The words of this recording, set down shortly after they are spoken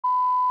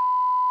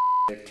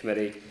The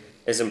committee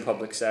is in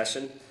public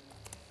session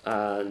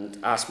and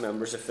ask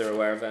members if they're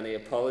aware of any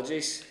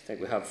apologies. I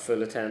think we have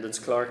full attendance,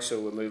 Clerk, so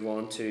we'll move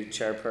on to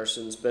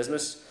Chairperson's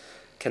business.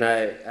 Can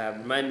I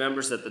remind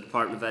members that the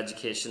Department of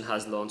Education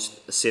has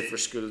launched a Safer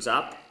Schools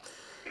app,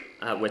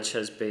 which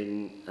has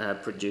been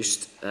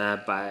produced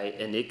by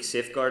a unique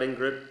safeguarding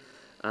group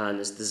and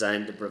is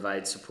designed to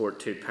provide support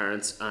to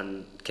parents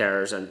and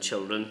carers and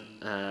children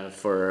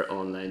for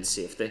online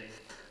safety.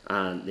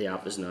 And the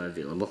app is now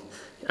available.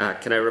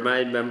 Can I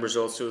remind members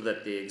also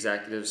that the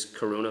Executive's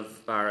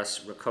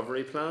Coronavirus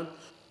Recovery Plan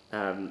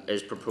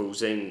is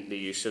proposing the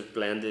use of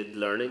blended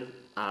learning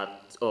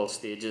at all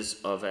stages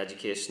of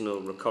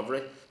educational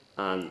recovery,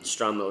 and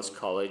Stranmillis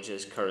College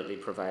is currently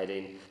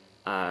providing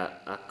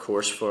a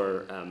course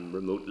for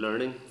remote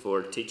learning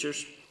for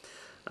teachers.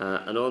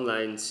 And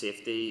online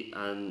safety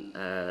and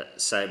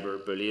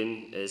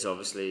cyberbullying is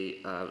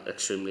obviously an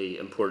extremely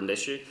important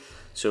issue.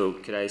 So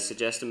could I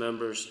suggest to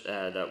members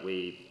that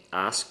we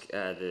ask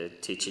the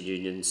teaching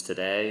unions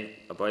today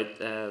about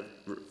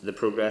the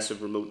progress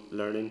of remote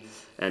learning,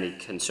 any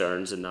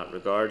concerns in that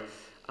regard,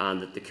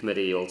 and that the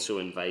committee also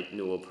invite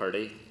Noel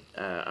Purdy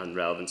and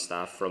relevant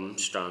staff from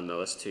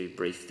Stranmillis to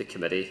brief the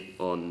committee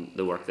on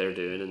the work they're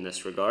doing in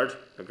this regard.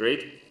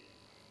 Agreed?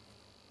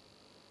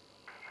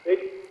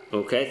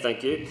 Okay,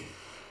 thank you.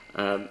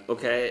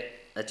 Okay.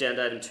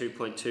 Agenda item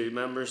 2.2,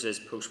 members, is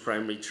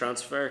post-primary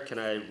transfer. Can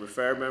I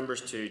refer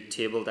members to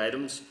tabled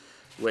items,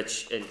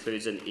 which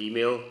includes an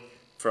email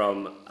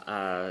from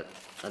an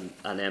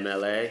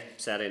MLA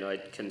setting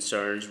out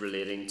concerns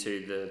relating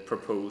to the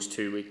proposed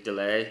 2-week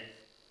delay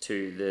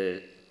to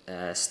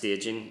the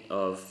staging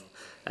of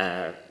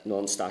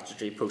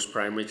non-statutory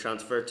post-primary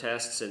transfer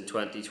tests in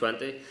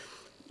 2020.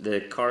 The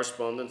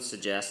correspondence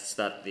suggests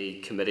that the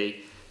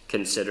committee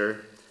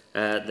consider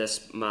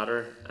this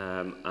matter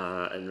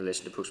in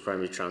relation to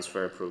post-primary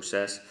transfer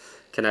process.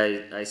 Can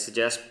I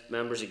suggest,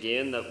 members,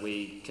 again that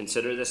we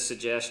consider this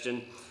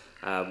suggestion?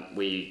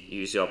 We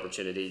use the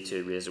opportunity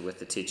to raise it with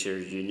the teacher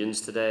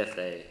unions today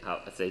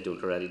if they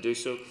don't already do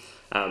so.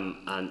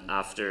 And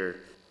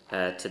after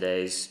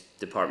today's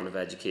Department of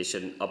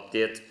Education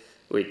update,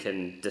 we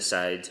can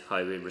decide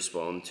how we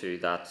respond to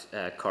that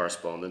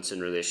correspondence in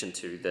relation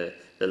to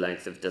the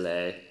length of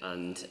delay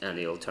and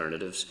any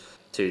alternatives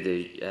to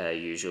the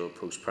usual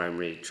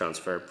post-primary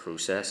transfer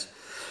process.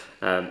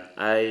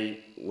 I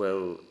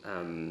will,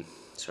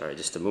 sorry,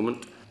 just a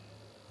moment.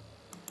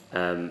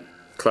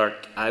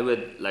 Clerk, I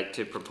would like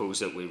to propose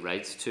that we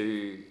write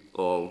to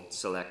all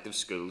selective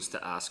schools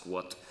to ask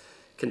what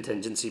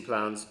contingency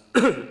plans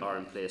are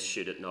in place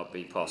should it not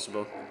be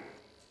possible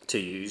to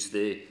use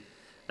the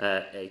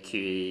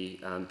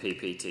AQE and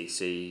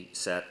PPTC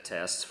set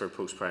tests for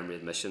post-primary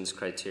admissions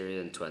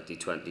criteria in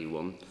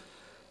 2021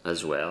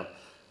 as well.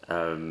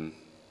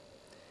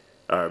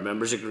 Are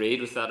members agreed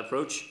with that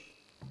approach?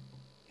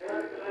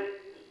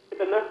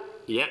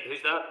 Yeah,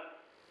 who's that?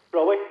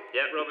 Robbie?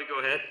 Yeah, Robbie, go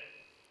ahead.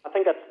 I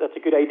think that's a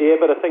good idea,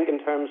 but I think in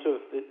terms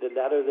of the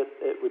letter that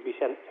it would be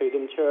sent to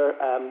them, Chair,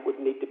 would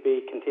need to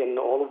be containing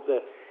all of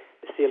the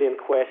salient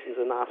questions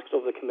and asks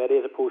of the committee,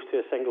 as opposed to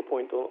a single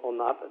point on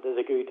that. It is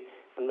a good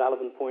and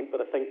relevant point,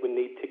 but I think we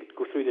need to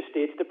go through the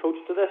staged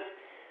approach to this,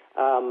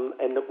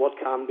 and what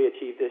can be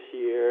achieved this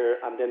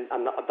year, and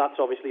that's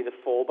obviously the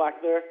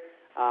fallback there.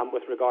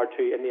 With regard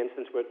to, in the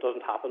instance where it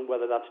doesn't happen,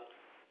 whether that's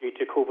due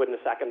to COVID and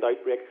a second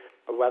outbreak,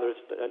 or whether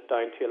it's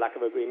down to a lack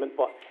of agreement.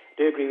 But I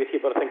do agree with you,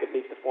 but I think it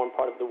needs to form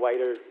part of the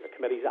wider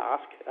committee's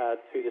ask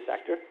to the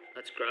sector.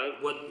 That's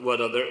great.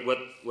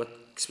 What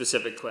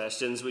specific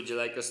questions would you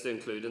like us to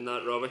include in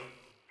that, Robbie?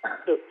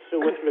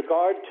 So with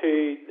regard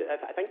to,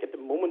 I think at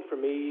the moment for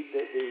me,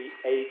 the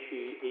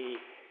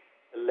AQE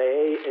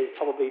delay is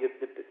probably the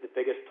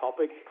biggest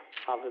topic,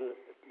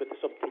 but the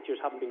sub-teachers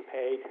haven't been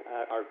paid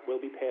or will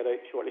be paid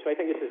out shortly. So I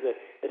think this is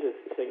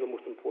the single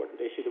most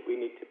important issue that we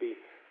need to be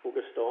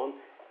focused on.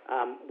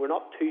 We're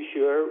not too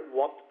sure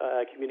what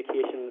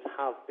communications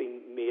have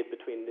been made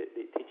between the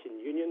teaching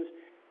unions,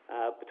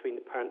 between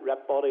the parent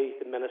rep body,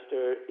 the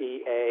minister,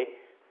 EA,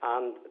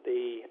 and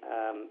the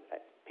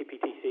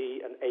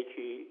PPTC and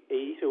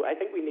AQE. So I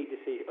think we need to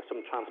see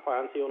some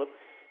transparency on it,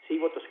 see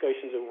what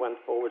discussions have went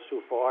forward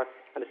so far,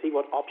 and to see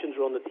what options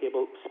are on the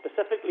table,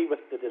 specifically with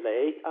the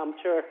delay,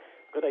 Chair.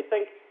 Because I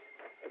think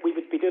we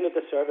would be doing a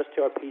disservice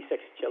to our P6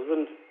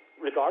 children,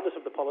 regardless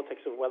of the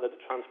politics of whether the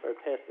transfer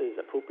test is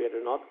appropriate or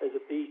not, is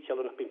that these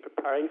children have been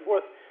preparing for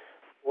it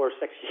for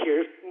 6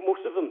 years,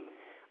 most of them.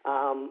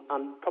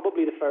 And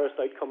probably the fairest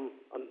outcome,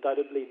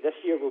 undoubtedly, this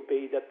year will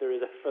be that there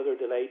is a further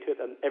delay to it,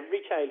 and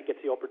every child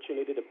gets the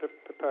opportunity to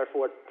prepare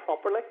for it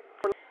properly.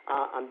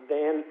 And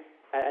then,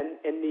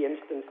 in the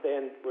instance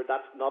then where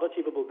that's not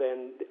achievable,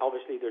 then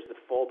obviously there's the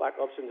fallback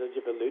options, as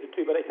you've alluded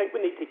to. But I think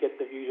we need to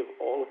get the views of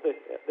all of the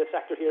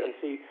sector here and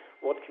see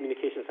what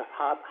communications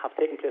have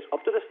taken place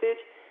up to this stage.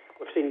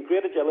 We've seen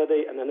great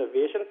agility and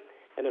innovation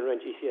in and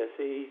around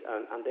GCSEs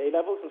and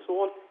A-levels and so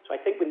on. So I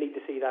think we need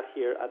to see that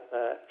here at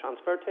the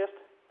transfer test.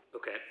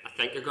 Okay, I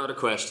think I got a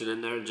question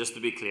in there. Just to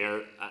be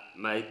clear,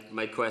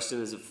 my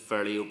question is a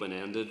fairly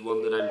open-ended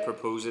one that I'm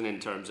proposing in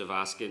terms of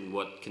asking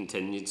what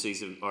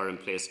contingencies are in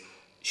place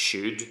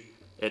should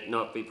it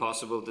not be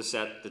possible to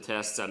set the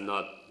tests. I'm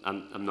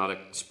not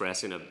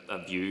expressing a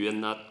view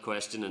in that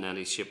question in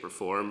any shape or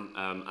form,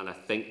 and I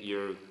think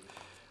your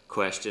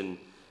question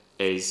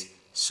is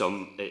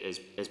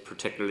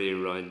particularly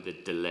around the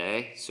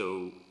delay.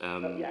 So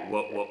I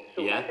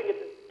think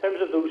it's, in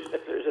terms of those,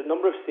 if there's a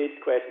number of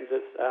staged questions,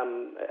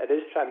 it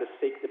is trying to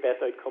seek the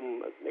best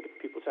outcome, make it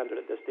people-centred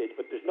at this stage,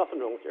 but there's nothing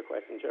wrong with your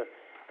question, Chair.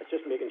 It's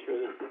just making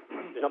sure that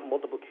there's not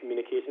multiple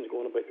communications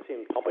going about the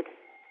same topic.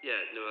 Yeah,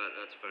 no,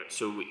 that's fair.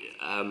 So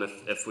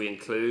if we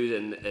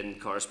include in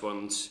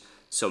correspondence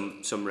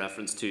some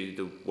reference to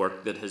the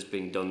work that has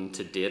been done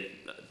to date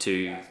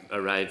to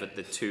arrive at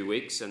the 2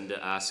 weeks, and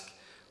to ask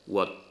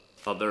what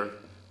other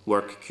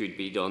work could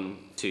be done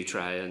to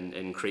try and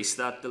increase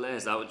that delay,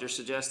 is that what you're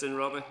suggesting,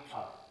 Robbie?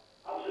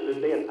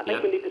 Absolutely, and I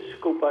think we need to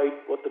scope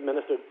out what the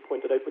Minister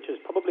pointed out, which is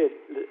probably a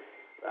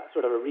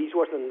sort of a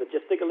resource and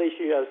logistical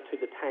issue as to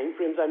the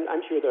timeframes.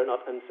 I'm sure they're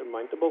not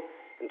insurmountable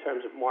in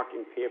terms of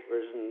marking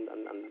papers and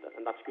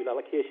that school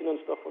allocation and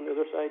stuff on the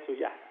other side. So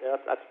yeah,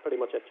 that's pretty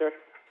much it, Chair.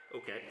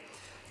 Okay.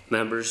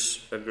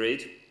 Members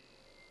agreed?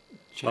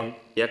 Chair?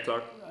 Yeah,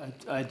 Clark.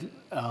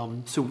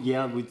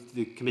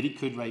 The committee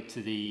could write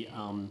to the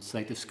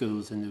selective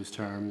schools in those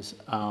terms.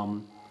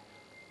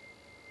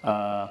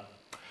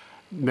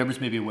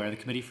 Members may be aware the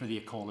Committee for the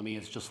Economy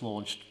has just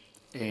launched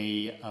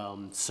a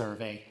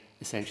survey,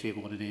 essentially, of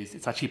what it is.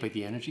 It's actually about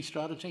the energy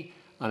strategy,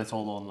 and it's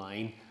all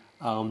online.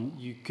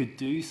 You could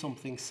do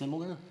something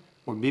similar,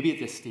 or maybe at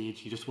this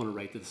stage you just want to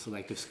write to the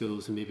selective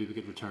schools, and maybe we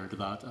could return to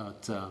that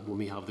when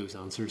we have those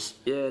answers.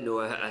 Yeah, no,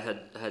 I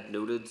had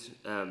noted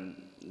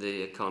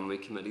the Economy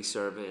Committee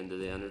survey into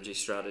the energy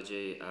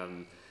strategy.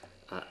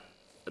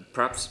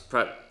 Perhaps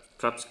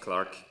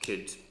Clark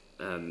could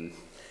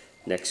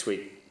next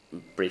week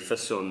brief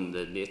us on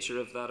the nature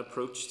of that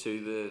approach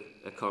to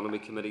the Economy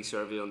Committee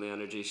survey on the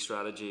energy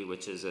strategy,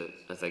 which is,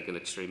 I think, an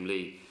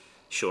extremely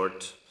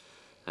short,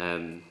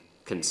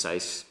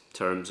 concise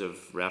terms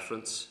of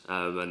reference.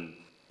 And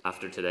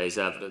after today's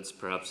evidence,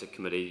 perhaps the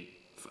committee,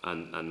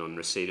 and on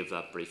receipt of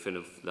that briefing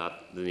of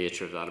that, the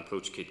nature of that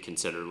approach, could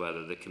consider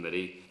whether the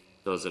committee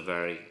does a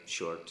very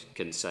short,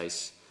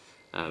 concise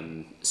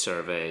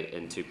survey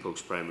into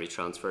post-primary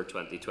transfer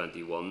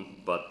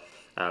 2021. But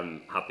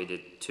I'm happy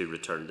to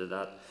return to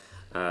that.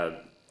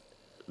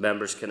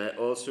 Members, can I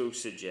also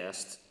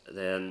suggest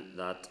then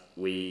that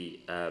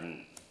we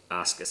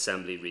ask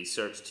Assembly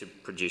Research to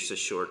produce a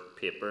short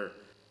paper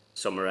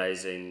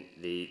summarising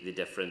the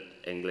different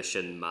English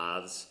and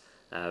maths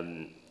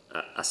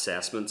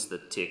assessments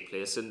that take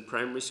place in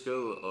primary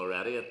school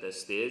already at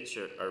this stage?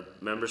 Are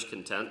members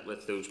content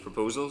with those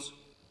proposals?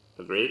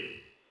 Agreed?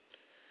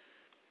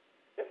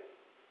 Yep.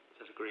 Is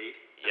that agreed?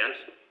 Yes.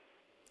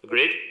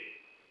 Agreed?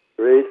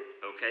 Agreed.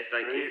 Okay,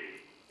 thank you.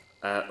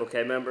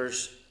 Okay,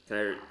 members,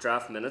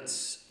 draft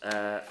minutes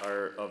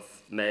are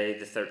of May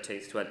the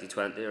 13th,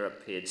 2020, are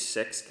at page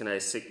 6. Can I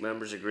seek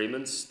members'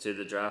 agreements to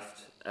the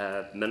draft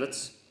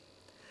minutes?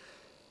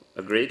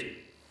 Agreed?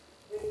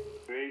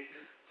 Agreed.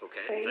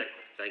 Okay,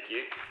 thank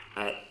you.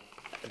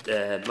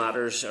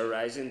 Matters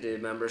arising. Do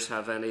members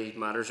have any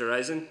matters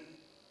arising?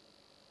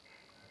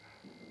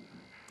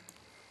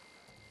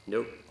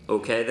 Nope.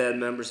 Okay then,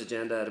 members,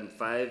 agenda item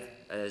 5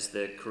 is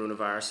the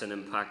Coronavirus and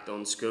Impact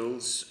on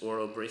Schools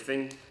oral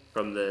briefing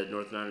from the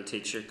Northern Ireland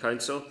Teacher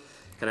Council.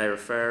 Can I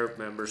refer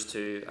members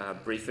to a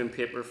briefing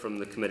paper from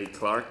the committee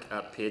clerk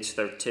at page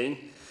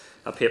 13,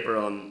 a paper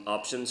on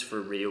options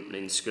for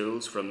reopening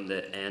schools from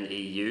the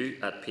NEU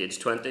at page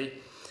 20,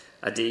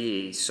 a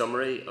DE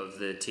summary of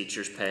the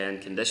teachers' pay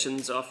and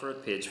conditions offer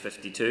at page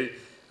 52,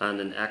 and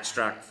an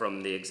extract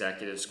from the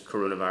Executive's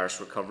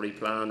Coronavirus Recovery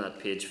Plan at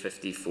page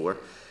 54.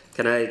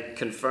 Can I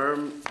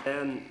confirm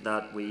then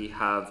that we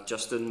have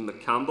Justin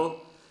McCampbell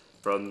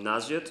from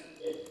NASUT?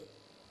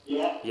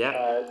 Yeah.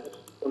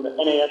 From the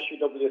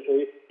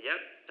NASUWC. Yep.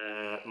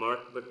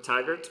 Mark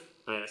McTaggart,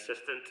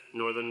 Assistant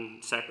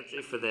Northern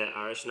Secretary for the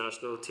Irish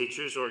National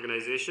Teachers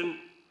Organisation.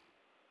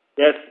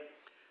 Yes.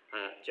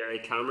 Jerry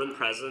Cameron,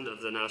 President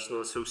of the National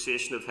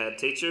Association of Head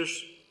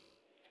Teachers.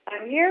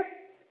 I'm here.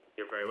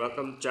 You're very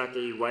welcome.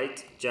 Jackie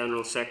White,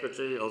 General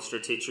Secretary, Ulster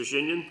Teachers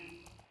Union.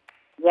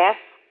 Yes.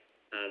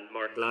 And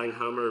Mark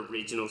Langhammer,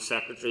 Regional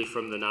Secretary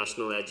from the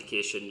National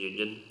Education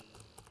Union.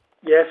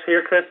 Yes,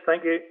 here, Chris.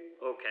 Thank you.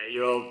 Okay,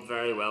 you're all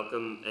very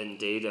welcome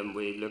indeed, and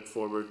we look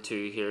forward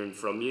to hearing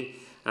from you.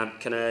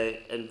 Can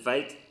I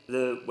invite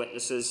the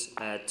witnesses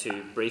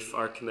to brief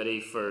our committee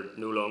for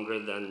no longer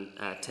than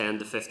 10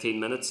 to 15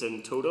 minutes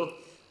in total?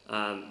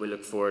 We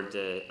look forward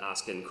to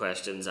asking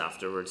questions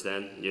afterwards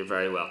then. You're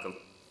very welcome.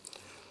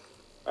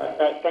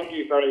 Thank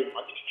you very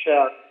much,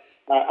 Chair.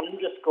 I'm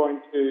just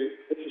going to,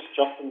 this is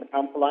Justin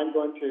McCampbell, I'm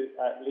going to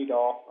lead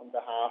off on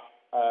behalf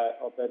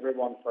of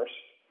everyone first.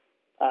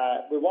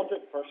 We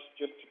wanted first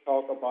just to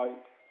talk about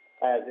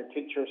the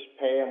teachers'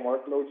 pay and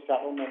workload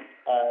settlement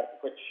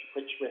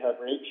which we have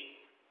reached.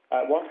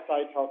 Once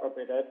I talk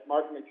about it,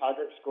 Martin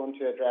McTaggart's going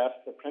to address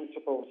the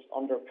principles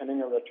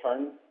underpinning a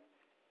return.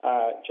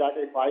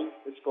 Jackie White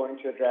is going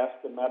to address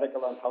the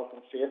medical and health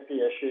and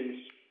safety issues.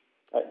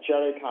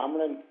 Jerry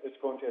Cameron is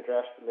going to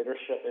address the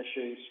leadership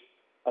issues.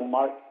 And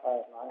Mark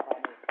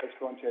Langham is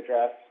going to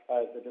address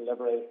the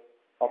delivery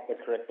of the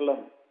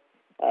curriculum.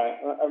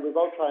 And we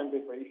will try and be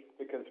brief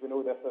because we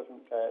know this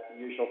isn't the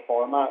usual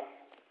format.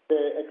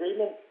 The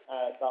agreement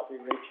that we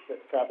reached that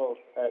settled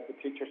the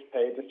teachers'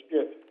 pay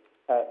dispute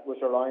was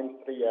around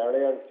three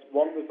areas.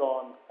 One was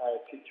on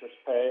teachers'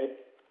 pay,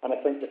 and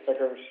I think the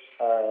figures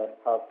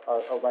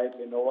are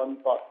widely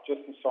known, but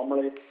just in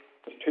summary, it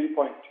was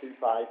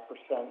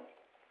 2.25%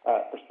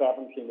 for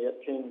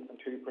 17-18 and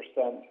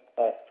 2%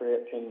 for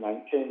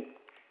 18-19.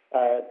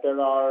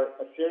 There are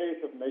a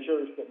series of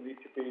measures that need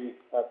to be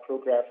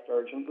progressed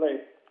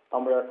urgently,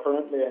 and we are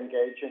currently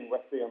engaging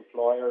with the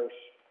employers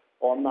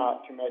on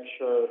that to make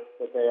sure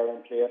that they are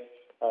in place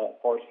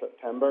for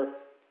September.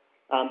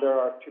 And there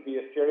are to be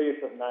a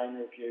series of 9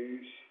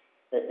 reviews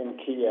in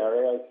key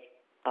areas,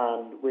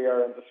 and we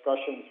are in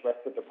discussions with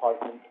the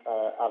department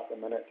at the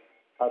minute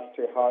as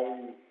to how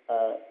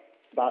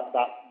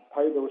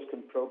how those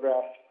can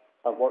progress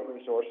and what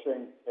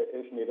resourcing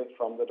is needed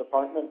from the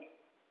department.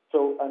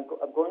 So I'm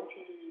going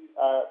to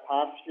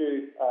pass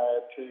you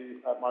to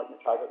Mark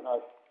McTaggart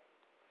now.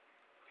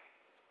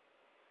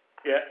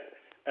 Yeah,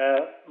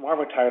 Mark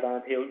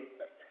McTaggart here.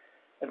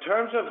 In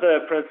terms of the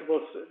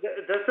principles,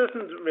 this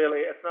isn't really,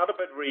 it's not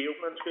about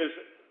reopening schools.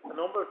 A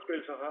number of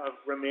schools have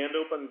remained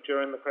open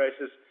during the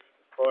crisis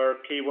for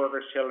key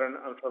workers' children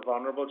and for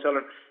vulnerable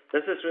children.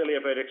 This is really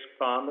about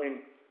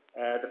expanding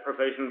the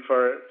provision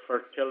for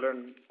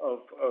children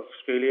of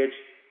school age.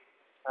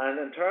 And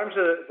in terms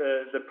of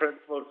the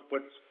principles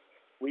which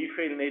we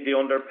feel need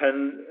to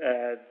underpin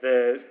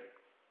the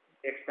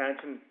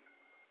extension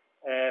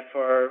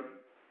for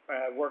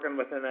working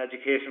within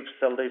education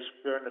facilities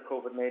during the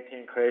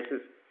COVID-19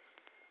 crisis,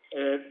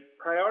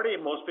 priority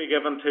must be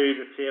given to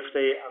the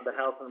safety and the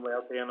health and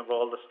well-being of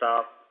all the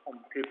staff and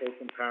pupils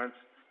and parents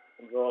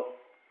involved.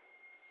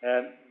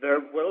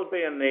 There will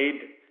be a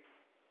need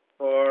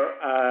for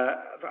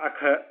a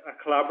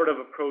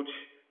collaborative approach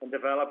in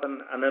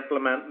developing and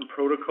implementing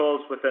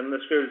protocols within the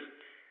schools,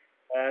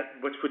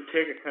 which would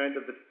take account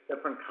of the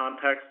different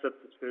contexts that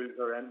the schools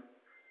are in.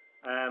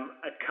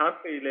 It can't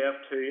be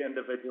left to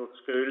individual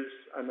schools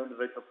and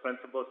individual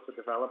principals to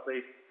develop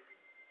these.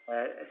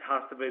 There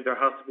has to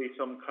be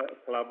some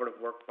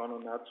collaborative work done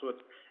on that, so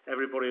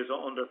everybody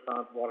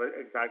understands what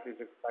exactly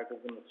is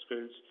expected when the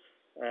schools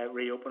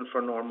reopen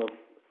for normal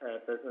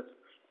business.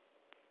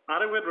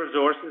 Adequate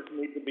resources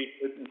need to be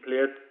put in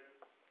place,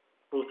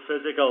 both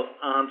physical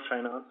and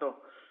financial.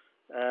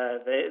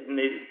 They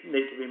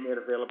need to be made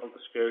available to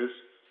schools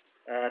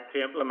to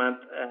implement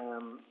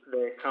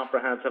the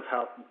comprehensive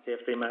health and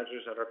safety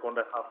measures that are going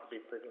to have to be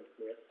put in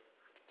place.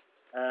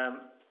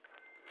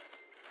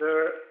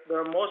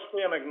 There must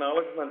be an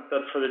acknowledgement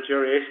that for the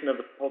duration of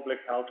the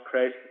public health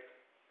crisis,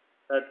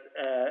 that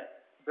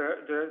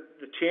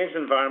the changed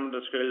environment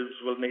of schools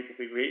will need to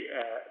be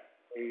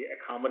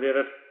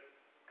accommodated.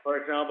 For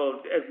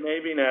example, it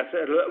will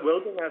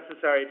be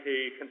necessary to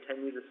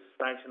continue the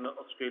suspension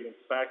of school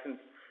inspections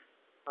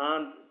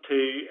and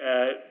to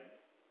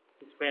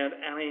suspend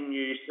any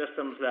new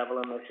systems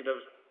level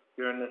initiatives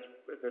during this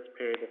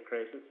period of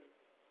crisis.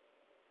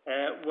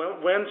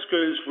 When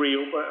schools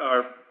reopen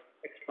or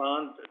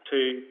expand to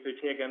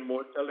take in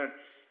more children,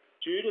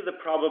 due to the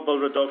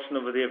probable reduction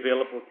of the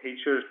available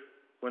teachers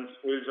when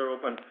schools are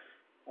open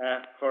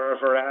for a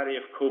variety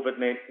of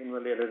COVID-19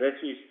 related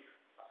issues,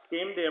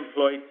 scheme to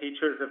employ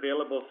teachers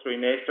available through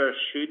NASTR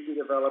should be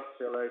developed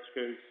to allow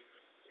schools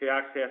to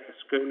access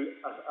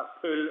a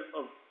pool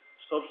of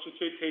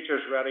substitute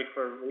teachers ready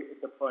for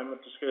deployment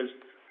to schools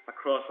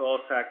across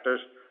all sectors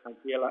and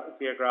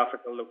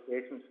geographical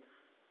locations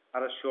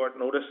at a short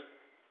notice.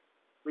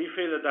 We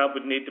feel that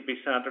would need to be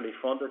centrally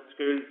funded.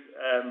 Schools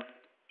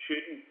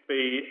shouldn't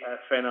be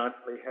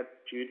financially hit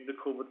due to the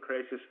COVID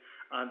crisis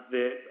and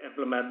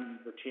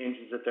implementing the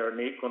changes that they're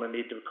going to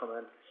need to come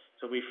in.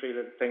 So we feel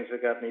that things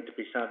like that need to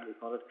be centrally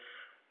funded.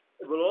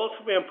 It will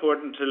also be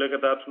important to look at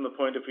that from the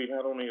point of view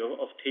not only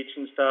of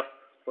teaching staff,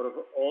 but of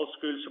all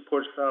school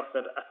support staff,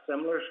 that a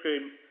similar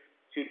scheme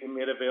should be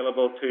made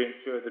available to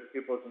ensure that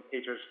pupils and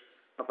teachers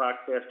have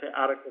access to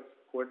adequate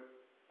support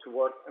to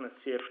work in a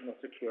safe and a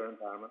secure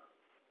environment.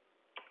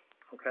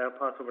 Okay, I'll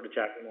pass over to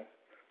Jackie now.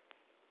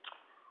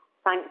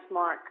 Thanks,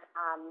 Mark.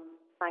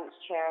 Thanks,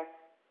 Chair.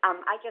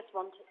 I just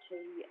wanted to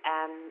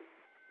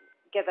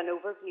give an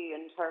overview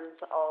in terms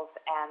of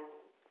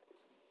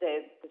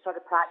the sort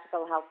of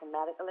practical health and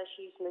medical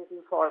issues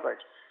moving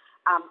forward.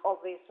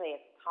 Obviously,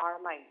 it's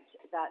paramount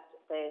that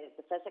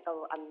the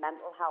physical and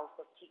mental health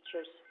of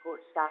teachers, support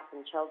staff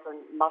and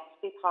children must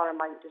be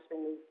paramount as we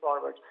move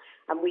forward.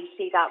 And we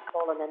see that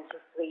falling into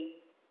 3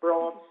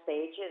 broad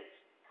stages.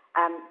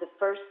 The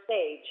first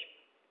stage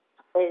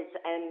is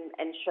in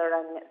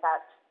ensuring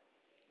that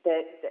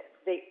the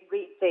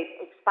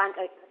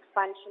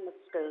expansion of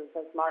schools,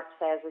 as Mark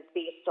says, is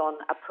based on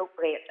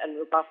appropriate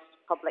and robust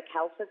public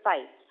health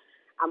advice.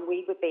 And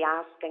we would be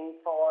asking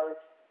for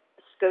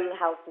a school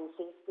health and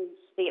safety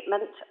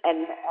statement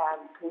in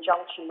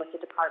conjunction with the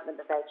Department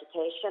of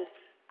Education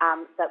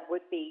that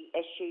would be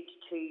issued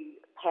to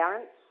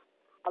parents,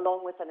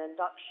 along with an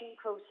induction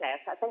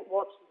process. I think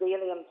what's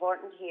really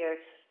important here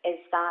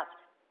is that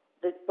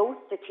both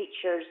the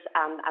teachers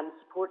and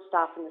support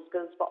staff in the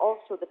schools, but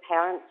also the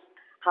parents,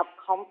 have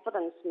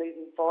confidence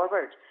moving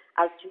forward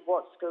as to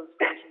what schools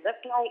are going to look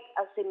like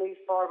as they move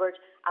forward,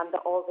 and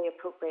that all the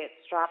appropriate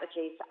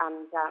strategies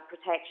and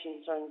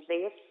protections are in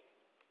place.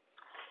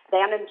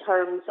 Then in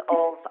terms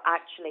of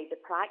actually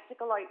the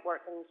practical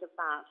outworkings of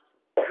that,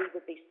 we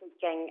would be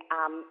seeking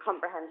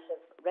comprehensive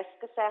risk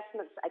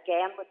assessments,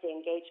 again with the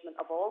engagement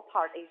of all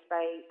parties,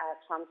 very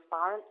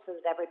transparent, so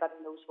that everybody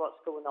knows what's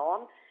going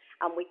on.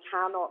 And we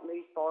cannot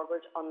move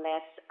forward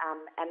unless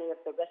any of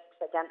the risks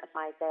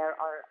identified there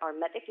are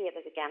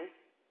mitigated again.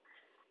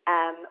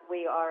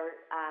 We are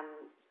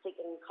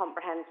seeking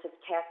comprehensive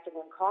testing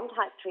and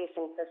contact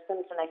tracing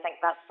systems, and I think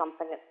that's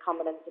something that's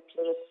coming into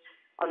place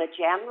on a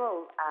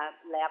general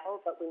level,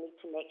 but we need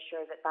to make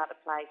sure that that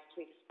applies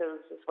to the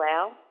schools as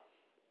well.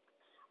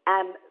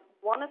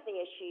 One of the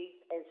issues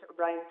is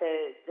around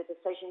the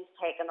decisions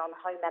taken on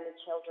how many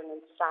children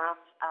and staff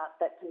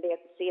that can be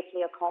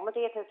safely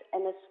accommodated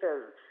in a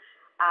school.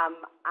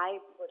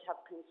 I would have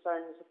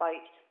concerns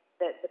about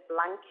the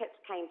blanket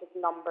kind of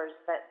numbers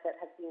that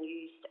have been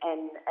used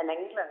in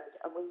England.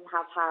 We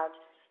have had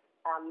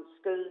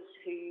schools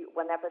who,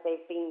 whenever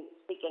they've been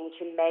seeking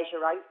to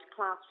measure out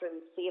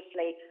classrooms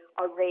safely,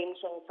 are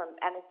ranging from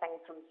anything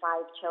from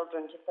 5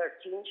 children to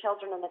 13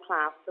 children in a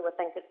class. So I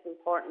think it's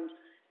important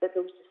that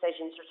those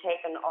decisions are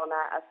taken on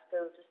a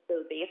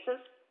school-to-school basis.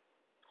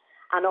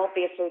 And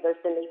obviously there's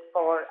the need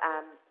for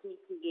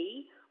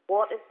PPE,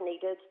 what is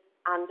needed,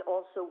 and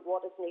also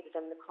what is needed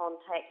in the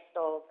context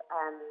of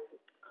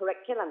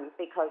curriculum,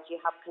 because you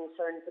have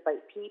concerns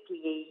about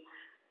PPE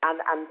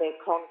and the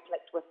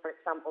conflict with, for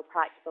example,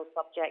 practical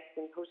subjects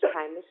in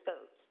post-primary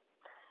schools.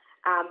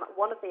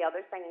 One of the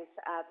other things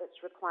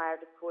that's required,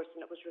 of course,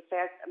 and it was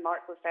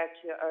Mark referred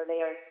to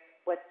earlier,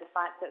 with the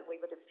fact that we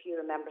would have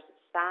fewer members of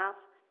staff,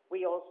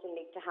 we also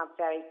need to have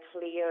very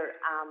clear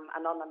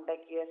and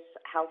unambiguous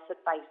health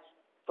advice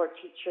for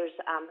teachers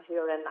who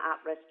are in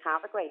at-risk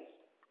categories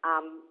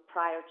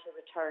prior to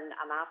return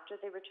and after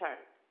they return.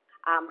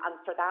 And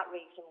for that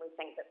reason, we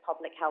think that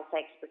public health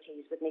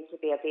expertise would need to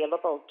be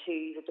available to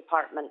the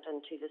department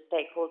and to the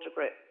stakeholder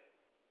group.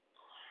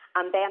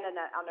 And then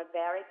on a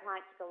very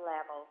practical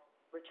level,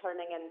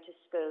 returning into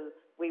school,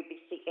 we'd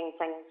be seeking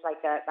things like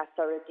a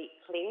thorough deep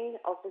clean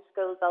of the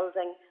school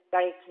building,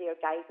 very clear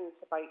guidance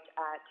about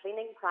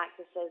cleaning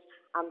practices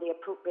and the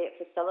appropriate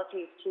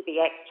facilities to be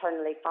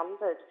externally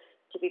funded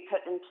to be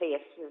put in place,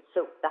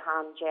 soap, the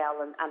hand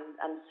gel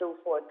and so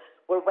forth.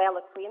 We're well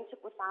acquainted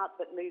with that,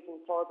 but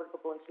moving forward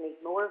we're going to need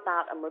more of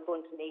that, and we're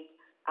going to need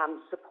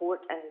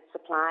support in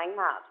supplying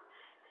that.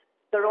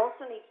 There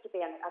also needs to be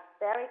a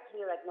very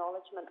clear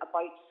acknowledgement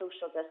about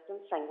social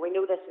distancing. We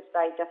know this is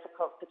very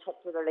difficult,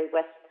 particularly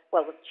with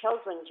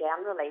children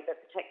generally, but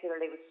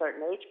particularly with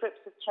certain age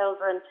groups of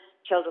children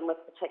with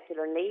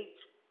particular needs.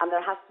 And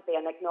there has to be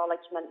an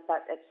acknowledgement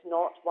that it's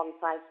not one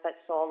size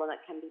fits all, and it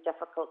can be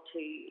difficult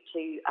to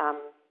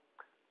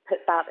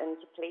put that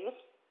into place.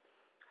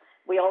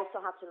 We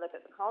also have to look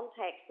at the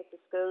context of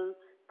the school,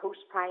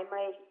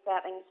 post-primary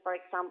settings, for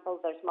example.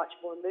 There's much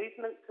more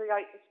movement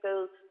throughout the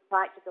school,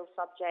 practical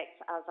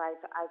subjects, as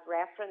I've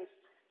referenced.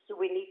 So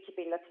we need to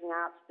be looking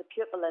at the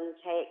pupil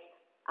intake,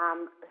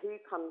 who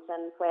comes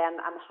in when,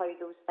 and how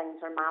those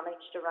things are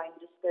managed around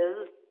the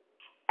school.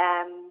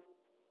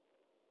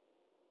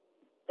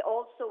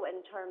 Also,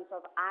 in terms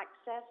of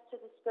access to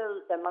the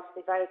school, there must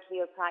be very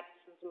clear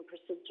practices and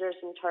procedures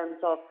in terms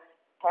of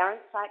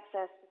parents'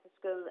 access to the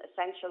school,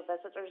 essential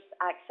visitors'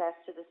 access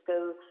to the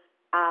school,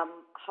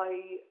 how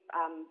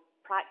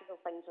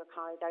practical things are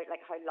carried out,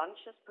 like how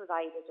lunch is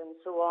provided and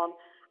so on,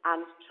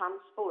 and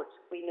transport,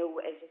 we know,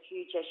 is a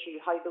huge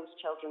issue, how those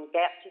children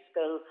get to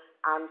school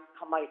and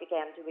come out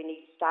again. Do we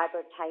need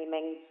staggered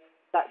timings?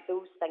 That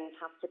those things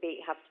have to be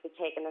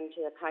taken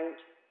into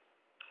account.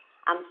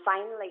 And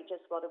finally,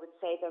 just what I would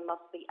say, there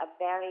must be a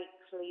very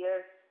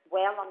clear,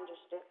 well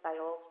understood by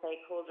all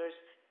stakeholders,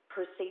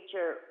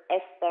 procedure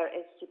if there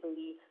is to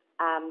be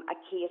a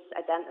case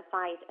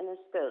identified in a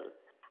school.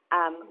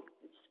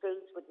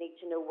 Schools would need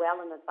to know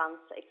well in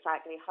advance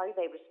exactly how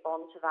they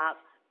respond to that,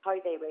 how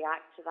they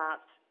react to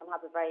that, and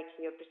have a very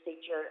clear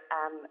procedure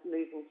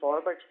moving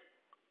forward.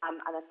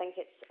 And I think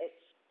it's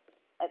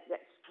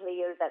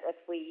clear that if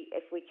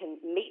we can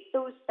meet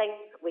those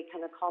things, we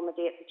can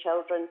accommodate the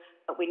children,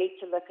 but we need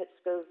to look at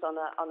schools on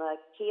a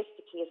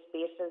case-to-case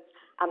basis,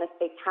 and if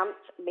they can't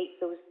meet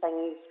those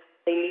things,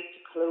 they need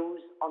to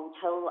close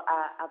until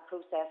a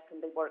process can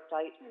be worked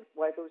out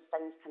where those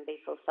things can be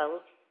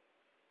fulfilled.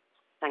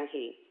 Thank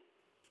you.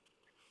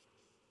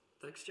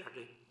 Thanks,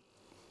 Jackie.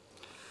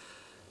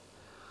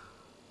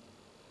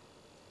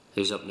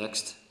 Who's up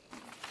next?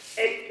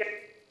 Thank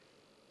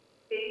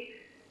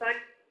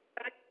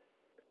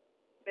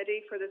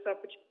for this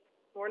opportunity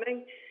this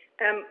morning.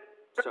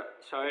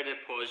 Sorry to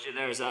pause you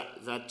there. Is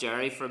that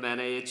Jerry from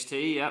NAHT?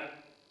 Yep.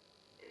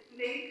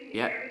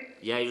 Yeah.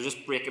 Yeah, you're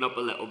just breaking up a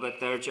little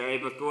bit there,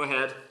 Jerry, but go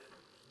ahead.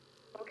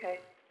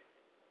 Okay.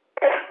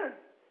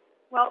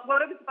 Well,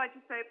 what I was about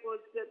to say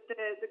was that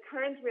the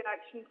current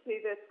reaction to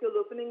the school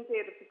opening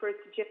date of the 1st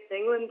of June in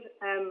England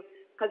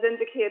has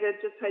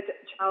indicated just how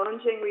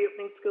challenging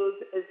reopening schools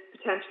is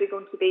potentially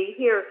going to be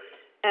here.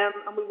 And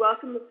we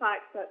welcome the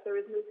fact that there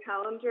is no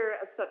calendar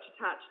as such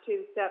attached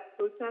to the step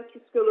process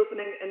for school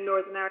opening in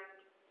Northern Ireland.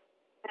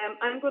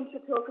 I'm going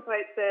to talk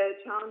about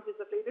the challenges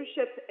of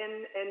leadership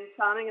in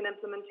planning and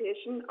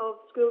implementation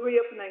of school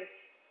reopening.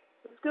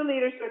 The school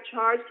leaders are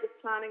charged with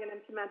planning and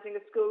implementing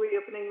a school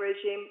reopening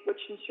regime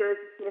which ensures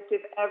the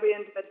safety of every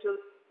individual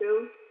in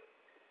school.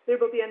 There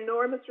will be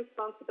enormous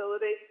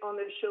responsibility on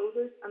their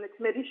shoulders, and the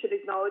committee should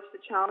acknowledge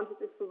the challenges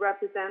this will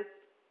represent,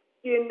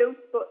 due in no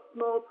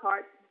small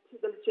part to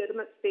the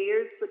legitimate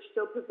fears which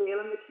still prevail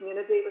in the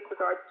community with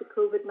regards to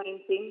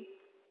COVID-19.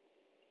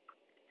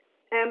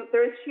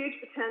 There is huge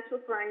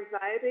potential for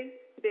anxiety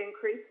to be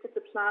increased if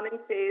the planning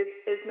phase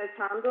is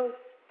mishandled,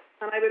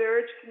 and I would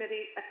urge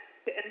committee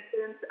to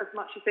influence as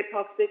much as they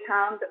possibly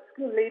can that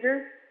school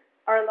leaders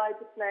are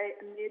allowed to play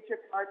a major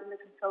part in the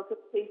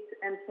consultative piece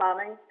in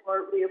planning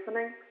for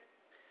reopening.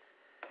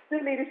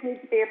 School leaders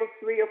need to be able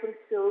to reopen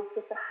schools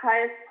with the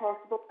highest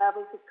possible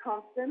levels of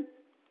confidence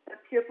that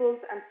pupils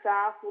and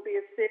staff will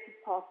be as safe as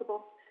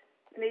possible.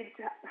 They need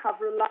to have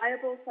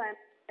reliable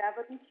scientific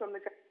evidence from the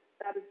government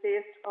that is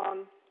based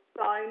on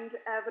sound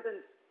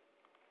evidence.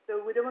 So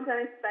we don't want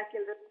any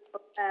speculative,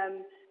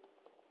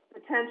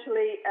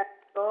 potentially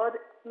broad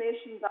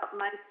information that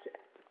might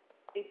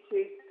lead to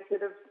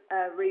speculative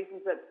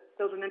reasons that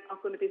children are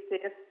not going to be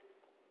safe.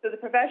 So the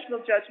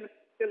professional judgment of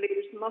school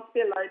leaders must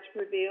be allowed to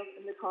prevail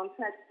in the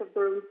context of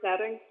their own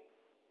setting.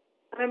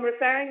 And I'm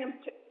referring in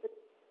particular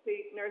to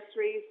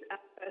nurseries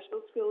and special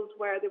schools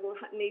where there will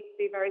need to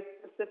be very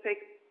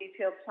specific,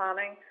 detailed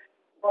planning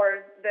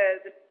for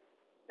the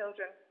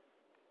children.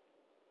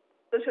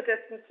 Social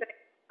distancing,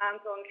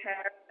 hands-on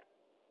care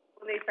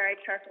will need very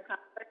careful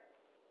handling.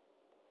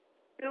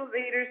 School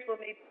leaders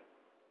will need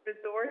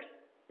resource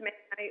to make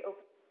any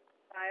open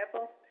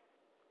viable.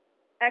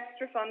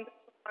 Extra funds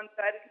will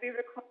undoubtedly be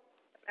required.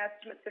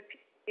 Estimates of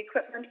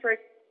equipment for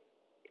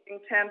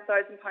 £10,000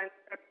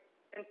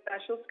 in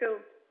special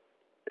schools.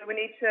 So we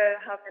need to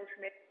have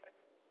information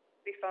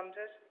to be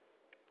funded.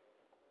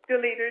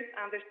 School leaders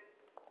and their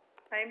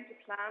time to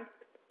plan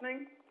for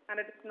opening, and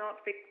it is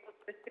not feasible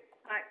to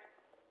impact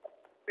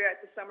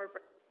throughout the summer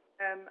break.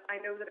 I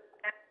know that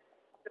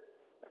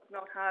have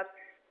not had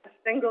a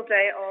single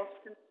day off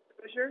since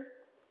closure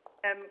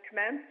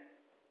commenced.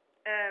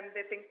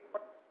 They've been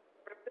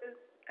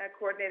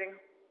coordinating,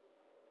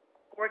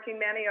 working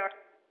many hours,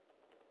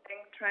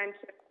 trying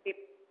to keep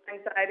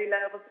anxiety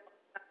levels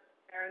of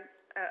parents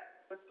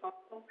as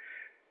possible.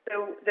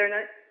 So they're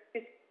not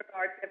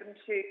regard given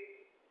to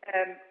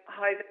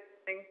how the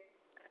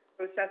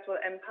process will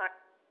impact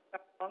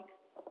our month.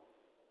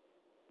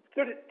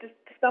 So to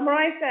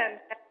summarise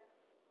then,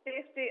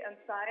 safety and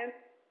science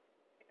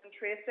and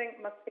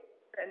tracing must be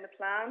in the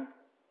plan.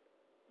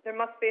 There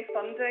must be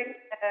funding,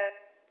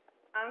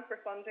 plan for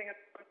funding and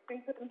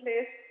funding put in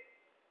place.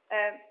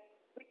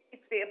 We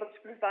need to be able to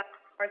provide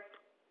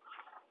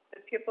the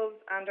pupils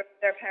and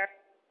their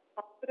parents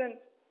confidence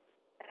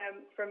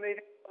for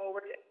moving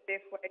forward in a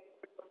safe way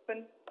to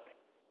open.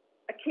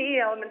 A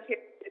key element here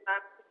is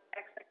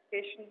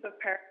expectations of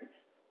parents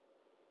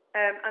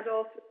and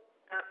also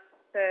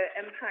the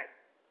impact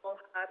it all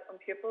had on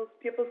pupils.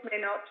 Pupils may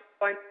not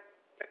find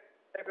what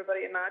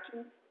everybody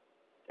imagines.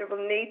 There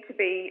will need to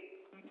be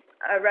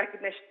a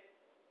recognition.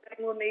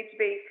 There will need to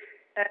be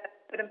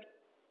put in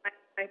place.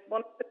 I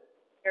want to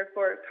here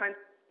for counselling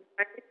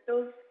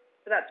skills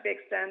for that to be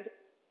extended.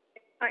 The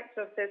impact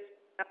of this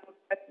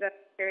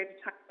period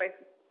of time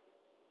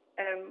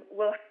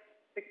will have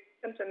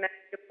to many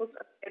pupils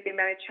and maybe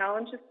many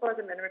challenges for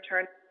them in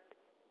return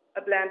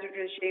a blended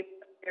regime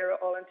that we're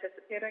all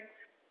anticipating.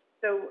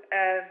 So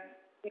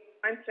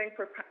counselling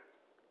for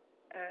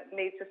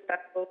needs a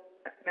special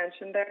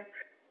mention there.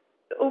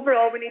 So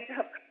overall, we need to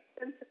have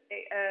confidence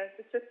in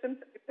the systems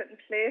that we put in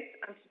place,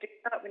 and to do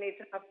that, we need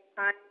to have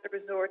time, the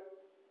resource,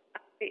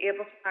 and be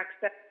able to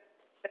access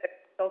the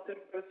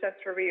consultative process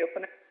for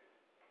reopening.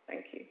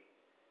 Thank you.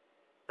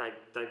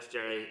 Thanks,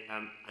 Jerry.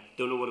 I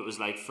don't know what it was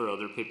like for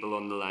other people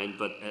on the line,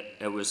 but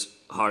it was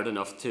hard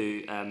enough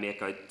to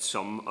make out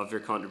some of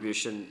your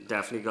contribution.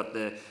 Definitely got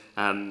the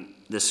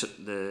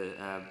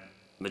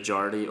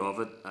majority of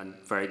it, and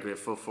very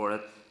grateful for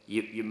it.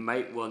 You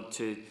might want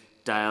to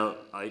dial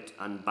out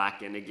and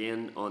back in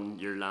again on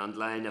your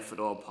landline if at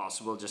all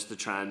possible, just to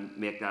try and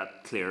make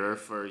that clearer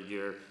for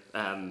your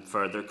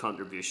further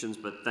contributions.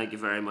 But thank you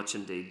very much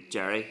indeed,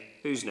 Jerry.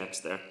 Who's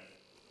next there?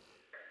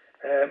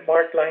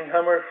 Mark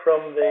Langhammer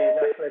from the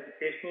National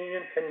Education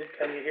Union.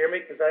 Can you hear me?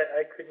 Because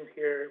I couldn't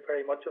hear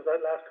very much of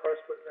that last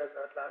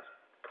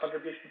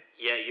contribution.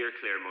 Yeah, you're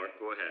clear, Mark.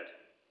 Go ahead.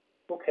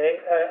 Okay.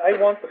 I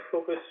want to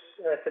focus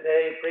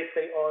today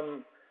briefly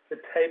on the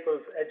type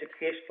of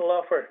educational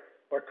offer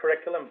or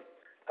curriculum,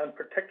 and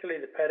particularly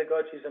the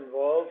pedagogies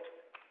involved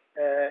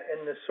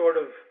in the sort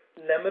of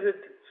limited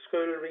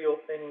school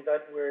reopening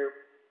that we're,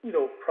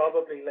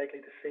 probably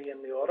likely to see in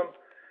the autumn.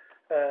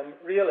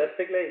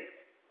 Realistically,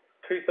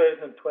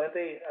 2020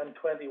 and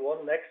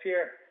 21 next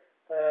year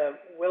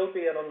will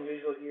be an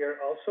unusual year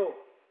also.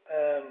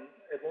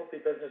 It won't be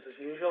business as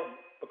usual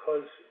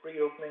because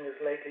reopening is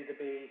likely to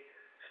be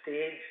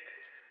staged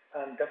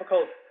and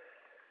difficult.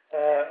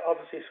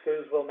 Obviously,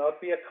 schools will not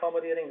be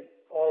accommodating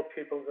all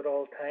pupils at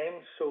all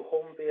times, so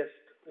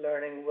home-based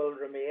learning will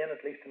remain,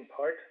 at least in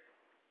part.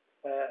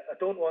 I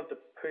don't want to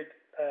put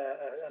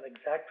an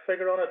exact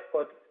figure on it,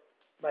 but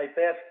my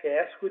best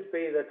guess would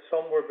be that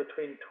somewhere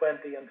between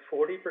 20 and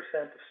 40%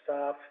 of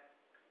staff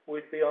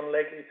would be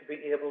unlikely to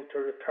be able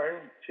to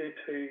return due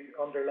to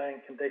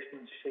underlying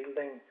conditions,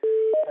 shielding,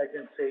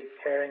 pregnancy,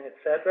 caring,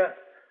 etc.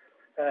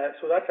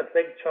 So that's a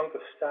big chunk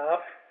of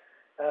staff.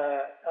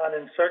 And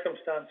in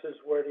circumstances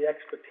where the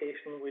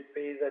expectation would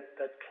be that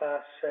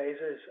class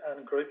sizes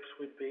and groups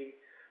would be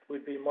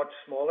much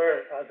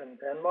smaller, as in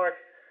Denmark.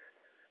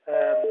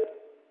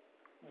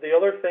 The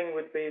other thing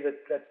would be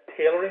that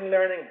tailoring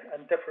learning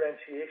and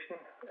differentiation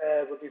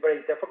would be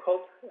very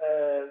difficult.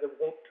 There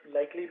won't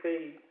likely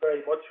be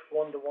very much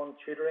one-to-one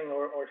tutoring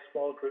or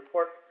small group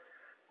work.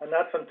 And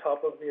that's on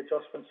top of the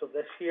adjustments of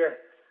this year.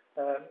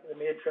 The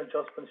major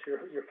adjustments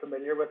you're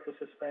familiar with, the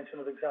suspension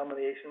of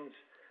examinations,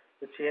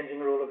 the changing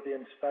role of the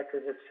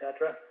inspectors,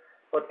 etc.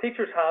 But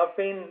teachers have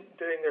been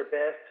doing their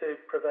best to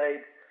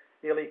provide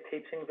daily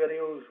teaching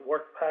videos,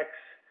 work packs.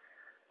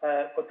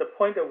 But the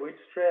point I would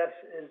stress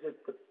is that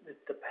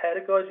the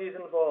pedagogies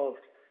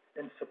involved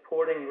in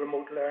supporting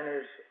remote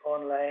learners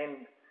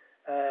online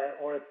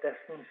or at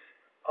distance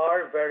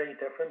are very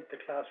different to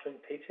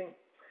classroom teaching.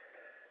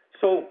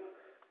 So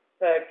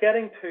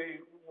getting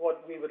to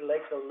what we would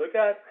like to look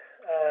at,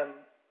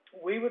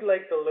 we would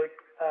like to look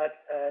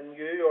at a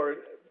new, or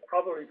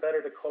probably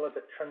better to call it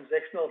a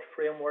transitional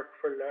framework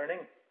for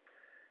learning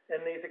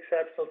in these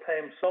exceptional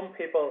times. Some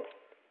people,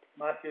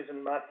 Matthews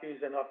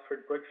and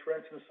Oxford Brookes, for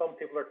instance, some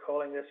people are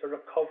calling this a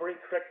recovery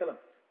curriculum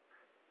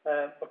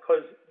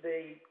because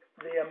the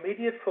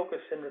immediate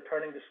focus in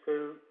returning to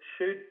school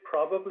should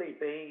probably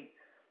be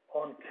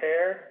on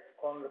care,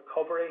 on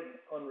recovery,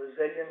 on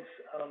resilience,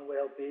 and on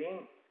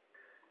well-being.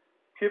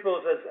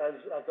 Pupils,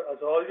 as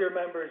all your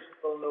members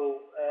will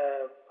know,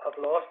 have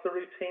lost the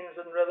routines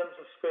and rhythms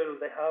of school.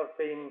 They have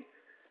been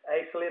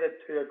isolated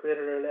to a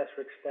greater or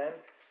lesser extent.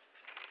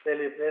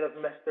 They'll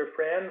have missed their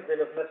friends,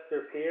 they'll have missed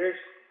their peers,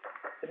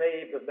 they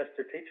may even have missed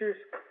their teachers.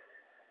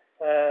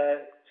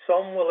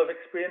 Some will have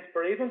experienced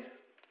bereavement.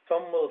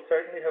 Some will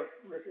certainly have,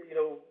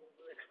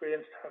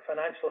 experienced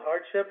financial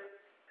hardship.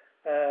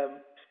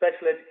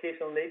 Special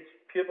educational needs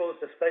pupils,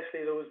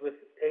 especially those with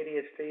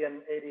ADHD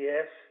and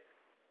ADS,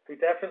 who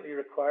definitely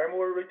require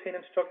more routine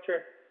and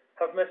structure,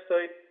 have missed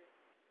out.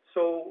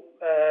 So,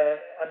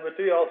 and we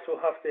do also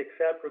have to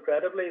accept,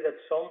 regrettably, that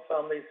some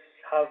families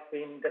have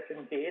been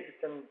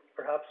disengaged and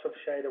perhaps have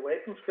shied away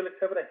from school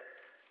activity.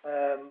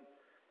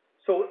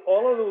 So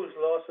all of those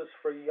losses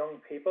for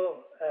young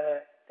people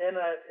in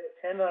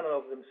and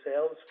of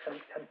themselves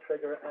can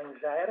trigger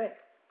anxiety.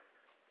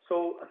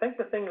 So I think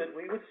the thing that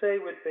we would say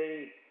would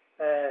be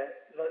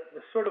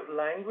the sort of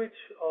language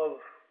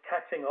of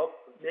catching up,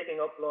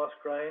 making up lost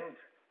ground,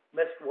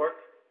 missed work.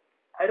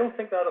 I don't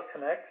think that'll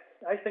connect.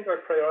 I think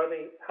our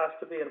priority has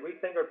to be, and we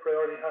think our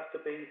priority has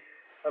to be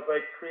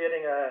about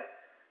creating a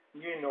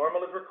new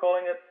normal, as we're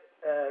calling it,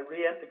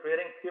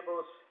 reintegrating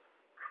pupils,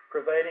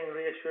 providing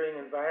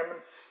reassuring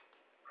environments,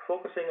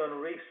 focusing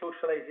on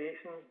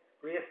re-socialization,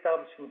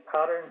 re-establishing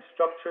patterns,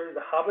 structure,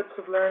 the habits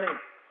of learning,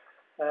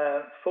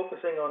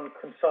 focusing on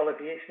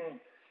consolidation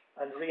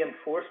and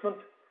reinforcement.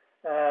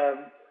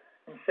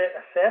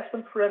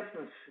 Assessment, for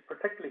instance,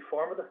 particularly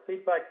formative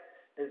feedback,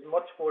 is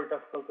much more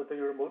difficult to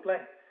do remotely.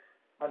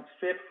 And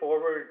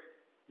straightforward,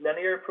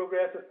 linear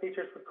progress, as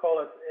teachers would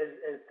call it,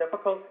 is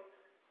difficult.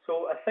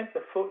 So I think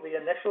the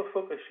initial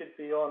focus should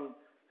be on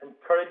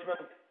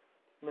encouragement,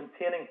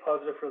 maintaining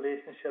positive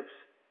relationships,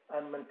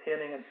 and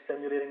maintaining and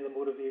stimulating the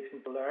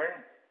motivation to learn.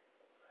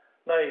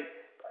 Now,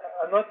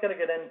 I'm not going to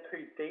get in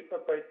too deep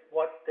about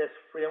what this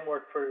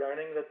framework for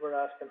learning that we're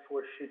asking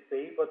for should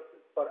be, but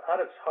at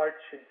its heart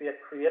should be a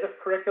creative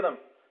curriculum.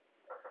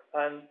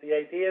 And the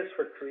ideas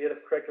for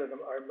creative curriculum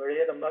are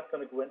myriad. I'm not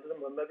going to go into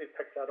them. We'll maybe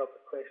pick that up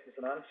with questions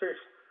and answers.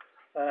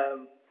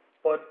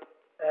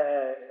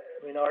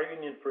 Our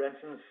union, for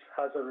instance,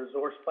 has a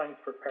resource bank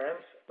for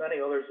parents. Many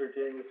others are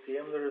doing the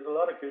same. There is a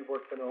lot of good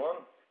work going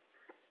on.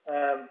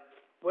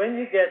 When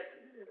you get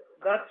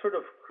that sort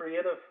of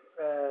creative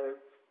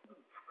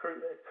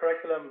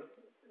curriculum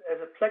is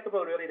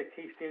applicable really to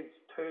key stage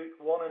 1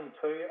 and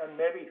 2 and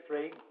maybe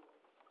 3.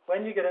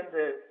 When you get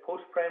into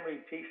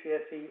post-primary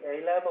GCSE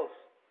A levels,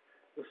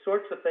 the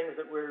sorts of things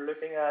that we're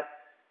looking at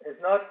is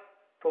not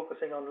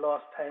focusing on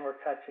lost time or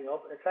catching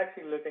up. It's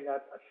actually looking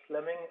at a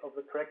slimming of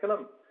the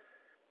curriculum.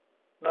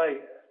 Now,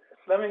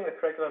 slimming the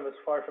curriculum is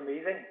far from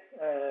easy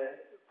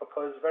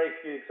because very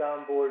few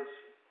exam boards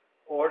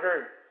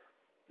order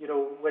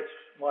which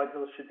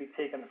modules should be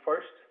taken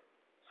first.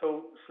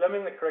 So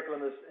slimming the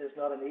curriculum is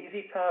not an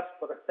easy task,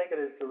 but I think it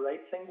is the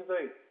right thing to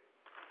do.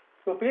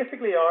 So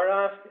basically our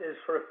ask is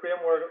for a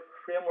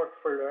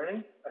framework for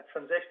learning, a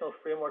transitional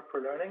framework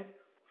for learning,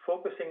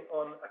 focusing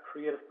on a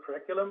creative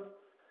curriculum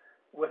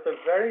with a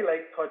very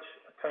light touch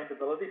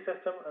accountability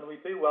system, and we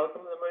do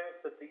welcome the move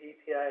that the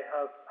ETI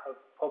have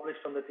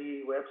published on the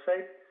DE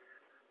website.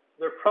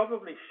 There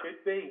probably should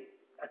be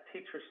a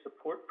teacher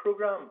support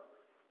programme,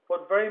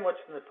 but very much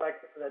in the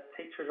fact that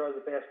teachers are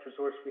the best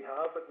resource we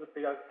have, it would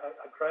be a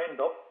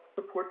ground-up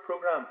support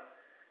programme.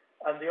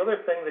 And the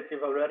other thing that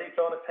you've already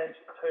drawn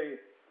attention to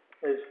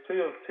is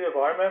two of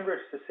our members,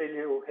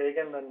 Cecilia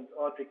O'Hagan and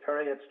Audrey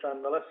Curry at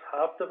Stranmillis,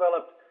 have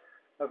developed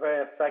a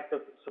very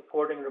effective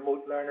supporting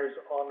remote learners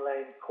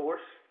online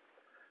course.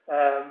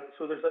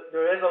 So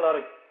there is a lot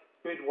of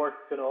good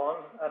work going on,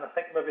 and I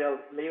think maybe I'll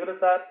leave it at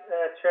that,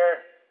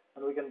 Chair,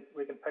 and we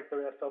can pick the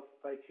rest up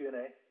by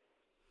Q&A.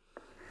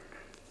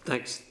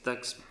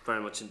 Thanks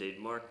very much indeed,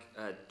 Mark.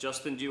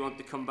 Justin, do you want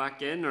to come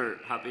back in, or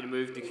happy to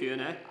move to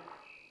Q&A?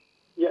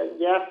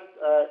 Yes,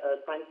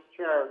 thanks,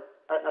 Chair.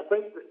 I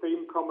think the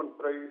theme coming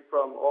through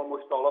from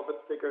almost all of the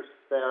speakers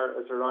there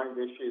is around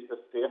issues of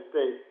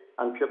safety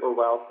and pupil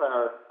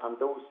welfare, and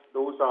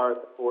those are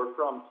at the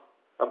forefront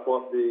of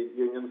what the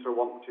unions are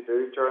wanting to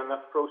do during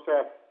this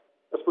process.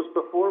 I suppose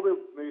before we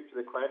move to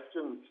the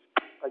questions,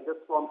 I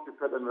just want to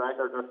put in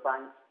record our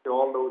thanks to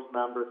all those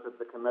members of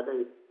the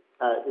committee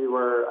who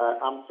were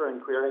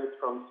answering queries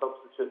from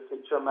substitute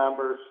teacher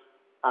members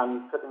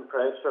and putting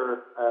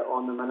pressure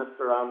on the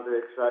Minister and the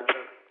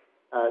Executive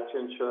to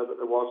ensure that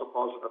there was a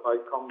positive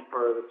outcome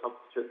for the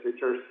substitute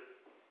teachers.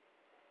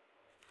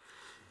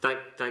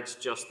 Thanks,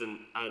 Justin.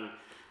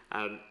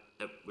 And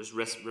it was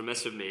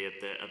remiss of me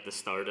at the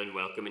start in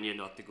welcoming you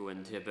not to go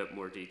into a bit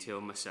more detail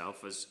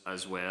myself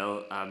as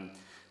well.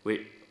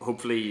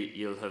 Hopefully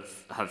you'll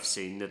have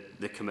seen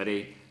that the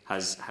committee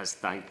has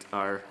thanked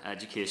our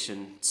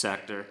education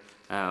sector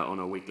on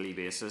a weekly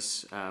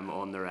basis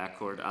on the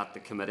record at the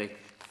committee.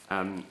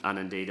 And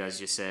indeed,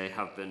 as you say,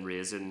 have been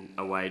raising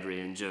a wide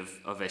range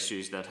of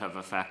issues that have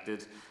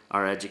affected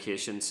our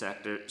education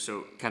sector.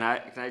 So can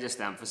I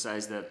just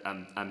emphasise that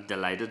I'm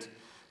delighted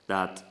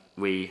that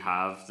we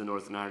have the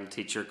Northern Ireland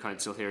Teacher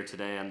Council here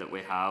today, and that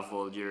we have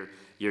all your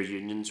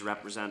unions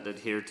represented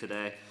here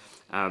today.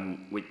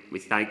 We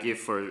thank you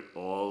for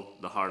all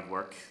the hard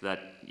work that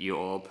you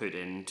all put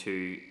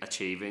into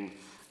achieving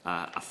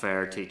a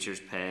fair teachers'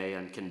 pay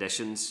and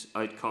conditions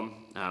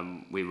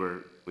outcome. We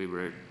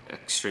were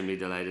extremely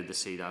delighted to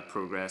see that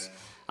progress,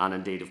 and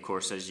indeed, of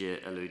course, as you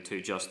allude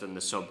to, Justin,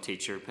 the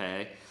sub-teacher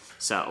pay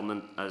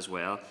settlement as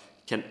well.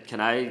 Can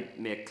I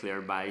make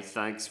clear my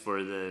thanks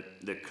for the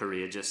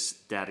courageous,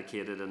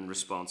 dedicated and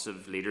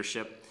responsive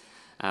leadership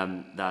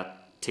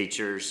that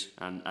teachers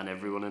and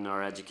everyone in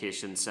our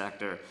education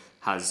sector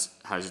has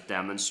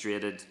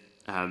demonstrated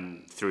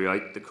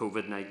throughout the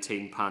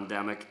COVID-19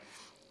 pandemic.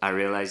 I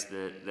realise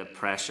the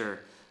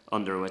pressure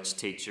under which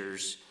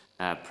teachers,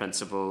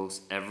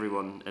 principals,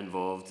 everyone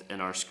involved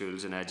in our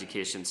schools and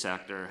education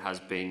sector has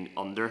been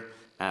under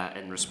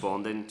in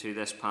responding to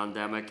this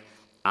pandemic,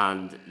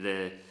 and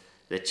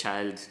the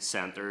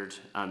child-centred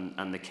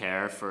and the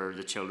care for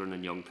the children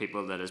and young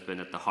people that has been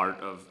at the heart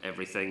of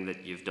everything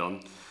that you've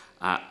done.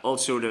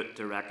 Also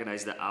to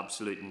recognise the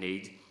absolute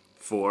need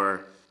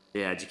for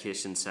the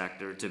education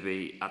sector to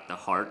be at the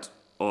heart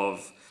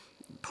of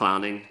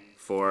planning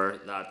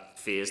for that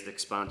phased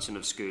expansion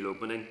of school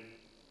opening.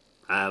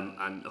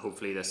 And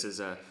hopefully this is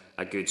a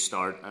good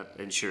start at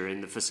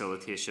ensuring the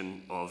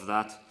facilitation of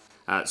that.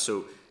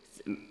 So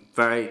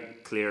very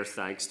clear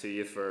thanks to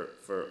you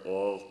for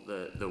all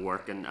the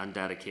work and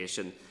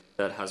dedication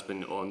that has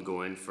been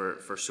ongoing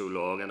for so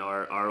long, and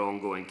our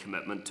ongoing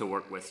commitment to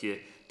work with you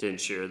to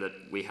ensure that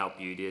we help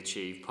you to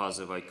achieve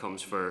positive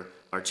outcomes for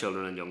our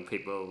children and young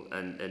people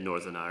in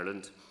Northern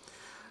Ireland.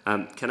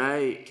 Can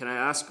I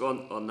ask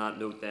on that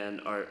note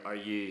then, are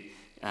you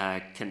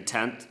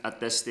content at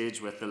this stage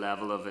with the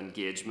level of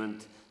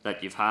engagement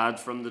that you've had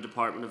from the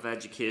Department of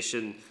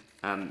Education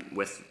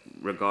with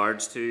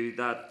regards to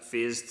that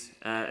phased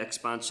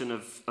expansion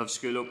of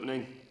school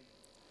opening?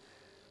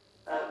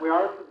 We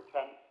are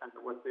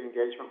content with the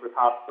engagement we've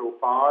had so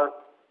far.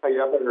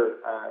 However,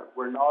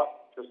 we're not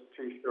just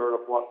too sure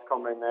of what's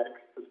coming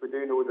next, because we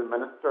do know the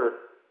Minister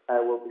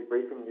will be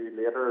briefing you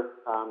later.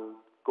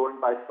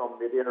 Going by some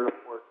media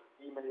reports,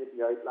 he may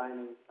be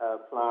outlining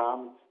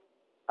plans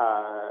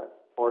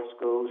for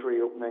schools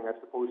reopening, I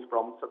suppose,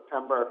 from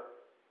September.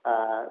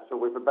 So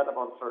we've a bit of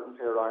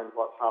uncertainty around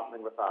what's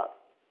happening with that.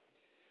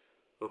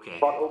 Okay.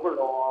 But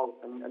overall,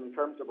 in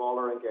terms of all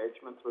our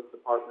engagements with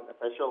department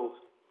officials,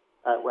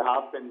 we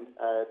have been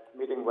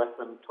meeting with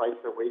them twice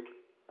a week,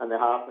 and they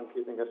have been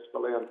keeping us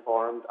fully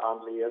informed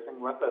and liaising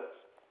with us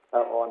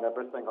on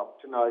everything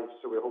up to now.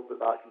 So we hope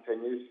that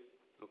continues.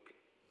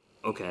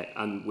 Okay,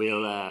 and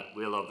we'll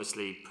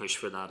obviously push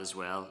for that as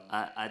well.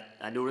 I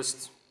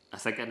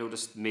think I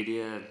noticed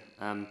media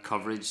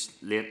coverage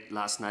late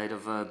last night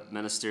of a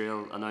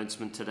ministerial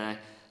announcement today.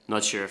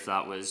 Not sure if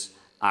that was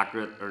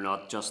accurate or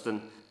not,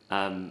 Justin,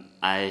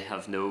 I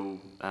have no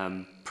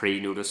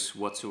pre-notice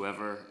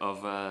whatsoever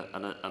of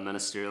a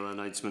ministerial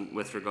announcement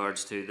with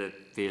regards to the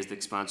phased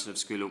expansion of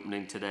school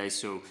opening today.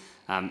 So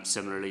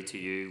similarly to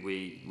you,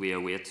 we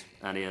await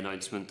any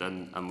announcement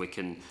and we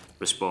can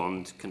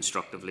respond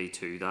constructively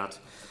to that.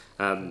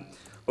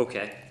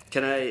 Okay,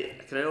 can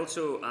I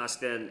also ask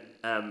then,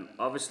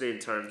 obviously in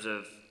terms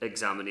of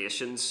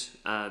examinations,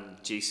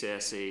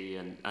 GCSE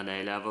and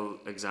A-level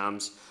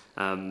exams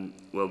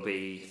will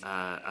be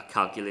a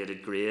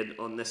calculated grade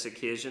on this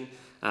occasion.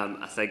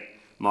 I think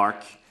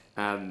Mark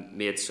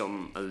made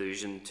some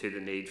allusion to the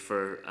need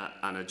for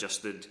an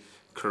adjusted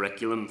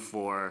curriculum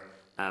for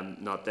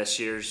not this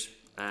year's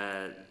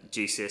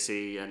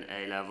GCSE and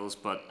A-levels,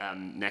 but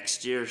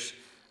next year's.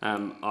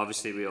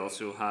 Obviously, we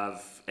also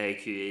have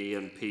AQE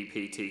and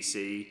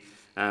PPTC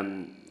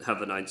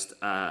have announced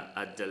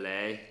a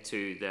delay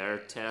to their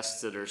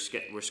tests that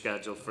were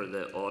scheduled for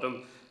the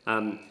autumn.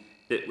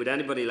 Would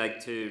anybody like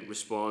to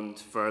respond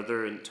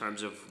further in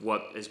terms of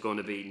what is going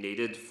to be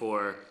needed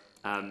for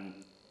not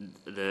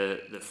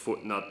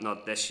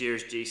this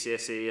year's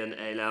GCSE and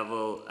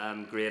A-level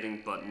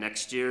grading, but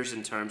next year's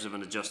in terms of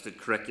an adjusted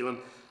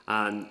curriculum?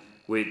 And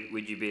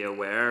would you be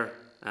aware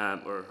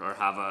or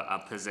have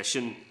a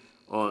position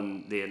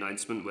on the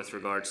announcement with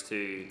regards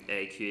to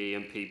AQE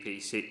and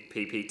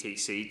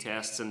PPTC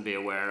tests, and be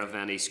aware of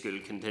any school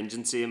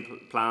contingency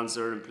plans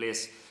that are in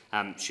place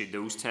should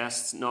those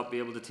tests not be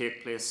able to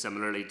take place,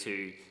 similarly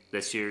to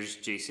this year's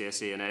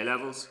GCSE and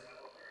A-levels?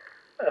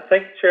 I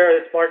think, Chair,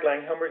 it's Mark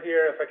Langhammer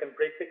here. If I can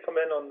briefly come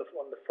in on the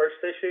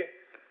first issue,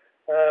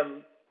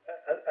 I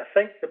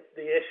think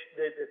the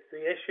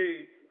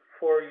issue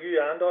for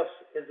you and us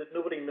is that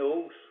nobody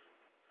knows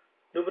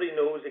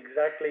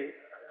exactly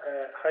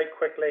how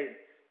quickly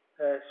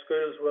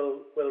schools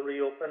will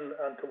reopen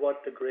and to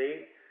what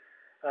degree.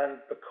 And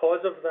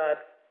because of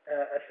that,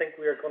 I think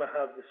we are going to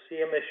have the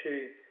same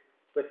issue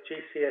with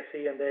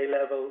GCSE and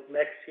A-level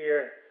next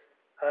year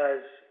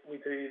as we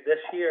do this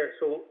year.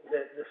 So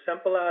the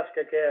simple ask,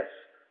 I guess,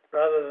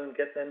 rather than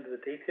getting into the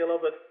detail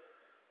of it,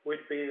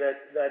 would be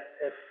that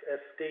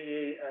if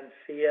DE and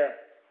SIA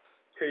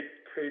could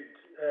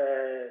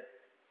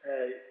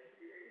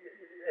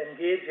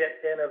engage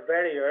in a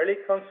very early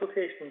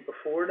consultation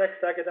before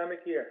next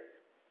academic year.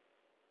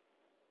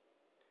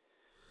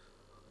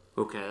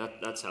 Okay,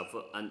 that's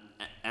helpful. And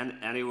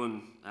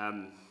anyone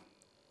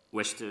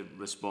wish to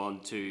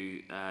respond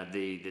to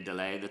the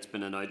delay that's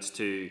been announced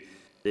to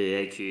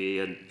the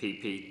AQE and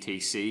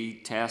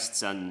PPTC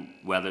tests, and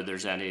whether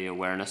there's any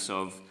awareness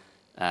of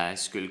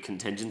school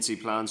contingency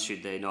plans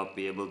should they not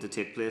be able to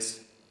take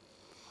place?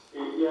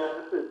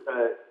 Yeah, this is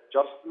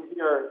Justin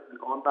here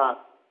on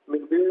that. I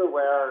mean, we're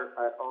aware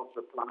of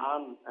the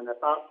plan, and if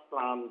that's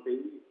plan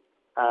B,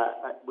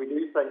 we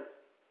do think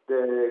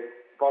the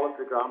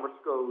voluntary grammar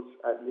schools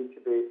need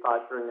to be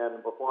factoring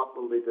in, but what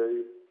will they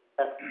do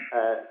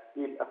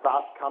if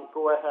that can't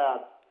go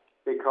ahead?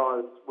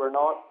 Because we're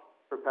not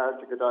prepared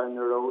to go down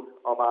the road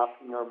of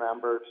asking our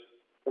members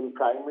in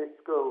primary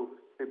schools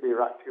to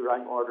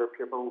rank order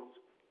pupils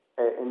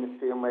in the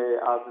same way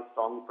as it's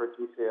done for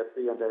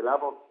GCSE and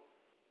A-level.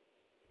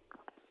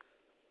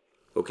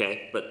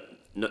 Okay, but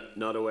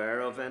not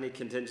aware of any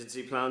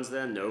contingency plans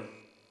then? No?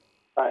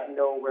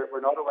 No,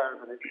 we're not aware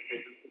of any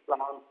contingency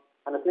plans.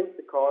 And I think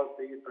because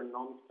these are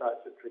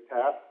non-statutory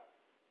tests,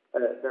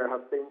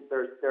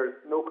 there's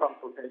no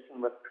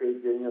consultation with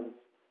trade unions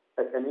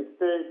at any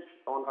stage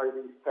on how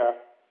these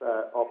tests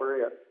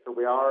operate. So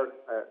we are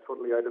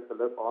totally out of the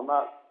loop on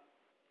that.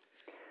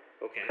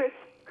 Okay.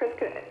 Chris,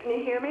 can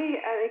you hear me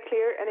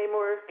any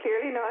more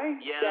clearly now?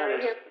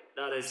 Yeah,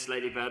 that is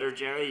slightly better,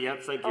 Jerry.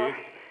 Yep, thank you.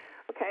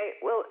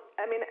 Okay, well,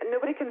 I mean,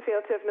 nobody can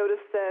fail to have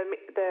noticed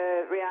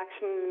the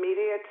reaction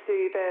media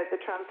to the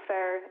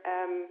transfer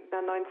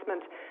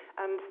announcement,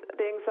 and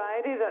the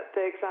anxiety that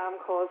the exam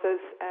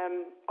causes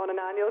on an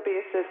annual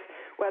basis,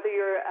 whether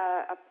you're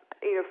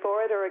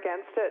for it or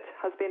against it,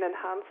 has been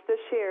enhanced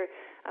this year.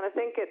 And I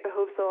think it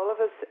behoves all of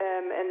us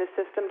in the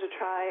system to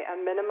try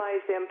and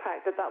minimise the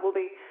impact that will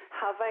be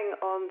having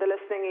on the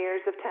listening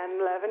ears of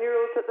 10,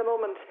 11-year-olds at the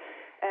moment.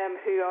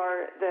 Who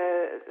are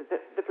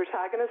the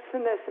protagonists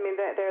in this. I mean,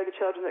 they're the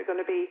children that are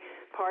going to be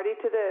party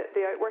to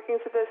the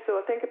outworkings of this.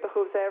 So I think it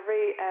behoves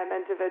every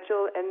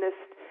individual in the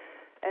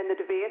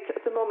debate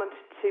at the moment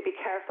to be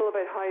careful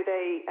about how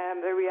they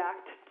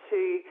react to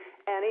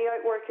any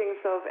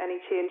outworkings of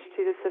any change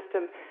to the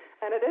system.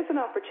 And it is an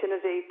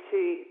opportunity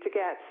to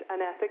get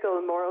an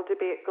ethical and moral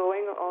debate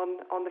going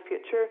on the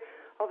future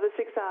of this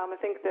exam.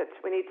 I think that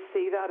we need to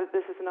see that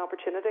this is an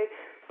opportunity,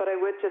 but I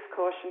would just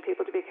caution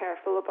people to be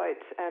careful about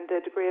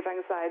the degree of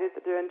anxiety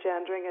that they're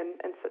engendering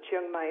in such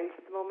young minds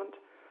at the moment.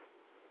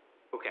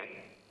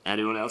 Okay.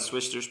 Anyone else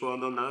wish to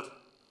respond on that?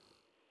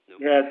 No.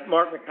 Yeah,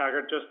 Mark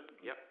McTaggart, just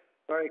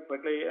very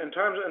quickly, in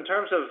terms of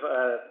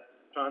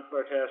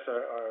transfer tests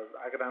or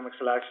academic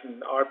selection,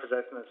 our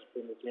position has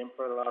been the same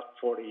for the last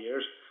 40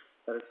 years,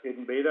 that it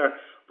shouldn't be there.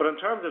 But in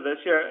terms of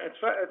this year,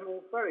 it's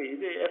very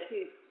easy.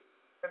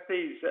 If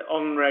these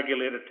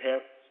unregulated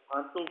tests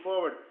aren't going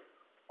forward,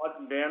 what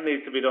then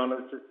needs to be done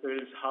is the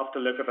schools have to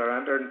look at their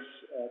entrance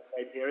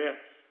criteria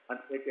and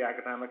take the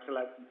academic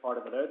selection part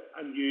of it out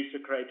and use the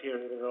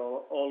criteria that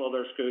all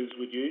other schools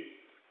would use.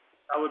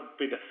 That would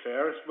be the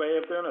fairest way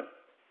of doing it.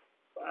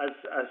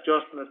 As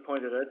Justin has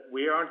pointed out,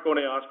 we aren't going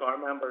to ask our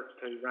members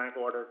to rank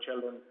order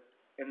children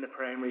in the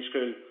primary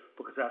school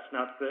because that's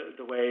not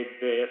the way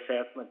the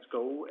assessments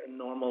go in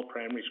normal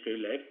primary school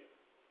life.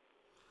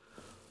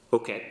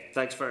 Okay,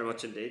 thanks very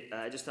much indeed.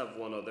 I just have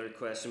one other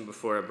question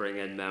before I bring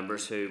in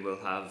members who will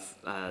have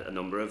a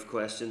number of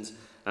questions.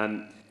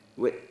 I've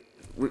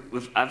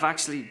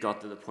actually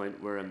got to the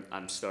point where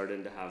I'm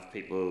starting to have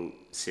people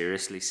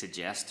seriously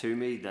suggest to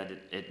me that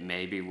it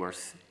may be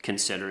worth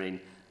considering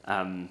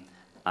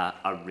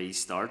a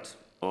restart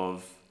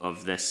of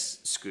this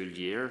school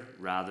year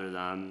rather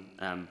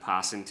than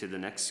passing to the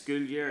next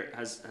school year.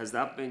 Has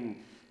that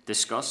been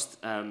discussed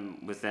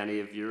with any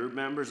of your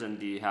members, and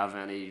do you have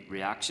any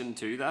reaction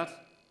to that?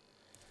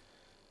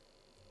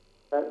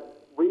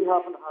 We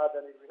haven't had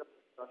any real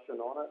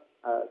discussion on it.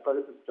 So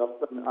this is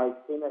Justin.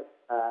 I've seen it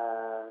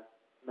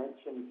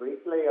mentioned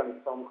briefly on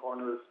some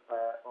corners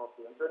of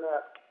the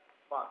internet,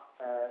 but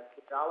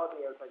the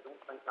reality is I don't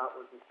think that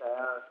would be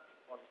fair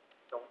on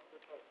young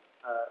people.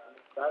 And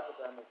it's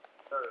academic.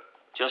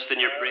 Justin,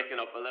 you're breaking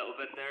up a little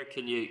bit there.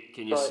 Can you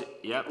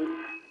yeah?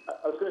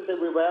 I was going to say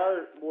we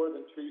were more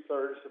than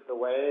 2/3 of the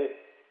way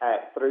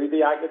through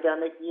the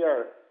academic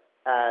year,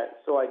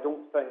 so I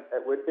don't think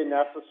it would be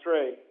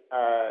necessary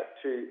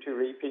to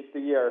repeat the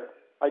year.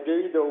 I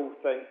do, though,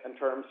 think in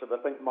terms of, I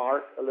think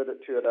Mark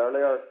alluded to it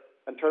earlier,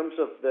 in terms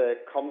of the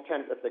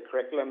content of the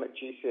curriculum at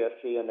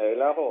GCSE and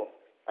A-level,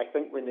 I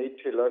think we need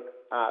to look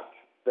at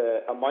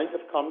the amount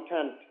of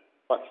content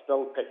but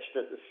still pitched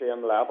at the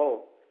same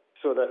level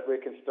so that we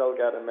can still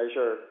get a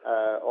measure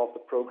of the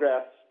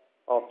progress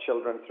of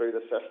children through the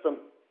system.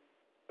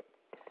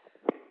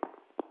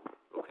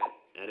 Okay.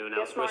 Anyone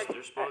else wish to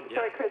respond?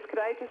 Sorry, Chris, could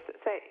I just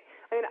say,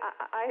 I mean,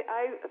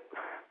 I'd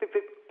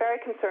be very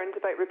concerned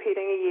about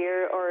repeating a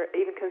year or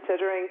even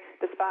considering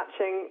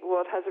dispatching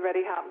what has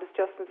already happened. As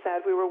Justin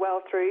said, we were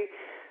well through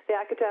the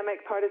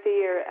academic part of the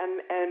year,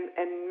 and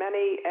in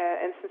many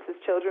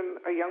instances, children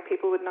or young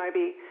people would now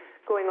be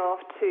going off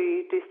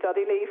to do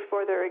study leave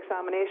for their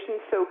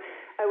examinations. So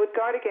I would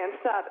guard against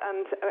that.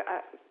 And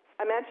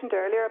I mentioned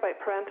earlier about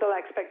parental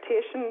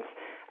expectations,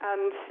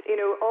 and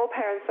all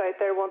parents out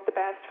there want the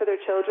best for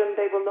their children.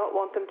 They will not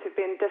want them to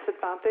be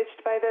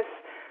disadvantaged by this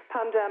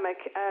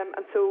pandemic,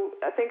 and so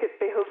I think it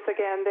behoves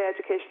again the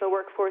educational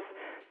workforce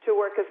to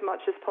work as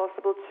much as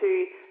possible to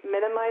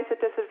minimise the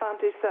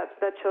disadvantage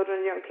that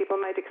children and young people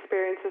might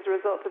experience as a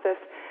result of this.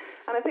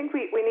 And I think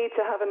we need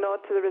to have a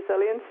nod to the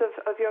resilience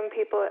of young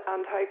people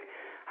and how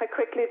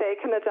quickly they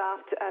can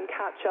adapt and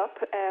catch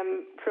up,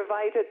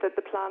 provided that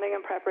the planning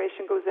and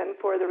preparation goes in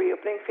for the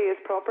reopening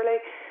phase properly.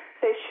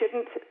 They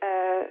shouldn't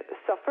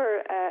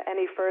suffer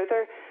any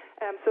further.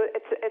 So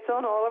it's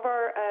on all of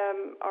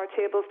our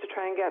tables to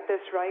try and get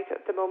this right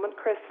at the moment,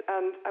 Chris,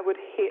 and I would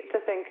hate to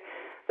think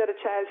that a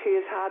child who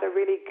has had a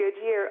really good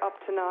year up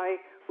to now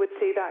would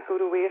see that go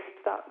to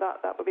waste.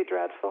 That would be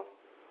dreadful.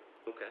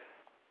 Okay.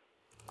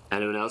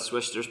 Anyone else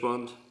wish to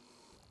respond?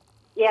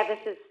 Yeah, this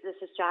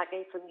is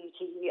Jackie from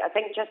UTU. I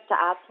think just to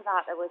add to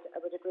that, I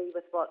would agree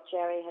with what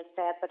Jerry has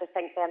said, but I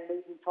think then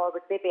moving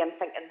forward, maybe I'm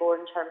thinking more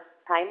in terms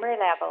of primary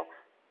level.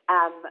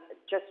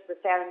 Just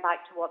referring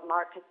back to what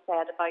Mark has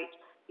said about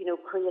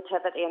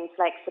creativity and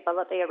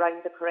flexibility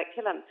around the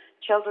curriculum.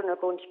 Children are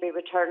going to be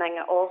returning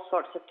at all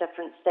sorts of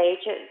different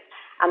stages,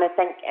 and I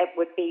think it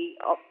would be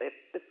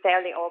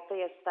fairly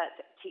obvious that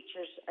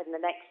teachers in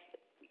the next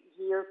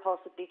year,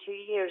 possibly 2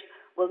 years,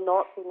 will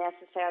not be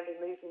necessarily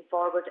moving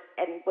forward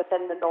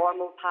within the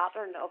normal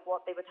pattern of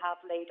what they would have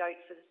laid out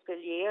for the school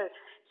year.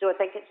 So I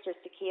think it's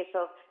just a case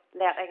of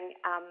letting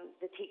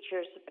the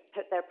teachers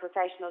put their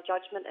professional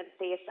judgment in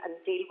place and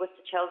deal with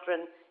the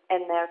children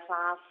in their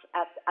class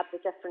at the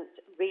different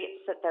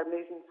rates that they're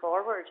moving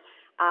forward,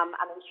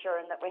 and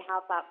ensuring that we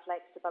have that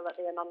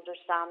flexibility and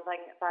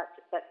understanding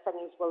that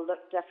things will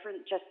look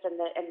different just in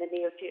the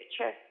near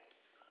future.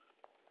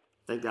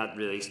 I think that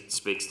really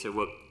speaks to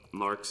what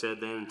Mark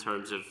said then in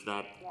terms of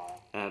that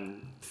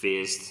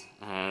phased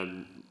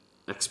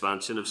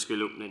expansion of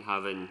school opening,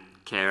 having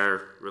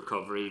care,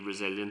 recovery,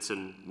 resilience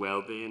and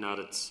well-being at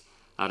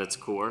its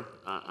core,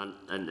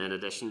 and in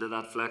addition to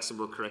that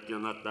flexible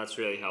curriculum. That's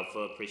really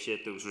helpful. I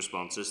appreciate those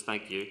responses.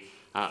 Thank you.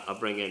 I'll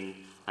bring in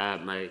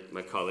my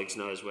colleagues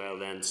now as well,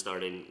 then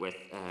starting with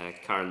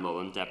Karen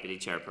Mullen, Deputy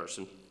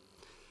Chairperson.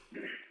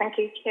 Thank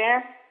you,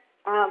 Chair.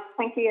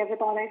 Thank you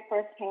everybody for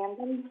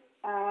attending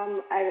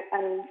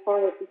and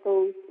for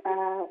those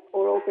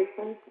oral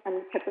briefings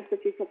and tips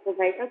that you have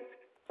provided,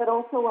 but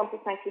also want to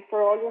thank you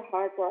for all your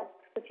hard work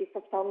that you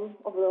have done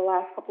over the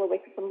last couple of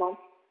weeks and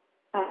months.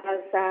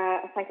 As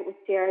I think it was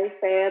Jerry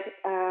said,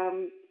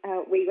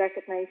 we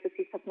recognise that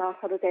you have not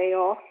had a day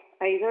off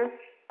either,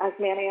 as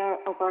many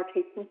of our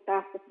teaching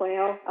staff as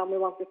well, and we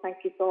want to thank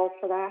you all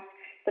for that.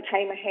 The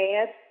time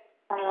ahead,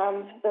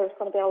 there's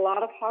going to be a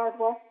lot of hard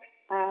work,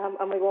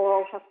 and we will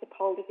all have to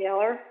pull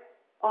together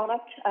on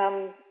it.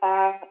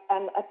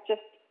 And it's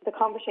just the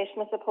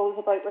conversation, I suppose,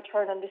 about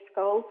returning to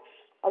school.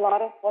 A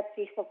lot of what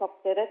Peace have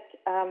updated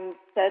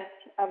did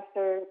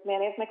answer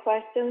many of my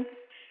questions.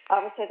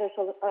 Obviously, there's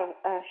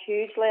a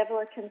huge level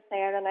of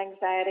concern and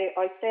anxiety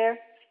out there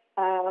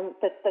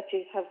that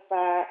you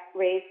have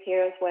raised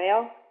here as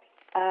well.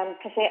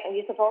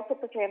 You have also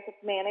presented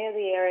many of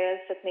the areas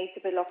that need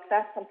to be looked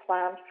at and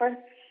planned for,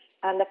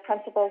 and the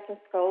principals and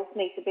schools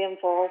need to be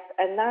involved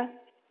in that.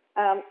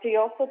 Do you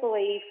also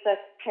believe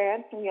that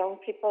parents and young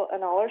people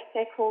and all our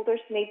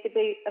stakeholders need to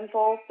be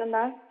involved in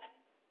that?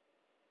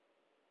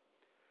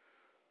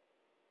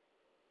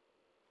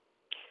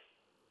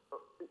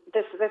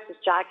 This is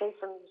Jackie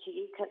from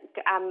GE.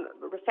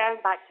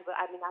 Referring back to,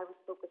 I was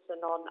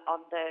focusing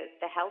on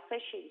the health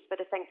issues, but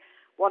I think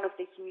one of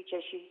the huge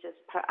issues is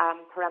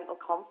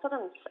parental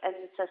confidence in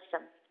the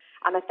system.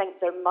 And I think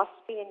there must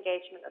be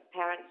engagement of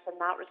parents in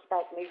that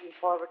respect moving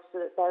forward,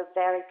 so that they're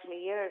very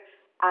clear,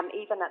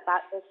 even at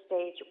this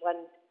stage when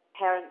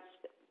parents,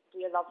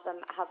 dear love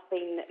them, have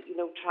been,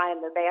 trying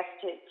their best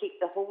to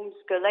keep the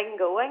homeschooling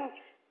going.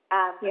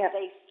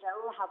 They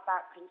still have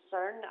that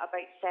concern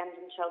about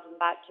sending children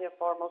back to a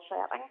formal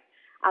setting.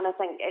 And I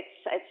think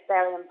it's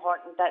very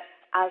important that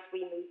as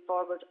we move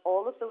forward,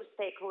 all of those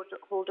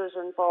stakeholders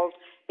are involved,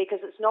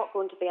 because it's not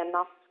going to be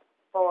enough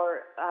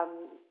for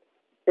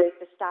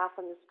the staff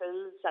in the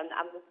schools and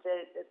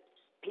the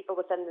people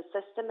within the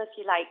system, if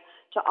you like,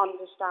 to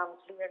understand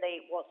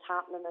clearly what's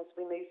happening as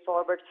we move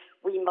forward.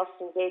 We must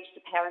engage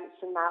the parents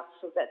in that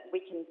so that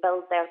we can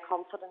build their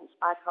confidence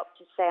back up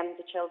to send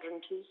the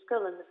children to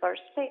school in the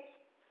first place.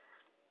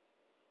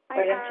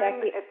 Hi,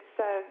 Karen.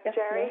 It's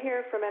Jerry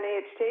here from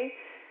NAHT.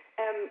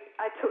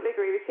 I totally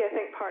agree with you. I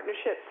think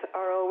partnerships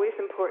are always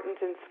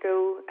important in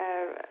school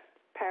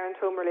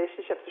parent-home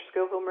relationships or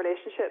school-home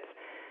relationships.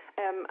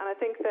 And I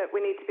think that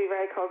we need to be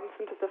very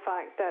cognizant of the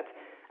fact that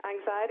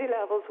anxiety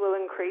levels will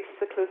increase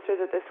the closer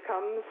that this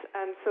comes,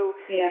 and so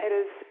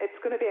it's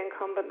going to be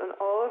incumbent on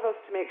all of us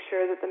to make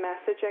sure that the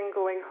messaging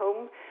going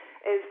home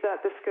is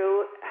that the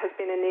school has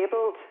been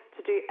enabled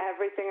to do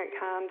everything it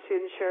can to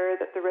ensure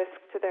that the risk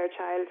to their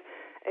child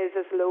is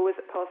as low as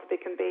it possibly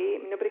can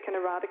be. Nobody can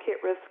eradicate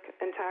risk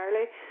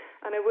entirely,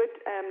 and I would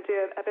do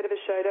a bit of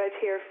a shout out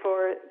here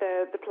for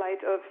the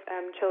plight of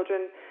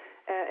children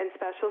in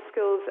special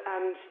schools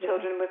and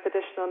children with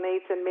additional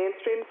needs in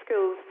mainstream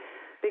schools,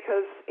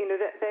 because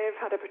they've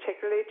had a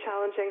particularly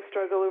challenging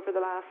struggle over the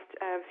last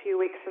few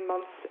weeks and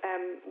months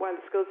while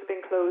the schools have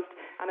been closed.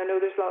 And I know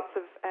there's lots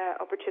of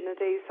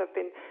opportunities have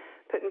been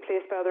put in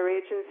place by other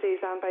agencies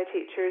and by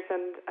teachers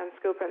and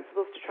school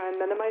principals to try and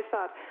minimise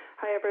that.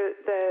 However,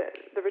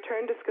 the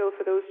return to school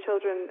for those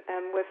children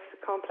with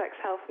complex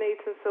health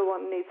needs and so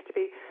on needs to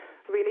be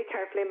really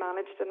carefully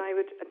managed, and I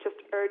would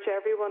just urge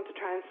everyone to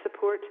try and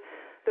support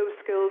those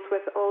schools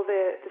with all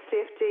the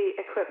safety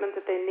equipment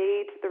that they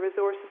need, the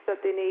resources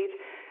that they need,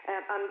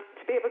 and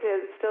to be able to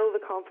instill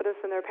the confidence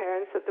in their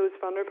parents that those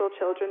vulnerable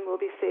children will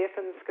be safe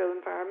in the school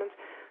environment.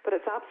 But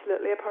it's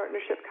absolutely a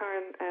partnership,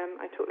 Karen.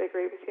 I totally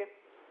agree with you.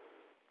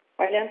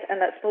 Brilliant.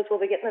 And I suppose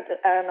we'll be getting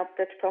an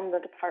update from the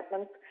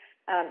department.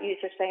 You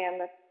are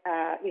saying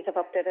that you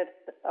have updated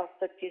us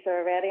that you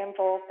are already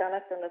involved in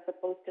it, and I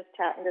suppose just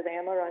chatting to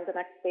them around the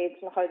next stage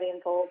and how they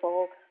involve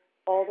all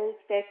those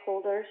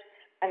stakeholders.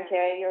 And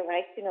Jerry, you're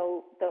right,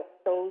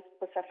 those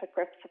specific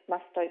groups have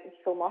missed out on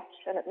so much,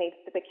 and it needs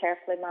to be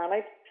carefully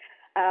managed.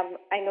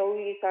 I know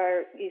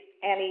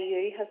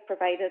NEU has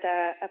provided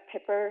a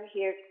paper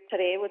here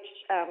today, which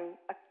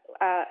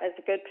is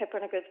a good paper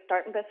and a good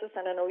starting basis,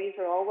 and I know you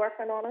are all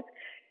working on it.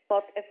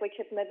 But if we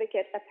could maybe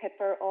get a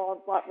paper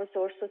on what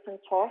resources and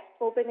costs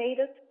will be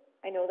needed.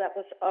 I know that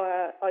was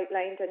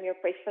outlined in your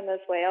briefing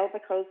as well,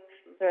 because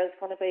there is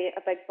going to be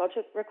a big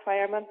budget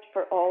requirement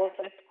for all of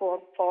this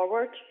going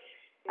forward.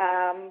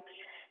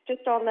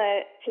 Just on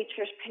the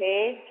teachers'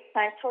 pay,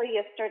 thankfully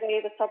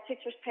yesterday the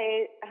sub-teachers'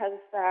 pay has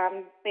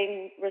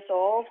been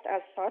resolved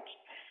as such,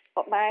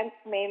 but my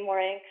main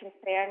worry and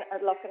concern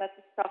at looking at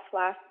the stuff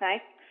last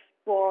night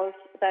was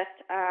that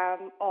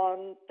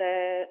on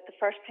the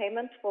first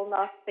payment will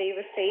not be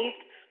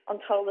received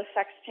until the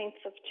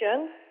 16th of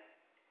June,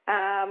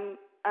 and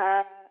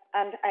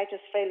I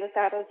just feel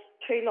that is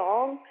too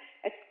long.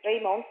 It's 3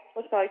 months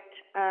without,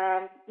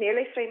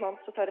 nearly 3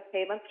 months without a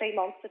payment, 3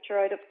 months that you're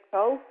out of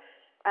school.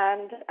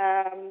 And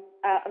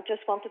I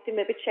just wanted to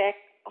maybe check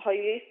how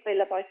you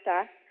feel about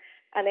that.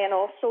 And then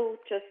also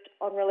just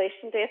on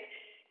relation to it,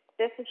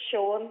 this is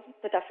showing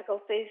the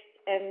difficulties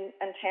in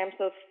terms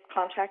of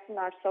contacting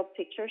our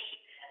sub-teachers.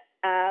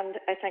 And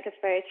I think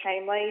it's very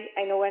timely.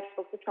 I know I've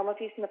spoken to some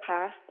of you in the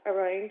past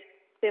around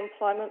the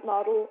employment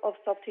model of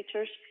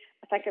sub-teachers.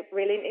 I think it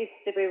really needs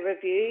to be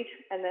reviewed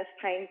in this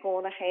time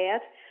going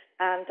ahead.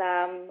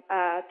 And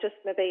just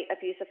maybe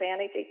if you have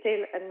any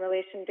detail in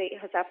relation to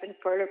has that been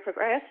further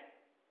progressed?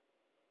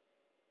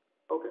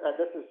 Okay,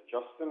 this is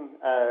Justin,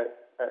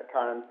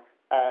 Karen.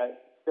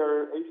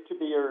 There is to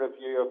be a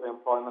review of the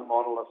employment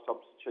model of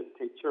substitute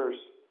teachers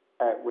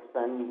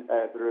within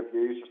the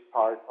reviews as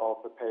part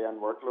of the pay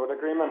and workload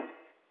agreement.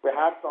 We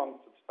have done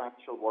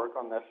substantial work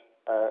on this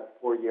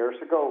 4 years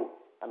ago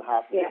and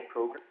have made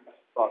progress,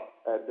 but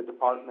the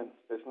department's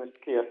business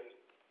case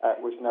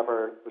was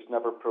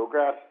never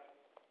progressed.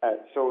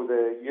 So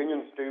the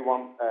unions do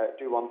want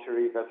to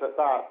revisit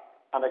that,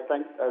 and I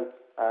think, as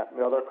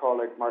my other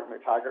colleague Mark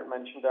McTaggart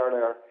mentioned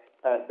earlier,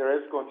 there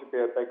is going to be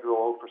a big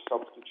role for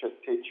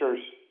substitute teachers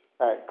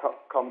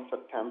come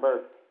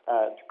September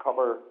to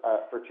cover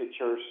for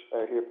teachers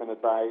who have been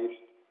advised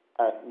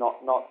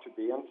not to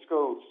be in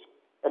schools.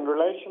 In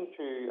relation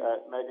to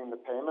making the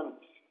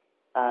payments,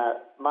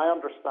 my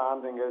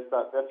understanding is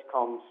that this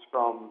comes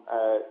from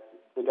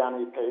the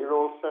Danny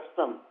payroll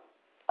system.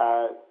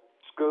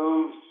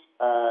 Schools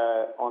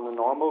on a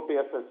normal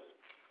basis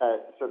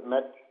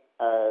submit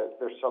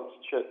their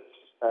substitutes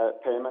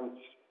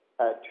payments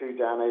to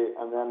Danny,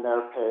 and then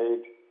they're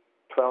paid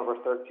 12 or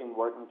 13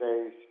 working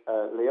days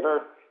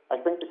later. I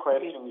think the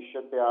question you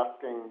should be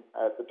asking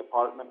the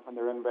department when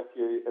they're in with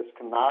you is,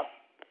 can that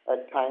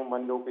time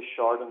window be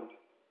shortened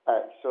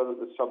so that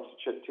the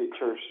substitute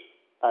teachers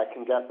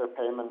can get their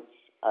payments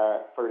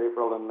for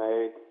April and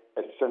May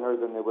sooner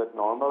than they would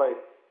normally?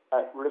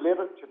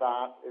 Related to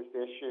that is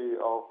the issue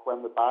of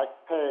when the back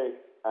pay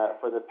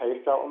for the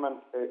pay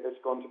settlement is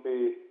going to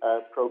be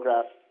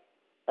progressed.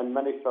 And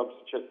many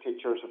substitute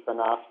teachers have been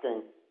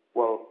asking,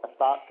 well, if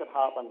that could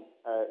happen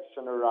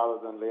sooner rather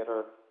than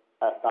later,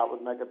 that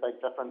would make a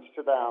big difference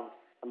to them.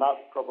 And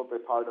that's probably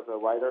part of the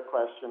wider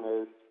question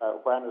is,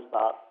 when is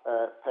that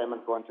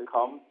payment going to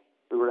come?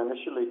 We were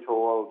initially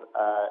told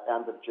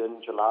end of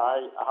June,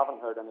 July. I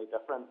haven't heard any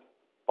difference.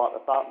 But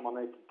if that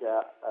money could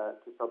get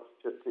to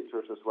substitute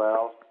teachers as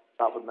well,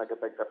 that would make a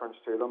big difference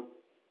to them.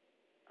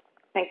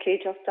 Thank you,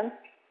 Justin.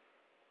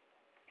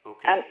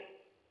 Okay.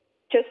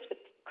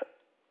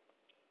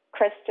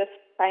 Chris, just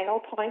final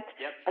point.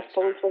 Yep. I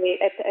suppose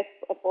it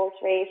was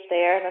raised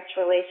there, and it's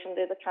relation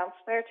to the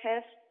transfer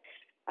test.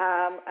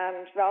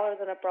 And rather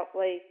than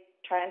abruptly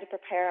trying to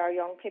prepare our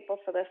young people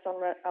for this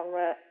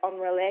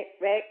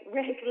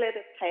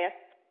unregulated test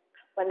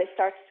when they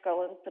start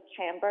school in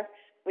September,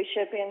 we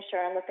should be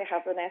ensuring that they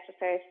have the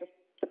necessary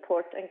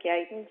support and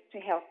guidance to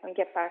help them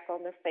get back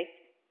on their feet.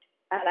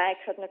 And I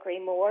couldn't agree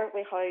more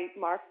with how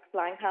Mark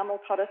Langhammer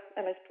put it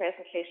in his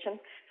presentation.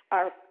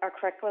 Our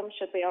curriculum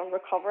should be on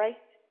recovery,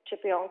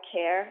 should be on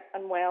care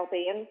and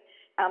well-being.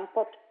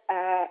 But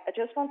I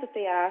just wanted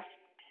to ask,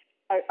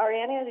 are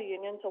any of the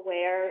unions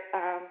aware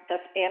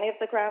that any of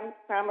the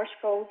grammar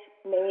schools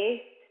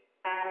may,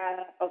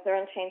 of their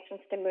intentions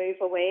to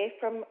move away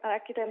from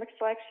academic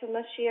selection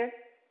this year?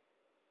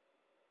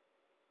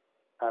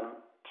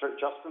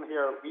 Justin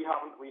here, we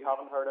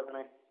haven't heard of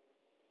any.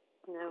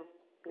 No,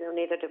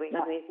 neither do we.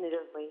 No. Neither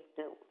do we.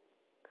 No.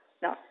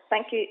 No.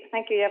 Thank you,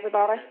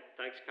 everybody.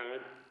 Thanks,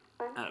 Karen.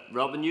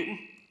 Robin Newton.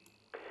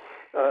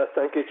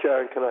 Thank you,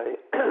 Chair. And can I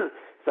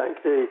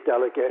thank the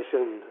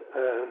delegation,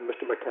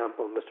 Mr.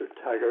 McCampbell, Mr.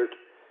 Taggart,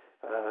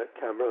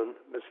 Cameron,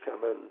 Ms.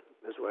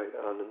 White,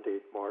 and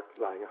indeed Mark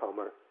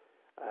Langhammer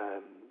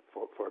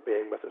for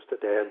being with us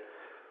today. And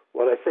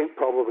what I think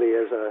probably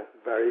is a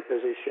very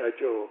busy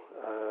schedule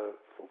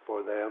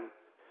for them.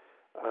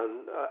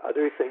 And I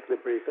do think the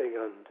briefing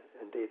and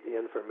indeed the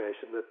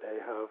information that they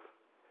have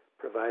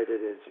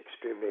provided is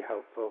extremely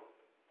helpful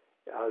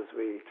as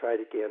we try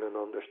to gain an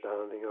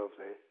understanding of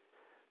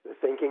the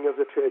thinking of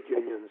the trade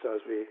unions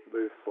as we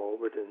move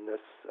forward in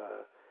this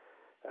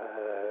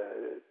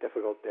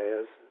difficult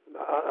days,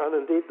 and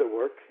indeed the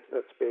work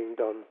that's being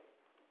done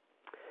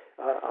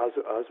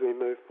as we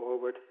move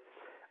forward.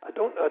 I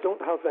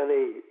don't have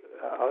any.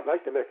 I'd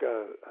like to make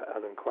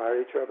an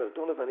inquiry, Chair, but I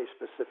don't have any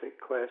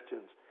specific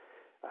questions.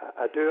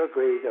 I do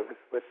agree that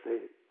with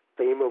the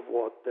theme of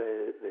what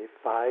the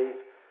 5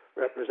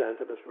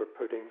 representatives were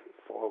putting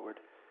forward,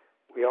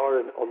 we are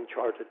in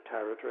uncharted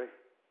territory.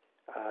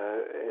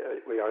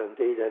 We are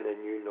indeed in a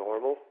new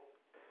normal.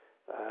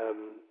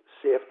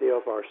 Safety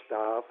of our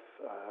staff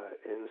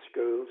in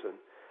schools and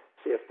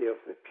safety of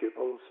the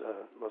pupils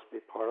must be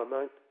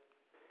paramount.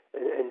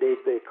 Indeed,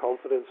 the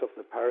confidence of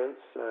the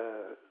parents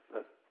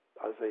that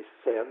as they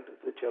send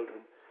the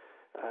children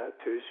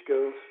to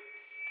schools.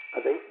 I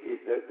think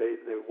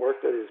the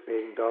work that is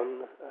being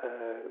done,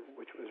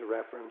 which was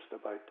referenced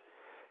about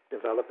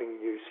developing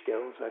new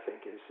skills, I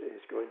think is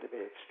going to be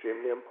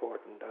extremely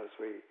important as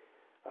we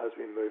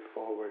move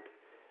forward,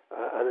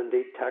 and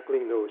indeed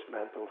tackling those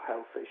mental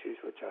health issues,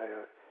 which I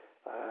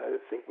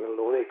think will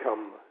only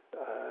come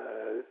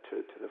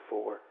to the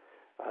fore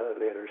at a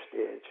later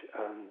stage,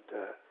 and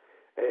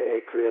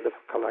a creative,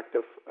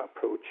 collective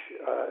approach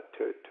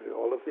to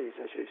all of these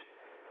issues.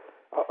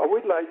 I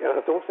would like, and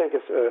I don't think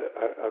it's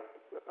a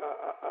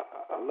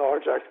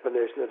large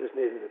explanation that is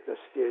needed at this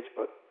stage,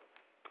 but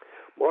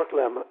Mark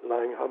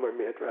Langhammer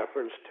made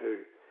reference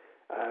to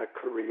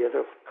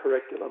creative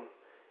curriculum.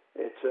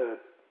 It's an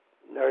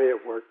area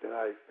of work that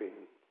I've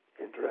been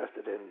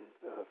interested in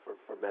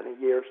for many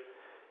years.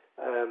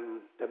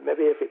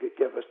 Maybe if you could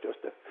give us just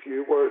a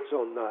few words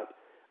on that,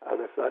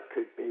 and if that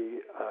could be,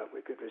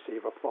 we could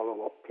receive a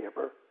follow-up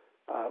paper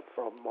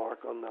from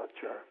Mark on that,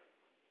 Chair.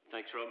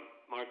 Thanks, Rob.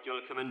 Mark, do you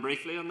want to come in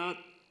briefly on that?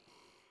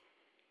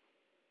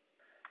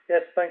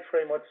 Yes, thanks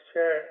very much,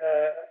 Chair.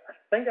 I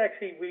think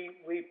actually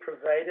we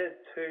provided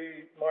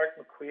to Mark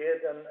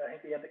McQuaid, and I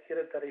think he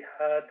indicated that he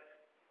had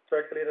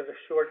circulated a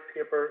short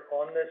paper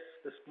on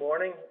this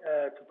morning.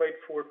 It's about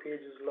 4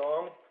 pages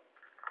long.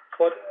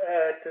 But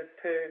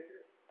to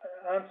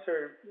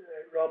answer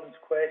Robin's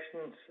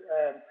questions,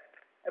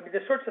 I mean,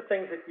 the sorts of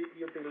things that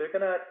you'd be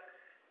looking at,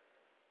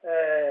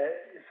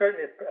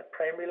 certainly at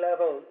primary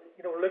level,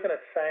 we're looking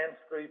at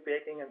science through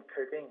baking and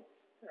cooking,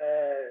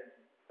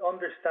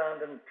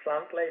 understanding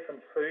plant life and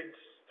foods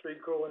through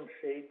growing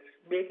seeds,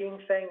 making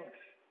things.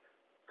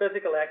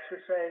 Physical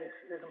exercise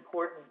is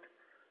important.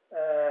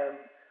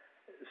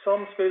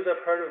 Some schools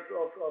I've heard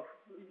of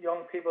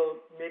young people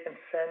making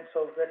sense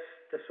of this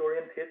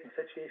disorientating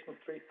situation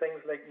through things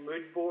like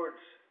mood boards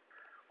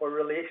or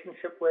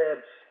relationship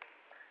webs.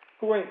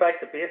 Going back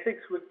to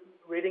basics with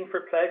reading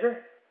for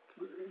pleasure,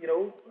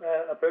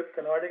 a book,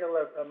 an article,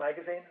 a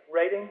magazine,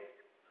 writing.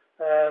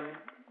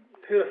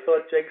 Who would have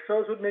thought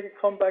jigsaws would make a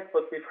comeback,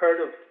 but we've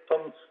heard of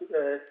some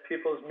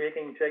pupils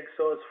making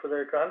jigsaws for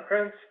their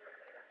grandparents.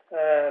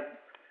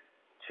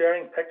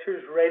 Sharing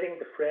pictures, writing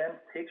to friends,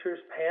 teachers,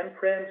 pen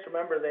friends,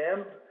 remember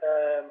them.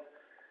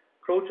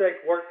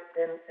 Project work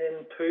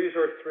in 2s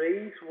or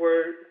 3s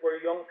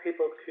where young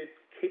people could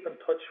keep in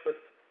touch with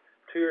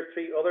 2 or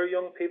 3 other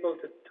young people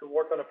to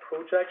work on a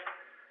project.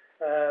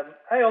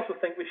 I also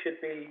think we should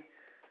be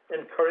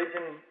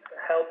encouraging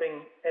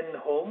helping in the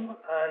home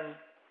and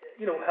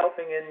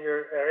helping in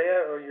your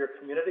area or your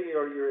community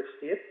or your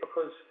estate,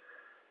 because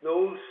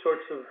those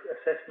sorts of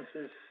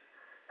assistances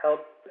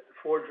help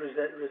forge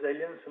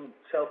resilience and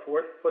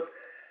self-worth. But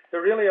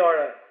there really are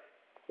a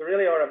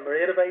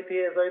myriad of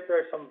ideas out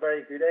there, some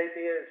very good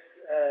ideas.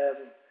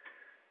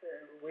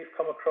 We've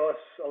come across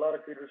a lot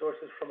of good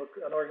resources from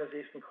an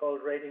organisation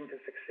called Writing to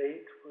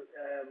Succeed.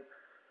 And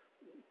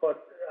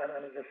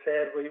as I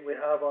said, we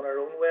have on our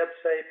own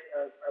website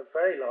a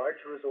very large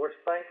resource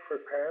bank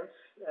for parents.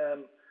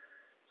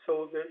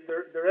 So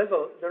there is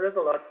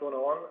a lot going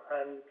on,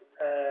 and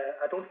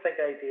I don't think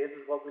ideas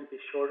is what we'll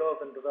be short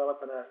of in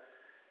developing a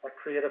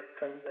creative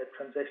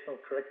transitional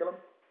curriculum.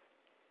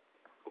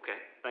 Okay,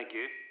 thank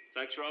you.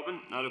 Thanks, Robin.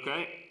 That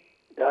okay?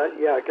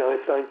 Yeah, can I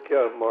thank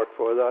Mark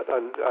for that?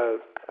 And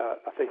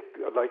I think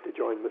I'd like to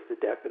join with the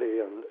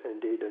Deputy and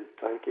indeed in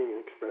thanking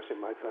and expressing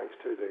my thanks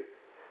to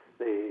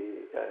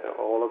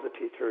all of the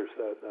teachers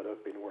that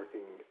have been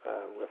working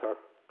with our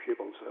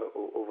pupils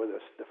over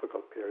this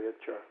difficult period,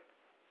 Chair.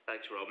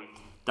 Thanks, Robin.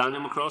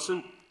 Daniel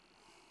McCrossan.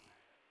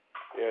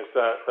 Yes,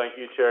 thank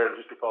you, Chair. And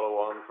just to follow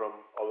on from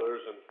others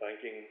and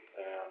thanking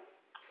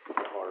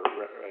our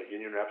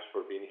union reps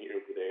for being here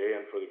today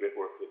and for the great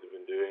work that they've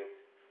been doing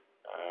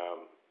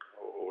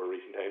over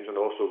recent times, and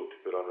also to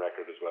put on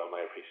record as well my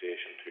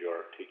appreciation to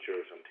our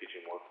teachers and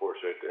teaching workforce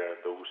out there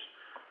and those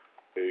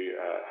who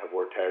have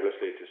worked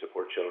tirelessly to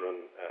support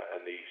children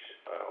in these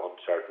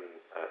uncertain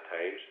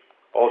times.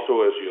 Also,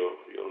 as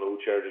you'll know,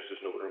 Chair, just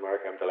as an open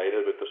remark, I'm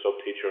delighted with the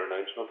sub-teacher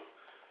announcement.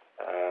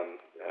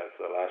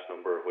 For the last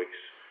number of weeks,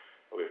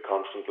 we've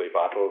constantly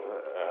battled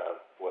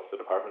with the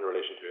department in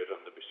relation to it, and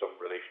there'll be some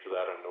relief to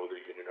that. I know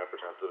the union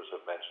representatives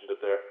have mentioned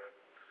it there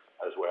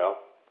as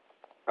well.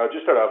 I'll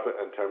just start off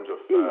in terms of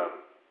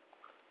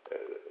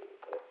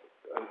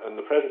in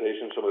the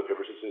presentation, some of the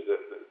papers says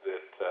that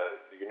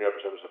the union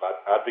representatives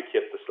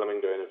advocate the slimming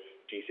down of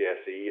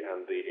GCSE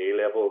and the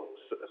A-level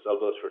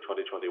syllabus for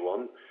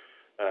 2021.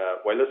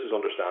 While this is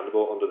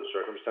understandable under the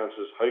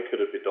circumstances, how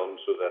could it be done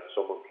so that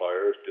some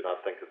employers do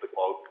not think that the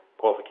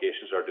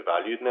qualifications are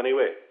devalued in any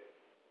way?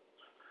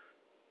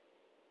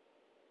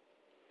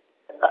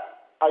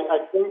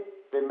 I think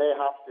they may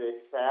have to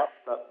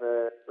accept that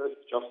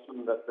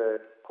that the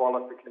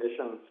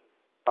qualifications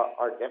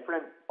are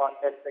different, but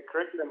if the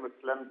curriculum was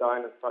slimmed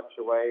down in such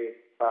a way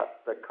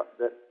that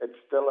it's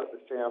still at the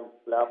same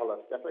level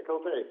of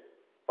difficulty,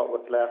 but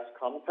with less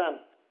content,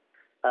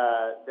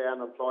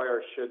 then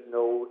employers should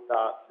know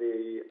that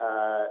the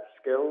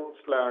skills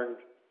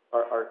learned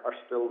are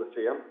still the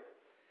same.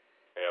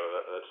 Yeah,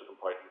 well, that's an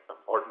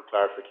important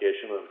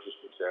clarification, and I'm just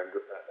concerned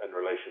in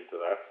relation to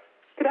that.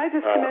 Could I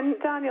just come in,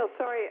 Daniel,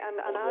 sorry, and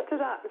add to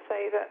that and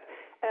say that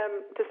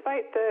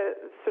despite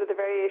the sort of the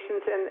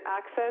variations in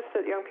access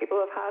that young people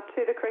have had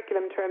to the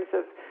curriculum in terms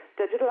of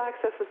digital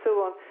access and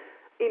so on,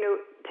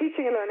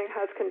 teaching and learning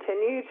has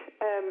continued,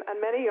 and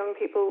many young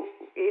people,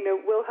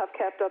 will have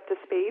kept up to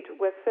speed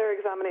with their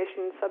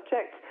examination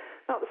subjects,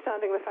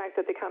 notwithstanding the fact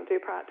that they can't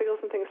do practicals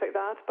and things like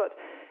that. But,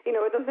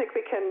 I don't think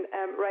we can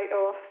write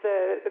off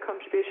the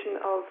contribution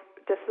of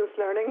distance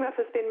learning that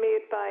has been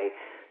made by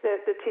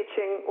the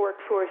teaching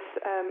workforce,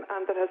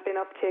 and that has been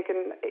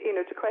uptaken,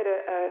 to quite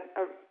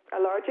a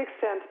large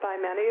extent by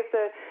many of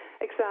the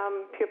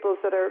exam pupils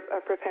that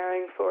are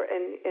preparing for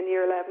in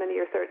year 11 and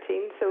year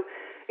 13. So,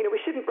 we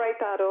shouldn't write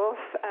that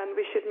off, and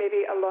we should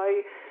maybe allow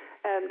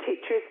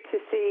teachers to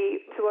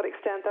see to what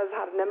extent that has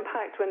had an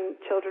impact when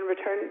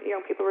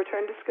young people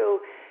return to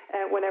school,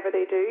 whenever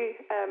they do,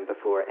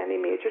 before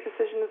any major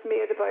decision is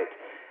made about,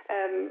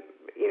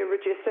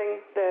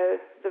 reducing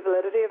the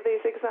validity of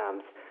these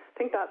exams. I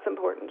think that's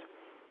important.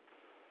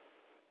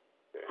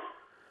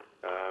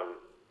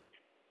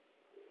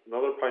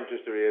 another point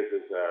just to raise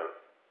is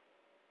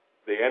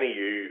the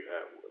NEU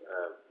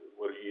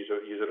would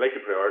like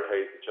to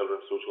prioritise the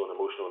children's social and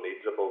emotional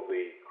needs above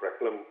the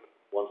curriculum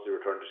once they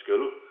return to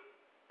school.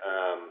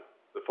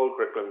 The full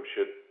curriculum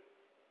should,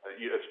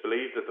 it's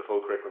believed that the full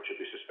curriculum should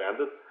be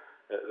suspended.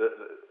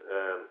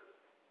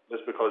 This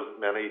because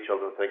many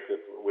children think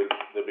that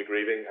they'll be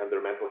grieving and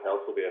their mental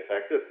health will be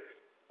affected.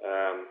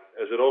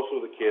 Is it also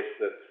the case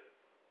that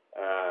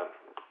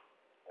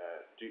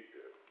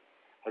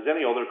has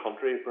any other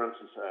country, for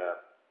instance,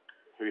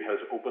 who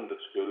has opened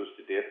its schools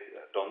to date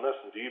done this?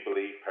 And do you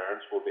believe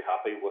parents will be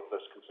happy with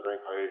this,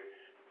 considering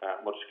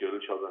how much school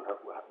children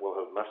will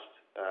have missed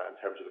in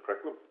terms of the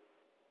curriculum?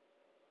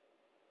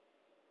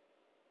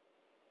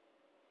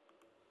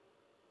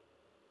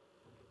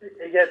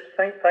 Yes,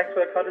 thanks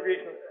for the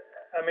contribution.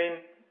 I mean,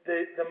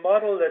 the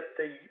model that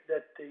the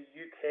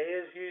UK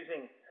is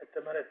using at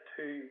the minute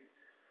to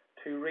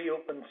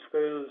reopen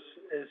schools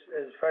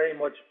is very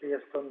much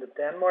based on the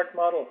Denmark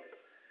model.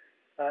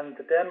 And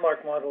the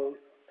Denmark model,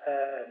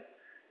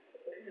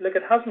 look,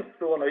 it hasn't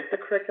thrown out the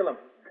curriculum.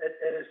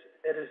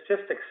 It is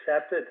just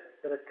accepted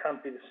that it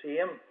can't be the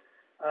same.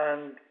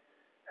 And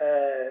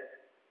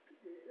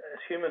as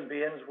human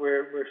beings,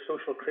 we're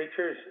social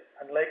creatures,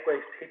 and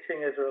likewise,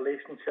 teaching is a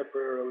relationship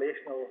or a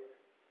relational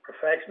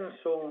profession.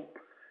 So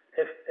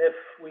if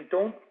we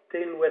don't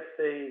deal with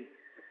the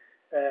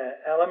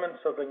elements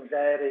of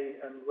anxiety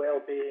and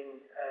well-being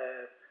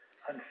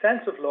and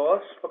sense of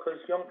loss, because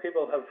young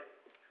people have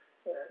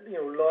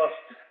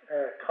lost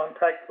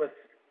contact with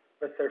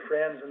their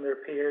friends and their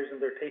peers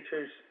and their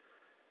teachers.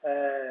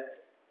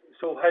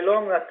 So how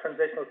long that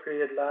transitional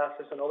period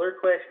lasts is another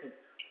question.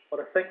 But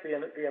I think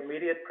the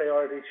immediate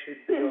priority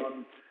should be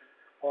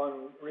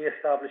on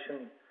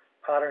re-establishing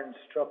patterns,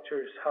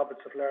 structures,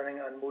 habits of learning,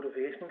 and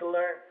motivation to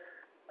learn.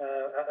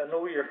 I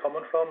know where you're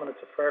coming from, and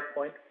it's a fair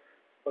point,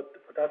 but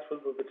that's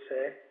what we would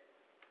say.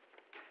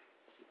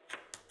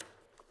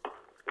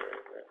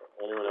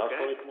 Anyone else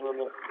want to come on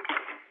that?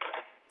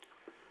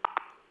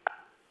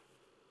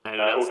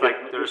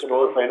 Just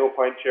another final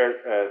point, Chair.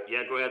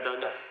 Yeah, go ahead,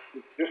 Daniel.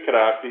 Just could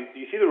I ask, do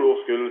you see the role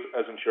of schools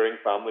as ensuring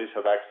families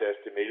have access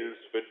to meals,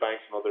 food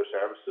banks and other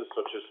services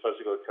such as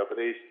physical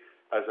activities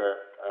as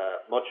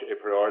much a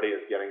priority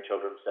as getting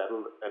children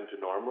settled into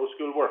normal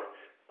schoolwork?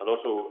 And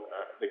also,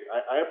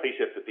 I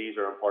appreciate that these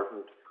are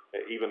important,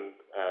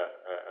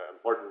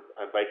 important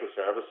and vital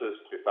services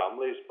to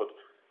families, but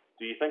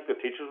do you think that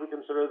teachers would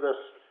consider this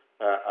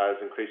as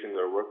increasing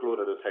their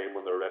workload at a time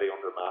when they're already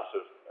under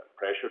massive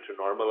pressure to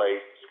normalise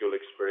the school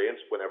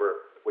experience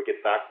whenever we get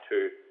back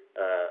to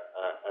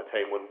a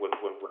time when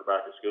we're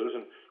back at schools?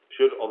 And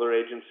should other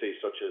agencies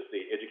such as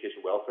the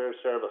Education Welfare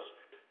Service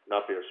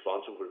not be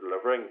responsible for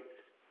delivering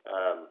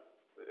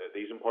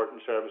these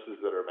important services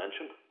that are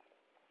mentioned?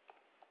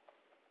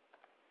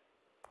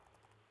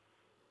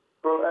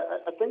 Well,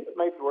 I think it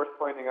might be worth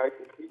pointing out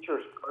that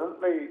teachers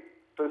currently,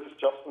 this is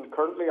Justin,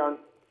 currently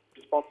aren't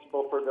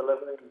responsible for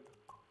delivering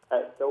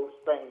those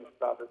things.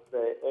 That is,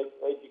 the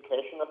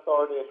Education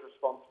Authority is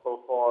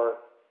responsible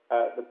for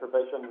the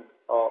provision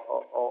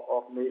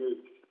of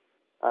meals.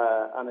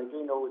 And I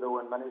do know, though,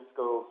 in many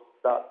schools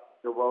that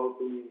there will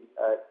be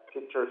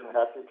teachers and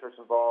head teachers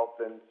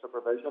involved in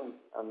supervision,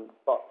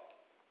 but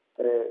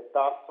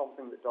that's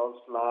something that does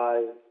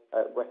lie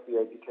with the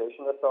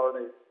Education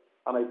Authority,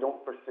 and I don't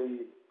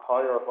foresee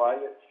how or why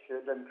it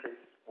should increase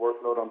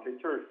workload on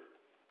teachers.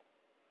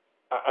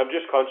 I'm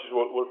just conscious,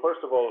 well,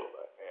 first of all,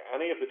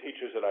 any of the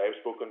teachers that I have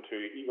spoken to,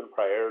 even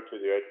prior to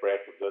the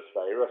outbreak of this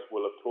virus,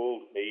 will have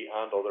told me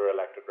and other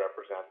elected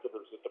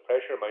representatives that the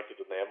pressure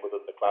mounted on them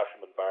within the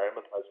classroom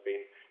environment has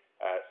been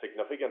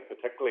significant,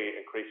 particularly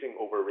increasing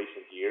over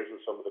recent years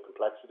with some of the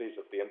complexities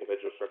of the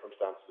individual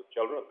circumstances of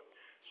children.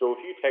 So if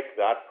you take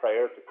that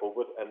prior to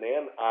COVID and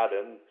then add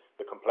in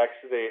the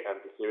complexity and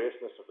the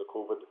seriousness of the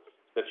COVID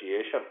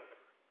situation,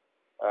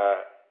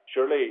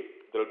 surely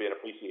there will be an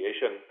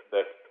appreciation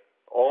that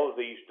all of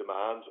these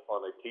demands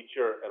on a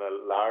teacher in a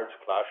large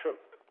classroom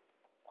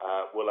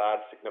will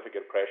add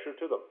significant pressure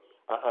to them.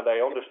 And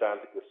I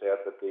understand that you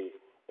said that the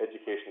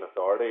Education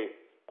Authority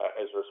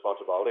is a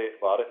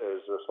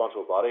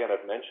responsible body, and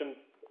I've mentioned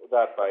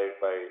that by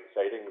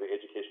citing the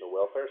Educational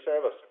Welfare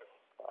Service.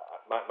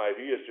 My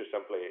view is just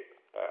simply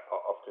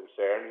of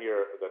concern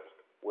here that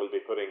we'll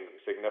be putting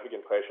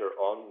significant pressure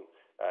on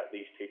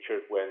these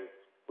teachers when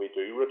we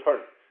do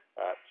return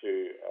to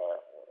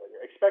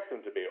expect them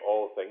to be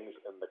all things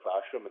in the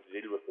classroom and to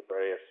deal with the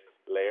various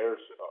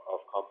layers of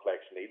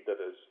complex need that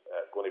is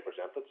going to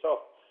present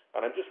itself.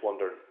 And I'm just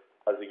wondering,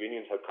 has the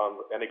unions had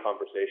any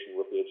conversation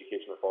with the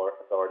Education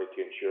Authority to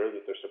ensure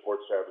that there's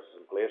support services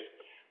in place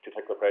to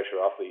take the pressure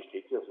off these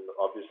teachers and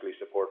obviously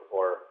support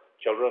for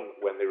children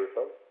when they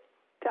return?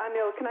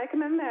 Daniel, can I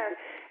come in there?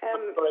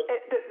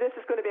 This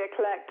is going to be a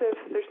collective,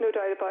 there's no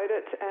doubt about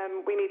it.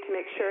 We need to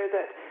make sure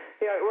that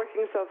the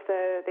outworkings of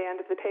the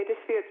end of the pay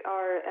dispute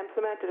are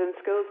implemented in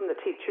schools and the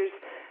teachers'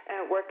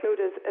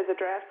 workload is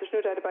addressed. There's no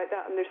doubt about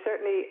that, and there's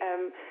certainly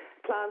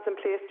plans in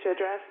place to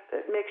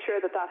make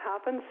sure that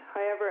happens.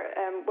 However,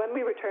 when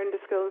we return to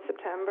school in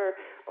September,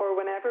 or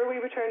whenever we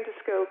return to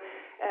school,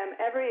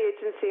 every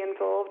agency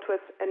involved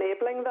with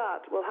enabling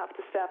that will have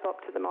to step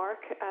up to the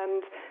mark.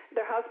 And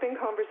there has been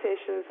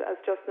conversations, as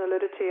Justin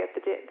alluded to, at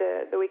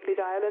the weekly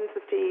dial-ins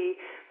with DE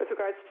with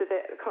regards to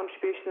the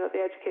contribution that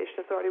the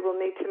Education Authority will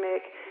need to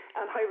make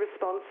and how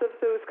responsive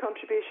those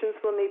contributions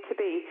will need to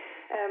be,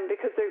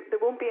 because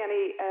there won't be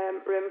any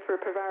room for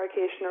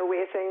prevarication or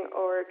waiting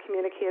or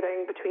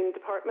communicating between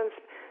departments.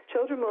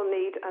 Children will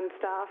need, and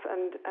staff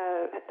and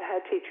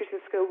head teachers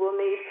in school will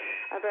need,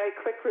 a very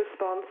quick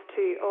response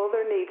to all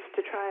their needs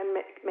to try and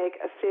make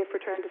a safe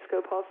return to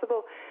school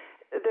possible.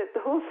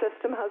 The whole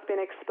system has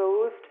been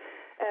exposed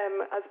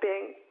as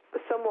being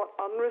somewhat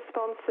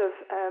unresponsive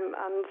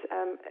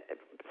and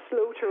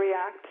slow to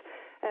react.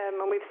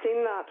 And we've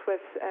seen that with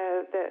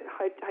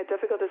how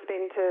difficult it's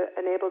been to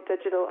enable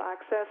digital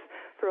access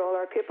for all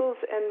our pupils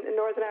in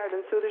Northern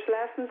Ireland. So there's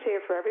lessons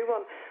here for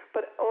everyone.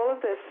 But all of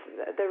this,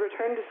 the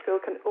return to school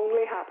can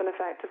only happen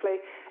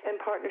effectively in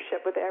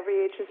partnership with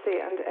every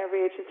agency, and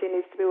every agency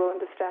needs to be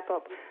willing to step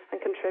up and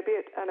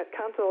contribute. And it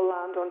can't all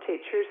land on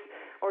teachers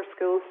or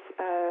schools'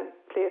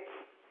 plates.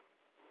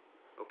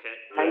 Okay,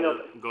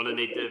 I'm going to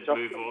need to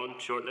move on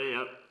shortly,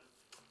 yeah.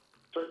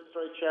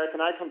 Sorry, Chair,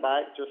 can I come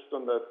back just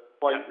on the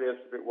point raised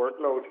about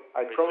workload?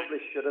 I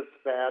probably should have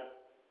said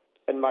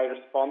in my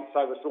response,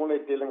 I was only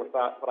dealing with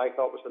that, what I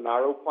thought was the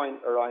narrow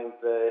point around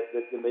the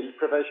meal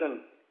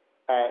provision.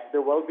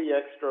 There will be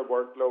extra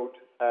workload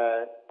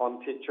on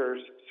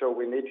teachers, so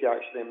we need to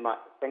actually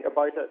think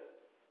about it,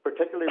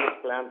 particularly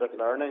with blended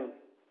learning.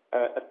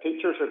 If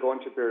teachers are going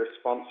to be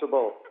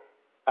responsible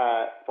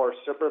for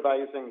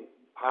supervising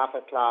half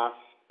a class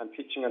and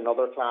teaching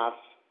another class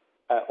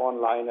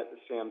online at the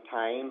same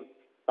time,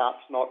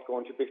 that's not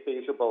going to be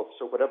feasible.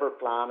 So whatever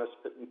plan is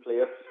put in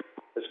place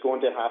is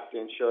going to have to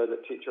ensure that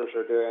teachers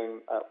are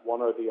doing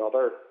one or the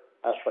other,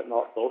 but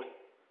not both.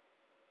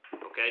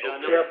 Okay,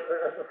 Daniel.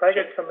 Yeah, if I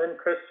could come in,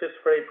 Chris, just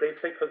very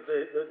briefly, because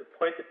the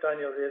point that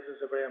Daniel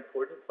raises is a very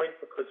important point,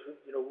 because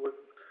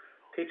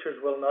teachers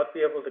will not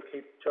be able to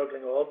keep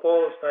juggling all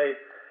balls. Now,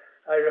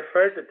 I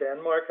referred to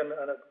Denmark, and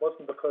it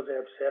wasn't because I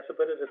obsess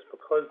about it, it's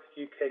because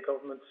the UK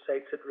government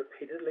cites it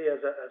repeatedly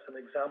as an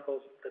example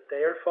that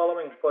they are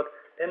following. But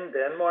in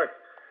Denmark,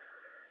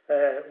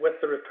 with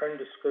the return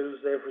to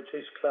schools, they've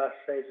reduced class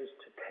sizes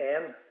to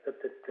 10, that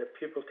the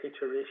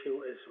pupil-teacher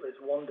ratio is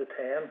 1 to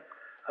 10,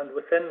 and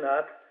within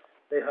that,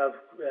 they have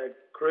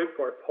group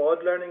or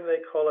pod learning,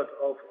 they call it,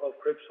 of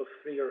groups of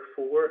 3 or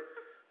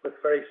 4 with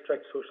very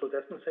strict social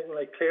distancing.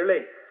 Like,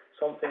 clearly,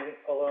 something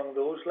along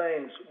those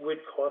lines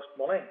would cost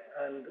money,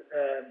 and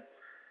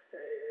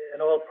in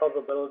all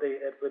probability,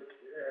 it would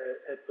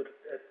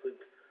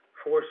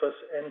force us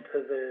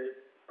into the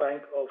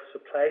bank of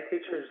supply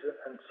teachers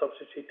and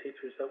substitute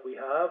teachers that we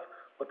have.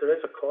 But there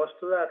is a cost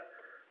to that.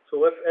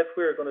 So if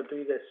we're going to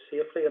do this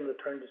safely and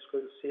return to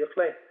school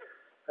safely,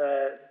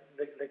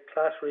 the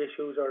class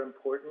ratios are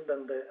important,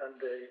 and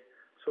the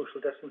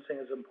social distancing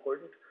is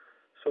important.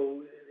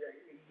 So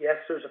yes,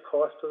 there's a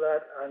cost to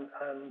that,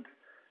 and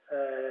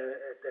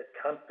it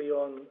can't be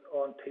on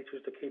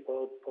teachers to keep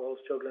all balls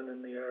juggling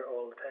in the air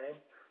all the time.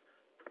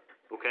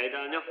 Okay,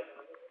 Daniel.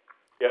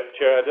 Yeah,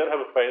 Chair, I did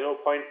have a final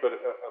point, but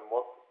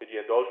could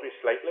you indulge me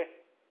slightly?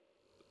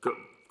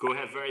 Go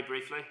ahead very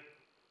briefly.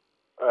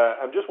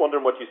 I'm just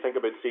wondering what you think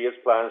about SIA's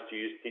plans to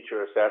use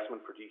teacher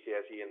assessment for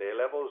GCSE and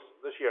A-levels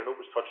this year. I know it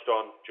was touched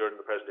on during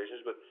the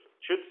presentations, but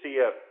should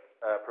SIA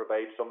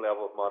provide some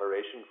level of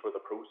moderation for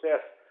the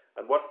process?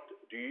 And what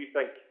do you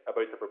think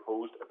about the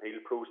proposed appeal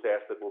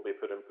process that will be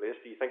put in place?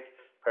 Do you think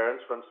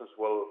parents, for instance,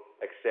 will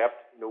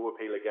accept no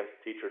appeal against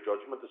teacher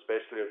judgment,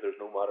 especially if there's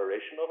no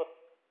moderation of it?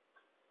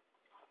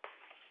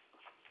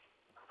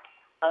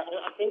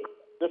 I think,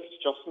 this is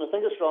Justin, I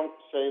think it's wrong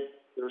to say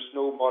there's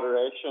no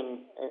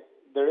moderation.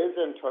 There is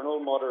internal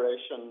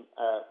moderation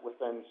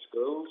within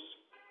schools.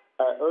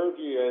 Our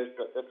view is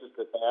that this is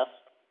the best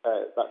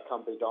that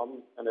can be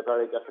done in a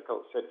very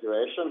difficult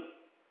situation.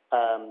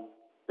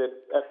 The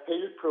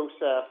appeal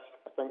process,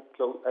 I think,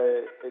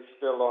 is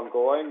still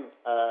ongoing.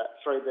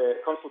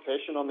 The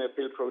consultation on the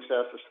appeal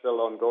process is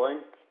still ongoing.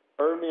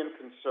 Our main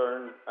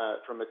concern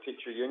from a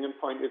teacher union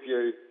point of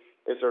view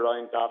is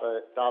around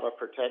data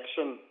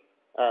protection,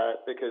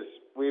 because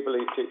we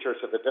believe teachers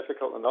have a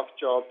difficult enough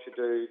job to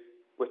do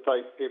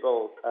without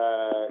people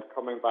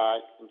coming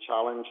back and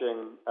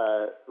challenging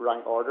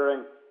rank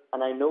ordering.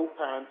 And I know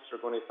parents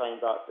are going to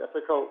find that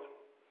difficult,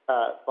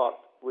 but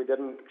we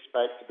didn't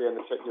expect to be in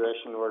the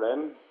situation we're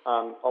in.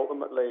 And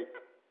ultimately,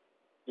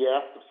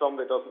 yes, if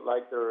somebody doesn't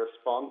like their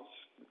response,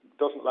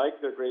 doesn't like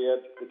their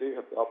grade, they do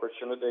have the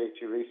opportunity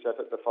to reset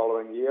it the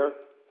following year.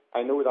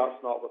 I know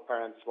that's not what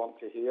parents want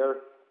to hear,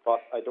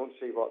 but I don't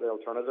see what the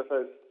alternative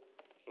is.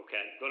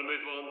 Okay, going to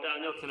move on.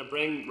 Daniel, can I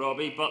bring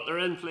Robbie Butler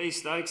in,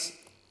 please? Thanks.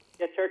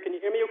 Yes, Chair, can you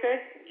hear me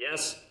okay?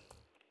 Yes.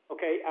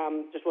 Okay,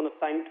 just want to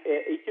thank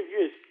each of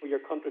you for your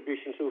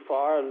contribution so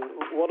far, and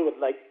what I would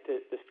like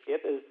to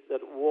state is that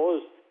it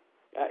was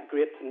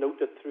great to note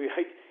that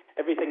throughout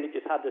everything that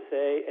you had to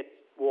say, it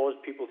was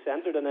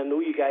pupil-centred, and I know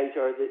you guys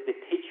are the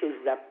teachers'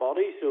 rep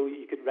body, so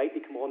you could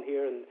rightly come on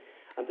here and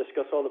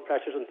discuss all the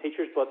pressures on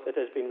teachers, but it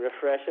has been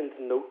refreshing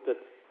to note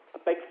that a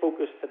big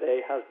focus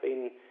today has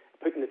been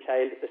putting the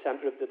child at the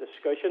centre of the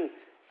discussion.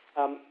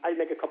 I'll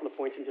make a couple of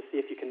points and just see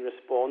if you can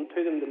respond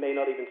to them. They may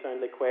not even sound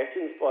like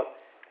questions, but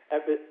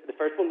the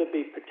first one would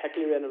be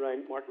particularly in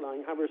around Mark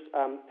Langhammer's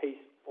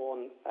piece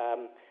on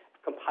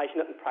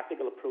compassionate and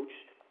practical approach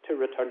to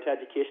return to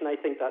education. I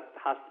think that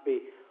has to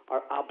be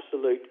our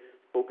absolute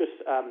focus.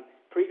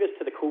 Previous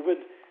to the COVID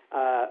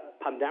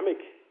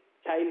pandemic,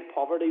 child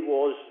poverty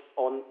was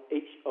on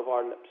each of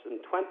our lips. In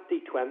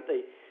 2020,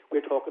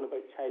 we're talking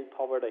about child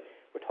poverty.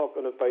 We're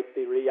talking about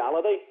the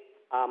reality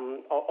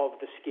of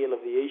the scale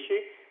of the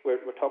issue.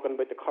 We're talking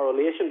about the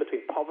correlation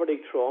between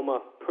poverty,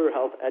 trauma, poor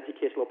health,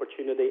 educational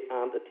opportunity,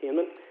 and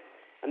attainment.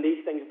 And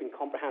these things have been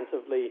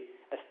comprehensively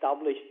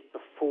established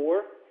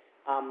before.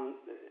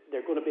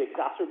 They're going to be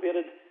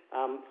exacerbated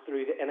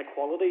through the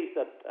inequalities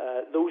that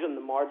those on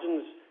the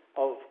margins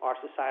of our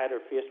society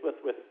are faced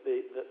with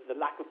the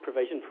lack of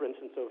provision, for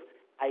instance, of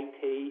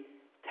IT,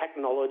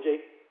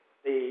 technology,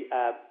 the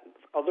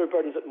other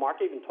burdens that Mark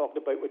even talked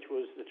about, which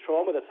was the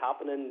trauma that's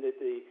happening,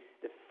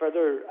 the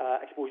further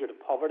exposure to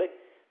poverty,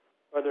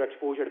 further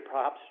exposure to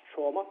perhaps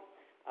trauma.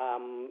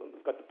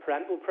 We've got the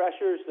parental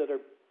pressures that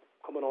are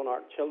coming on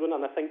our children,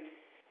 and I think,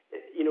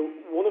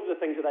 one of the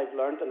things that I've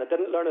learned, and I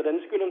didn't learn it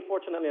in school,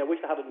 unfortunately, I wish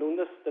I had known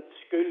this, that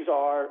schools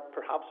are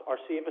perhaps our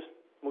safest,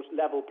 most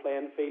level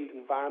playing field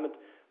environment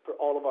for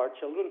all of our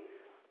children,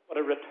 but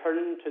a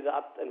return to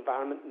that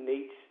environment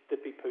needs to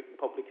be put in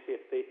public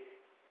safety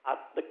at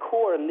the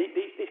core, and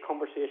these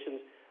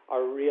conversations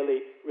are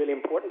really, really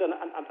important. And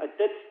I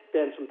did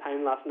spend some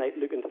time last night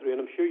looking through,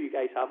 and I'm sure you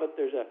guys have it.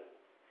 There's the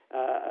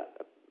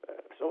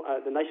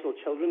National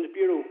Children's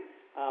Bureau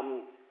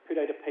put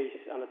out a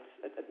piece, and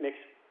it makes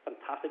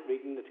fantastic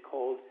reading. It's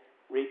called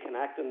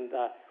Reconnect, and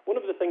one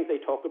of the things they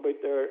talk about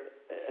there,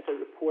 it's a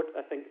report,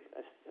 I think,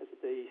 is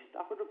it the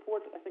Stafford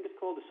report, I think it's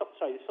called, the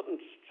Sutton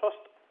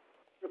Trust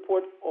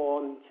report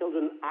on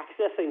children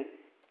accessing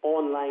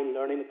online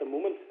learning at the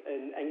moment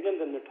in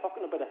England, and they're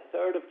talking about a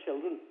third of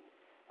children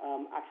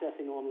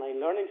accessing online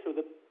learning, so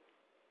that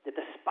the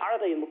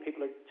disparity in what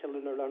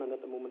children are learning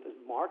at the moment is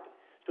marked.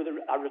 So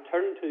a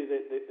return to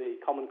the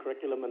common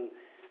curriculum and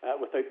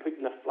without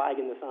putting a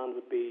flag in the sand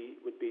would be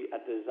a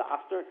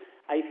disaster.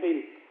 I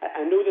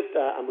know that,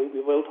 and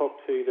we will talk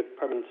to the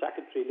Permanent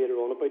Secretary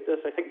later on about this.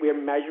 I think we are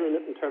measuring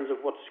it in terms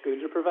of what schools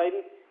are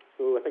providing.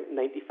 So I think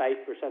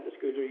 95% of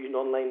schools are using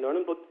online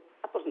learning, but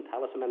that doesn't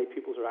tell us how many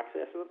pupils are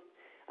accessing it.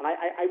 And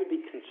I would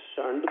be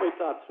concerned about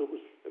that. So it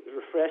was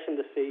refreshing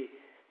to see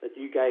that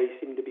you guys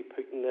seem to be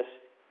putting this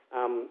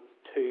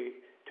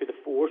to the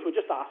fore. So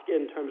just ask you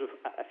in terms of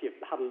if you've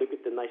had a look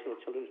at the National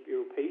Children's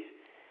Bureau piece,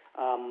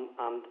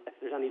 and if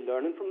there's any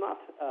learning from that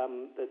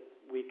that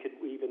we could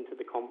weave into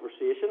the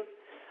conversation.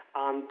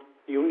 And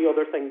the only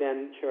other thing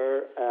then,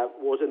 Chair,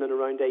 was in and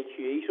around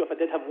AQE. So if I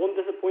did have one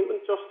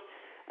disappointment just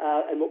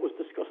in what was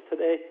discussed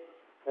today,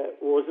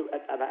 was,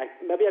 and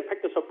maybe I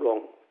picked this up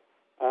wrong,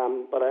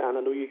 but I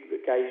know you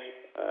guys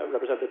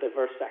represent a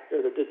diverse sector.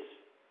 There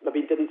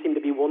didn't seem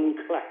to be one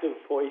collective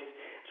voice.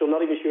 So I'm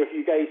not even sure if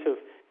you guys have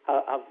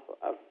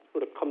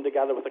sort of come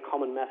together with a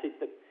common message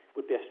that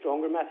would be a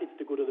stronger message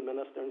to go to the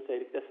Minister and say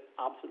that this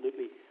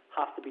absolutely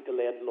has to be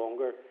delayed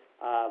longer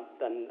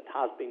than it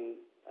has been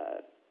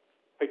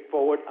put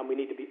forward, and we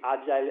need to be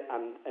agile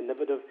and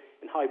innovative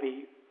in how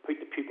we put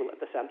the pupil at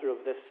the centre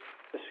of this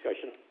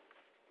discussion.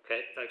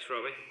 Okay, thanks,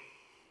 Robbie.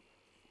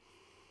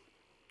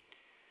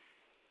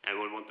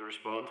 Anyone want to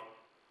respond?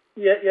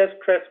 Yes,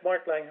 Chris,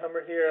 Mark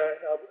Langhammer here.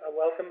 I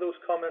welcome those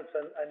comments,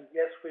 and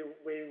yes,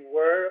 we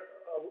were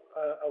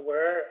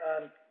aware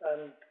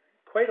and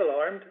quite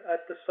alarmed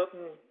at the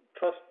Sutton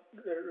Trust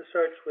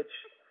research, which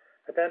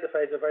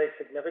identifies a very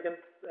significant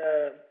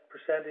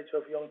percentage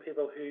of young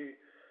people who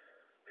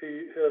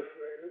have,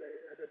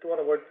 I don't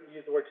want to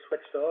use the word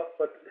switched off,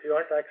 but who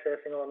aren't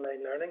accessing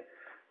online learning.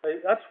 Now,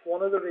 that's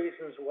one of the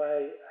reasons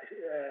why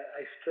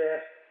I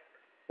stress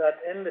that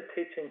in the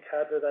teaching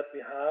cadre that we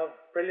have,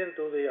 brilliant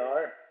though they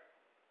are,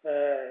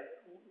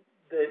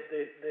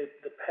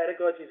 the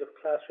pedagogies of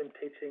classroom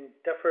teaching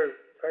differ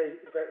very,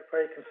 very,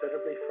 very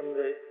considerably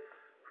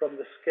from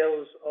the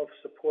skills of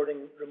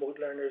supporting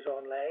remote learners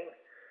online.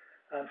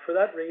 And for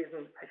that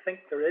reason, I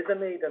think there is a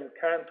need, and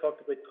Karen talked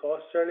about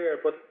costs earlier,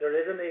 but there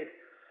is a need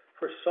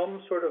for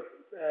some sort of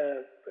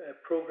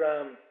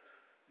program.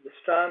 The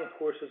Strand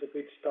course is a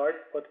good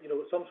start, but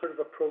some sort of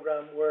a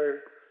program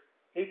where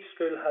each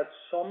school has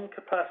some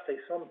capacity,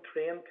 some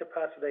trained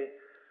capacity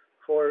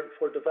for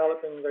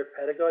developing their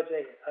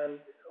pedagogy.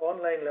 And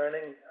online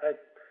learning,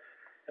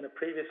 in a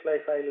previous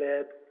life I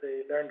led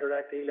the Learn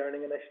Direct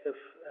e-learning initiative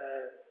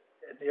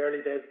in the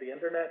early days of the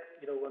internet,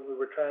 when we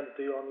were trying to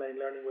do online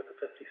learning with a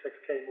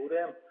 56k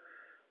modem.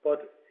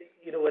 But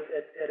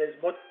it is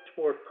much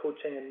more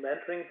coaching and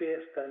mentoring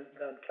based than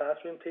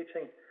classroom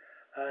teaching,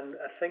 and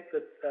I think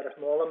that a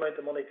small amount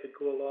of money could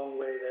go a long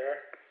way there.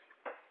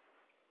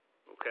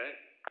 Okay.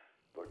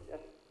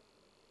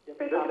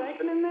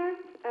 Recycling in there,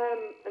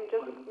 and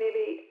just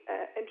maybe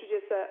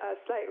introduce a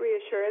slight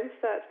reassurance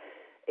that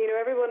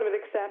everyone will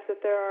accept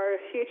that there are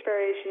huge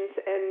variations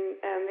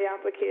in the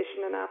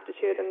application and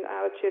aptitude and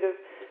attitude of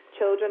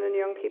children and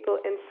young people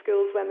in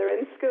schools when they're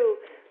in school.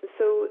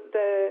 So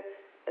the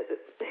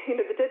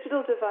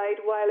digital divide,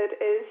 while it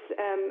is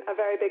a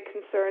very big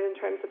concern in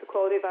terms of the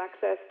quality of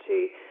access to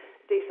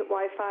decent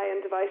Wi-Fi and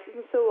devices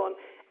and so on,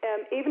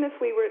 even if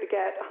we were to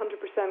get 100%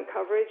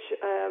 coverage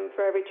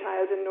for every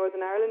child in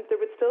Northern Ireland, there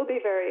would still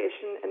be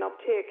variation in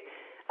uptake.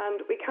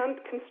 And we can't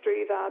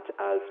construe that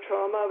as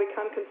trauma. We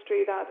can't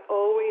construe that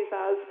always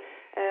as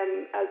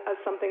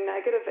something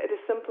negative. It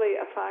is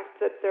simply a fact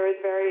that there is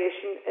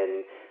variation in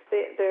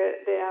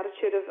the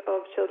attitude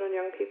of children,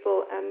 young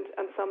people,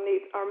 and some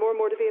are more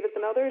motivated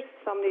than others.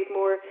 Some need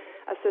more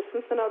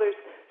assistance than others.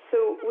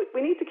 So we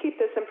need to keep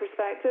this in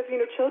perspective.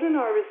 Children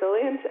are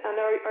resilient, and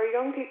our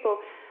young people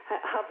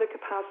have the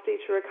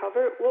capacity to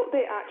recover. What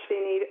they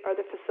actually need are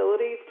the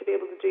facilities to be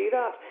able to do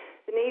that.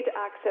 They need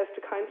access to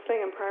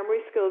counselling in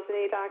primary schools.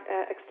 They need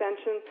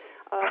extension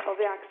of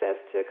the access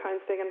to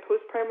counselling in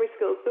post-primary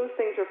schools. Those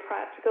things are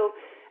practical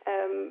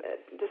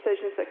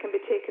decisions that can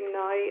be taken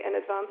now in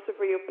advance of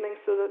reopening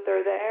so that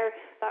they're there.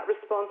 That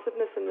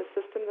responsiveness in the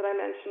system that I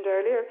mentioned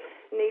earlier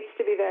needs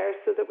to be there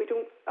so that we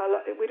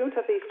don't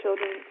have these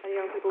children and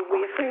young people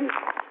waiting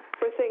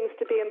for things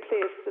to be in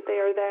place, that they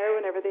are there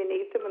whenever they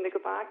need them when they go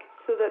back,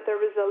 so that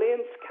their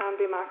resilience can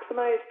be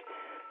maximised.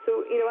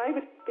 So, I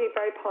would be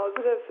very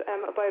positive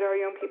about our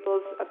young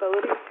people's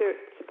ability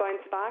to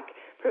bounce back,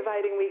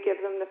 providing we give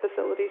them the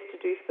facilities to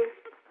do so.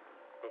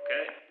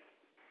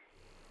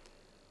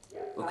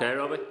 Okay,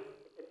 Robbie?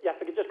 Yeah,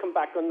 if I could just come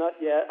back on that.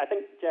 Yeah, I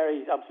think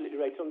Jerry's absolutely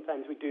right.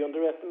 Sometimes we do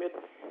underestimate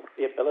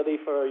the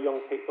ability for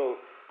young people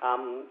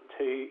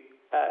to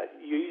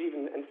use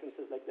even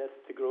instances like this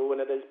to grow,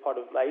 and it is part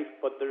of life.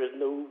 But there is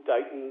no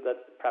doubting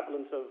that the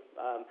prevalence of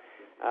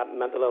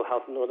mental ill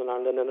health in Northern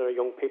Ireland and our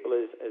young people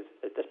is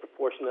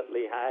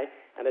disproportionately high,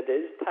 and it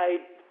is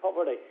tied to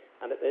poverty,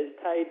 and it is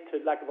tied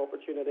to lack of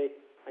opportunity.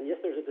 And yes,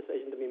 there's a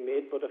decision to be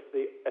made, but if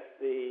the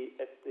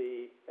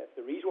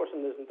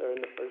resourcing isn't there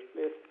in the first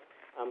place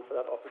for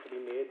that offer to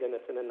be made, then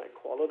it's an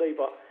inequality.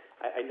 But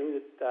I know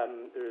that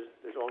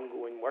there's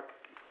ongoing work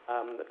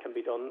that can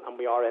be done, and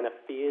we are in a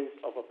phase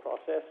of a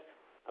process.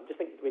 I just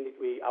think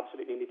we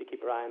absolutely need to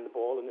keep our eye on the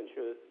ball and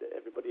ensure that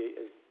everybody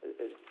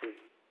has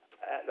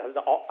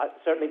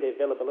certainly the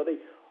availability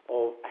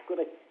of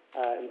equity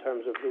in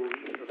terms of the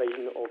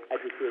provision of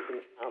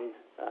education and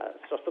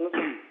sustenance.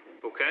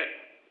 Okay.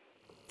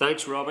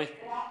 Thanks, Robbie.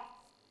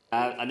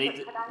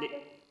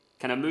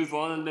 Can I move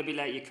on and maybe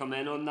let you come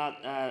in on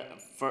that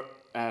for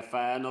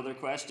another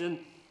question?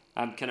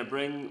 Can I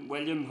bring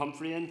William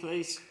Humphrey in,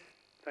 please?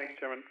 Thanks,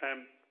 Chairman.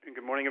 And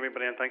good morning,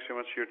 everybody, and thanks very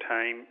much for your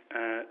time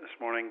this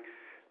morning.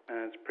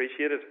 It's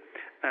appreciated.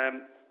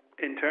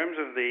 In terms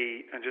of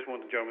I just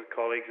want to join with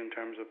colleagues in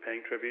terms of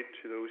paying tribute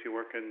to those who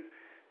work in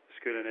the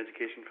school and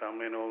education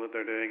family and all that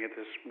they're doing at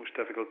this most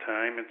difficult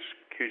time. It's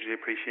hugely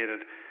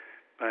appreciated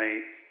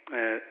by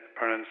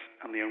parents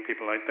and the young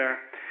people out there.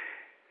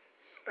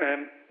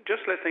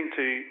 Just listening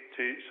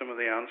to some of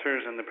the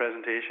answers and the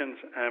presentations,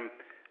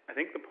 I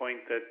think the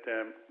point that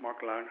Mark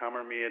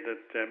Langhammer made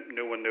that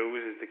no one knows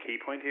is the key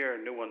point here.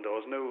 No one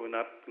does know, and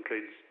that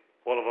includes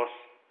all of us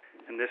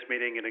in this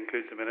meeting. It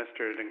includes the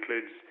Minister. It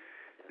includes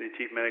the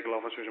Chief Medical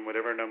Officers and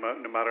whatever, no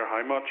matter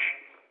how much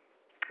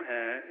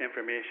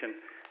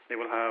information they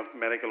will have,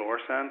 medical or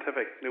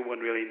scientific. No one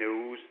really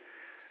knows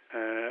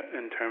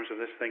in terms of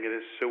this thing. It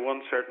is so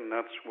uncertain.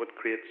 That's what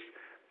creates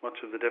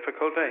much of the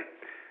difficulty.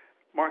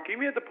 Mark, you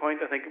made the point,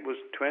 I think it was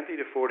 20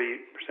 to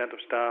 40% of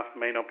staff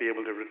may not be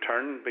able to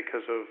return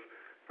because of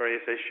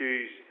various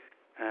issues.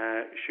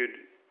 Should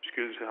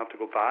schools have to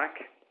go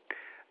back?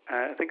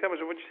 I think that was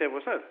what you said,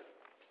 wasn't it?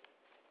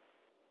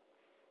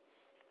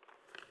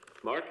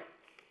 Mark?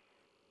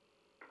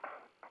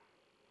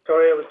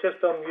 Sorry, I was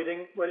just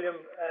unmuting, William.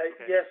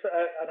 Okay. Yes,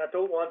 and I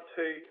don't want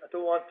to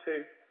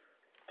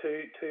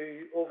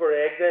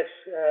over-egg this.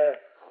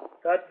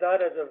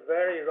 That is a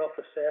very rough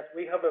assessment.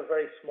 We have a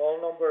very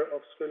small number of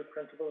school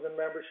principals in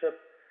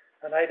membership,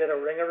 and I did a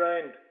ring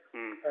around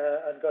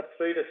and got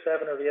through to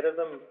 7 or 8 of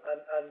them,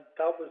 and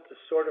that was the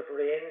sort of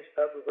range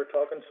that we were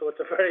talking. So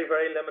it's a very,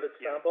 very limited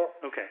sample.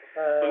 Okay.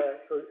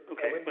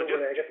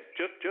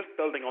 Just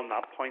building on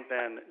that point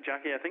then,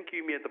 Jackie, I think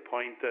you made the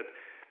point that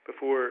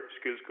before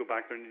schools go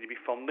back, there needs to be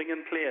funding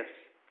in place.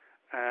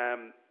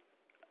 And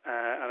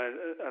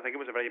I think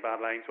it was a very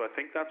bad line, so I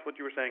think that's what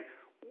you were saying.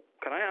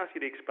 Can I ask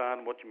you to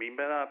expand what you mean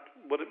by that?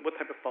 What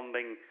type of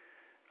funding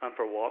and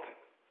for what?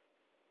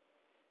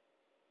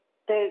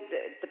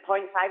 The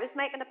points I was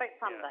making about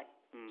funding.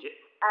 Yeah.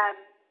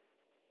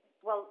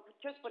 Well,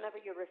 just whenever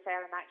you're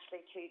referring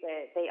actually to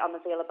the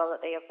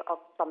unavailability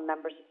of some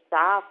members of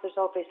staff, there's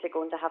obviously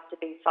going to have to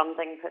be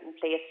funding put in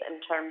place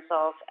in terms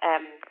of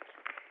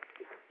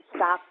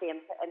staff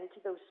being put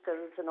into those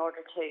schools in order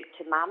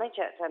to manage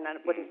it, and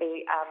it wouldn't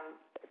be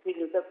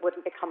that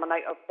wouldn't be coming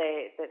out of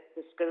the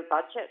school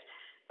budget.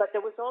 But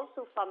there was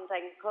also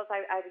funding, because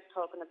I was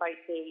talking about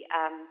the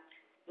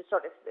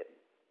sort of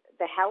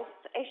the health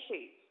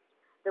issues.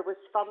 There was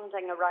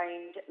funding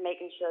around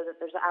making sure that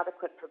there's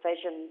adequate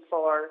provision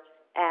for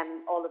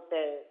all of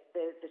the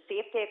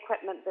safety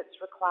equipment that's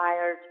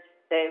required,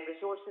 the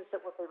resources that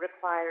will be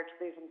required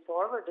moving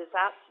forward. Is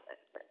that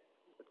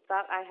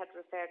I had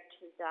referred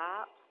to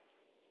that?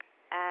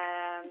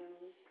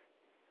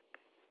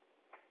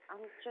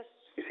 I'm just.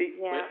 You see,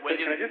 yeah.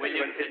 William, had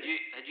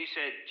you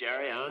said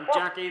Jerry and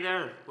Jackie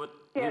there?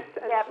 Yes,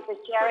 because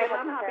Jerry.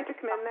 I'm happy to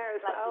come in there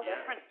as well.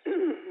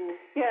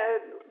 Yeah,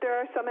 there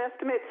are some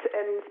estimates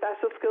in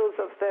special schools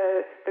of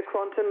the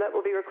quantum that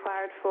will be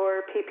required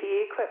for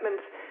PPE equipment.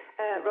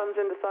 Runs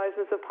into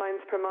thousands of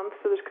pounds per month,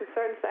 so there's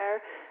concerns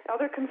there.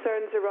 Other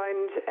concerns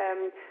around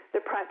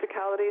the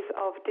practicalities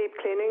of deep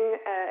cleaning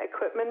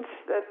equipment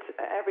that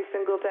every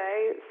single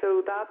day,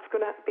 so that's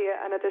going to be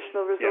an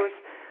additional resource.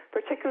 Yeah.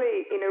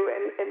 Particularly,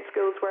 in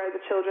schools where the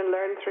children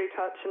learn through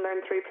touch and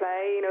learn through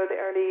play, the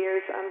early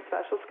years and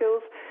special schools.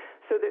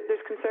 So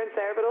there's concerns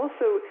there, but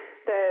also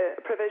the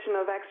provision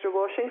of extra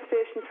washing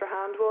stations for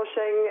hand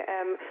washing,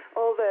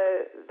 all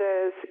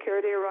the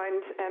security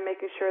around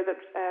making sure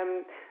that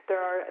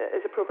there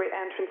is appropriate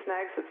entrance and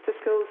exits to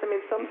schools. I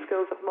mean, some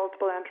schools have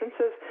multiple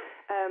entrances.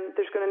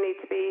 There's going to need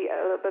to be a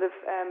little bit of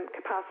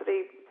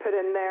capacity put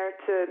in there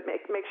to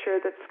make sure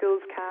that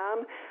schools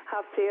can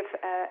have safe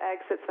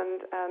exits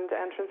and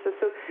entrances.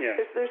 So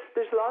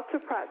there's lots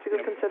of practical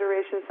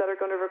considerations that are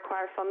going to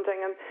require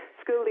funding, and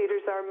school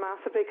leaders are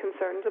massively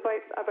concerned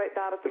about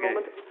that at the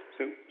moment.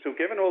 So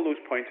given all those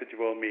points that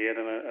you've all made,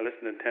 and I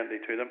listened intently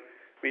to them,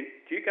 I mean,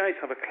 do you guys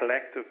have a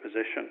collective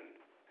position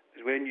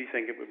as when you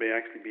think it would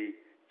actually be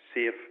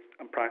safe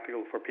and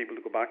practical for people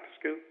to go back to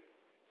school?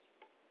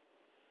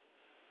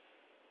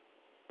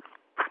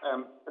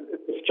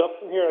 It's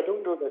Justin here. I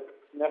don't know that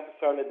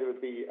necessarily there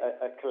would be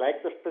a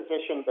collective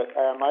position, but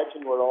I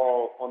imagine we're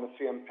all on the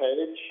same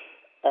page.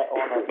 Well,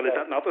 is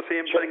that not the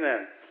same thing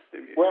then?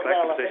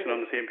 Collective position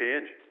on the same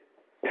page?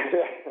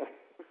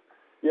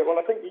 Yeah, well,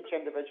 I think each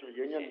individual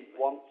union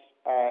wants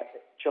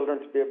children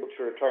to be able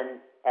to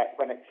return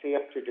when it's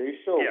safe to do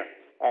so,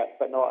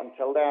 but not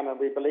until then. And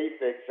we believe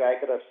the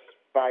executive's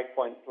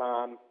 5-point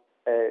plan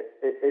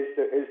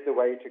is the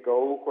way to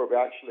go, where we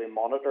actually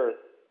monitor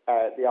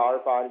the R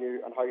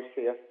value and how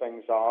safe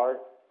things are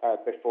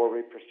before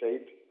we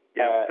proceed.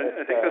 Yeah,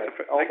 I think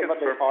that's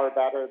ultimately far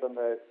better than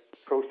the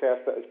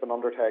process that has been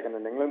undertaken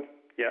in England.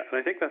 Yeah,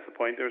 and I think that's the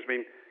point. There's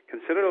been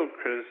considerable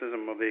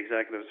criticism of the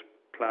executive's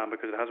plan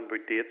because it hasn't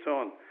put dates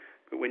on.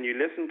 But when you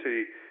listen to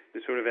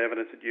the sort of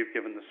evidence that you've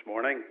given this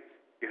morning,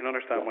 you can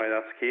understand why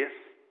that's the case.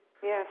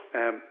 Yes.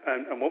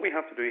 And what we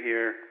have to do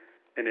here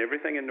in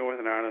everything in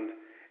Northern Ireland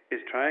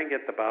is try and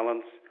get the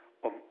balance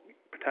of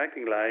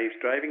protecting lives,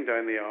 driving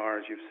down the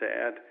hours, you've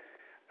said,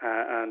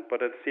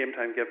 but at the same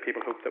time give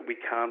people hope that we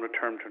can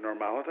return to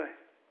normality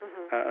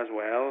as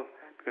well,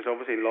 because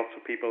obviously lots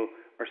of people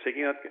are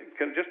seeking that.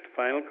 Just a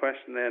final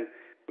question then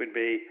would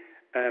be,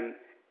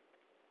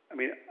 I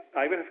mean,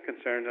 I would have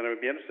concerns, and I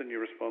would be interested in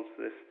your response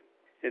to this,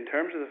 in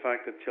terms of the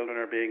fact that children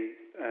are being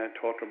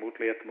taught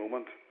remotely at the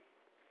moment.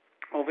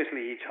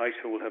 Obviously each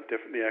household will have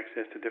differently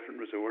access to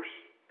different resource,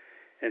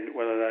 and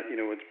whether that,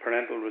 it's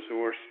parental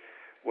resource,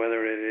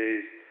 whether it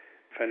is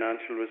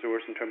financial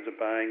resource in terms of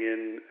buying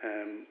in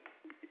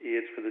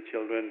aids for the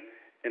children,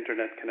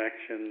 internet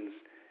connections,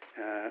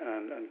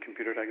 and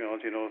computer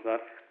technology and all of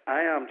that.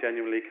 I am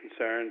genuinely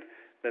concerned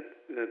that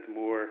the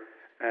more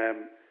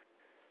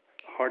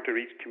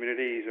hard-to-reach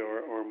communities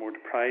or more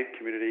deprived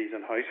communities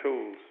and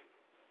households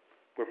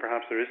where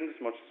perhaps there isn't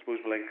as much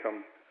disposable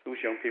income,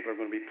 those young people are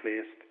going to be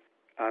placed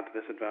at a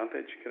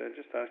disadvantage. Could I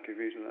just ask your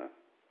views on that?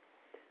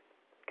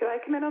 Could I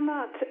come in on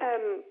that?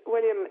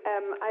 William,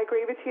 I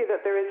agree with you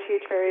that there is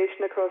huge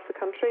variation across the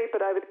country,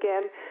 but I would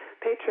again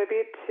pay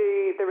tribute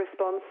to the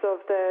response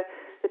of the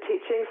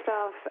teaching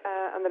staff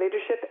and the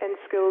leadership in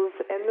schools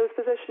in those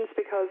positions,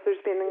 because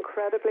there's been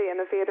incredibly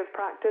innovative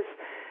practice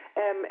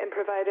in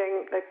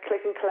providing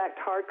click and collect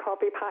hard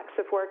copy packs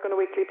of work on a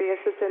weekly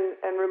basis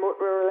in remote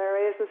rural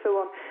areas and so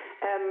on.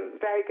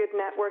 Very good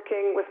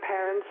networking with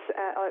parents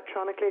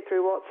electronically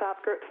through WhatsApp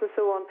groups and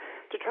so on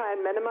to try and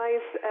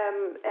minimise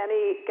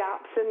any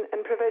gaps in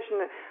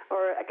provision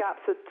or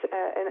gaps in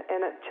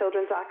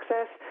children's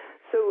access.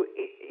 So,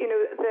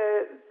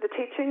 the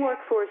teaching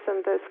workforce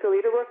and the school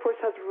leader workforce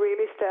has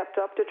really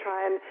stepped up to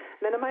try and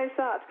minimise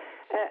that.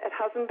 It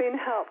hasn't been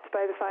helped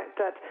by the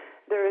fact that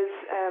there is,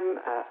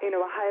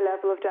 a high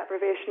level of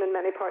deprivation in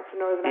many parts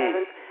of Northern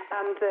Ireland,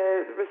 and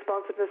the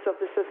responsiveness of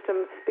the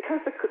system,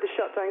 because the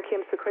shutdown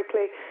came so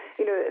quickly,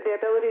 the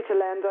ability to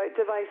lend out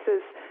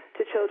devices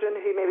to children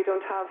who maybe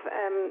don't have,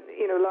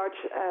 large,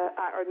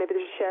 or maybe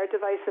there's a shared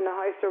device in the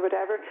house or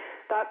whatever,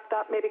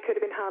 that maybe could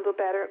have been handled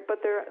better.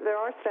 But there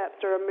are steps,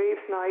 there are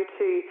moves now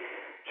to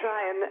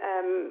try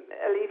and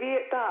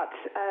alleviate that,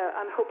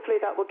 and hopefully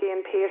that will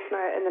gain pace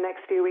now in the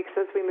next few weeks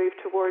as we move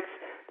towards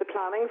the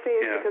planning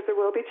phase, because there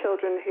will be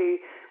children who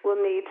will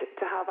need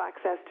to have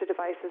access to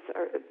devices,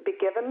 or be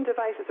given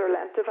devices or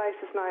lent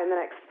devices now in the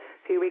next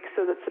few weeks,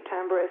 so that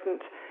September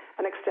isn't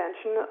an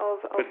extension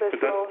of this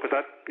law. But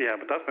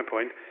that's my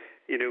point.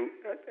 You know,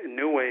 in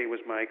no way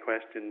was my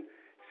question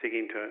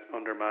seeking to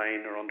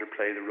undermine or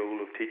underplay the role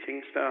of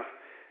teaching staff.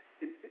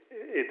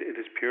 It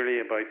is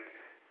purely about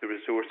the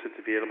resource that's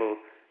available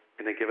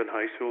in a given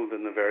household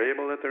and the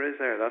variable that there is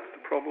there. That's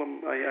the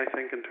problem, I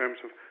think, in terms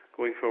of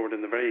going forward.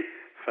 In the very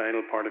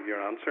final part of your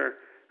answer,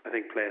 I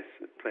think plays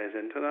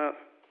into that.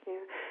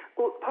 Yeah.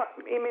 Well,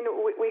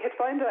 we had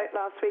found out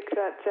last week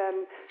that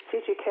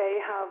CGK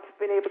have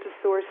been able to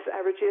source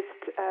a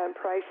reduced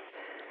price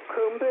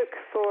Chromebook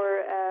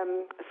for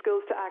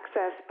schools to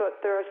access, but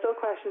there are still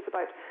questions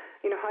about,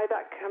 you know, how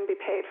that can be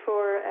paid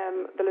for,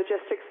 the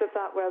logistics of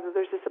that, whether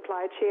there's a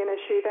supply chain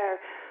issue there.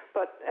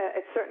 But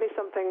it's certainly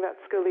something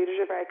that school leaders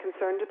are very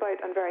concerned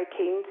about and very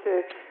keen to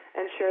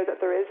ensure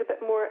that there is a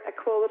bit more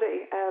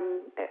equality.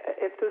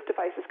 If those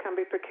devices can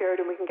be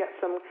procured and we can get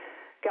some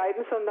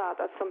guidance on that,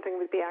 that's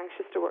something we'd be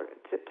anxious to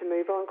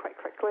move on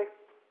quite quickly.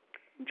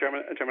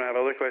 Chairman, I have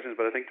other questions,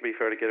 but I think to be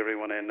fair to get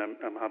everyone in,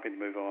 I'm happy to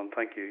move on.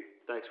 Thank you.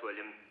 Thanks,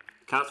 William.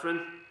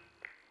 Catherine?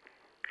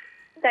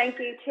 Thank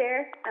you,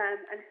 Chair,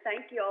 and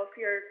thank you all for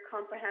your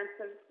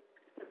comprehensive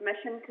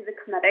submission to the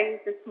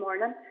committee this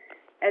morning.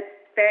 It's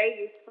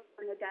very useful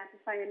in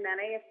identifying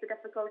many of the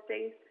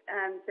difficulties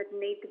that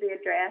need to be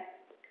addressed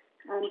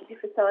to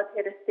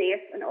facilitate a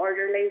safe and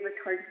orderly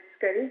return to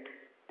school.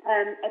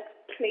 It's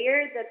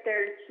clear that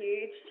there are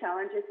huge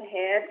challenges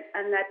ahead,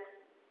 and that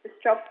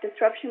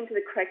disruption to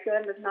the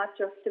curriculum is not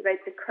just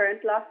about the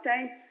current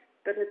lockdown,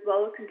 but it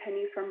will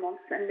continue for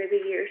months and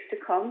maybe years to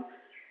come.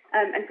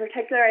 In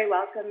particular, I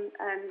welcome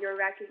your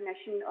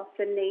recognition of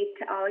the need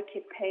to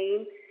allocate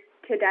time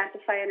to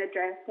identify and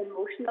address the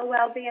emotional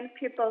well-being of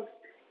pupils,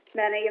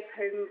 many of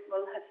whom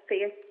will have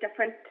faced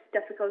different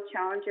difficult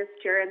challenges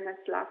during this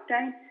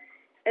lockdown.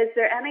 Is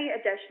there any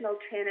additional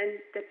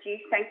training that you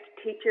think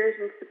teachers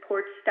and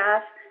support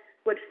staff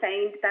would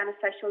find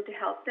beneficial to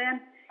help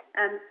them?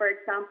 For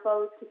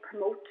example, to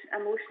promote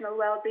emotional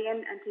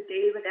well-being and to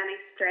deal with any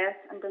stress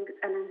and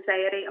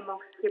anxiety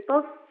amongst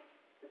pupils?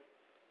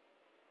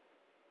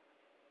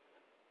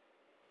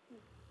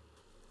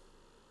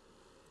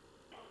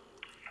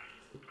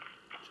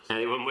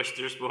 Anyone wish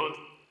to respond?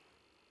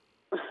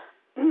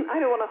 I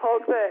don't want to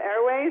hog the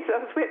airways. I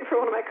was waiting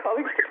for one of my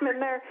colleagues to come in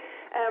there.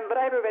 But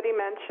I've already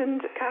mentioned,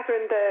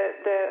 Catherine,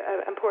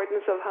 the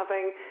importance of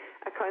having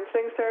a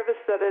counselling service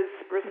that is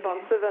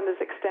responsive and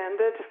is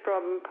extended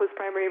from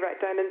post-primary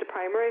right down into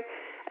primary.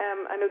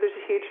 I know there's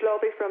a huge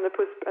lobby from the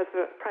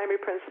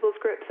primary principals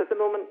groups at the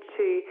moment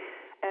to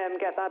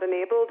get that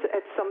enabled.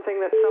 It's something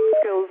that some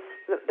schools,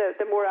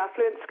 the more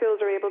affluent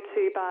schools, are able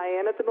to buy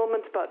in at the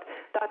moment, but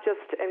that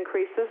just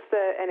increases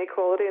the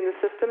inequality in the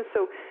system.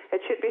 So it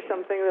should be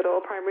something that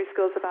all primary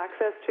schools have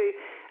access to,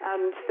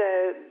 and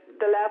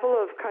the level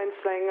of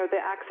counselling, or the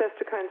access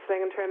to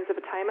counselling in terms of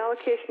a time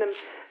allocation in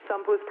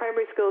some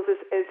post-primary schools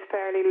is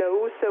fairly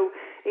low. So,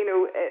 you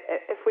know,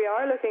 if we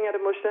are looking at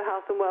emotional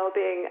health and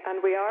well-being,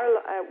 and we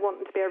are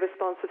wanting to be a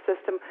responsive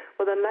system,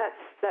 well then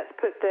let's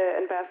put the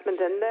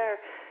investment in there.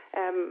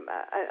 And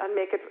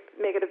make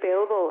it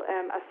available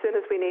as soon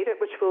as we need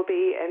it, which will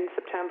be in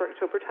September,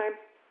 October time.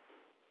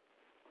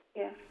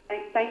 Yeah,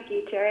 thank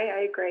you, Jerry.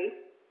 I agree.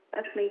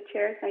 That's me,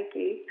 Chair. Thank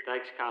you.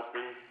 Thanks,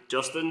 Catherine.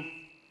 Justin?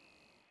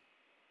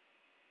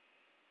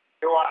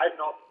 No, I've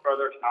not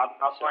further to add.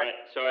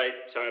 Sorry,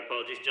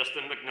 apologies.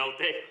 Justin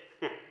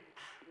McNulty.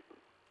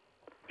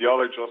 The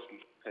other Justin.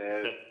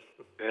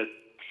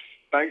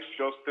 Thanks,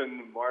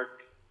 Justin,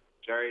 Mark,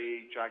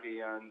 Jerry, Jackie,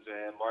 and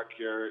Mark.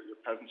 Your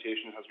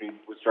presentation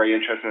was very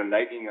interesting and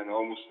enlightening and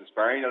almost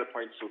inspiring at a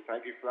point, so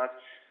thank you for that.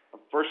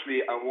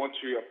 Firstly, I want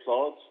to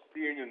applaud the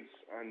unions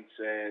and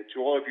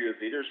to all of you as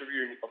leaders of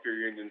your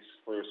unions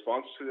for your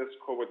response to this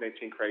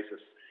COVID-19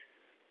 crisis.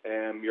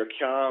 Your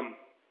calm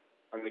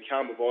and the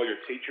calm of all your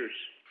teachers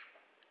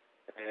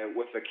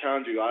with a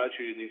can-do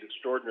attitude in these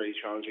extraordinarily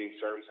challenging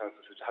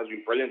circumstances has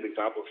been a brilliant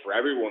example for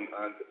everyone,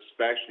 and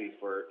especially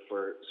for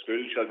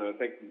school children. I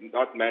think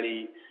not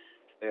many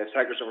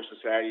sectors of our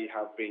society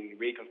have been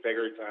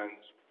reconfigured and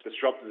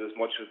disrupted as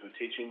much as the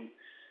teaching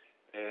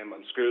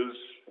and schools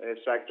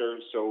sector.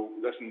 So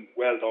listen,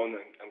 well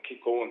done, and keep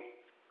going,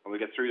 and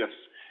we'll get through this.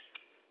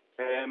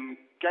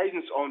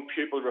 Guidance on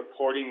pupil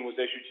reporting was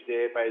issued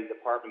today by the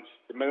department.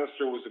 The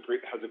Minister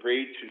has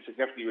agreed to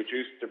significantly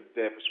reduce the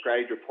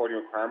prescribed reporting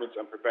requirements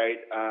and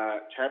provide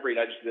a temporary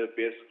legislative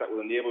basis that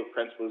will enable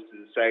principals to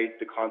decide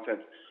the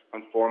content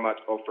and format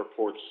of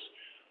reports.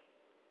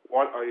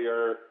 What are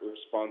your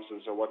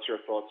responses, or what's your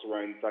thoughts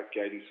around that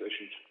guidance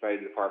issued by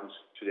the department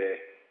today?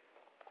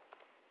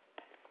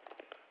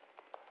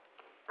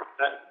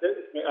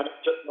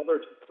 Just another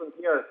one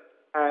here.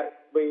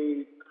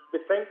 We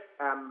think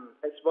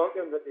it's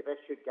welcome that they've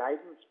issued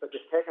guidance, but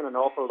they've taken an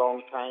awful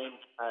long time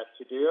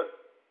to do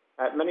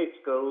it. Many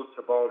schools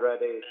have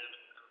already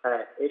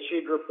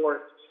issued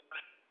reports,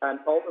 and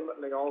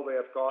ultimately all we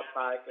have got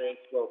back is,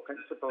 well,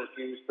 principals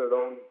use their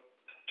own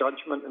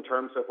judgment in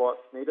terms of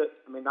what's needed.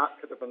 I mean, that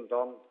could have been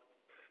done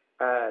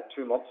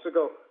 2 months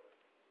ago.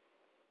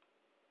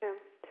 Yeah.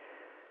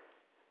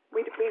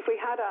 We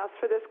had asked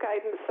for this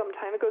guidance some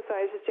time ago.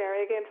 Sorry, this is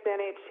Jerry again from the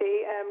NHT.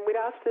 We'd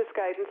asked for this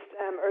guidance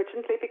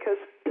urgently because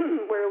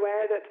we're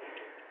aware that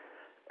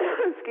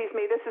excuse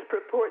me, this is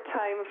report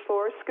time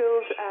for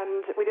schools,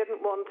 and we didn't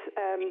want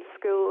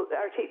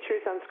our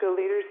teachers and school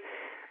leaders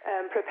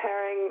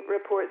preparing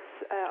reports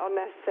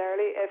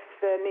unnecessarily if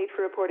the need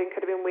for reporting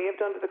could have been waived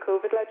under the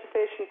COVID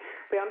legislation.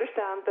 We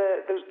understand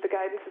the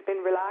guidance has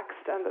been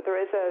relaxed and that there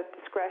is a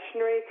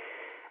discretionary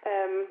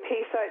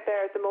piece out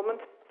there at the moment,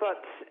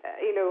 but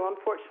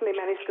unfortunately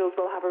many schools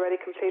will have already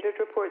completed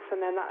reports, and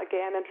then that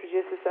again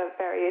introduces a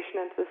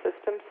variation into the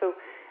system, so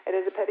it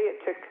is a pity it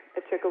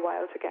took a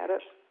while to get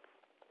it.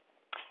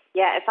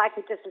 Yeah, if I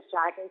could just, as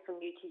Jackie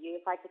from UTU,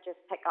 if I could just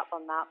pick up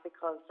on that,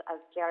 because as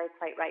Jerry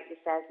quite rightly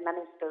says,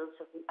 many schools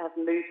have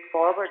moved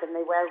forward and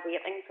they were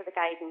waiting for the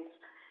guidance.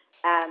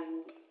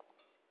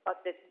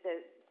 But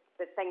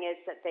the thing is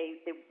that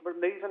they were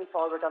moving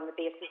forward on the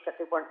basis that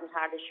they weren't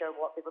entirely sure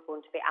what they were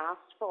going to be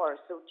asked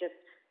for. So just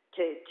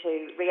to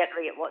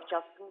reiterate what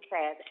Justin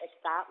said, if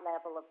that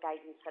level of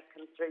guidance had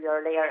come through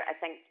earlier, I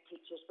think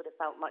teachers would have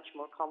felt much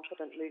more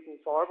confident moving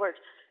forward.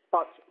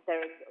 But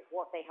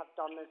what they have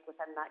done is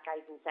within that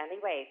guidance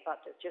anyway,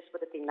 but it just would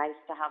have been nice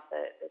to have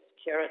the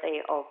security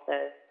of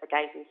the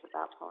guidance at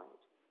that point.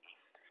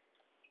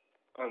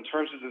 In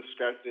terms of the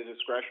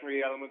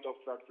discretionary element of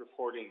that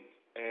reporting,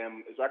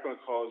 is that going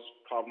to cause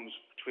problems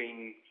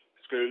between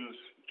schools,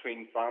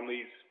 between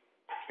families,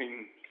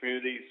 between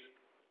communities?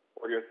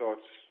 What are your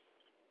thoughts?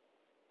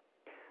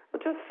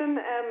 Well, Justin,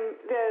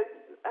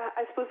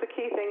 I suppose the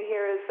key thing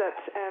here is that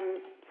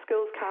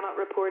schools cannot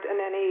report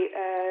in any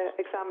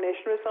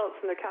examination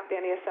results, and there can't be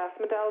any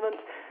assessment element.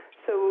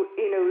 So,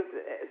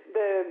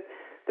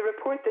 the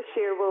report this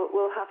year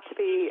will have to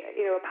be,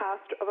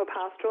 of a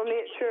pastoral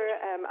nature,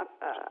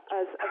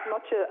 as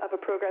much of a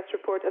progress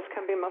report as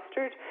can be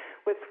mustered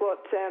with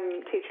what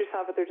teachers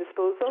have at their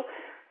disposal.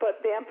 But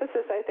the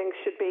emphasis, I think,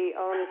 should be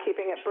on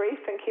keeping it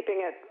brief and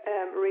keeping it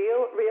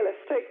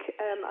realistic,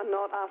 and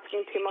not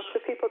asking too much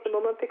of people at the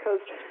moment, because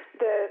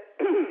the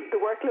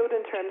workload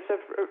in terms of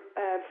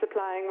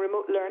supplying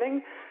remote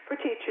learning for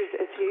teachers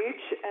is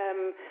huge.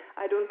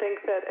 I don't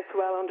think that it's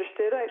well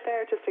understood out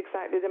there just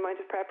exactly the amount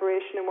of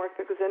preparation and work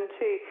that goes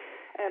into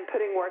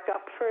putting work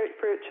up for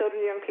children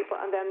and young people,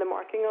 and then the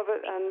marking of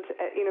it. And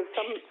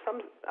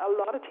a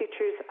lot of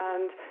teachers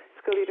and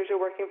school leaders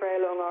are working very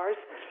long hours.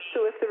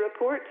 So if the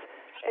report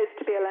is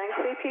to be a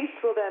lengthy piece,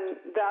 well then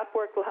that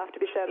work will have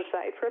to be set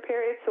aside for a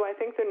period. So I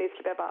think there needs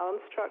to be a balance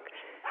struck,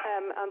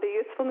 and the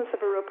usefulness of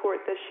a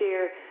report this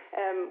year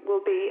will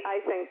be, I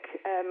think,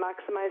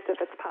 maximised if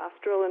it's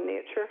pastoral in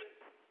nature.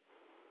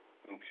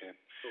 Okay.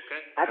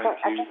 I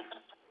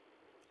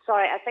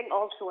think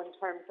also in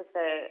terms of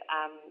the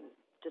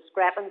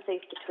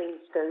discrepancies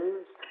between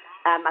schools,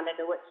 and I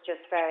know it's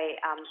just very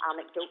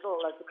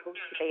anecdotal as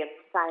opposed to being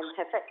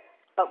scientific,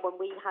 but when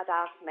we had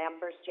asked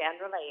members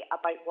generally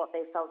about what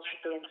they felt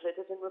should be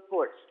included in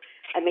reports,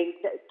 I mean,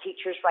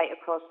 teachers right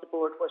across the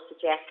board were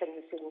suggesting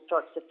the same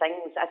sorts of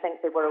things. I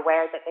think they were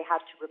aware that they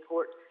had to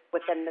report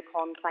within the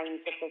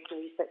confines of this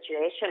new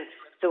situation.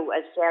 So,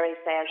 as Jerry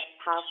says,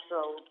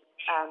 pastoral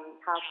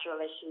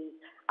issues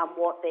and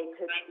what they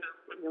could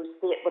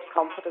state with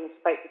confidence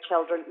about the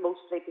children,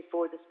 mostly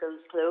before the schools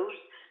closed.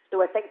 So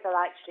I think there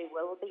actually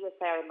will be a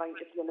fair amount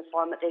of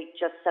uniformity,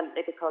 just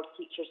simply because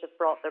teachers have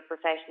brought their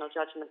professional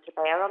judgment to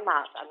bear on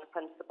that, and the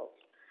principals.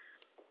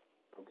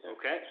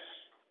 Okay.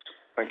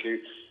 Thank you.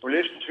 In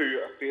relation to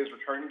a phased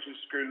return to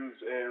schools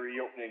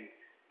reopening,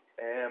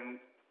 and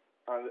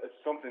it's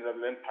something that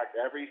will impact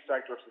every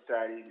sector of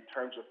society in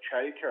terms of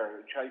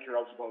childcare. Childcare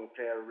is also going to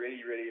play a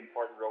really, really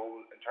important role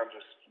in terms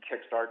of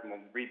kickstarting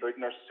and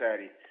rebooting our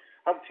society.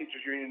 Have the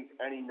Teachers Union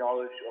any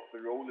knowledge of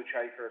the role the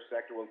childcare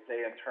sector will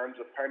play in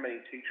terms of how many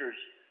teachers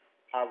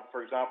have,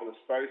 for example, a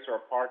spouse or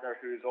a partner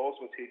who is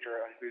also a teacher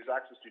and whose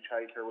access to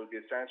childcare will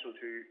be essential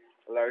to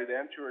allow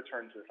them to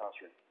return to the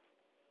classroom?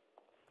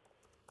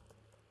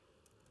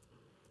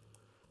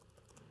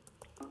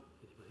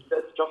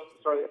 It's just,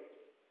 sorry,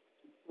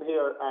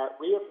 here,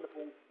 we have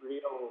no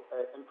real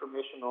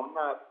information on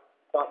that,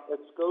 but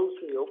if schools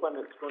reopen,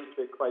 it's going to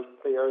be quite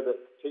clear that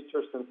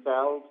teachers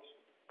themselves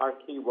are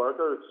key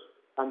workers,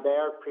 and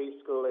their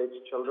preschool age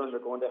children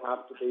are going to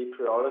have to be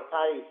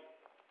prioritised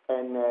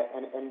in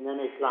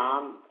any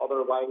plan,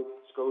 otherwise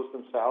schools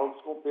themselves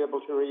won't be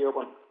able to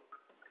reopen.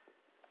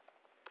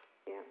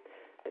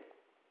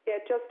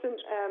 Yeah, Justin,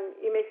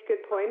 you make a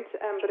good point,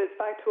 but it's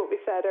back to what we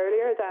said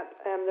earlier, that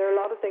there are a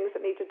lot of things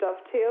that need to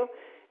dovetail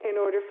in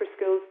order for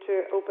schools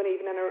to open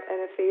even in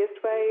a phased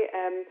way.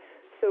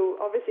 So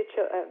obviously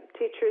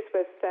teachers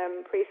with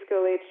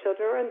preschool age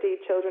children, or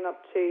indeed children up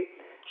to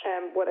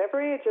whatever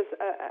ages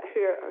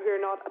who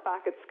are not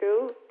back at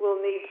school,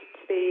 will need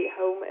to be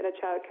home in a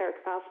childcare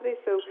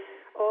capacity. So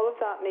all of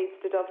that needs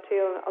to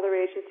dovetail, and other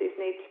agencies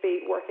need to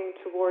be working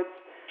towards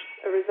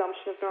a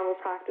resumption of normal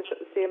practice at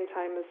the same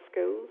time as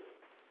schools.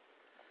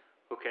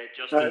 Okay,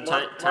 Justin,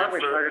 time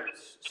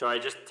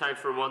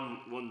for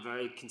one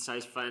very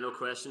concise final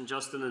question,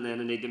 Justin, and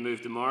then I need to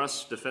move to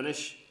Morris to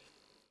finish.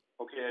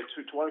 Okay,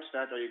 to what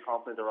extent are you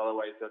confident or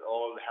otherwise that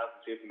all of the health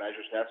and safety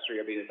measures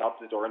necessary are being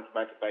adopted or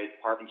implemented by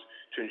departments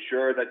to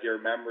ensure that your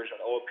members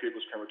and all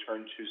pupils can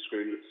return to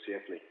school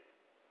safely?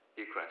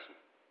 Good question.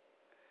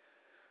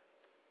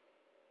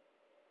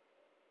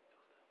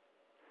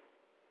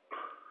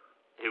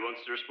 Who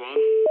wants to respond?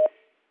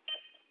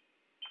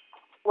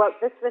 Well,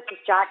 this is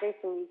Jackie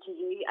from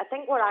UTU. I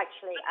think we're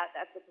actually,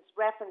 as it was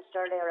referenced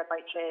earlier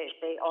about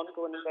the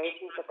ongoing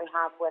engagement that we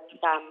have with the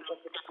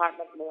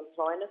Department and the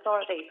Employing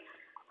Authority.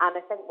 And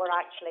I think we're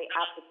actually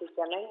at the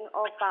beginning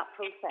of that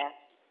process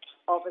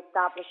of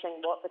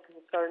establishing what the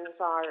concerns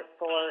are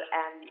for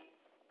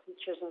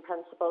teachers and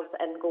principals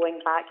in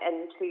going back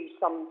into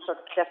some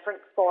sort of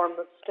different form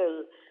of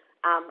school,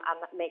 and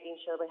making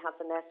sure we have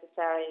the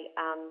necessary,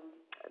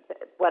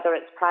 whether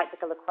it's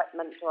practical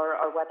equipment or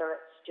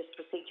whether it's just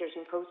procedures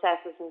and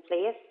processes in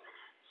place.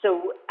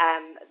 So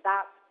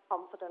that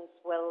confidence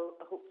will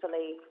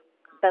hopefully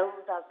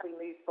build as we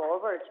move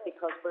forward,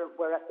 because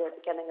we're at the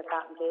beginning of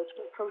that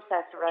engagement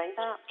process around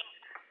that.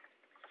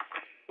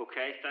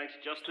 Okay, thanks,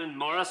 Justin.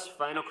 Morris,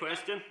 final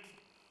question.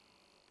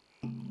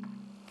 Is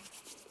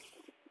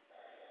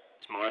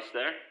Morris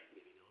there?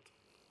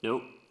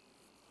 No.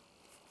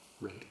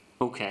 Right.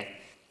 Okay.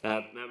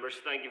 Members,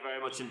 thank you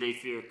very much indeed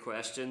for your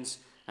questions.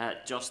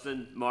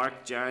 Justin,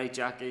 Mark, Jerry,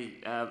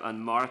 Jackie, and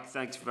Mark,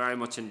 thanks very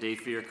much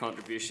indeed for your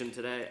contribution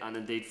today, and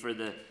indeed for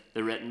the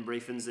written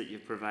briefings that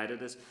you've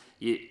provided us.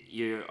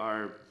 You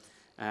are,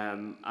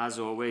 as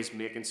always,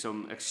 making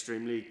some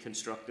extremely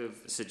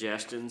constructive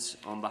suggestions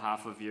on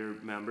behalf of your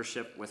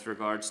membership with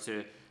regards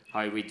to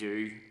how we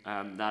do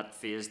that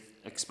phased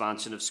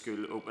expansion of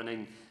school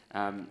opening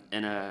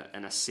in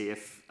a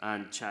safe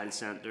and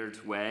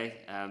child-centred way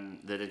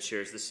that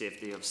ensures the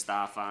safety of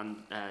staff and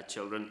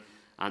children,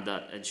 and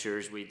that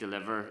ensures we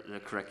deliver the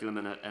curriculum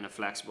in a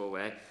flexible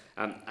way.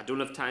 I don't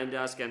have time to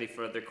ask any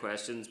further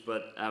questions,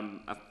 but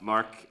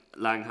Mark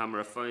Langhammer,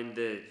 I found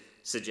the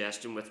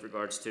suggestion with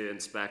regards to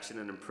inspection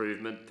and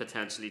improvement,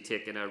 potentially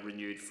taking a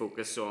renewed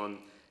focus on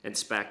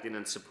inspecting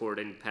and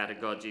supporting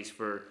pedagogies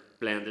for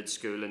blended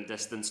school and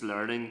distance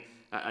learning,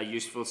 a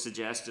useful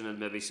suggestion, and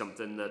maybe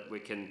something that we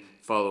can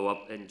follow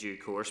up in due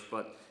course.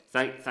 But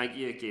thank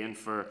you again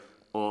for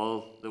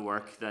all the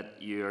work that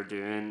you are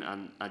doing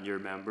and your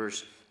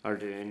members are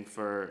doing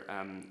for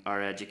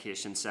our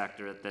education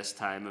sector at this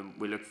time, and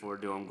we look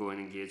forward to ongoing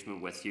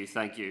engagement with you.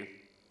 Thank you.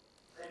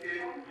 Thank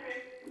you.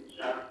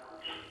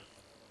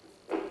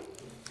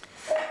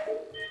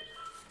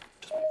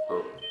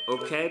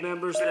 Okay,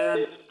 members,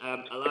 then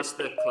I'll ask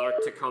the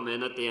clerk to come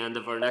in at the end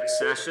of our next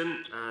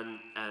session and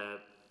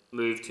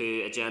move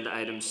to agenda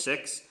item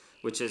 6,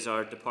 which is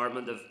our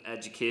Department of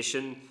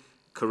Education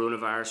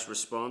Coronavirus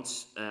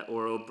Response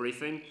oral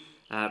briefing.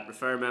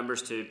 Refer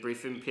members to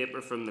briefing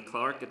paper from the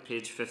clerk at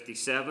page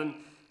 57,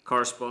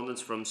 correspondence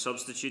from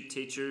substitute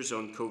teachers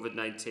on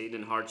COVID-19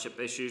 and hardship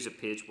issues at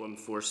page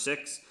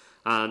 146,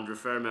 and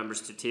refer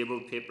members to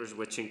tabled papers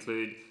which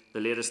include the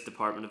latest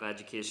Department of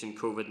Education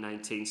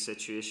COVID-19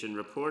 situation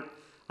report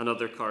and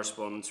other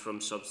correspondence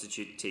from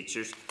substitute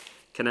teachers.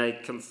 Can I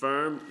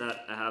confirm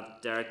that I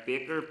have Derek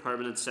Baker,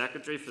 Permanent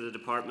Secretary for the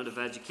Department of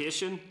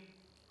Education?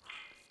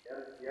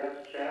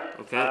 Yes, Chair.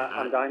 Okay.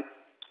 And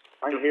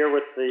I'm here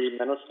with the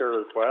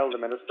Minister as well, the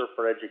Minister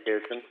for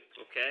Education.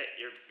 Okay,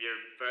 you're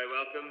very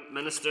welcome,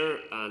 Minister,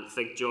 and I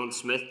think John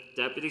Smith,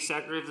 Deputy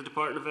Secretary of the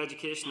Department of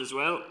Education as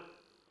well.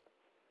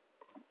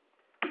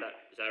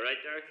 Is that right,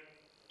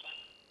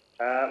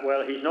 Derek?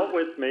 Well, he's not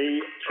with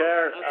me,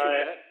 Chair. That's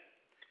okay.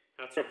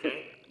 That's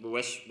okay. We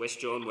wish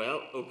John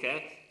well.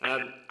 Okay.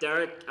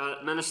 Derek,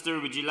 Minister,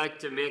 would you like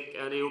to make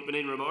any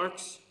opening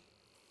remarks?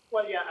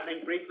 Well, yeah, I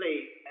mean,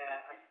 briefly,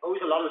 I suppose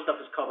a lot of the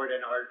stuff is covered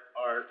in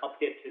our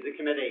update to the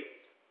committee,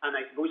 and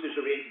I suppose there's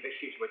a range of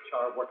issues which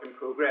are work in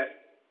progress.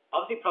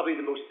 Obviously, probably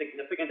the most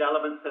significant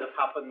elements that have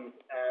happened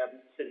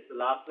since the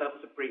last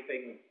levels of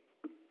briefing,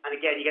 and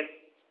again, you get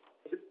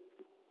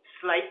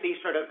slightly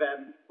sort of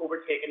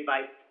overtaken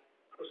by.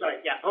 Oh,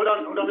 sorry, yeah, hold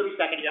on a wee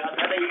second. Yeah,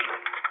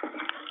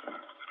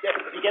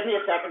 if you give me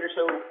a second or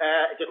so,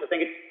 just I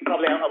think it's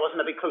probably I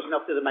wasn't a bit close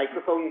enough to the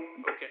microphone.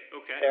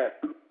 Okay.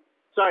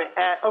 Sorry.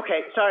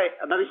 Okay. Sorry.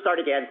 I'll maybe start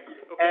again.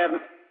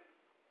 Okay.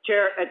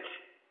 Chair, it's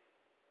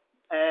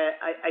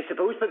I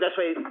suppose put this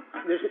way,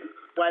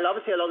 while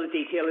obviously a lot of the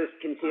detail is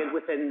contained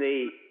within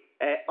the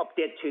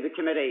update to the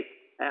committee,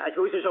 I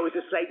suppose there's always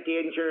a slight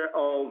danger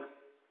of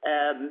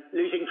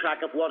losing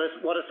track of what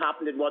has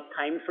happened in what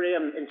time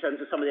frame in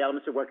terms of some of the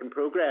elements of work in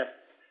progress.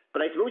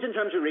 But I suppose in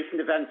terms of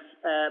recent events,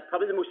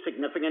 probably the most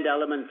significant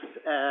elements,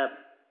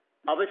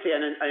 obviously,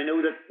 and I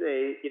know that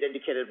you'd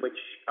indicated, which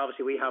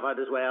obviously we have had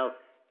as well,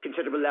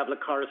 considerable level of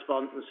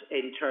correspondence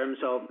in terms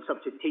of the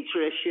substitute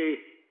teacher issue.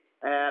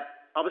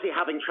 Obviously,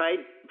 having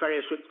tried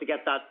various routes to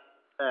get that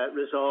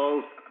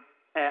resolved,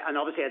 and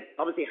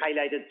obviously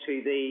highlighted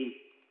to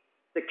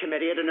the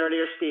committee at an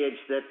earlier stage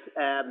that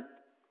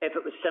if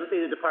it was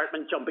simply the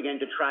department jumping in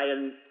to try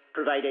and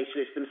provide a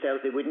solution themselves,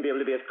 they wouldn't be able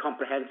to be as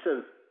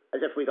comprehensive as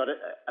if we got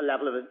a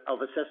level of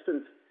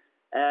assistance.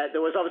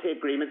 There was obviously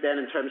agreement then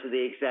in terms of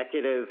the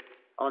executive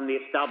on the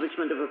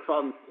establishment of a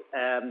fund,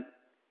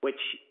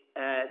 which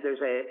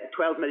there's a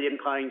 £12 million,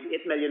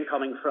 £8 million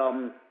coming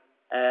from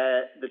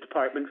the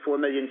department, £4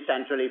 million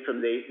centrally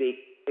from the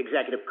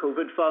executive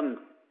COVID fund.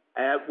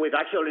 We've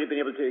actually already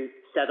been able to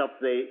set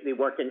up the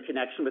work in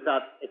connection with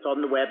that. It's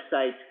on the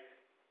website.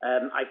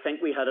 I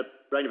think we had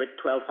around about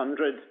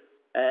 1,200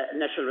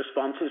 initial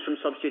responses from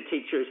substitute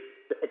teachers.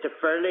 It's a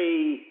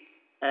fairly,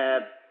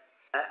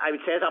 I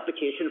would say as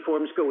application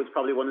forms go, it's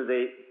probably one of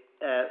the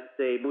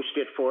most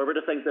straightforward,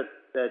 I think, that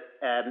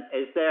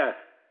is there.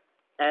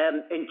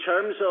 In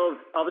terms of,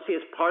 obviously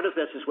as part of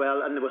this as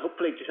well, and we'll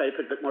hopefully try to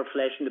put a bit more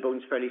flesh in the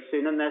bones fairly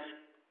soon on this,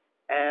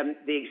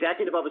 the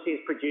executive obviously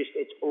has produced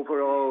its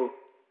overall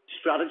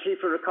strategy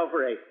for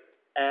recovery.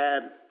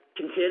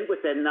 Contained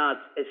within that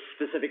is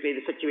specifically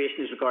the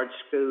situation as regards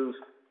schools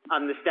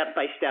and the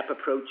step-by-step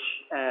approach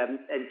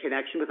in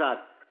connection with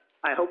that.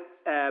 I hope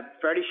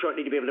fairly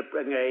shortly to be able to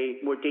bring a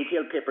more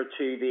detailed paper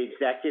to the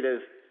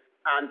executive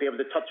and be able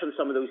to touch on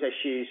some of those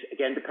issues,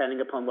 again, depending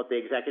upon what the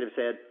executive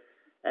said,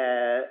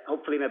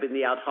 hopefully maybe in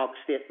the ad hoc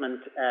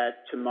statement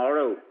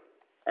tomorrow.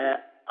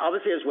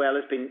 Obviously, as well,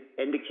 has been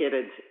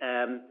indicated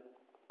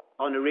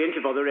on a range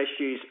of other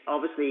issues,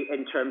 obviously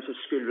in terms of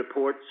school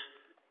reports.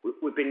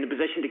 We've been in a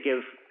position to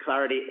give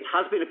clarity. It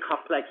has been a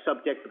complex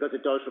subject because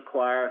it does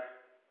require,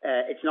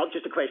 it's not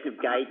just a question of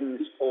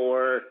guidance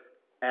or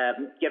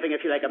giving,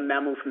 if you like, a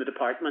memo from the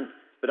department,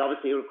 but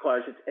obviously it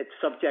requires, it's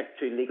subject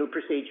to legal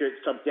procedure,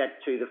 it's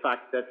subject to the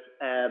fact that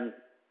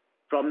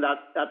from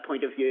that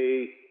point of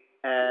view,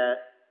 there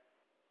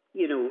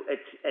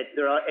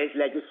is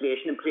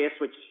legislation in place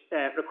which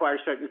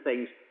requires certain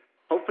things.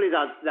 Hopefully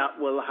that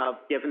will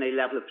have given a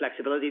level of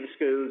flexibility to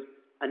schools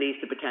and eased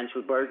the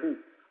potential burden.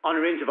 On a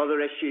range of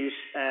other issues,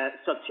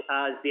 such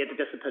as the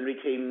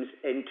interdisciplinary teams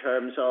in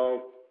terms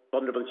of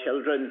vulnerable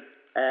children,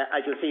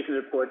 as you'll see from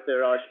the report,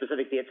 there are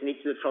specific dates in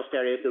each of the trust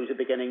areas those are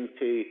beginning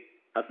to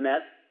have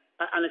met.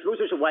 And I suppose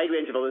there's a wide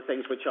range of other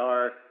things which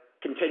are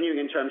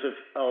continuing in terms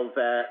of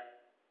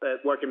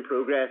work in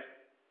progress.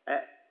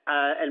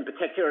 In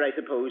particular, I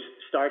suppose,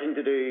 starting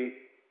to do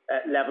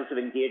levels of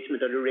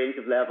engagement at a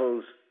range of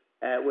levels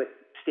with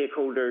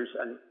stakeholders.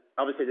 And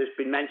obviously there's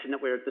been mention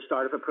that we're at the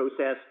start of a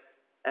process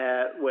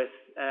with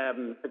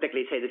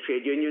particularly, say, the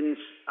trade unions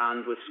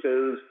and with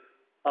schools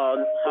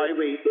on how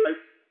we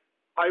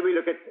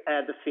look at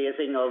the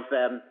phasing of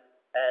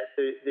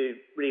the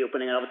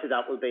reopening, and obviously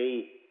that will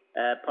be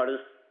part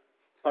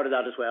of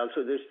that as well.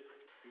 So there's,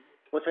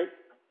 what's that?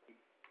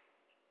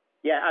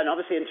 Yeah, and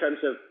obviously in terms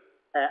of,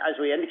 as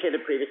we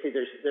indicated previously,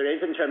 there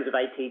is in terms of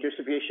IT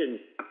distribution.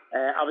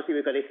 Obviously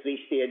we've got a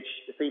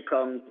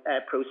three-pronged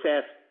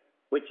process,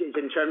 which is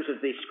in terms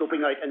of the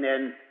scoping out and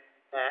then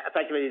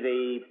effectively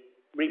the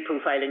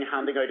reprofiling,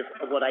 handing out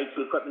of what IT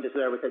equipment is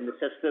there within the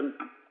system.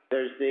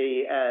 There's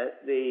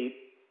the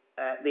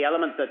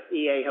element that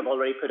EA have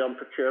already put on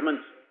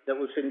procurement that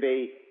will soon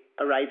be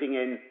arriving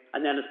in,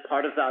 and then as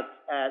part of that,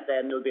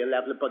 then there'll be a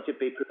level of budget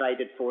be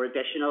provided for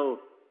additional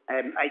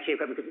IT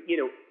equipment.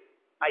 Because,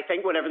 I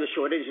think whatever the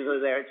shortages are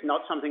there, it's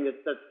not something that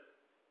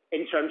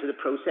in terms of the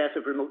process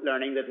of remote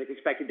learning that is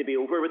expected to be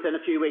over within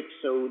a few weeks.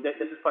 So this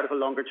is part of a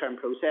longer-term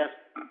process.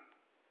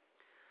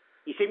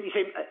 You seem,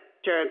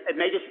 Chair, it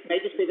may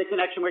just be the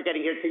connection we're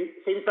getting here.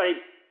 Seems very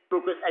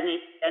broken. Any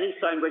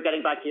sound we're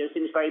getting back here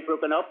seems very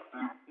broken up.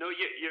 No,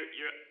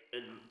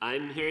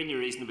 I'm hearing you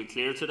reasonably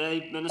clear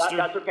today, Minister.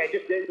 That's okay.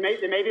 Just there may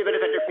be a bit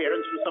of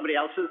interference from somebody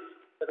else's.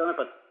 I don't know,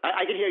 but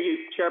I can hear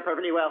you, Chair,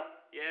 perfectly well.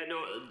 Yeah,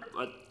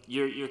 no,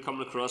 you're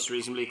coming across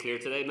reasonably clear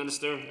today,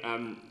 Minister.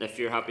 If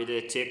you're happy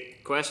to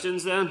take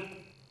questions, then.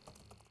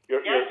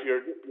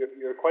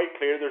 You're quite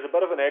clear. There's a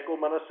bit of an echo,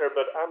 Minister,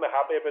 but I'm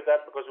happy about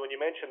that because when you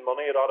mention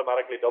money, it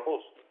automatically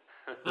doubles.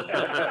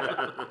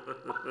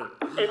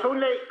 If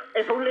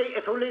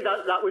only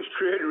that was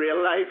true in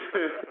real life.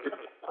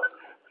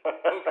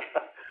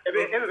 It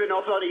would have been an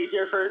awful lot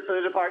easier for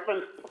the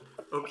department.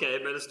 Okay,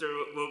 Minister,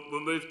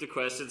 we'll move to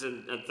questions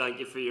and thank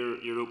you for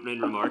your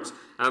opening remarks.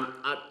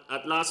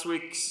 At last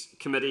week's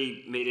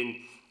committee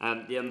meeting,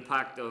 the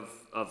impact of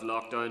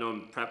lockdown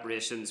on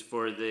preparations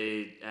for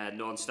the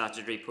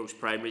non-statutory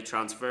post-primary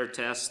transfer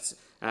tests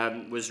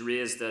was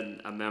raised,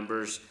 and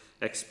members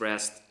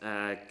expressed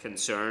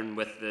concern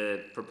with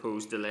the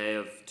proposed delay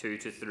of 2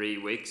 to 3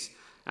 weeks.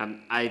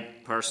 I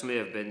personally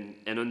have been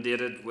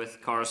inundated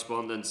with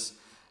correspondence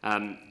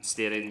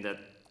stating that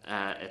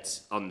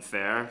it's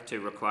unfair to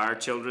require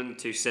children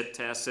to sit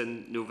tests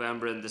in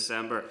November and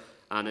December,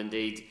 and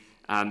indeed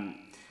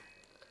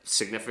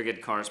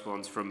significant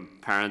correspondence from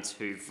parents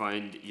who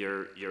found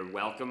your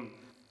welcome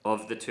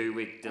of the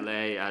 2-week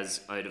delay as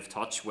out of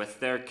touch with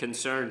their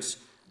concerns.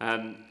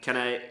 Can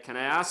I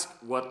ask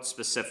what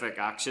specific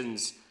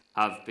actions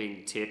have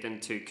been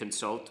taken to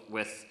consult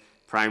with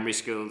primary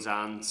schools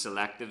and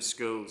selective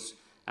schools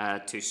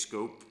to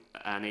scope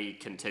any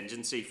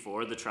contingency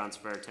for the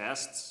transfer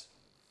tests?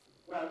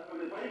 Well, from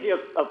the point of view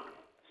of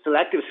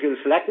selective schools,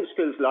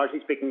 largely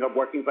speaking, are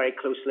working very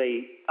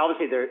closely.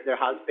 Obviously, there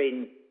has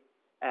been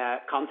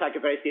contact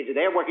at various stages.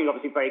 They're working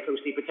obviously very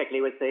closely,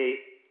 particularly with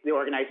the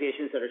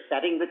organisations that are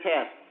setting the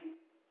tests.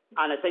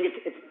 And I think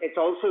it's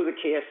also the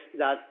case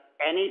that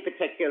any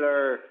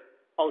particular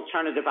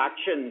alternative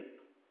action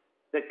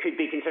that could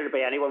be considered by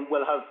anyone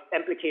will have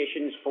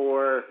implications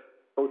for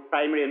both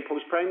primary and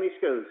post-primary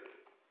schools.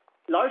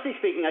 Largely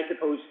speaking, I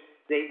suppose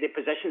the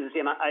position is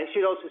the same. I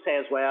should also say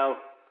as well,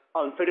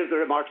 on foot of the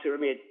remarks that were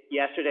made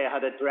yesterday, I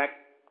had a direct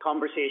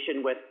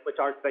conversation with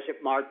Archbishop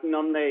Martin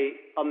on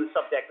the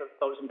subject. I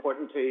thought it was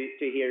important to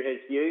hear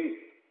his views.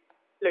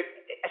 Look,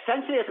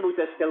 essentially, I suppose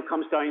this still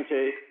comes down to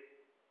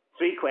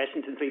three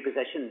questions and three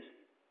positions.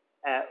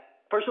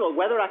 First of all,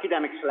 whether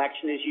academic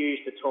selection is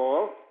used at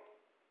all.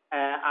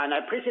 And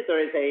I appreciate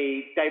there is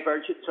a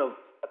divergence of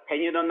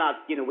opinion on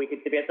that. We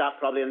could debate that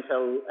probably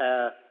until,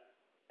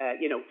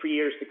 for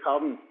years to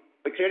come.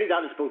 But clearly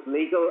that is both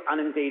legal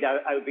and indeed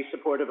I would be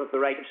supportive of the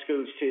right of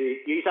schools to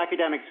use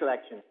academic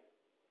selection.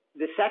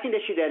 The second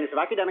issue then is if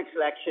academic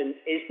selection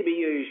is to be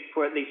used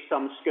for at least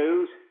some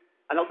schools,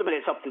 and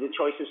ultimately it's up to the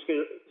choice of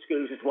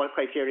schools as to what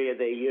criteria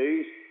they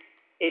use,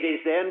 it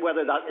is then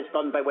whether that is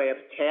done by way of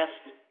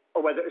test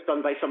or whether it's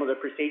done by some other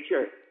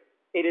procedure.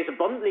 It is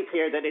abundantly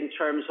clear that in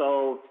terms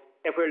of,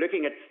 if we're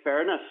looking at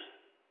fairness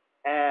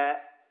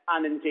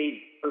and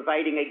indeed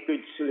providing a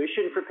good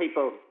solution for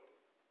people,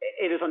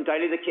 it is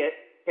undoubtedly the case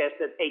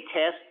that a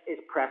test is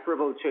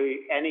preferable to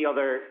any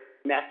other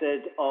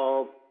method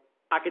of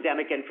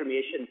academic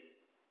information.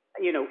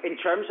 In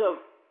terms of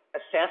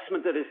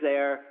assessment that is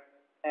there,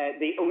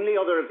 the only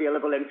other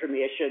available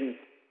information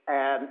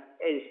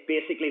is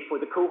basically for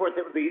the cohort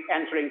that would be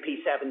entering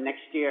P7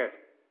 next year,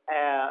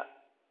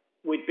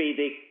 would be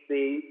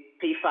the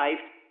P5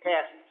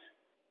 tests.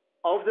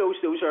 Of those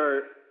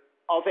are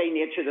of a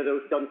nature that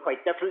are done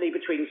quite differently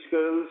between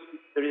schools.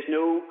 There is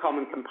no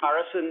common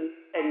comparison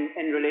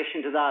in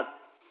relation to that.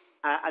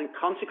 And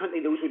consequently,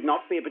 those would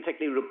not be a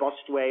particularly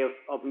robust way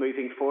of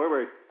moving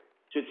forward.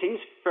 So it seems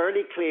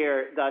fairly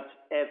clear that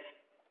if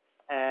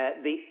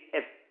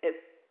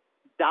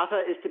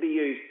data is to be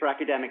used for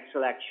academic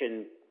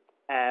selection,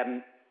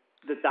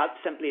 that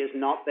simply is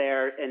not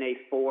there in a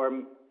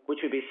form which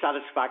would be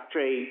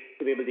satisfactory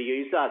to be able to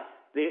use that.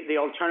 The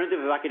alternative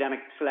of academic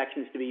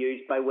selection is to be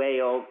used by way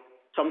of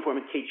some form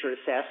of teacher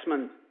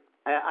assessment.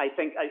 I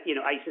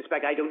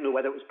suspect, I don't know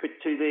whether it was put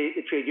to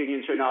the trade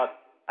unions or not.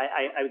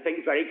 I would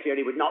think very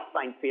clearly would not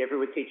find favour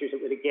with teachers.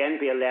 It would again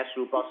be a less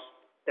robust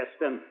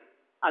system,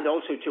 and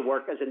also to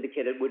work as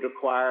indicated would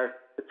require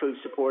the full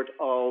support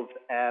of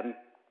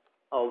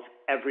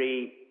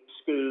every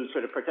school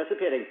sort of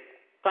participating.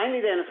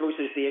 Finally, then I suppose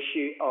there's the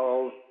issue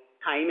of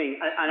timing,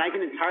 and I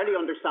can entirely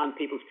understand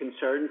people's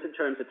concerns in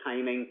terms of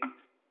timing.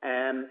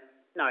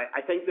 Now,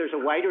 I think there's a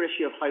wider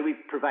issue of how we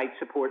provide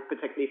support,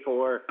 particularly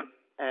for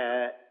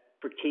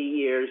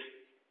key years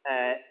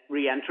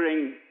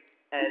re-entering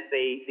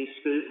the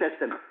school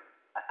system.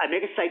 I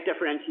make a slight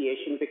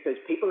differentiation because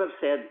people have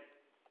said,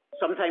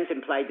 sometimes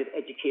implied that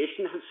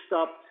education has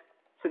stopped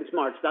since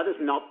March. That is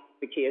not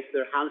the case.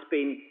 There has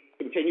been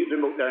continued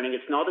remote learning.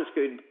 It's not as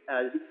good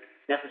as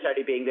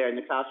necessarily being there in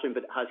the classroom,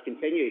 but it has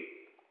continued.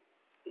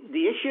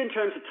 The issue in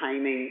terms of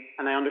timing,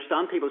 and I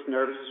understand people's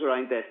nervousness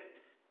around this,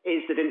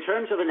 is that in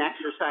terms of an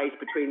exercise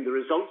between the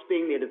results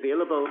being made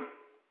available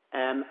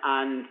and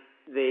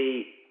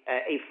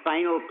a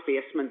final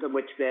placement in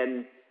which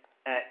then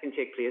can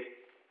take place,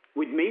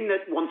 would mean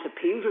that once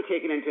appeals are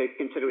taken into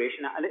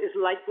consideration, and it is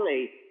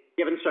likely,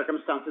 given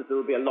circumstances, there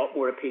will be a lot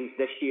more appeals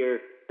this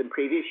year than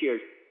previous years,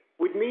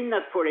 would mean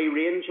that for a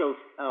range of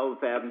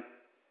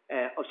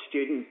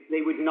students,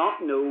 they would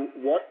not know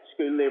what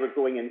school they were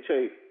going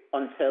into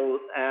until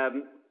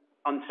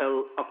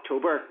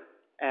October.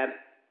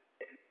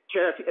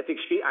 Chair, if you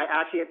excuse,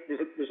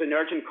 there's an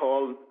urgent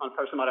call on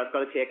personal matter I've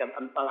got to take.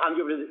 I'll hand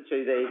you over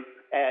to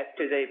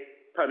the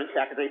Permanent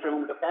Secretary for a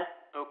moment, okay?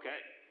 Okay.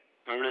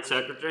 Permanent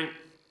Secretary?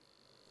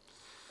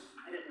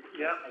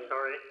 Yeah,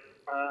 sorry.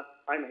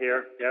 I'm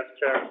here. Yes,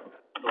 Chair.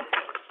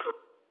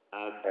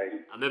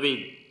 I'll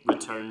maybe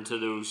return to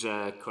those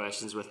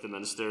questions with the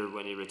Minister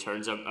when he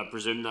returns. I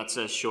presume that's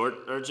a short,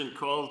 urgent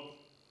call?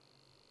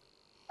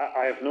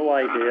 I have no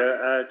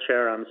idea,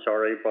 Chair, I'm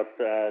sorry, but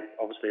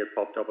obviously it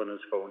popped up on his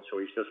phone, so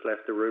he's just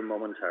left the room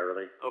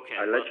momentarily. Okay,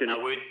 I'll let you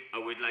know. I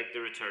would like to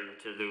return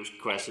to those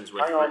questions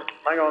with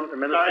Hang on, the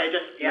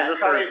Minister.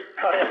 Sorry,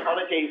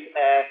 apologies.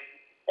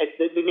 It's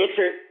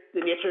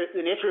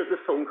the nature of the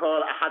phone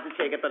call. I had to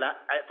take it, but I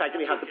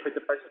effectively had to put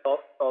the person off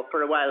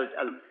for a while.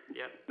 I'll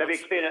maybe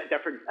explain it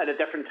at a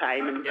different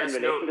time in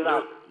relation to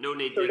that. No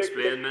need to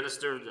explain,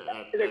 Minister.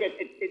 Look,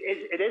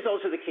 it is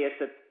also the case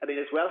that, I mean,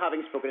 as well,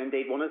 having spoken,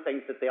 indeed, one of the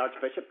things that the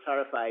Archbishop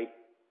clarified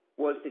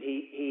was that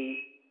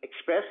he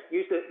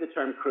used the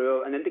term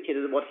cruel and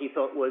indicated that what he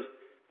thought was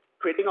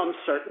creating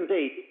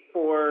uncertainty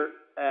for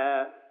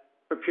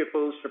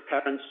pupils, for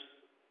parents,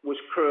 was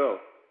cruel.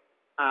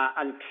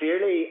 And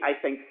clearly, I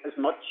think as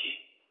much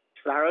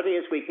clarity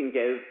as we can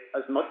give,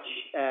 as much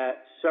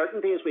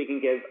certainty as we can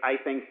give, I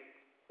think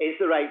is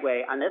the right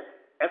way. And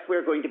if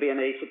we're going to be in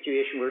a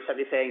situation where we're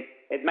simply saying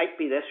it might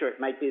be this or it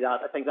might be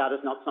that, I think that is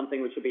not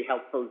something which would be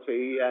helpful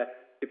to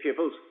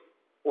pupils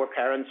or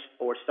parents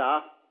or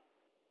staff.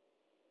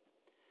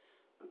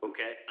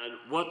 Okay,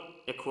 and what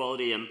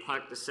equality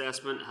impact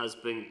assessment has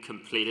been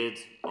completed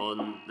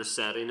on the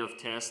setting of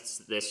tests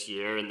this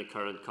year in the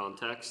current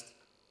context?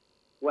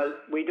 Well,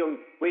 we don't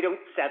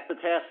set the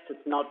test.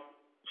 It's not,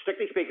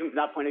 strictly speaking, from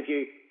that point of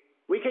view.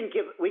 We can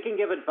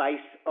give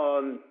advice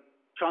on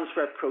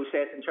transfer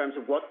process in terms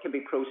of what can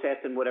be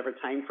processed in whatever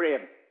time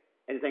frame,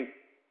 anything.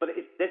 But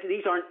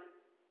these aren't,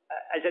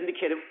 as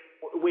indicated,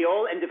 we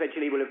all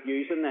individually will have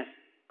views on this,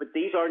 but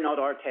these are not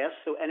our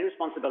tests. So any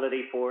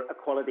responsibility for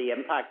equality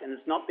impact, and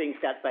it's not being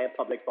set by a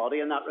public body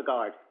in that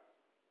regard.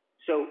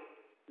 So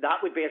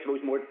that would be, I suppose,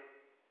 more,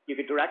 you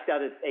could direct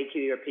that at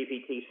AQE or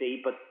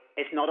PPTC, but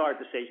it's not our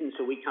decision,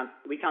 so we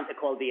can't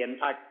equality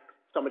impact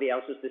somebody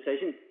else's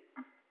decision.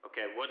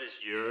 Okay, what is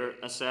your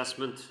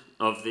assessment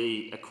of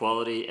the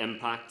equality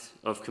impact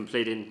of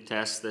completing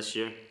tests this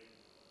year?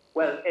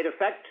 Well, it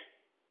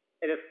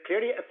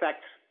clearly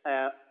affects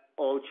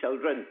all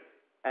children,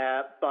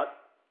 but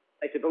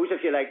I suppose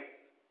if you like,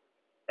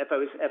 if I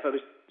was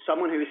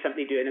someone who was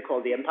simply doing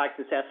equality impact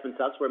assessments,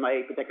 that's where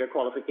my particular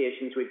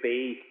qualifications would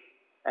be.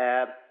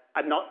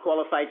 I'm not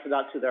qualified for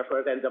that, so therefore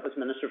I've ended up as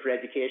Minister for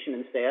Education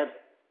instead.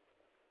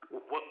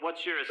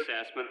 What's your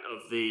assessment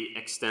of the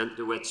extent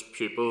to which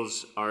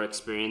pupils are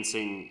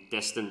experiencing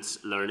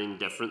distance learning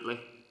differently?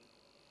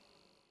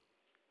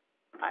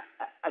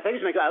 I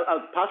think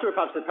I'll pass it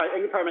perhaps to the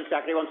Permanent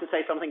Secretary wants to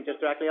say something just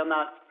directly on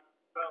that.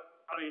 Well,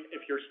 I mean,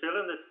 if you're still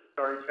in the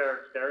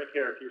Chair, Derek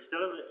here, if you're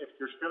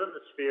still in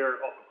the sphere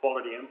of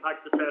equality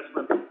impact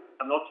assessment,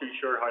 I'm not too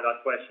sure how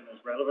that question is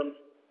relevant.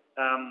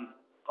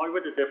 How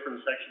would a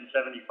different Section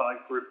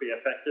 75 group be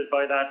affected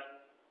by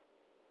that?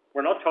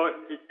 We're not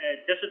talking,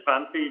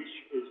 disadvantage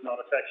is not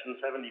a Section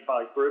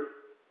 75 group.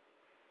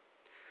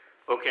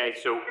 Okay,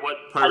 so what,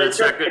 Permanent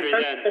Secretary,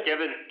 then,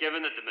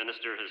 given that the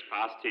Minister has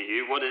passed to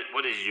you, what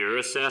is your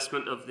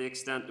assessment of the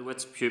extent to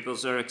which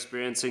pupils are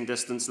experiencing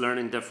distance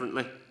learning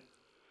differently?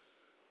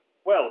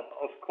 Well,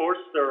 of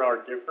course there are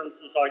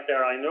differences out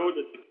there. I know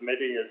that the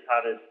committee has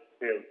had a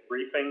detailed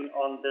briefing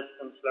on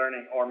distance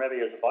learning, or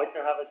maybe is about to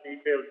have a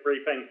detailed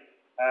briefing.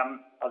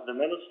 As the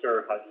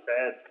Minister has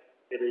said,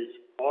 it is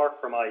far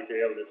from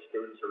ideal that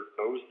schools are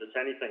closed. It's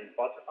anything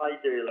but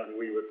ideal, and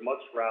we would much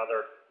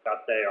rather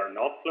that they are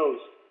not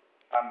closed.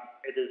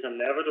 It is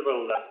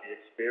inevitable that the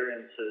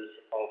experiences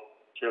of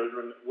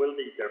children will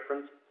be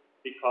different,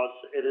 because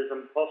it is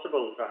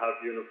impossible to have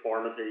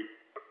uniformity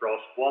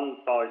across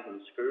 1,000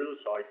 schools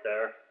out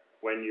there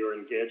when you're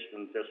engaged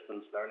in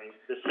distance learning.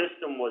 The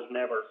system was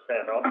never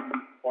set up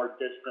for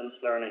distance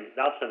learning.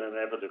 That's an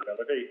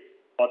inevitability.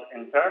 But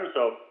in terms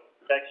of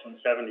Section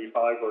 75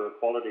 or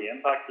equality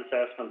impact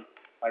assessment,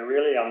 I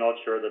really am not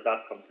sure that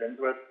comes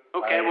into it.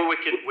 Okay, well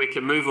we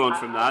can move on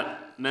from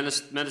that.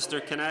 Minister,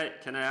 can I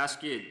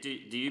ask you,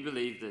 do you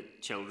believe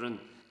that children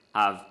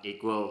have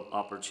equal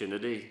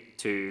opportunity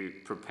to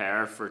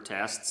prepare for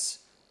tests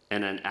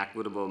in an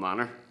equitable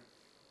manner?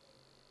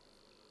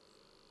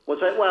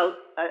 Well,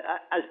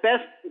 as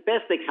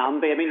best they can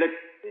be. I mean, look,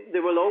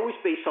 there will always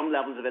be some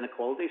levels of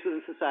inequalities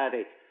within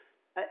society.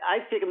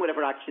 I've taken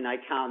whatever action I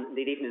can,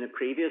 indeed even in a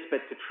previous bit,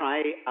 to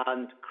try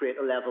and create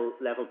a level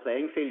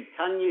playing field.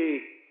 Can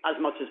you, as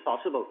much as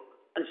possible?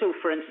 And so,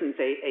 for instance,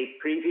 a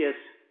previous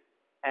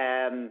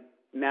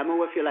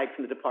memo, if you like,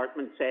 from the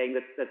department saying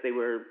that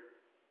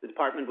the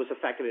department was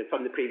effectively,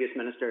 from the previous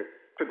minister,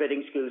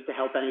 forbidding schools to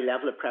help any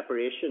level of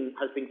preparation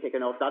has been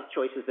taken off. That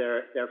choice is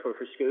there, therefore,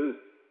 for schools.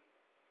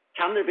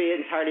 Can there be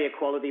entirely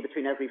equality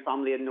between every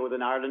family in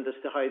Northern Ireland as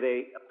to how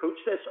they approach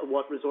this or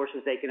what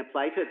resources they can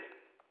apply to it?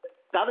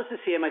 That is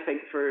the same, I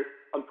think,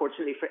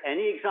 unfortunately, for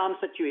any exam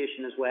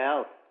situation as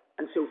well.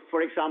 And so,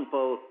 for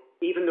example,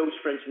 even those,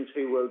 for instance,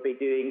 who will be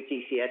doing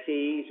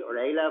GCSEs or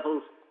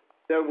A-levels,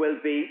 there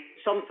will be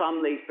some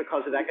families,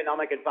 because of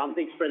economic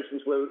advantage, for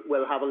instance,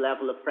 will have a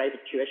level of private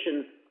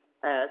tuition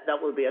that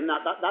will be in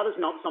that. That is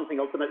not something,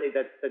 ultimately,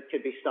 that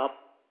could be stopped.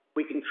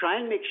 We can try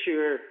and make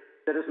sure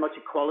that as much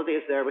equality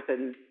is there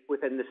within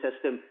the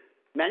system.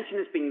 Mention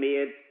is being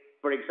made,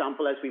 for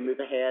example, as we move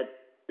ahead,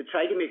 to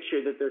try to make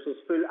sure that there's as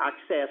full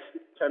access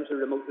in terms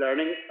of remote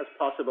learning as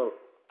possible.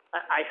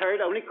 I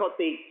only caught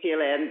the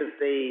tail end of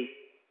the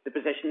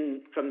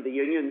position from the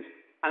unions,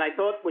 and I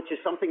thought, which is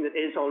something that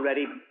is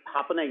already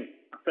happening.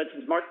 For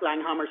instance, Mark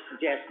Langhammer's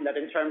suggestion that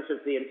in terms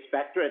of the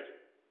inspectorate,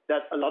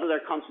 that a lot of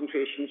their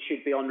concentration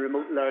should be on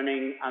remote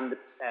learning and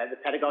the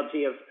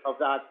pedagogy of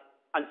that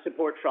and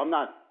support from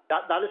that.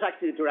 That is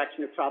actually the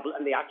direction of travel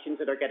and the actions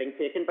that are getting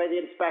taken by the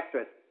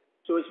inspectorate.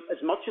 So as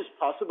much as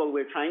possible,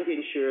 we're trying to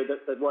ensure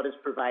that what is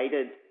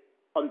provided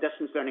on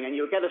distance learning, and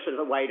you'll get there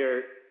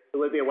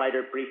will be a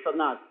wider brief on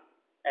that,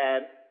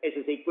 is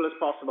as equal as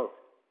possible.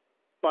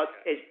 But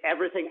is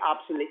everything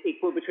absolutely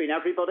equal between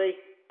everybody?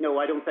 No,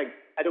 I don't think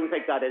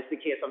that is the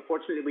case.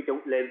 Unfortunately, we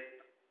don't live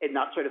in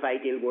that sort of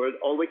ideal world.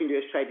 All we can do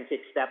is try to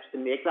take steps to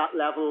make that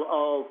level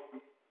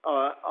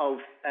of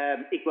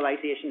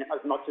equalisation as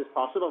much as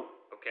possible.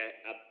 Okay,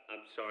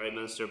 I'm sorry,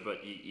 Minister,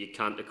 but you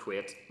can't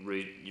equate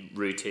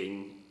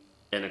routine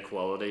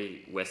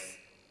inequality with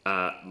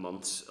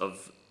months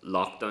of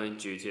lockdown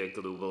due to a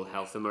global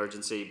health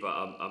emergency, but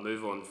I'll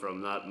move on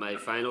from that. My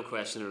final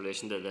question in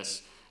relation to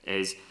this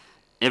is,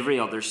 every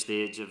other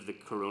stage of the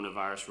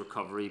coronavirus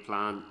recovery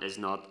plan is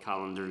not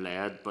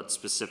calendar-led, but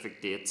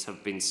specific dates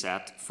have been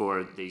set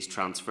for these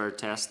transfer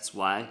tests.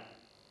 Why?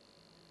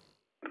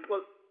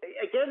 Well,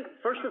 again,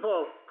 first of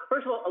all,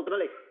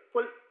 ultimately,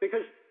 well,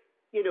 because,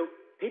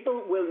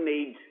 people will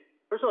need,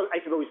 first of all, I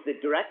suppose the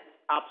direct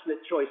absolute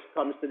choice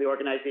comes to the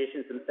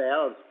organisations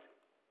themselves.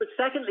 But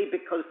secondly,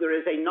 because there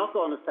is a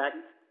knock-on effect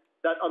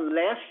that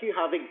unless you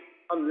have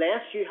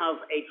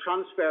a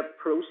transfer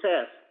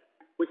process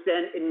which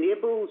then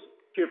enables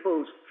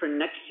pupils for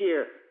next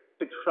year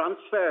to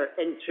transfer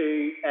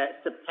into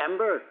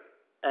September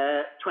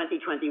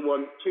 2021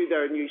 to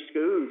their new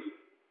schools,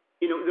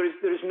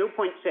 there is no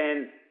point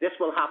saying this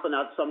will happen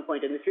at some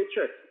point in the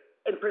future.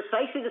 In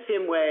precisely the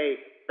same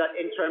way that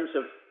in terms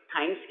of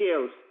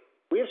timescales,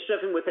 we have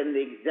striven within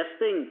the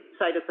existing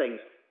side of things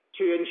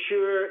to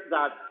ensure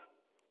that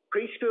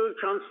preschool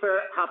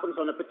transfer happens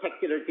on a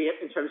particular date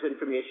in terms of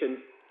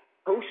information,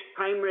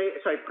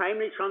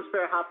 primary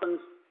transfer happens,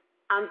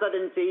 and that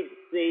indeed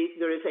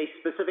there is a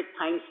specific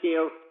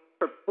timescale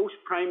for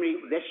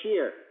post-primary this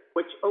year,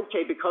 which,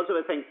 okay, because of,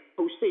 I think,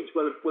 postage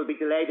will be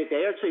delayed a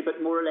day or two,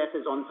 but more or less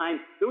is on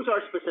time. Those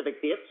are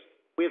specific dates.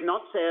 We have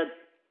not said,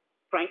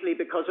 frankly,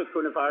 because of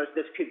coronavirus,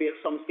 this could be at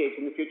some stage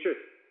in the future.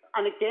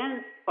 And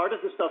again, part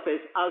of the stuff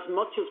is, as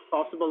much as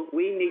possible,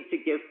 we need to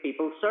give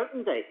people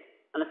certainty.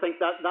 And I think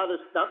that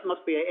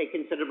must be a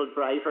considerable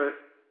driver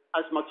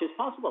as much as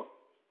possible.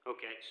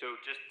 Okay, so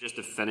just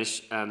to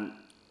finish,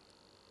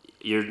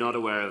 you're not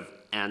aware of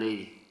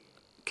any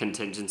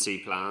contingency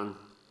plan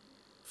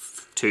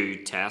to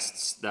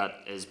tests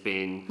that is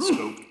being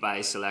scoped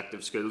by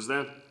selective schools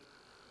then?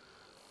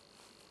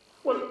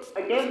 Well,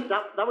 again,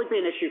 that would be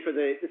an issue for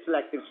the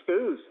selective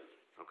schools.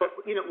 Okay.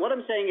 But what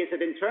I'm saying is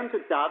that in terms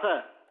of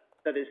data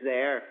that is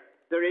there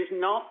is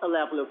not a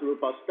level of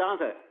robust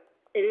data.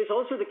 It is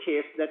also the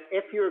case that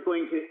if you're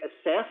going to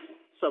assess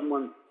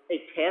someone, a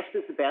test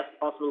is the best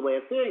possible way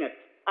of doing it.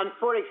 And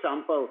for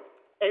example,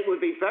 it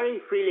would be very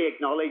freely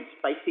acknowledged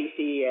by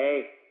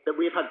CCEA that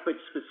we've had put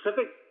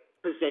specific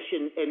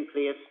position in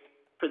place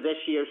for this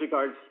year as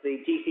regards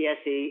the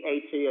GCSE,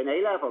 A2 and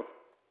A-level.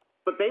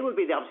 But they will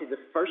be obviously the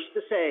first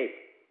to say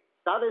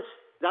that is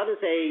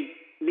a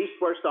least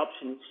worst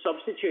option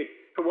substitute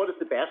for what is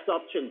the best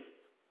option,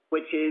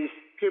 which is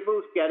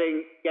pupils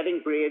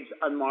getting grades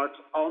and marks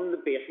on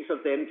the basis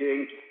of them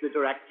doing the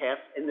direct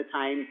tests in the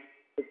time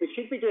that they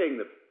should be doing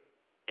them.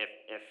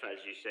 If as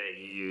you say,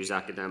 you use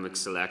academic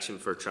selection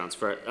for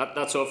transfer,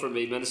 that's all from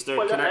me, Minister.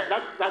 Well,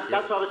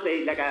 that's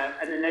obviously like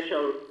an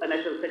initial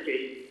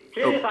situation.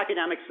 Clearly, if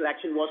academic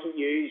selection wasn't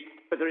used,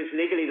 but there is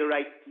legally the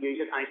right to use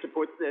it, and I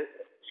support the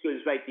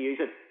school's right to use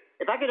it.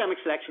 If academic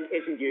selection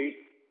isn't used,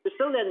 there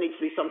still then needs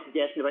to be some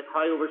suggestion about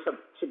how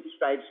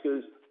oversubscribed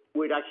schools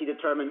would actually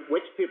determine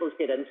which pupils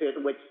get into it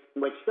and which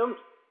don't.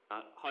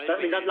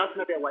 That's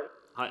maybe a way.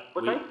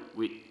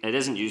 It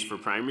isn't used for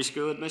primary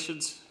school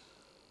admissions.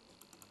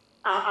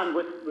 And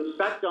with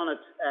respect on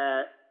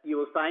it, you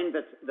will find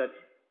that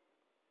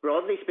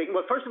broadly speaking,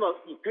 well, first of all,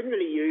 you couldn't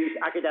really use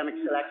academic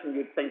selection,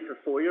 you'd think, for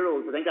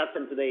 4-year-olds. I think that's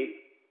into the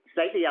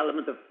slightly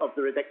element of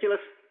the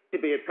ridiculous, to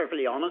be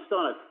perfectly honest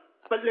on it.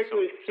 But look,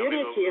 there's clearly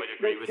a case.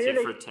 With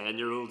you for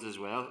 10-year-olds as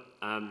well.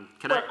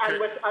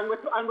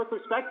 With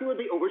respect to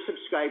the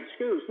oversubscribed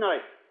schools. Now,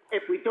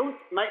 if we don't,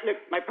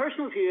 my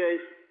personal view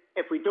is,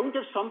 if we don't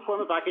have some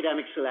form of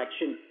academic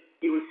selection,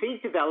 you will see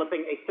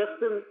developing a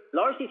system,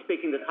 largely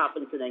speaking, that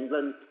happens in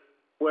England,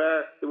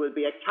 where there will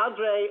be a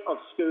cadre of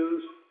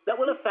schools that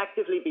will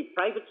effectively be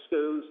private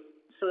schools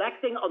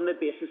selecting on the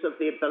basis of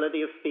the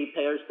ability of fee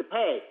payers to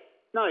pay.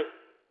 Now,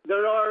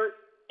 there are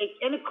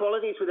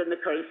inequalities within the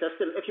current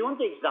system. If you want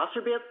to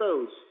exacerbate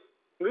those,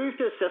 move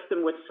to a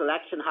system which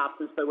selection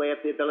happens by way of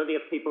the ability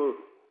of people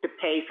to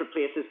pay for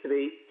places to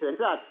enter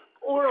that.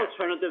 Or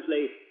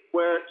alternatively,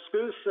 where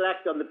schools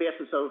select on the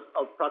basis of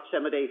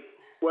proximity,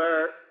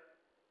 where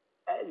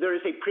there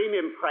is a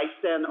premium price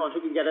then on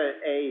who can get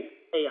a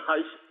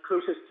house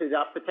closest to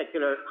that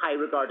particular high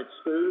regarded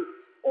school,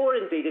 or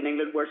indeed in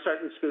England where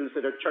certain schools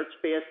that are church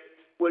based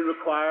will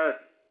require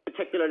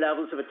particular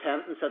levels of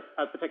attendance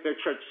at particular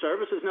church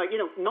services. Now,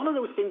 none of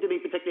those seem to be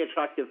particularly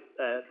attractive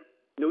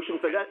notions,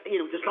 but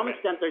to some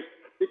extent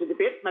there's a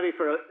debate maybe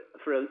for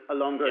a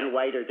longer and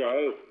wider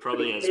day.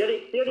 Probably is. Even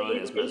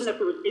if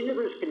there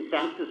was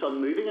consensus on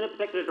moving in a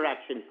particular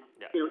direction,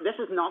 this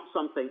is not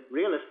something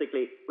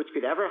realistically which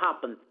could ever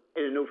happen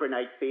in an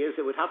overnight phase.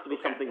 It would have to be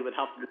something that would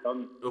have to be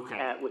done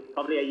with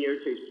probably a year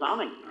or two's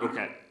planning.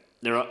 Okay.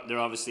 There are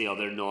obviously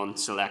other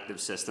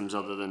non-selective systems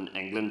other than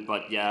England,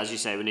 but yeah, as you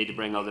say, we need to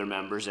bring other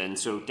members in.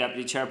 So,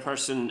 Deputy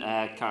Chairperson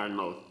Karen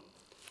Mull.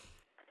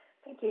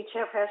 Thank you,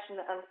 Chairperson,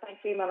 and thank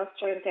you,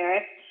 Minister and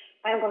Derek.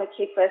 I'm going to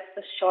keep this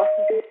as short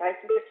and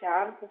concise as I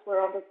can because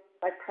we're under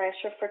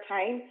pressure for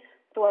time.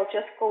 So I'll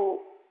just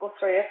go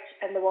through it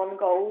in the one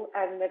go,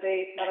 and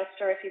maybe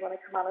Minister, if you want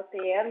to come on at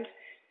the end.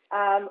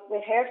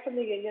 We heard from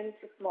the unions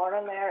this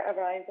morning there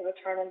around the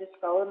return into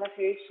school and the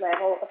huge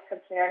level of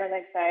concern and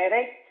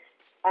anxiety.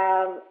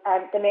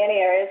 And the many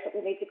areas that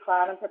we need to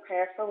plan and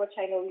prepare for, which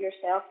I know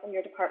yourself and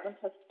your department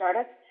has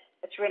started.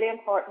 It's really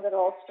important that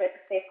all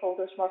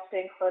stakeholders must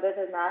be included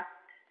in that,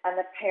 and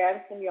that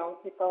parents and young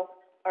people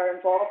are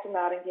involved in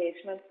that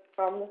engagement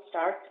from the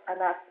start, and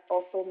that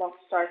also must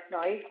start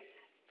now.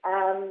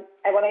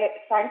 I want to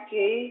thank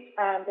you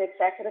and the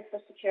executive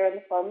for securing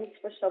the funds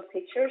for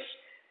sub-teachers.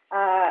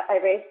 I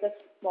raised this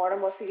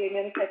morning with the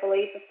unions. I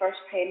believe the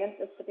first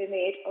payment is to be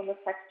made on the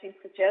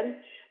 16th of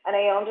June, and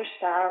I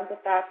understand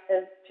that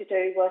is to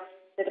do with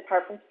the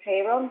department's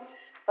pay run,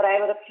 but I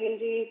would appeal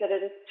to you that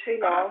it is too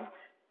long,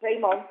 3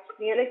 months,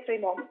 nearly 3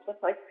 months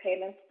without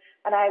payment,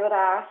 and I would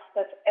ask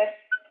that if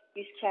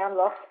you can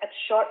look at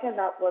shortening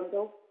that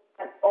window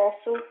and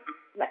also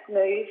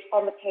move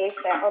on the pay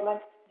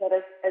settlement that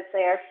is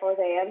there for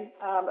them,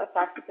 if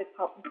that could be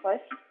put in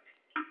place.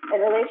 In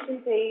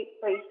relation to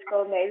free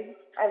school meals,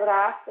 I would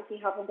ask, if you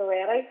haven't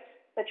already,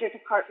 that your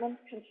department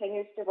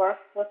continues to work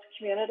with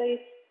communities,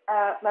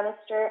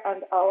 Minister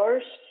and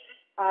others,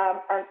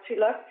 and to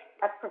look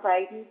at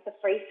providing the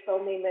free school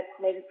meal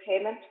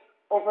payment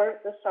over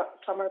the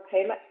summer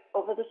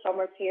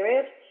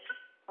period.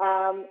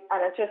 And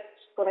I'm just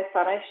going to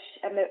finish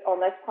on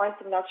this point.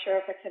 I'm not sure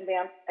if it can be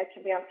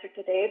answered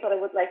today, but I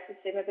would like to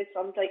see maybe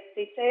some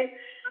detail.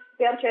 I'd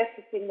be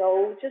interested to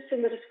know, just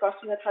in the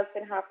discussion that has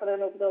been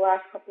happening over the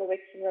last couple of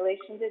weeks in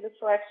relation to the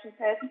selection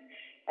test,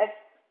 if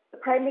the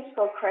primary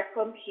school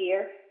curriculum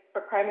here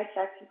for primary 6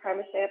 and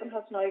primary 7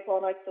 has now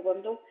gone out the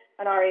window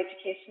in our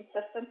education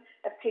system,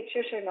 if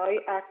teachers are now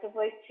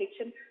actively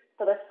teaching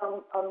for this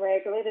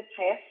unregulated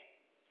test,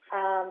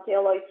 to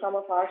allow some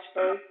of our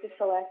schools to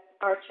select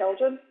our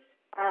children,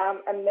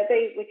 and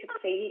maybe we could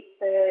see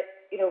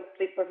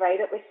be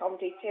provided with some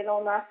detail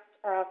on that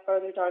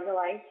further down the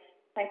line.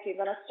 Thank you,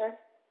 Minister.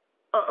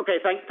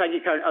 Okay, thank you,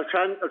 Karen. I'll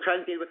try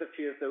and deal with a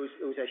few of those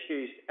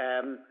issues,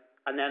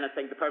 and then I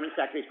think the Permanent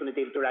Secretary is going to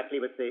deal directly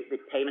with the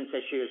payments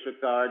issue as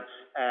regards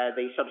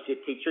the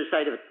substitute teacher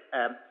side of it.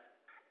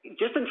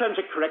 Just in terms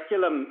of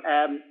curriculum,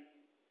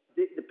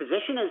 the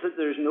position is that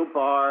there's no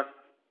bar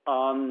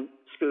on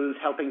schools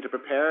helping to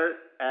prepare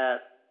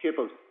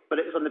pupils, but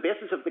it's on the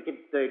basis of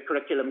the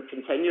curriculum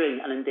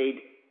continuing, and indeed,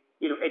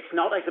 it's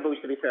not, I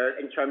suppose, to be fair,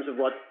 in terms of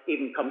what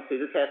even comes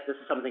through the test. This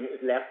is something that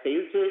is left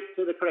field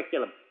to the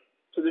curriculum.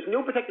 So there's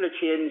no particular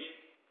change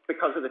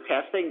because of the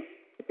testing,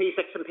 the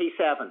P6 and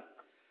P7.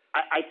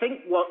 I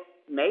think what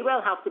may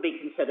well have to be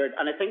considered,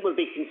 and I think will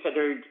be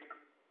considered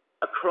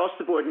across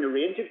the board in a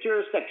range of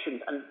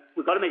jurisdictions, and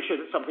we've got to make sure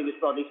that something is,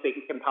 broadly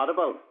speaking,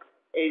 compatible,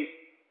 is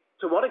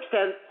to what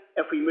extent,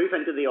 if we move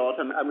into the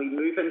autumn and we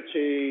move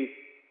into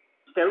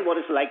still what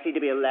is likely to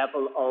be a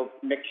level of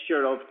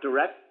mixture of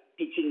direct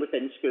teaching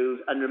within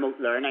schools and remote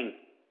learning,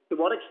 to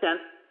what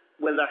extent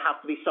will there have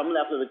to be some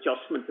level of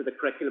adjustment to the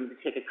curriculum to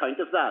take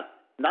account of that?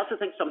 And that's, I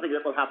think, something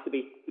that will have to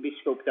be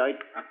scoped out.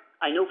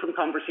 I know from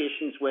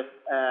conversations with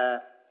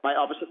my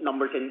opposite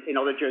numbers in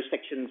other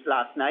jurisdictions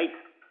last night,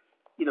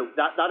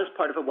 that is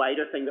part of a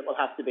wider thing that will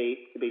have to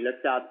be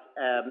looked at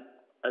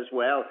as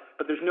well.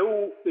 But there's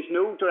no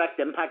direct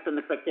impact on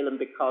the curriculum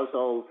because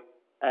of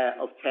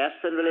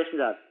tests in relation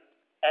to that.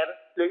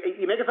 Look,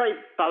 you make a very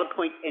valid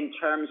point in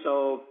terms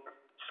of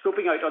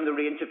scoping out on the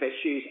range of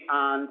issues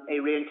and a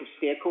range of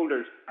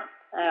stakeholders.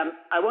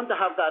 I want to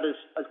have that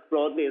as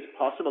broadly as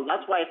possible.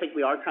 That's why I think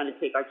we are trying to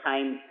take our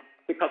time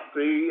to cut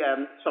through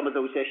some of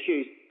those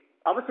issues.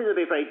 Obviously, there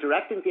will be very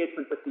direct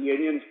engagement with the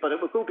unions, but it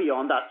will go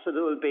beyond that. So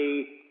there will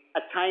be,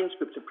 at times,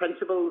 groups of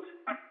principals,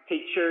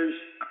 teachers,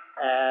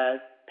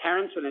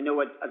 parents, and I know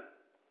I've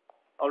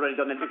already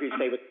done interviews,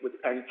 say, with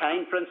Parent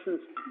Time, for instance,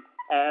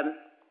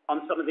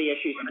 on some of the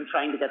issues and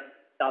trying to get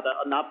data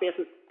on that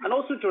basis, and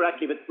also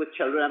directly with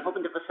children. I'm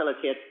hoping to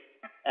facilitate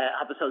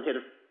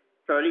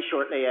fairly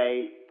shortly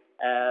a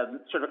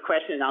sort of a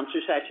question and answer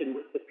session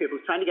with people,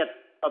 trying to get,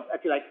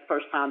 if you like,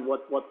 firsthand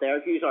what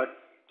their views are.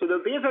 So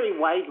there'll be a very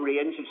wide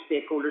range of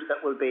stakeholders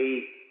that will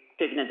be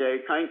taken into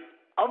account.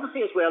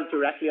 Obviously, as well,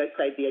 directly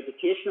outside the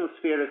educational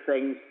sphere of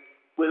things,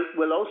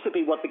 will also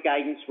be what the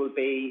guidance will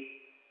be,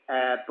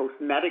 both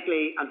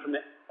medically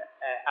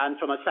and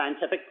from a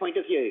scientific point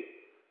of view.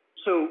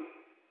 So,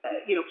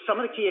 some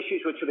of the key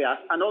issues which will be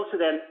asked, and also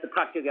then the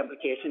practical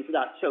implications of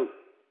that. So,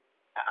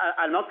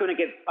 I'm not going to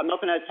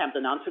attempt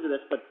an answer to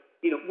this, but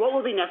what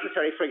will be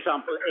necessary, for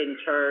example, in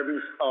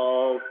terms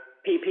of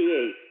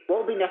PPE?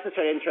 What will be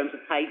necessary in terms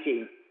of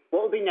hygiene?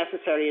 What will be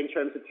necessary in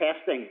terms of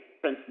testing,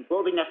 for instance?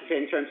 What will be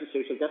necessary in terms of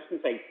social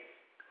distancing?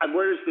 And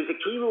whereas there's a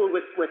key role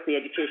with the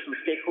educational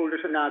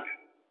stakeholders in that,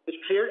 there's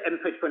clear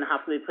input going to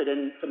have to be put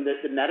in from the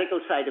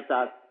medical side of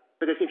that.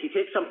 Because if you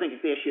take something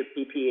like the issue of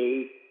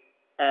PPE,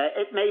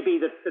 it may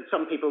be that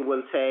some people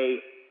will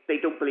say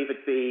they don't believe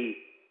it be,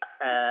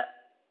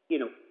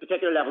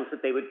 particular levels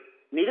that they would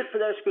need it for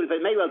their school, but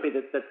it may well be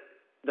that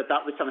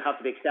that would somehow have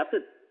to be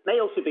accepted. It may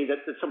also be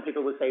that some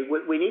people will say,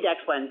 we need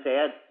X, Y, and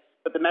Z,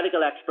 but the medical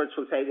experts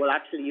will say, well,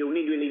 actually, you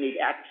only really need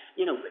X.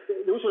 You know,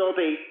 those will all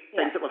be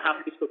things that will have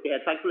to be spoken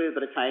ahead. Thankfully, a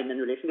bit of time in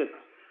relation to it.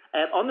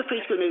 On the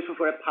free school meals,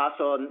 before I pass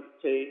on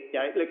to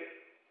Derek, look,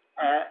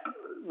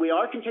 we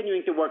are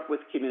continuing to work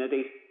with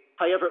communities.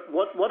 However,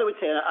 what I would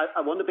say, and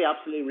I want to be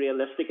absolutely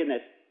realistic in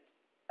this,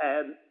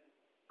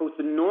 both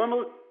the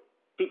normal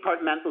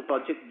departmental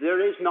budget,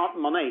 there is not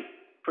money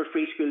for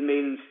free school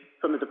meals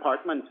from the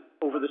department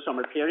over the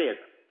summer period.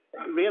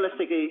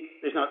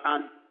 Realistically, there's not,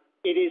 and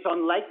it is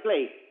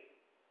unlikely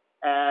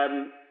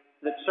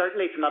that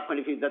certainly from that point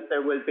of view that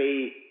there will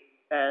be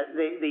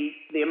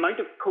the amount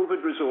of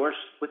COVID resource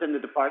within the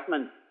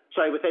department,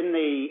 within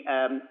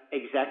the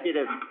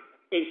executive,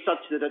 is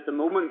such that at the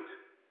moment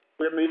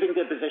we're moving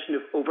to a position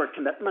of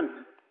overcommitment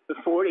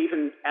before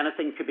even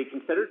anything could be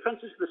considered, for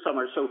instance, for the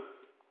summer. So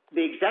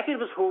the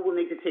executive as a whole will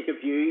need to take a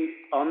view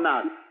on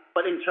that.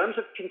 But in terms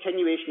of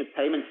continuation of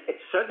payments,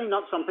 it's certainly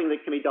not something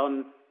that can be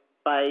done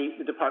by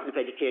the Department of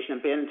Education,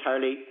 and being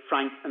entirely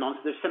frank and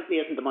honest, there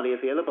simply isn't the money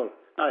available.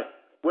 Now,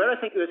 where I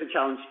think there is a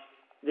challenge,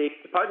 the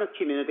Department of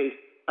Communities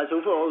has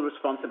overall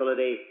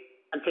responsibility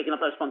and taken up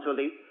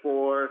responsibility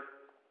for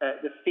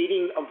the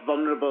feeding of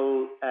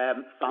vulnerable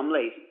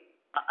families.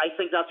 I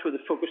think that's where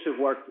the focus of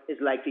work is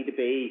likely to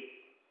be.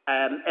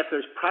 If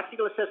there's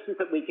practical assistance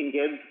that we can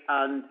give,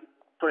 and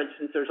for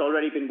instance, there's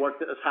already been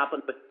work that has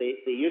happened with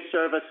the youth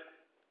service,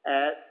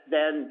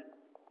 then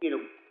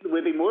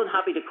we'll be more than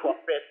happy to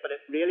cooperate. But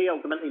it really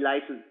ultimately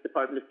lies with the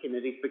Department of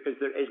Communities, because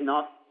there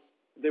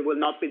will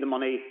not be the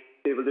money to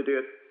be able to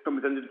do it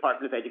from within the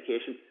Department of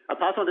Education. I'll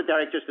pass on to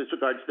Derek just as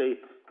regards the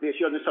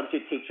issue on the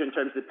substitute teacher in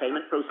terms of the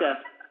payment process.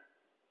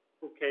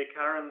 Okay,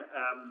 Karen.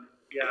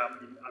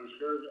 I'm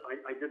sure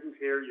I didn't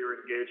hear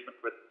your engagement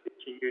with the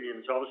teaching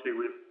unions. Obviously,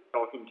 we're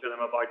talking to them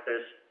about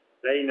this.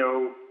 They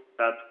know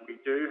that we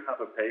do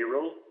have a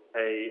payroll,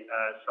 pay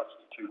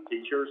substitute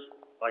teachers.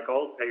 Like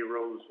all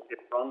payrolls, it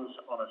runs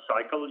on a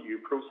cycle.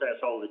 You process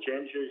all the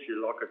changes,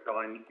 you lock it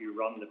down, you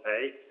run the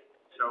pay.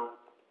 So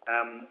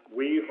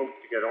we hope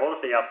to get all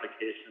of the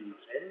applications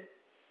in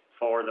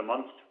for the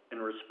month in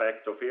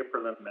respect of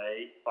April and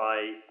May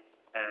by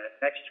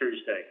next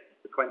Tuesday,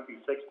 the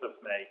 26th of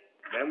May.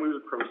 Then we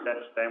will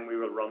process, then we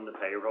will run the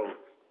payroll.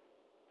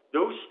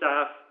 Those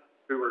staff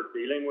who are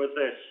dealing with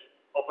this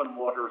up in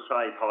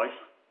Waterside House,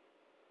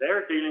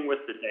 they're dealing with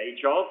the day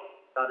job.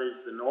 That is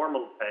the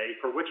normal pay,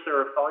 for which there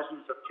are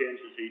thousands of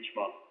changes each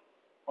month.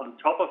 On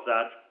top of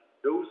that,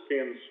 those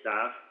same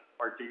staff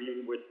are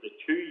dealing with the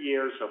 2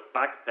 years of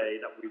back pay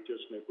that we've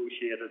just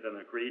negotiated and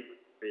agreed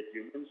with trade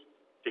unions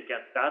to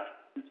get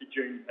that into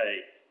June pay.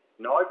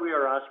 Now we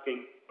are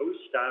asking those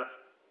staff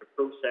to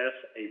process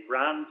a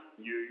brand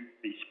new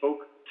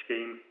bespoke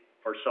scheme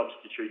for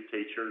substitute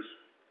teachers.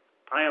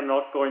 I am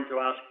not going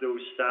to ask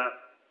those staff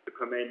to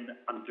come in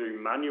and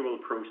do manual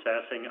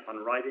processing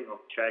and writing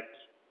of checks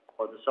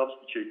for the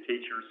substitute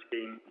teacher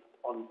scheme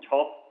on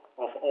top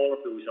of all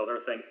of those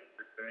other things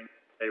they're doing.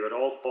 They would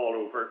all fall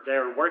over.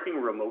 They're working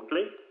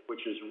remotely,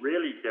 which is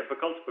really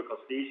difficult because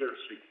these are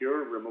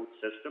secure remote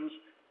systems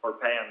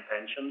for pay and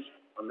pensions,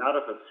 and that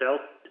of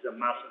itself is a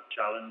massive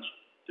challenge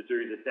to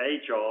do the day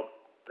job,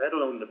 let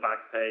alone the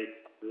back pay,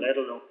 let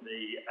alone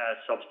the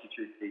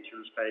substitute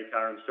teachers pay,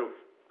 Karen. So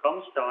it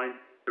comes down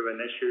to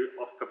an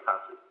issue of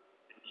capacity.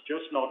 It's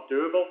just not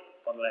doable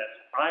unless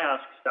I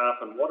ask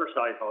staff in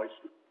Waterside House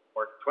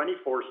work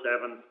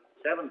 24/7,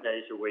 7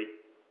 days a week.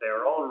 They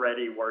are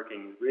already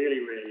working really,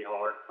 really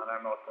hard, and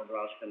I'm not going to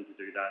ask them to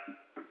do that.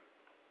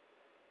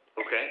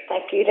 Okay.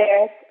 Thank you,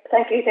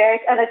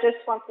 Derek. And I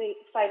just want to,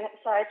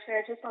 sorry, Chair,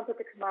 I just wanted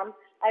to come on.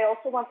 I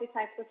also want to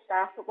thank the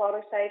staff at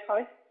Waterside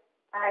House.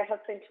 I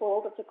have been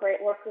told it's a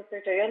great work that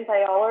they're doing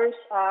by ours,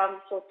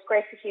 so it's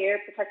great to hear,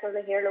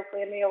 particularly here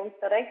locally in my own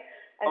city.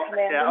 And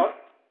commend them.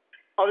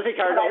 Obviously,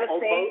 Karen,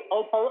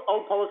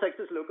 all politics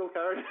is local,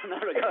 Karen, in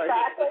that regard.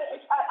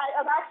 Exactly.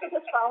 I'm actually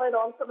just following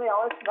on from the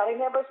other committee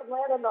members and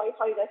letting know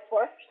how this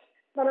works,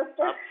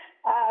 Minister.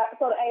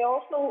 But I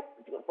also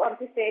want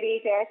to say to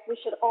you, Derek, we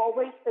should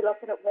always be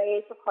looking at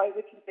ways of how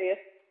we can do it.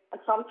 And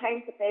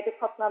sometimes it may be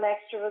putting on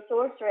extra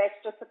resource or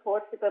extra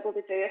support to be able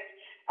to do it.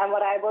 And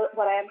what I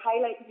am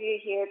highlighting to you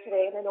here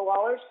today, and I know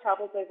others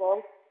probably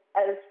will,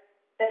 is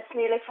this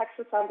nearly takes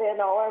us into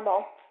an hour a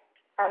month.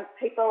 And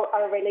people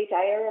are really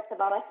dire at the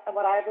minute. And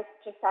what I was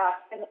just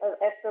asking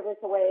if there was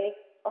a way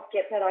of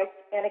getting it out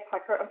any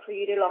quicker and for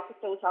you to look at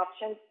those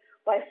options.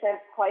 Whilst I'm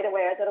quite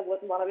aware that I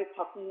wouldn't want to be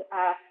putting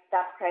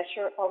that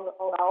pressure on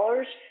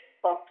ours,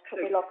 but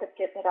could we look at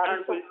getting it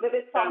out? So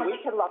maybe it's something we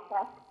can look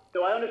at.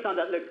 So I understand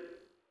that. Look,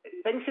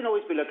 things can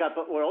always be looked at,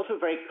 but we're also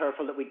very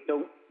careful that we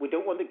don't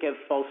want to give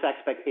false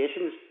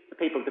expectations to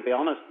people, to be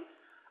honest.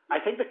 I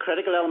think the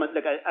critical element,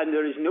 look, and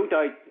there is no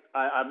doubt,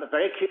 I'm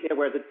very acutely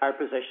aware of the dire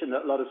position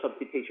that a lot of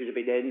substitute teachers have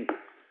been in.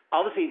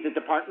 Obviously, the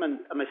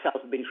department and myself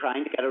have been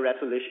trying to get a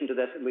resolution to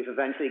this, and we've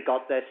eventually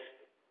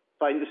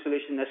found the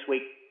solution this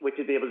week, which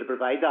would be able to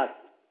provide that.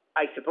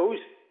 I suppose,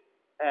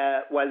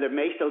 while there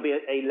may still be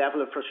a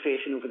level of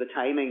frustration over the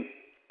timing,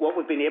 what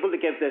we've been able to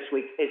give this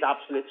week is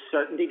absolute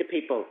certainty to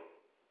people.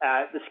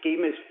 The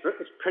scheme is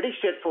pretty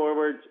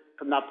straightforward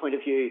from that point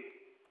of view.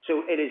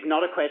 So it is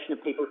not a question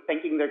of people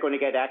thinking they're going to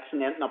get X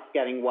and ending up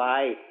getting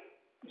Y.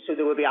 So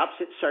there will be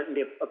absolute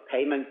certainty of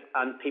payment,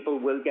 and people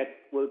will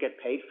get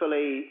paid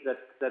fully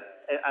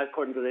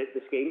according to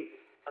the scheme.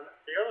 And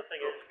the other thing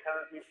is,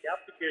 Karen, the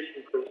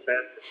application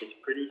process is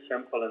pretty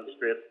simple and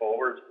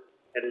straightforward.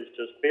 It is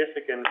just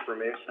basic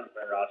information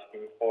they're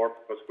asking for,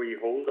 because we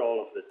hold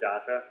all of the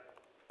data.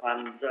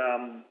 And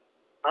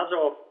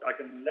I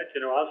can let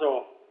you know, as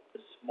of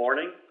this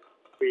morning,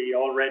 we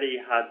already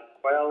had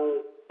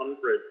 1,200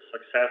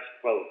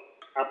 successful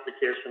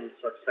applications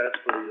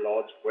successfully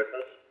lodged with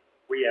us.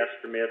 We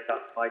estimate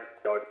that might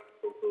be out a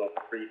total of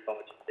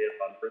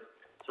 3,800.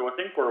 So I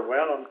think we're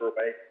well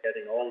underway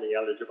getting all the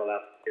eligible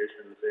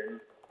applications in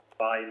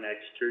by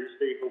next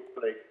Tuesday,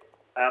 hopefully.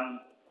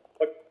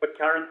 But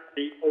Karen,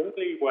 the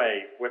only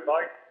way,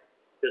 without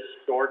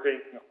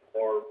distorting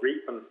or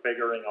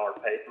reconfiguring our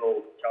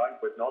payroll, which I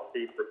would not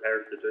be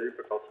prepared to do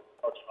because it's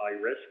such high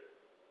risk,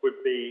 would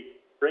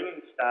be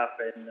bringing staff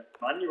in,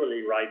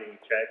 manually writing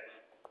checks,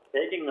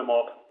 taking them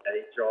off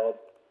a job,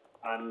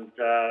 and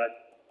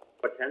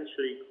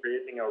potentially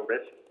creating a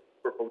risk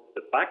for both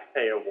the back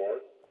pay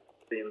award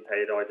being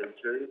paid out in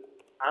June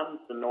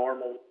and the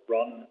normal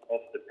run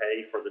of the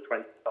pay for the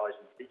 20,000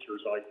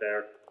 teachers out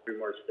there whom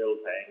are still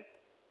paying.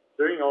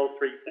 Doing all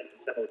three things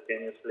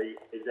simultaneously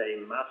is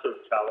a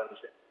massive challenge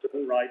in its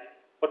own right,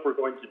 but we're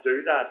going to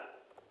do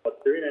that. But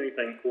doing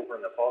anything over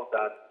and above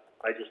that,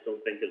 I just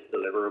don't think is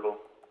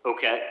deliverable.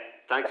 Okay,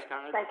 thanks,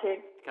 Karen. Thank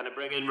you. Can I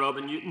bring in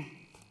Robin Newton?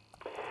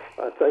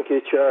 Thank you,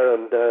 Chair,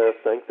 and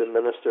thank the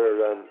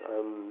Minister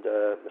and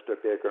Mr.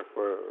 Baker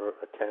for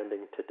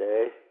attending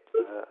today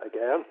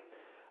again.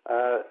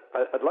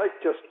 I'd like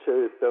just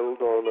to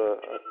build on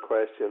a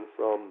question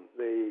from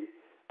the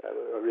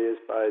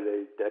raised by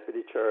the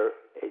Deputy Chair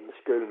in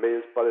school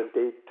meals, but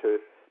indeed to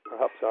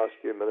perhaps ask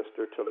you,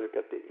 Minister, to look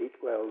at the Eat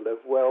Well,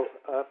 Live Well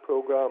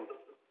programme.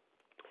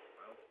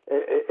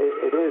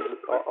 It is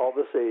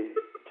obviously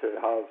to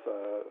have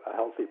a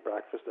healthy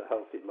breakfast, a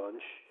healthy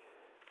lunch,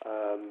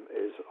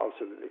 is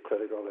absolutely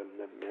critical in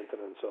the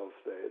maintenance of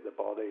the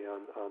body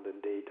and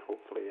indeed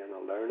hopefully in a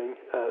learning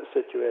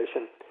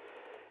situation.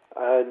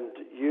 And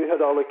you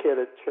had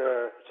allocated,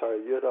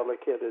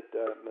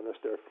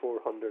 Minister,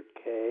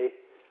 400k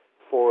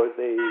for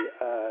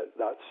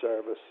that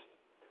service,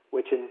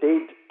 which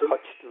indeed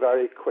touched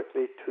very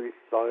quickly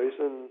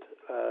 2,000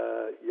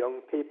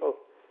 young people.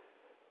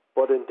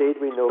 But indeed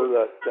we know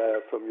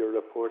that from your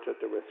report that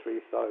there were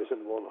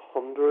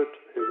 3,100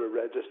 who were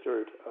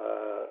registered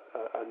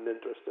an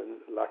interest in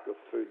lack of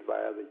food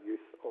via the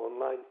youth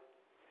online.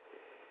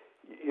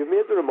 You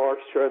made the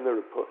remarks, Chair, in the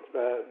report,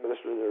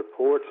 Minister, in the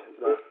report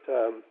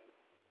that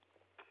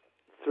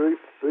through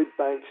food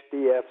banks,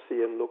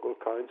 DFC and local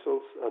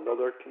councils and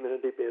other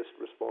community-based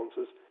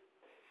responses,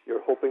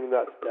 you're hoping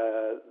that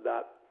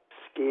that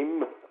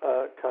scheme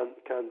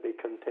can be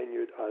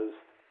continued as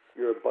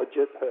your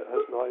budget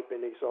has now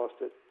been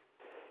exhausted.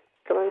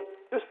 Can I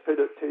just put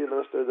it to you,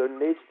 Minister, there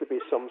needs to be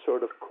some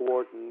sort of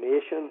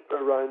coordination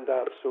around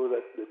that so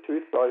that the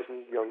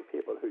 2,000 young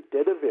people who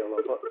did avail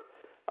of it,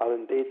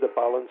 and indeed the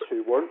balance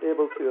who weren't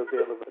able to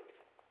avail of it,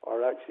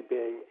 are actually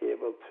being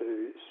able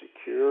to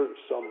secure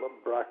some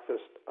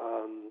breakfast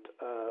and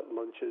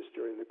lunches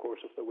during the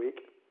course of the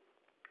week.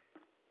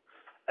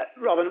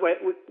 Robin,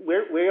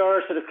 we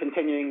are sort of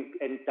continuing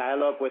in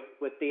dialogue with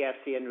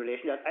DFC in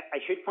relation to that. I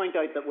should point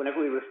out that whenever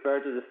we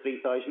refer to the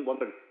 3,100,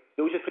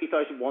 those are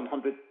 3,100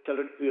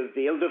 children who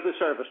availed of the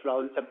service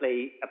rather than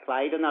simply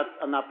applied on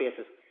that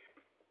basis.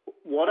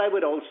 What I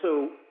would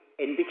also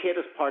indicate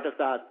as part of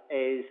that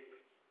is,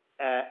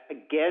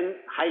 again,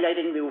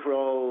 highlighting the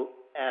overall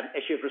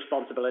issue of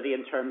responsibility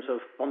in terms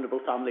of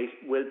vulnerable families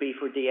will be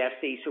for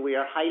DFC. So we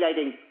are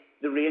highlighting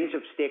the range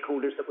of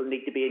stakeholders that will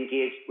need to be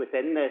engaged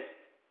within this.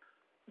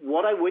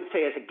 What I would say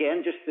is,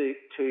 again, just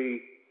to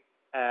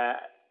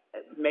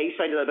may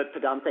sound a little bit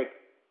pedantic,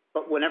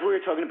 but whenever we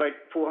were talking about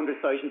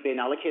 400,000 being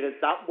allocated,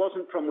 that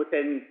wasn't from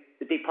within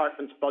the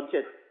department's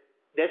budget.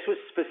 This was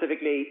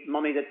specifically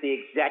money that the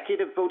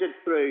executive voted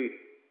through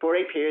for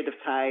a period of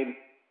time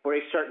for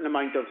a certain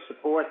amount of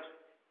support.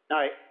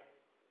 Now,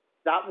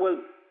 that will,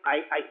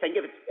 I think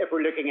if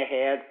we're looking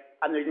ahead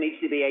and there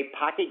needs to be a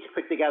package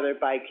put together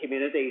by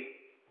communities,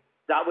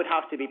 that would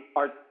have to be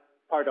part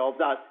of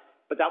that.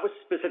 But that was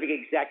specific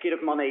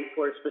executive money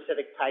for a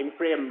specific time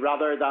frame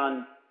rather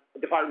than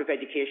Department of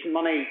Education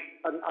money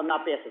on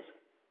that basis.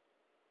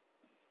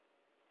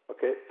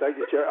 Okay, thank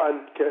you, Chair.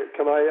 And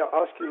can I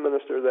ask you,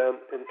 Minister, then,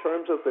 in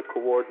terms of the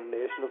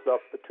coordination of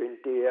that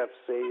between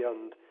DFC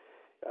and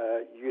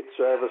youth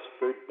service,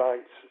 food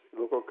banks,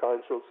 local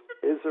councils,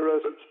 is there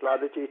a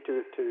strategy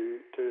to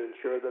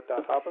ensure that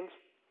happens?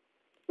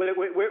 Well,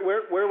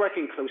 we're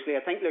working closely.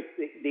 I think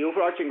the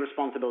overarching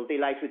responsibility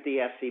lies with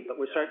DFC,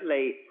 but we're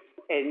certainly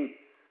in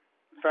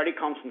fairly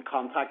constant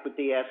contact with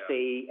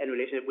DFC in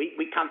relation to it.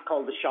 We can't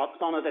call the shots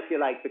on it, if you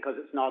like, because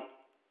it's not,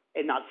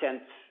 in that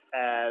sense,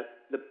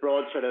 the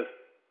broad sort of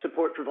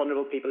support for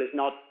vulnerable people is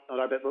not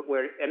our bit, but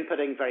we're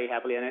inputting very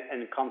heavily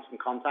in constant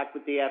contact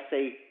with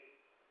DFC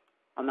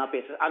on that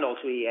basis, and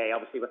also EA,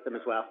 obviously, with them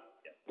as well.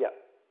 Yeah.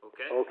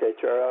 Okay,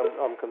 Chair,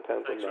 I'm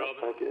content on that.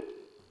 Thank you.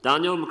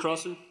 Daniel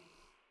McCrossan.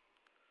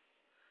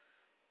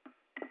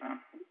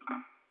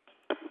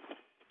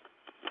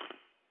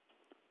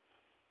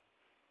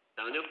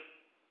 Daniel,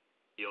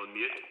 you on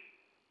mute?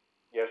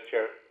 Yes,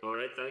 Chair. All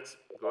right, thanks.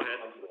 Go ahead.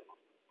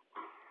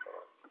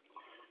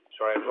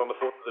 Sorry, I was on the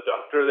phone to the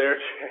doctor there,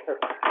 Chair.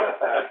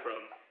 I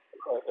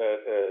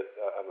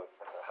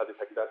had to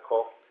take that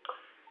call.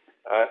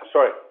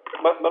 Sorry,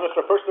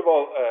 Minister, first of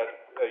all,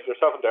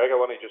 yourself and Derek, I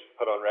want to just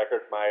put on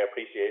record my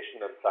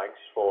appreciation and thanks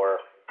for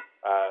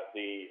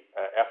the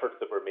efforts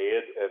that were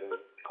made in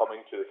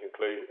coming to the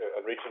conclusion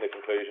and reaching the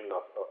conclusion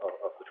of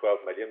the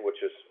 12 million, which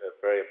is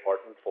very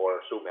important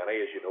for so many,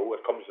 as you know.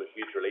 It comes as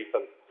huge relief,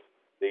 and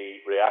the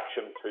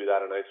reaction to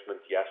that announcement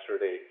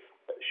yesterday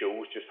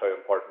shows just how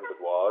important it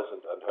was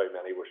and how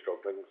many were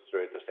struggling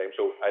throughout this time.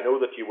 So I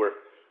know that you were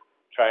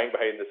trying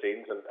behind the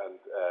scenes, and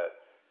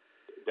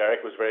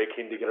Derek was very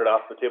keen to get it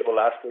off the table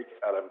last week,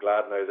 and I'm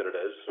glad now that it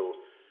is. So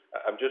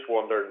I'm just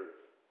wondering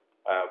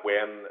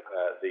when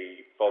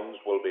the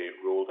funds will be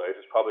rolled out.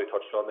 It's probably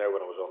touched on there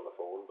when I was on the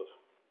phone, but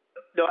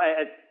no,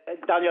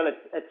 Daniel,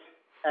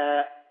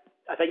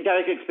 I think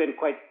Derek explained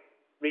quite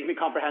reasonably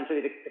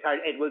comprehensively.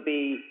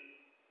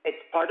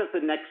 It's part of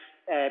the next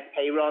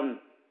pay run.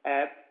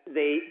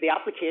 The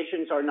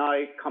applications are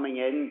now coming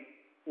in.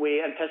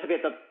 We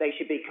anticipate that they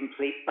should be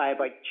complete by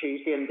about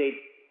Tuesday. Indeed,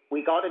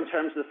 we got, in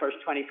terms of the first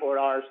 24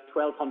 hours,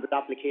 1,200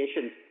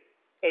 applications.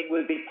 It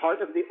will be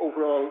part of the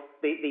overall,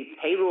 the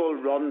payroll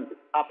run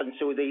happens.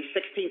 So the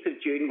 16th of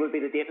June will be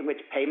the date in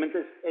which payment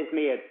is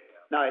made.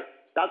 Now,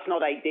 that's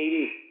not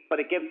ideal, but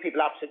it gives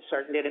people absolute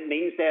certainty, and it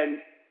means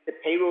then the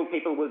payroll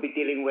people will be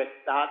dealing with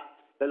that.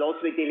 They'll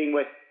also be dealing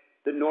with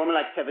the normal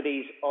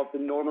activities of the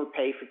normal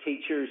pay for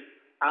teachers,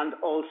 and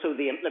also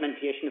the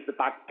implementation of the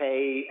back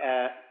pay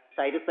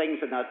side of things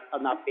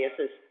on that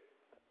basis.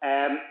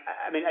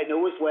 I mean, I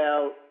know as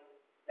well,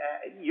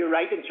 you're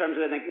right in terms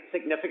of the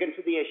significance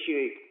of the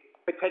issue,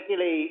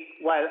 particularly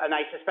and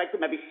I suspect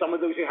that maybe some of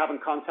those who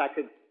haven't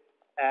contacted,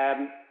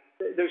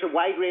 there's a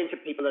wide range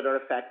of people that are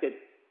affected.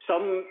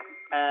 Some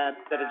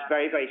that it's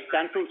very, very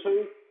central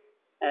to,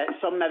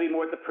 some maybe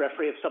more at the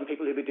periphery of some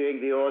people who be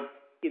doing the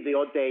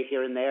odd day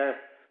here and there.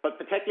 But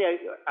particularly,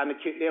 I'm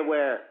acutely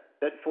aware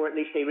that for at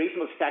least a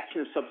reasonable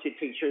section of substitute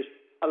teachers,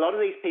 a lot of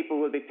these people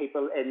will be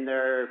people in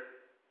their,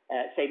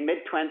 say,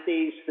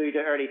 mid-20s through to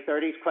early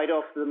 30s. Quite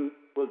often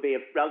will be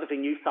of relatively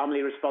new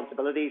family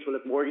responsibilities, will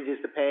have mortgages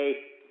to pay,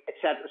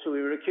 etc. So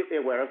we were acutely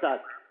aware of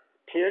that.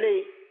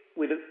 Clearly,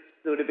 there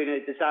would have been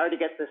a desire to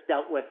get this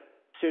dealt with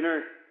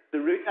sooner. The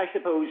route, I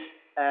suppose,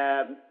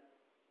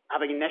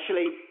 having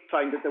initially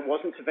found that there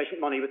wasn't sufficient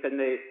money within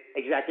the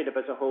executive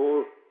as a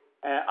whole,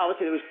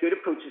 obviously there was good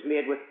approaches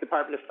made with the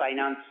Department of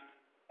Finance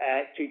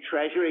to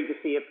Treasury to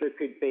see if there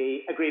could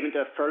be agreement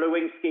to a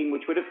furloughing scheme,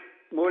 which would have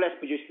more or less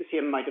produced the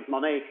same amount of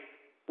money,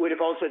 would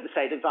have also had the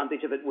side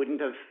advantage of it wouldn't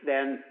have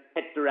then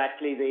hit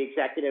directly the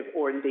executive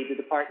or indeed the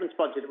department's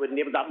budget. It would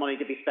enable that money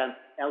to be spent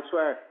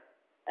elsewhere.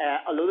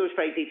 Although there was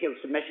very detailed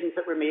submissions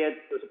that were made,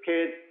 there was a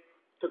period,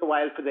 took a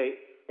while for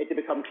it to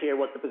become clear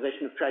what the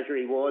position of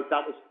Treasury was.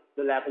 That was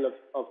the level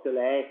of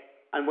delay.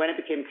 And when it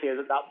became clear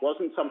that that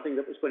wasn't something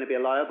that was going to be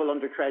allowable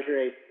under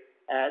Treasury,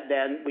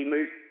 then we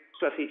moved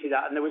swiftly to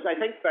that. And there was, I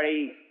think,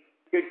 very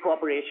good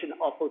cooperation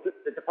of both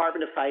the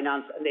Department of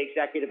Finance and the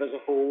executive as a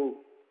whole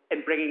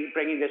in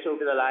bringing this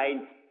over the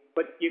line.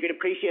 But you can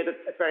appreciate that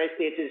at various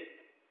stages,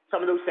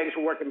 some of those things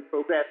were work in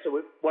progress, so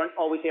we weren't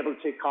always able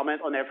to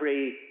comment on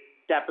every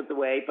step of the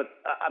way. But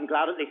I'm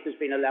glad at least there's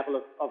been a level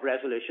of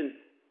resolution.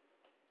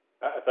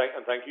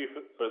 Thank you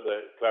for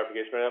the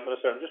clarification,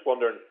 Minister. I'm just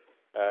wondering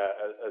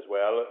as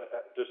well,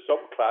 does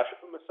some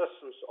classroom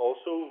assistance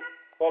also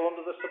fall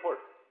under this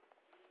support?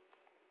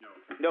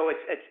 No,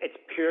 it's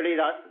purely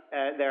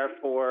that there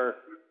for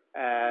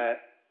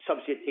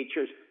substitute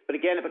teachers. But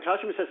again, if a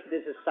classroom assistant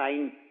is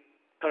assigned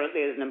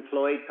currently as an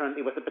employed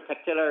currently with a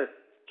particular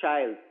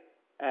child,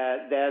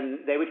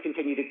 then they would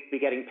continue to be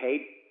getting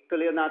paid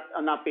fully on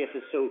that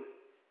basis. So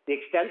the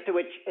extent to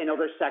which in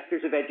other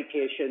sectors of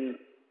education,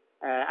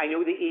 I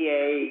know the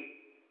EA,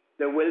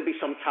 there will be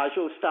some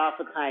casual staff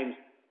at times,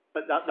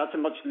 but that's a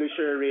much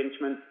looser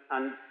arrangement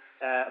and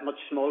a much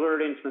smaller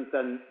arrangement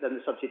than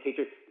the substitute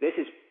teacher. This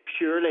is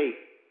purely,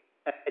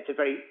 it's a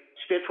very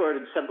straightforward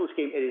and simple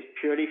scheme. It is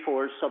purely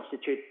for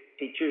substitute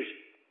teachers.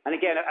 And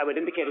again, I would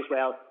indicate as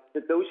well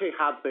that those who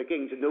have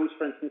bookings, and those,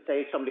 for instance,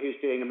 say somebody who's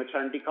doing a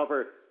maternity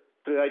cover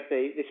throughout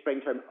the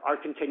spring term, are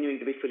continuing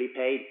to be fully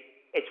paid.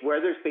 It's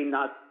where there's been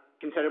that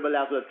considerable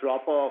level of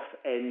drop-off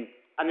and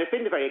there's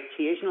been a very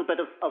occasional bit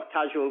of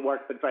casual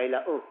work, but very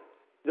little.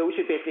 Those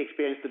who basically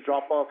experience the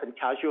drop-off in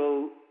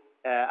casual,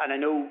 and I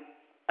know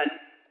and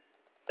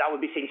that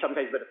would be seen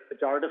sometimes as a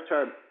pejorative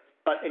term,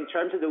 but in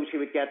terms of those who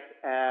would get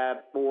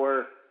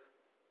more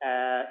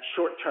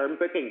short-term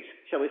bookings,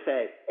 shall we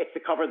say, it's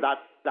to cover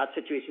that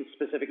situation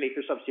specifically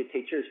for substitute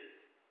teachers.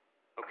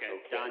 Okay.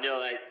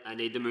 Daniel, I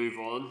need to move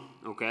on.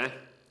 Okay.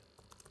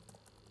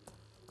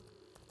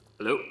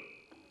 Hello.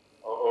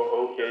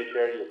 Okay,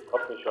 Chair, you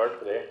cut me short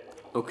today.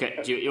 Okay.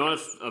 Do you want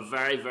a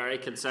very, very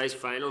concise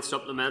final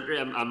supplementary?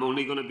 I'm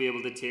only going to be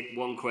able to take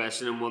one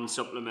question and one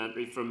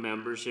supplementary from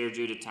members here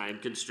due to time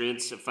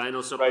constraints. A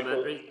final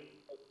supplementary. Right,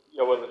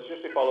 well, it's just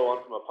to follow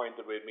on from a point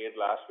that we made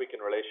last week in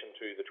relation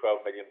to the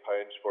 £12 million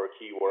for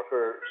key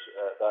workers.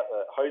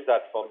 How's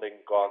that funding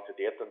gone to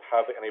date, and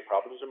have any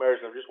problems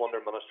emerged? I'm just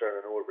wondering, Minister,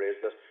 and I know we've raised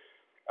this,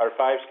 are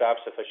 5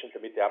 staff sufficient to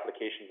meet the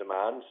application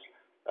demands?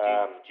 Do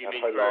you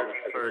mean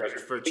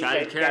for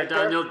childcare,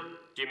 Daniel?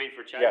 Do you mean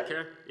for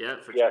childcare? Yes.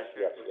 Yeah, for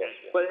childcare. Yes.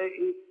 Well,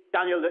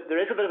 Daniel,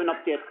 there is a bit of an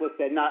update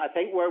within that. I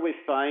think where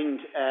we've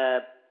found,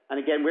 and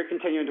again, we're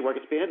continuing to work,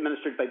 it's being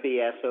administered by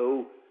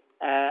BSO.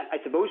 I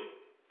suppose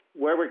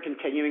where we're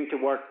continuing to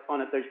work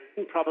on it, there's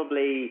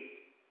probably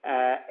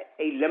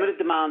a limited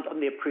demand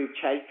on the approved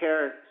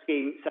childcare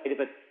scheme side of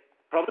it,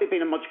 probably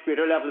been a much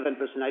greater level of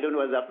interest, and I don't know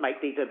whether that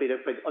might need to be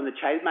on the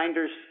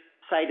childminders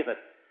side of it.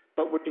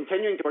 But we're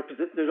continuing to work,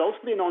 because there's also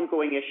an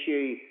ongoing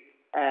issue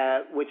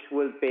which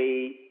will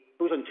be,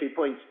 goes on 2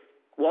 points.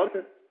 One,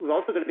 we're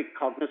also going to be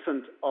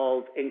cognizant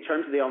of, in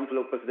terms of the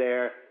envelope of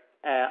there,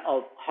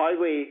 of how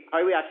we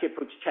actually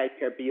approach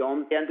childcare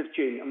beyond the end of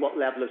June and what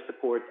level of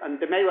support. And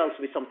there may well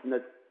also be something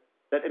that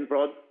in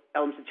broad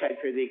elements of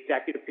childcare the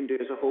executive can do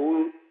as a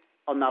whole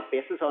on that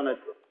basis on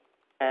it.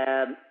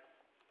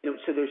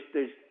 So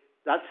there's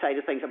that side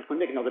of things. I'm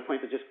going to make another point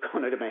that's just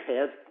gone out of my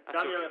head.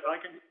 Daniel, if I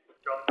can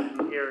jump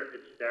in here,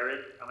 it's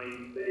Derek. I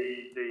mean,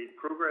 the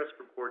progress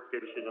report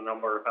gives you the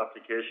number of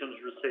applications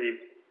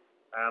received.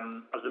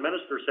 As the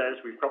Minister says,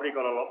 we've probably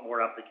got a lot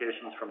more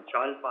applications from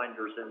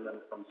childminders in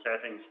than from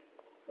settings.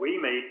 We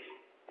meet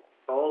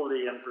all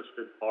the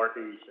interested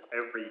parties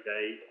every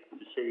day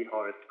to see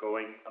how it's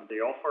going, and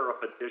the offer of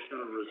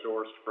additional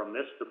resource from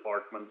this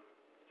department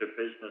to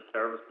business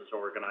services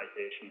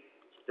organisation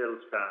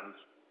still stands.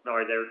 Now,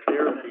 they're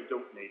clear they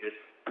don't need it.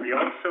 We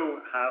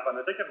also have,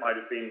 and I think it might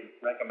have been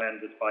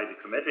recommended by the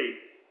committee,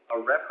 a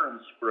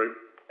reference group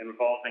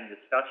involving the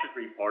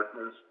statutory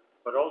partners,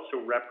 but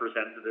also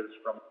representatives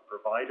from the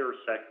provider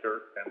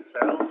sector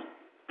themselves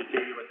to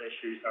deal with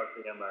issues as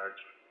they emerge.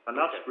 And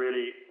that's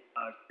really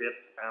a great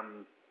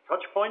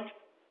touch point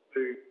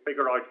to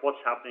figure out what's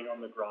happening on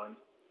the ground.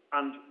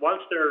 And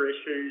whilst there are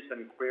issues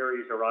and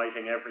queries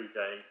arising every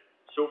day,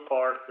 so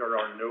far there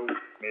are no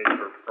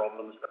major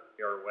problems that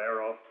we are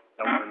aware of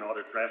that we're not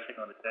addressing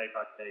on a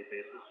day-by-day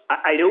basis.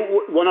 I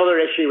know one other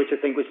issue which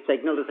I think was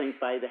signalled,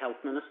 by the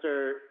Health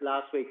Minister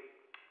last week.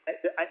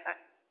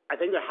 I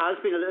think there has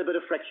been a little bit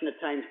of friction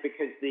at times,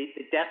 because the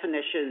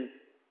definition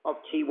of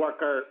key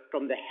worker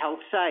from the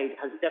health side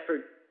has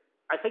differed,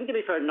 I think, to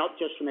be fair, not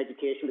just from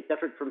education, but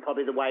differed from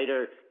probably the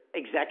wider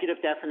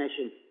executive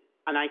definition.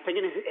 And I think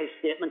in his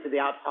statement to the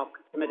ad hoc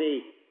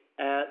committee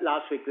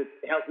last week, that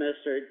the Health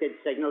Minister did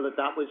signal that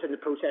was in the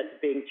process of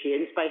being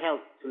changed by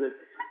health, so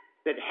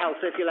that health,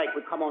 if you like,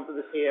 would come onto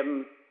the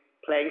same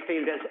playing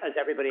field as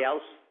everybody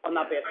else on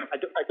that basis.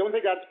 I don't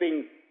think that's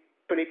been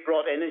fully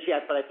brought in as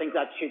yet, but I think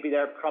that should be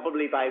there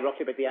probably by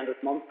roughly about the end of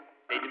the month.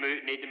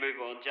 Need to move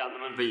on,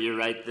 gentlemen. But you're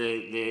right.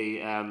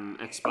 The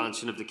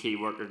expansion of the key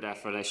worker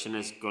definition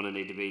is going to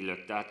need to be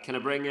looked at. Can I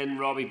bring in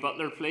Robbie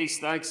Butler, please?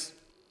 Thanks.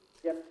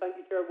 Yes, thank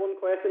you, Chair. One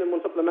question and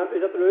one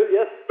supplementary. Is that the rule?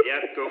 Yes.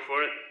 Yeah, go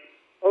for it.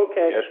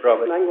 Okay. Yes,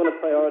 Robbie. And I'm going to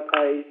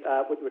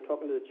prioritise what you were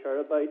talking to the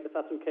Chair about. If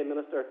that's okay,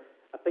 Minister.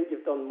 I think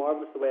you've done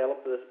marvellously well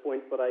up to this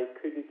point, but I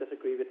couldn't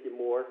disagree with you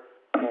more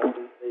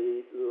on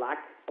the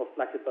lack of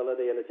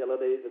flexibility and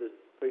agility that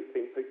has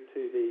been put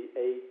to the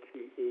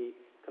AQE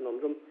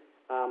conundrum.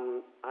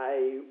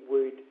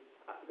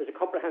 There's a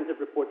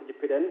comprehensive report that you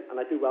put in, and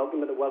I do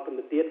welcome it. I welcome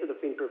the dates that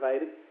have been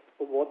provided,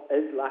 but what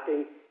is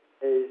lacking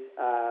is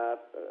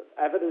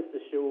evidence to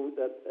show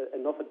that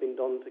enough had been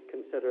done to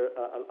consider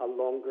a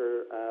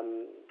longer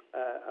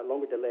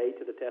delay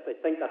to the test. I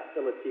think that's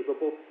still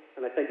achievable,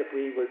 and I think if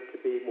we were to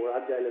be more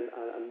agile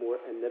and more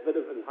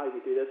innovative in how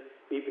we do this,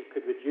 we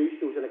could reduce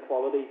those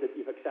inequalities that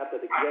you've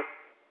accepted exist.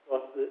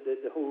 But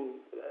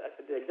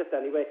they exist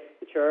anyway.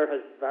 The Chair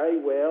has very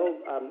well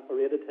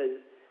rated his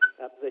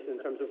position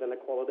in terms of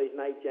inequalities,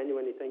 and I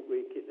genuinely think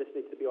this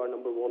needs to be our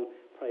number one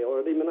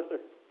priority,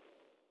 Minister.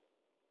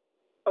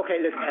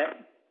 Okay, look,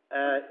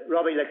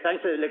 Robbie,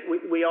 thanks.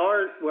 We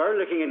are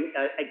looking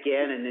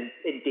again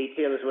in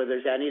detail as whether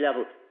there's any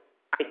level.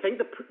 I think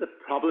the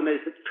problem is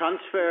that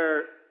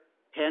transfer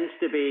tends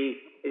to be,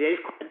 it is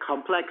quite a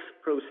complex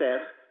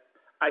process.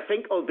 I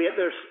think, albeit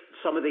there's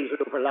some of these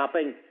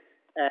overlapping,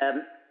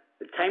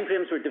 the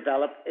timeframes were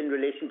developed in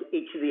relation to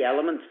each of the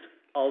elements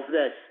of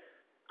this.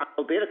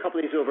 Albeit a couple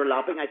of these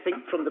overlapping, I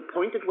think from the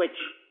point at which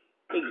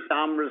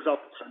exam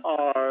results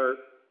are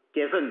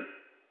given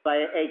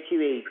by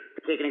AQE,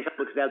 to take an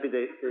example, because they'll be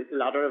the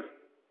latter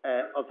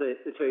of the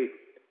two,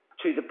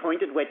 to the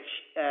point at which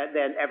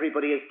then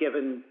everybody is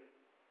given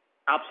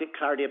absolute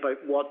clarity about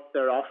what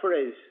their offer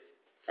is.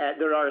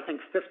 There are, I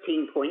think,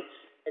 15 points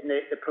in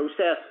the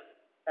process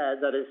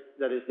that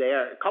is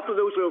there. A couple of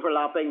those are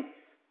overlapping.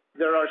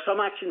 There are some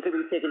actions that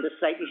we've taken to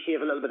slightly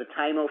shave a little bit of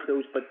time off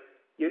those, but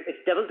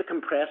it's difficult to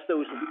compress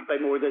those by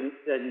more than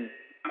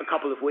a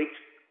couple of weeks.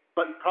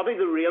 But probably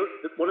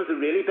one of the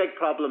really big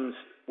problems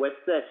with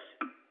this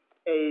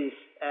is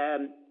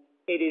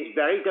it is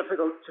very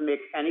difficult to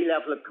make any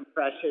level of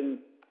compression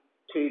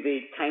to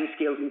the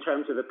timescales in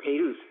terms of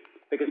appeals,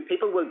 because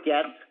people will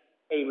get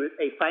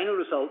a final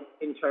result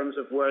in terms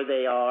of where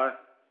they are,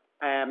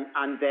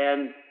 and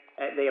then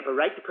they have a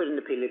right to put in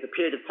an appeal. They have a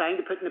period of time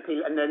to put in an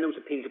appeal, and then those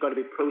appeals are going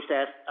to be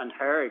processed and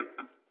heard.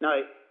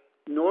 Now,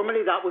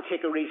 normally that will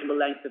take a reasonable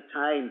length of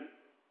time.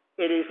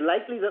 It is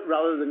likely that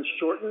rather than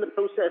shorten the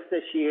process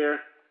this year,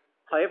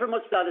 however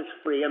much that is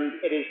framed,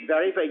 it is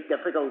very, very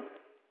difficult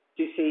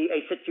to see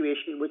a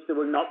situation in which there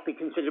will not be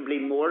considerably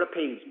more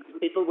appeals.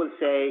 People will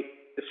say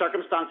the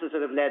circumstances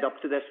that have led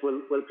up to this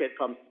will create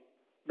problems.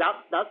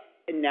 That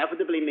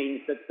inevitably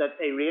means that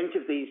a range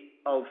of these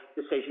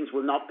decisions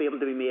will not be able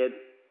to be made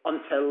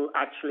until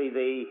actually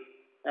the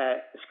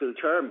school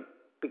term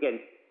begins.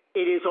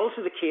 It is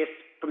also the case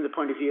from the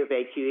point of view of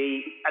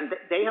AQE, and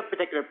they have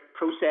particular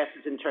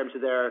processes in terms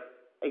of their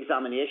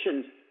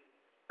examinations.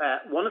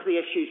 One of the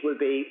issues will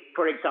be,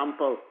 for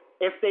example,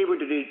 if they were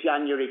to do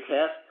January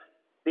tests,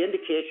 the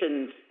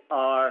indications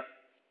are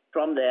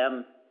from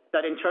them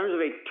that in terms of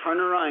a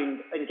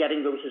turnaround in getting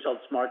those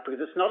results marked,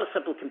 because it's not a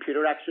simple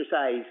computer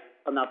exercise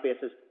on that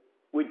basis,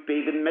 would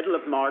be the middle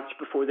of March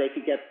before they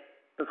could get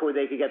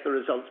the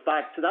results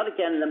back. So that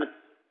again limits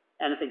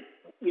anything.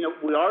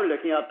 We are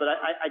looking at, but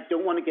I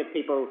don't want to give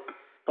people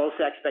false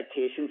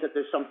expectations that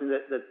there's something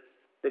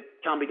that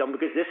can be done,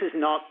 because this is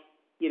not,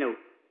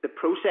 the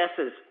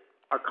processes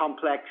are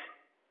complex.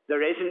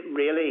 There isn't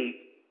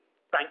really,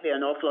 frankly,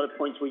 an awful lot of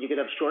points where you could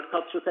have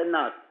shortcuts within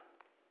that.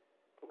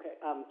 Okay,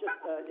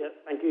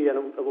 thank you,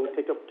 and I won't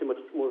take up too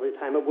much more of your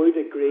time. I would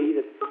agree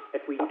that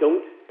if we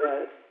don't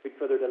speak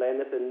further delay in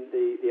this, then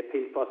the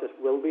appeal process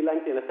will be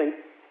lengthy, and I think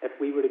if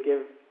we were to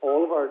give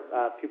all of our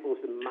pupils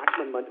the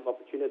maximum amount of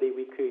opportunity,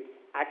 we could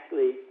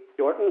actually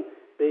shorten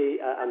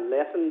and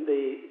lessen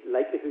the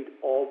likelihood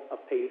of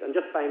appeals. And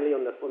just finally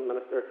on this one,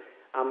 Minister,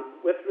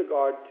 with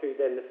regard to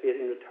then the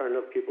phasing return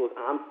of pupils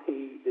and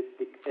the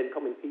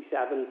incoming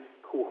P7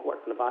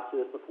 cohort, and I've asked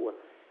you this before,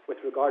 with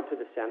regard to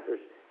the centres,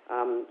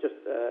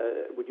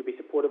 would you be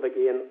supportive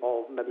again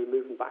of maybe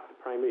moving back to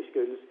primary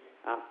schools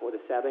for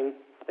the setting?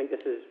 I think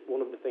this is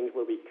one of the things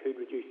where we could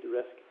reduce the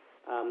risk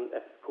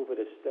if COVID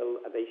is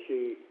still an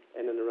issue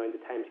in and around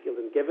the timescales,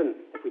 and given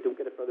if we don't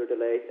get a further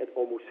delay, it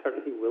almost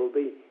certainly will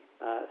be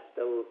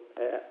still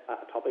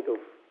a topic of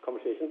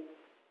conversation.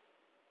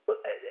 Well,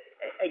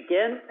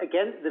 again,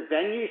 the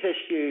venues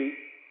issue.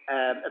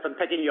 If I'm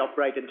picking you up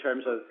right in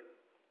terms of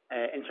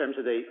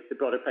the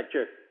broader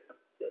picture,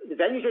 the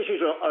venues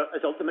issues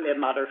is ultimately a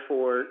matter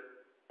for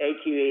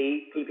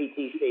AQE,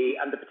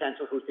 PPTC, and the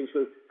potential hosting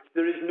schools.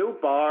 There is no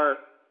bar.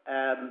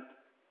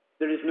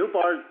 There is no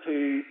bar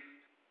to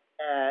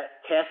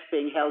tests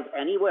being held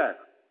anywhere.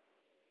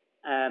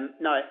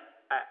 Now,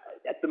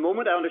 at the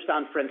moment, I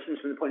understand, for instance,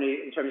 from the point of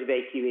view in terms of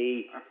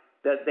AQE,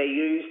 that they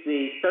use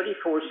the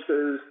 34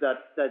 schools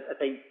that I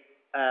think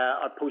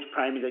are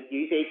post-primary that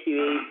use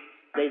AQE.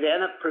 They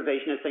then have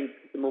provision, I think,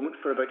 at the moment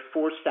for about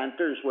 4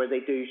 centres where they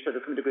do sort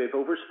of some degree of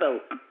overspill.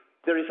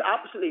 There is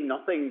absolutely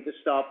nothing to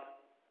stop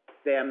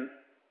them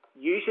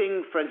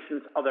using, for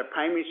instance, other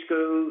primary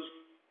schools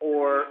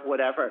or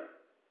whatever.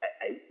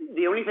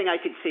 The only thing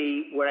I could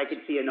see where I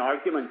could see an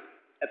argument,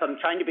 if I'm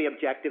trying to be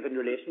objective in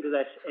relation to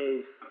this,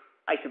 is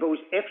I suppose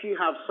if you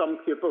have some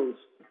pupils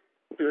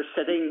who are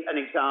sitting an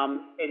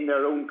exam in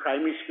their own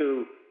primary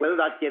school, whether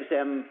that gives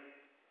them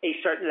a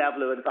certain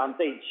level of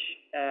advantage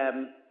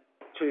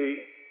to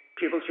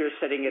pupils who are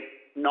sitting it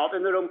not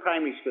in their own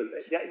primary school.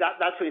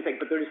 That's the only thing.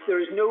 But there's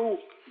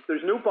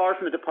no bar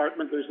from the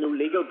department. There's no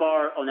legal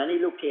bar on any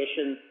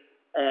location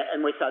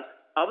in which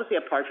that. Obviously,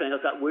 apart from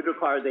that would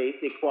require the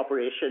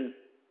cooperation.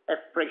 If,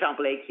 for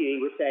example,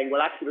 AQE was saying, well,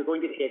 actually, we're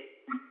going to take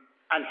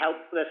and help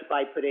this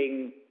by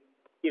putting,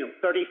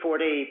 30,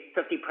 40,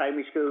 50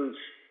 primary schools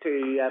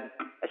to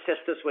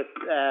assist us with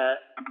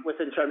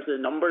in terms of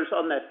the numbers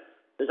on this.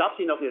 There's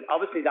absolutely nothing.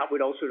 Obviously, that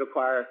would also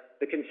require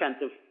the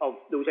consent of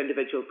those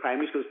individual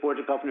primary schools.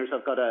 Boards of governors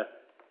have got a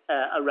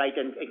right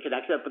in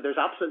connection, but there's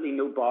absolutely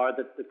no bar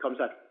that comes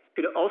out.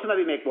 Could also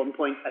maybe make one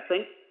point. I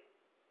think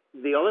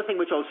the other thing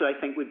which also I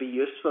think would be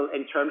useful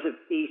in terms of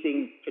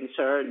easing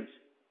concerns,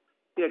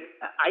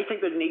 I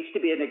think there needs to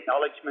be an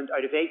acknowledgement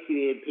out of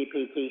AQE and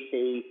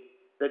PPTC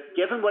that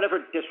given whatever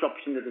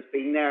disruption that has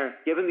been there,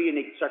 given the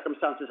unique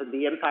circumstances and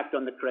the impact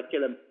on the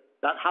curriculum,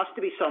 that has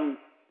to be some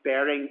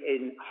bearing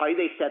in how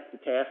they set the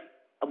test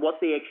and what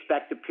they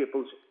expect of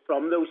pupils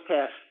from those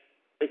tests,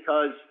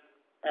 because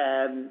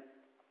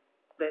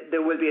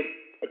there will be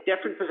a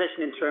different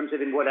position in terms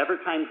of, in whatever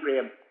time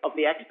frame, of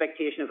the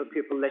expectation of a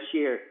pupil this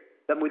year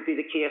than would be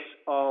the case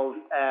of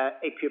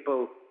a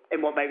pupil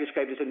in what might be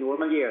described as a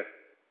normal year.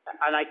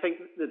 And I think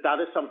that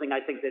is something I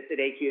think that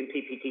AQ and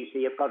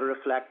PPTC have got to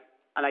reflect,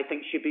 and I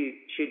think should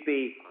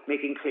be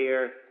making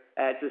clear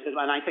to the system.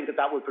 And I think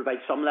that will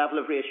provide some level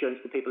of reassurance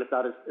to people if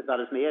that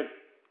is made.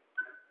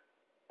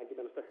 Thank you,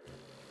 Minister.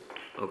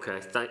 Okay,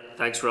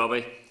 thanks,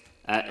 Robbie.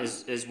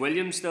 Is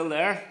William still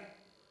there?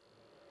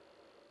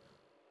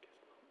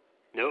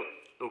 No.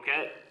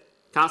 Okay.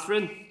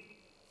 Catherine?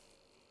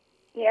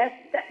 Yes,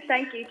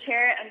 thank you,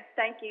 Chair, and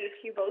thank you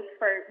to you both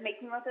for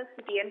meeting with us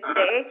again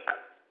today.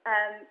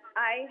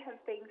 I have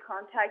been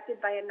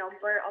contacted by a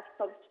number of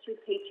substitute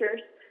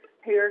teachers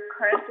who are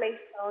currently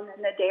on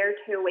in a day or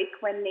two a week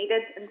when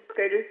needed in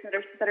schools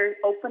that are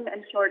open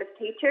and short of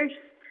teachers.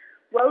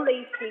 Will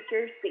these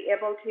teachers be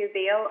able to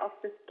avail of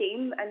the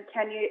scheme, and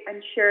can you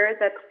ensure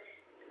that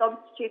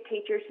substitute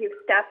teachers who have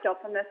stepped up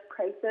in this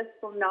crisis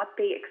will not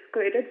be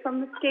excluded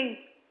from the scheme?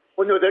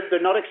 Well, no, they're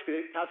not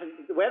excluded, Catherine.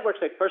 The way it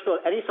works, like, first of all,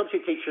 any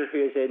substitute teacher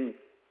who is in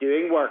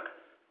doing work,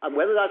 and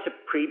whether that's a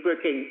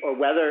pre-booking or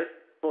whether,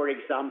 for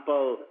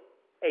example,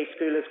 a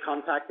school is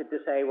contacted to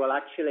say, well,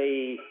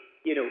 actually,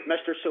 you know,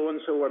 Mr.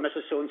 So-and-so or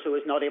Mrs. So-and-so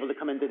is not able to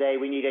come in today,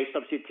 we need a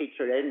substitute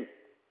teacher in,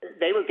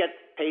 they will get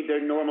paid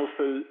their normal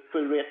full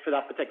rate for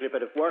that particular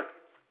bit of work.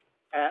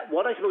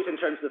 What I suppose in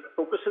terms of the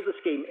focus of the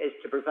scheme is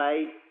to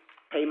provide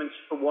payments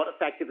for what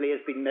effectively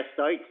has been missed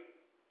out.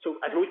 So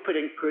I suppose put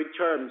in crude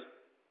terms,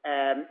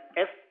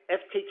 if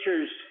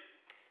teachers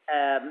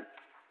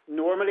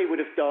normally would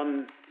have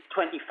done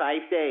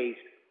 25 days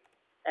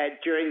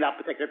during that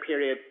particular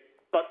period,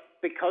 but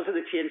because of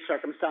the changed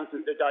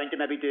circumstances, they're down to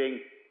maybe doing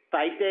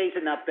 5 days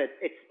in that bit,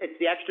 it's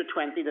the extra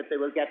 20 that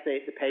they will get the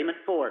payment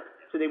for.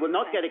 So they will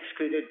not get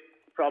excluded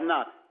from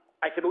that.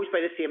 I suppose by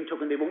the same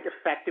token, they won't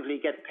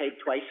effectively get paid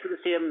twice for the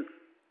same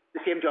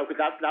job, because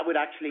that would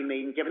actually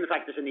mean, given the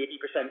fact there's an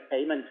 80%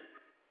 payment,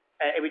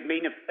 it would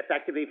mean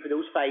effectively for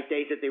those 5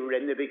 days that they were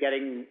in, they'd be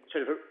getting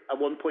sort of a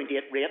 1.8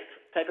 rate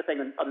type of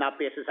thing on that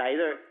basis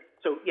either.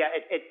 So yeah,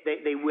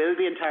 they will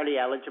be entirely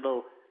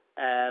eligible.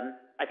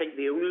 I think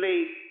the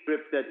only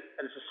group that,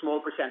 and it's a small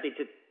percentage,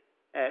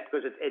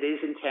 because it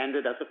is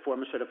intended as a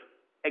form of sort of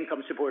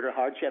income support or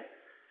hardship,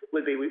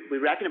 will be, we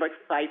reckon about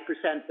 5%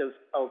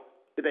 of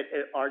the bit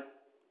are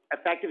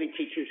effectively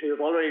teachers who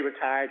have already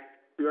retired,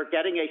 who are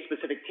getting a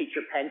specific teacher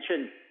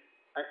pension,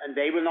 and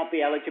they will not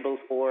be eligible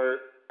for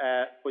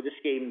the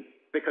scheme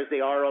because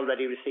they are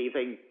already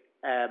receiving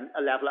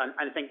a level. And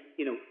I think,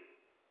 you know,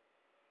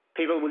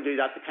 people will do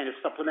that to kind of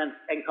supplement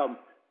income.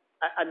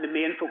 And the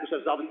main focus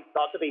has obviously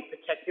got to be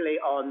particularly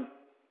on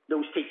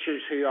those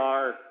teachers who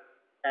are,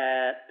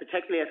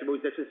 particularly, I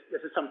suppose this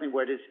is something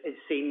where it is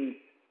seen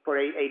for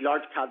a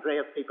large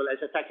cadre of people as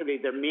effectively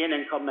their main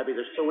income, maybe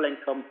their sole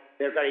income,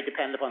 they're very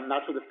dependent upon, and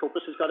that's where the focus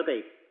has got to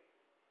be.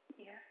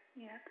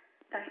 Yeah.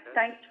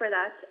 Thanks for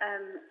that,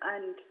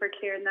 and for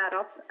clearing that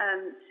up.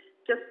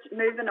 Just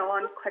moving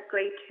on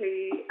quickly to,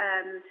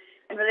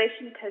 in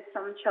relation to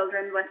some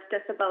children with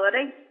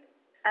disability,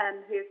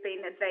 who have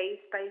been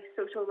advised by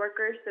social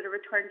workers that a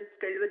return to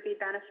school would be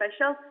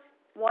beneficial.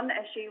 One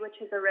issue which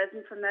has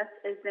arisen from this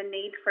is the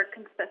need for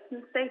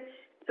consistency.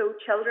 So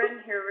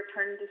children who are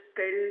returned to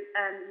school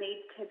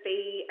need to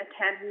be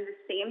attending the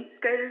same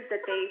school that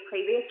they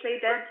previously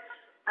did,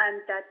 and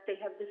that they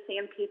have the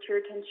same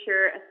teacher to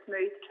ensure a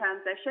smooth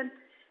transition.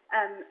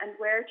 And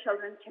where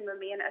children can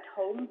remain at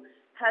home,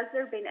 has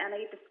there been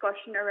any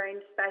discussion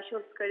around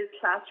special school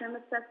classroom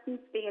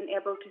assistants being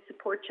able to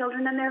support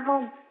children in their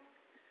home?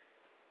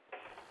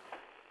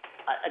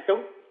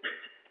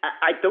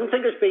 I don't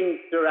think there's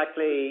been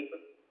directly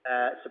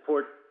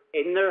support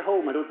in their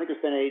home. I don't think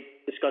there's been a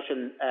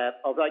discussion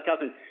of that,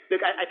 Catherine.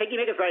 Look, I think you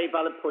make a very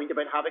valid point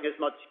about having as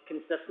much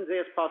consistency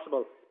as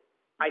possible.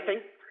 I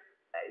think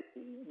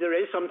there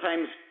is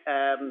sometimes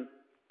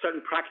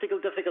certain practical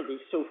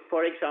difficulties. So,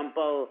 for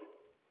example,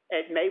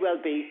 it may well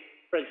be,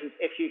 for instance,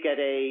 if you get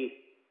a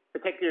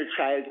particular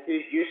child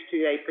who's used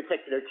to a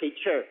particular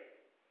teacher,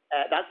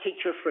 that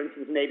teacher, for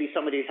instance, may be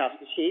somebody who has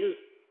the shield,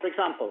 for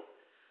example.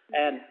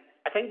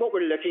 I think what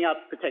we're looking at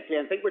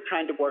particularly, I think we're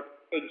trying to work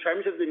in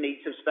terms of the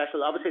needs of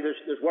special, obviously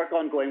there's work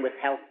ongoing with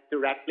health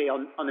directly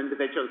on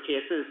individual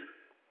cases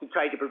to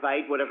try to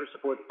provide whatever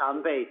support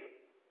can be.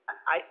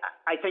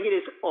 I think it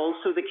is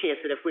also the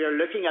case that if we are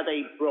looking at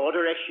a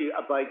broader issue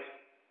about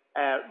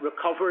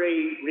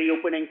recovery,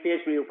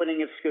 phased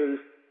reopening of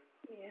schools,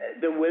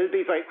 there will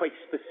be quite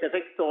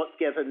specific thought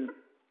given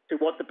to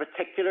what the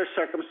particular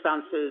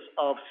circumstances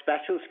of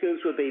special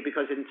schools will be,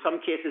 because in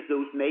some cases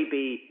those may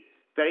be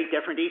very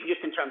different, even just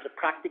in terms of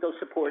practical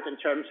support, in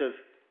terms of,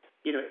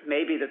 you know,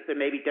 maybe that there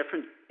may be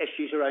different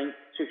issues around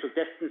social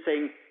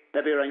distancing,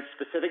 maybe around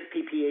specific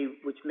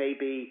PPE, which may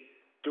be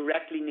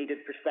directly needed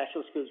for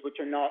special schools, which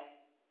are not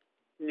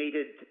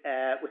needed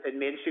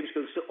within mainstream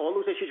schools. So all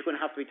those issues are going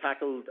to have to be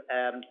tackled,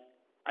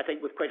 I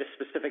think, with quite a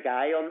specific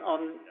eye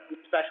on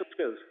special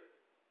schools.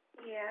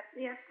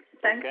 Yeah.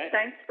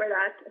 Thanks for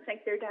that. I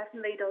think there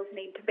definitely does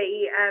need to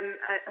be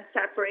a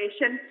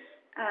separation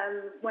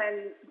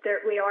when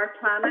we are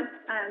planning,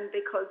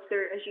 because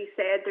there, as you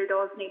said, there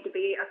does need to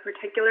be a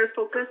particular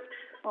focus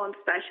on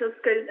special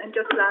schools. And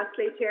just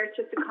lastly, Chair,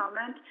 just a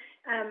comment.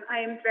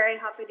 I am very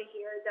happy to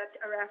hear that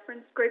a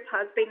reference group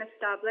has been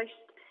established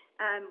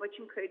which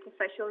includes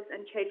officials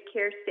and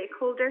childcare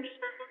stakeholders.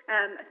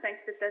 I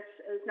think that this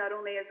is not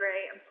only a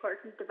very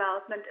important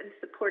development in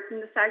supporting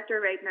the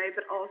sector right now,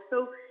 but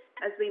also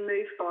as we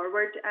move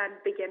forward and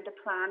begin to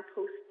plan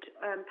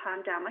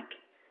post-pandemic.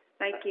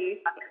 Thank you.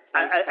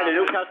 I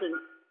know, Catherine.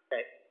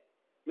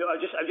 No,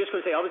 I'm just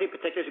going to say, obviously,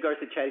 particularly as regards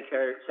to the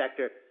childcare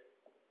sector,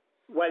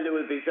 while there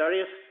will be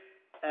various,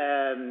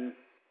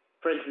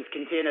 for instance,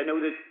 I know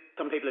that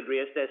some people had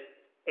raised this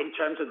in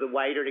terms of the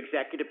wider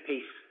executive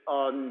piece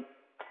on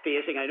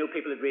phasing. I know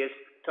people had raised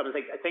some of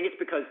the things. I think it's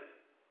because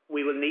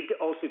we will need to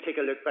also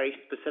take a look very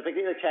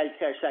specifically at the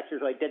childcare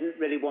sector. So I didn't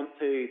really want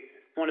to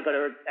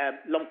better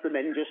lump them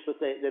in just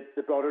with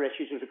the broader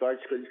issues with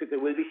regards to schools, because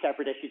there will be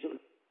separate issues that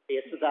will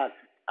face with that,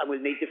 and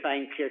we'll need to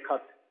find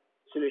clear-cut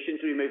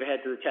solutions as we move ahead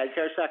to the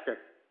childcare sector.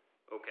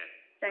 Okay.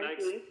 Thank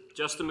you.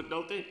 Justin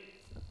McNulty.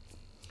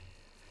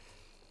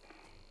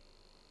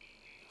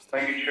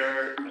 Thank you,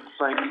 Chair.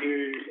 Thank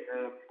you,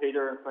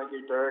 Peter, and thank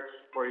you, Derek,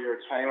 for your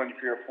time and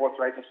for your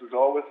forthrightness as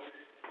always.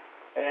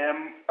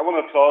 I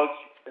want to applaud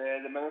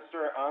the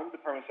Minister and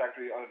the Permanent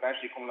Secretary on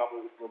eventually coming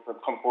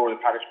forward with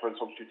a package for the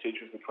substitute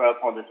teachers. The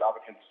 1,200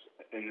 applicants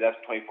in less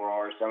than 24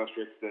 hours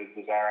demonstrates the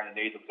desire and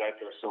the need that's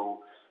out there. So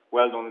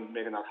well done in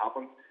making that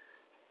happen.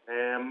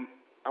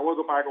 I want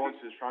to go back on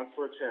to the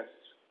transfer tests.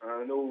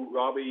 I know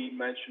Robbie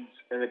mentioned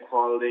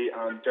inequality,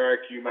 and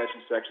Derek, you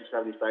mentioned Section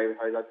 75 and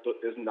how that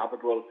isn't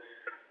applicable.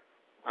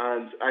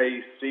 And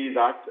I see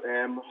that.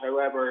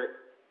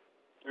 However,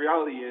 the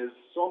reality is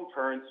some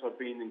parents have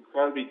been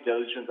incredibly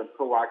diligent and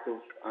proactive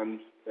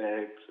and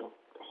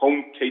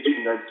home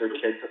teaching their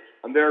kids,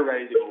 and they're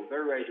ready to go.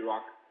 They're ready to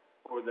rock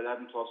for the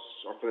 11 plus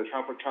or for the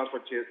transfer test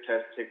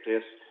to take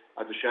place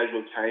at the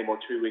scheduled time or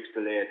 2 weeks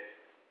delayed.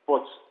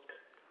 But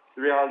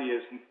the reality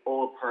is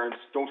all parents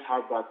don't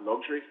have that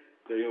luxury.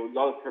 A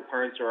lot of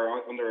parents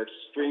are under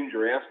extreme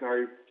duress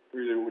now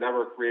through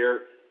whatever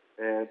career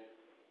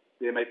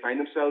they might find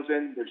themselves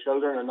in. Their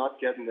children are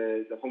not getting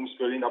the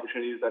homeschooling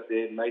opportunities that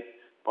they might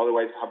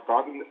otherwise have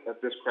gotten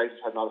if this crisis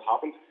had not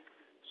happened.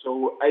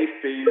 So I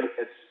feel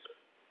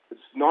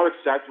it's not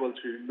acceptable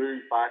to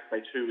move back by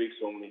 2 weeks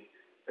only.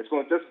 It's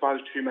going to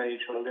disadvantage too many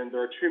children.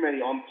 There are too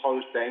many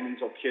unpolished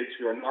diamonds of kids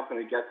who are not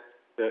going to get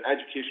the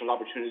educational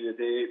opportunity that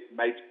they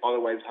might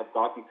otherwise have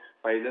gotten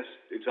by this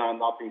exam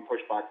not being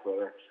pushed back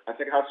further. I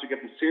think it has to be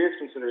given serious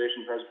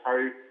consideration for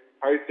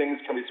how things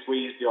can be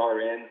squeezed the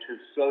other end to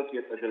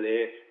facilitate the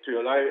delay,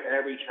 to allow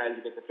every child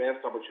to get the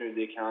best opportunity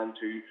they can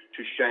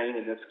to shine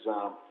in this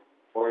exam,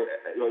 or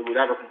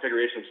whatever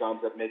configuration of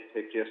exams that may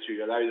take place, to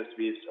allow this to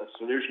be a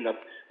solution that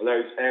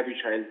allows every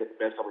child to get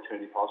the best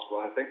opportunity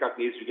possible. And I think that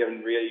needs to be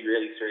given really,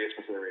 really serious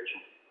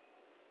consideration.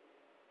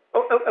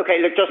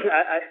 Okay, look, Justin,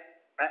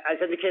 as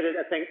indicated,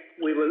 I think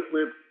we've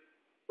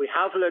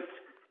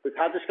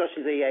had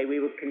discussions with EA.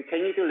 We will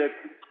continue to look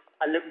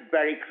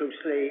very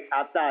closely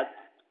at that.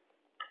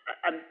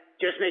 I'm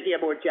just making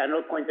a more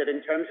general point that in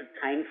terms of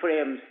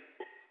timeframes,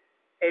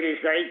 it is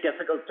very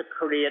difficult to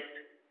create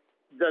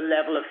the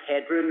level of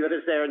headroom that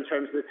is there in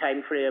terms of the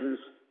timeframes,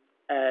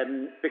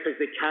 because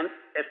they can't.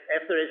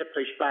 If there is a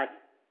pushback,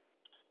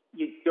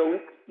 you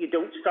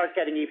don't start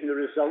getting even the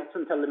results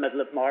until the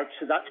middle of March.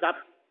 So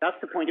that's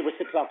the point at which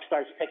the clock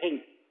starts ticking.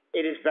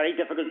 It is very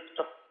difficult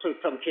to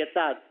truncate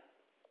that,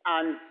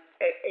 and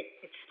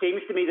it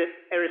seems to me that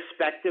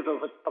irrespective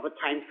of a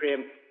time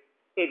frame,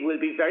 it will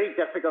be very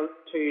difficult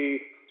to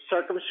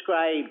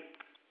circumscribe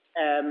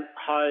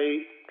how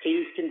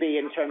appeals can be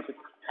in terms of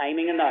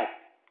timing and that.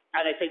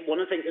 And I think one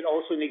of the things that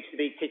also needs to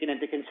be taken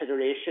into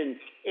consideration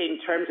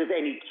in terms of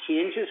any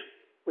changes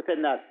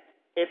within that,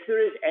 if there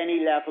is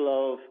any level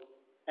of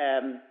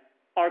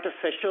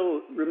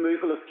artificial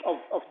removal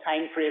of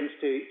time frames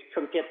to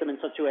truncate them in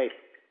such a way,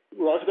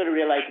 we're also going to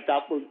realise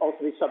that will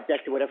also be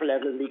subject to whatever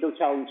level of legal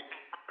challenge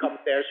comes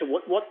there. So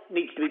what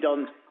needs to be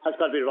done has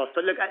got to be rough.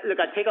 But look,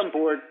 I take on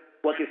board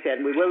what you said,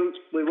 and we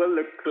will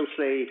look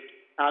closely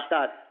at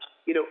that.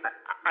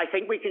 I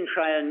think we can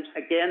try and,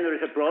 again, there is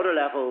a broader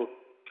level,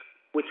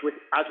 which,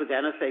 as with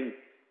anything,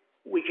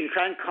 we can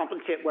try and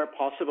compensate where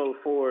possible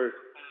for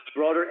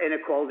broader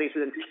inequalities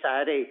within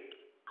society.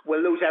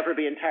 Will those ever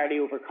be entirely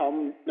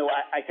overcome? No,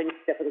 I think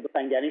it's difficult to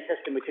find any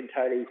system which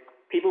entirely.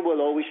 People will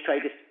always try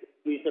to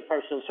use their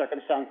personal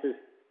circumstances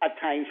at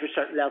times for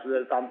certain levels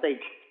of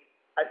advantage.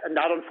 And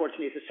that,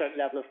 unfortunately, is a certain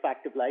level of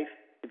fact of life,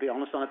 to be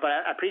honest on it. But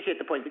I appreciate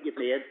the point that you've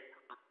made.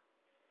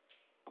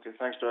 Okay,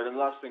 thanks, Derek. And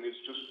the last thing is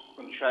just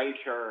on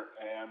childcare.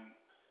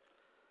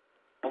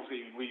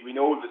 Obviously, we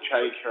know that the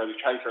childcare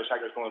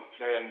sector is going to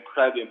play an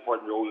incredibly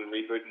important role in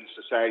rebooting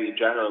society in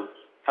general.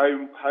 How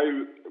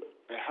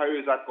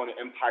is that going to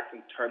impact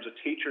in terms of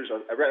teachers?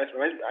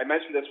 I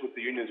mentioned this with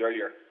the unions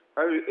earlier.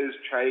 How is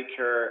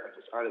childcare,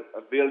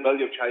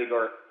 availability of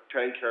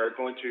childcare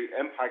going to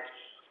impact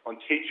on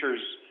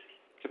teachers'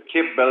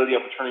 capability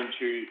of returning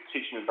to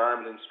teaching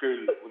environment in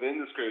schools, within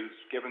the schools,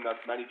 given that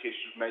many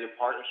teachers may have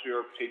partners who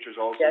are teachers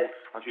also,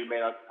 and who may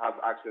not have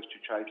access to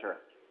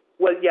childcare?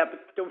 Well, yeah,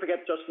 but don't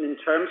forget, Justin, in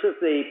terms of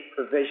the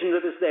provision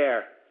that is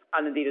there,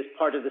 and indeed as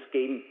part of the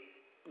scheme,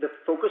 the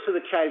focus of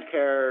the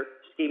childcare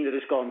scheme that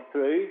has gone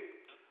through,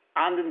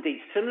 and indeed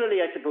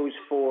similarly, I suppose,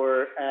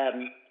 for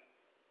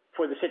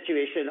the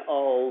situation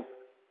of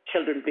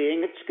children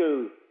being at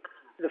school,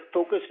 the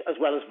focus, as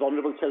well as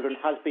vulnerable children,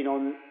 has been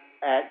on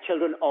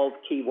children of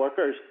key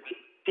workers.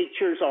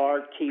 Teachers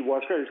are key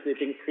workers. They've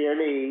been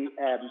clearly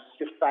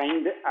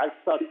defined as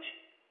such.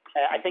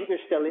 I think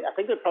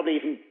they're probably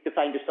even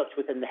defined as such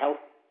within the health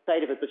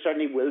side of it, but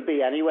certainly will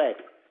be anyway.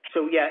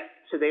 So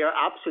so they are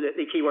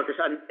absolutely key workers.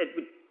 And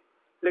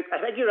look, I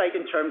think you're right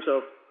in terms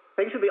of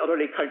things would be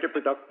utterly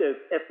counterproductive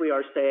if we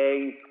are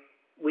saying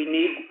we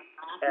need,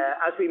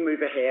 as we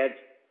move ahead,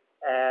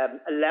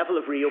 a level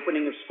of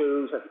reopening of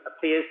schools, a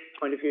phased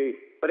point of view.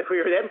 But if we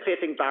are then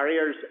placing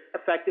barriers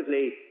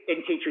effectively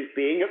in teachers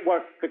being at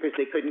work because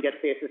they couldn't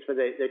get faces for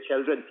their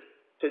children,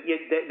 so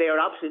they are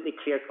absolutely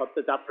clear-cut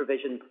that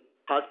provision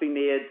has been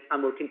made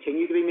and will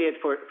continue to be made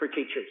for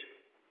teachers.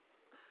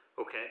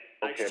 Okay.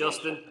 Thanks,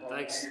 Justin.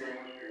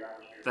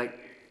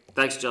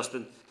 Thanks,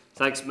 Justin.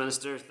 Thanks,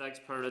 Minister. Thanks,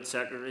 Permanent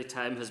Secretary.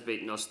 Time has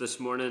beaten us this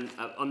morning.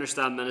 I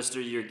understand, Minister,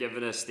 you're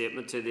giving a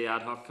statement to the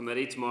ad hoc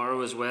committee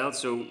tomorrow as well,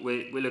 so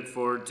we look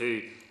forward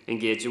to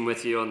engaging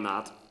with you on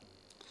that.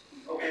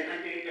 Okay,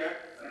 thank you,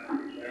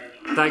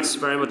 Chair. Thanks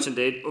very much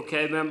indeed.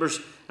 Okay, members,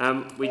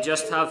 we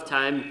just have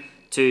time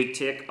to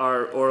take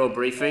our oral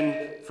briefing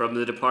from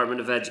the Department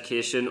of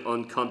Education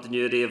on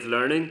continuity of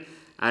learning.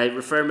 I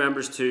refer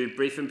members to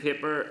briefing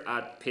paper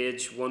at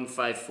page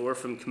 154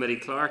 from Committee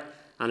Clerk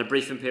and a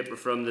briefing paper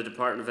from the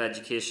Department of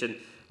Education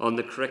on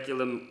the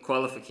Curriculum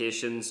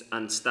Qualifications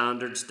and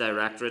Standards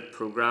Directorate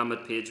programme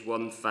at page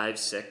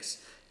 156.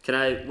 Can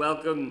I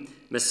welcome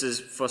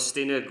Mrs.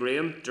 Faustina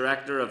Graham,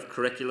 Director of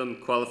Curriculum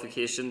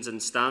Qualifications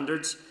and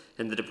Standards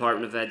in the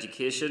Department of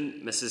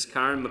Education, Mrs.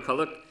 Karen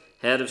McCulloch,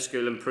 Head of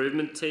School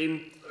Improvement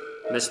Team,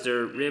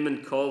 Mr.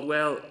 Raymond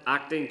Caldwell,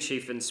 Acting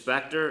Chief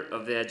Inspector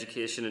of the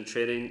Education and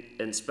Training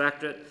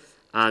Inspectorate,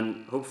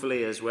 and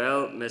hopefully as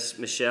well Ms.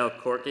 Michelle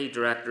Corky,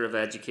 Director of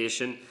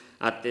Education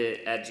at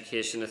the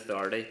Education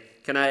Authority.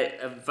 Can I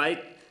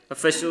invite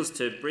officials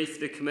to brief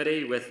the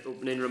committee with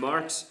opening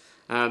remarks?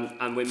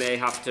 And we may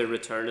have to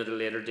return at a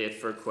later date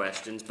for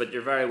questions, but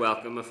you're very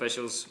welcome,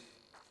 officials.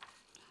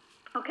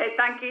 Okay,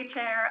 thank you,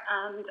 Chair.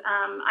 And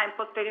I'm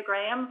Faustina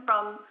Graham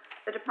from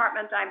the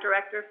Department. I'm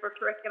Director for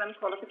Curriculum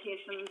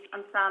Qualifications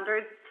and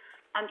Standards.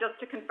 And just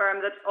to confirm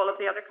that all of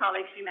the other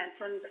colleagues you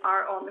mentioned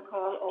are on the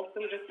call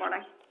also this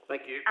morning.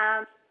 Thank you.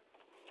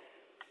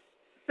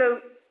 So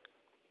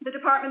the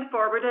Department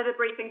forwarded a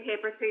briefing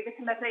paper to the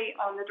committee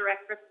on the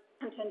Directorate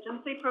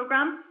Contingency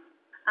Programme,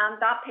 and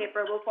that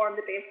paper will form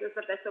the basis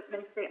of this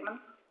opening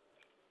statement.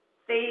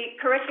 The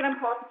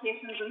Curriculum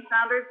Qualifications and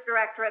Standards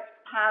Directorate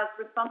has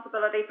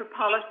responsibility for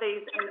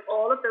policies in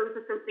all of those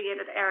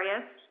associated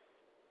areas.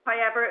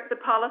 However,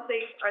 the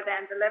policies are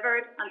then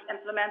delivered and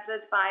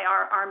implemented by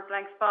our arm's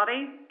length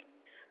bodies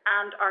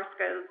and our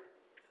schools.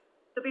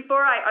 So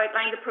before I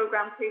outline the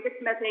programme to the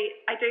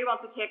committee, I do want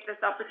to take this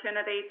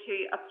opportunity to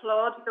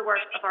applaud the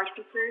work of our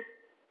teachers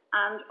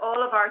and all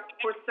of our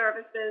support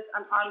services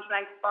and arm's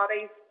length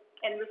bodies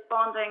in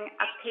responding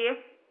at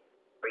pace,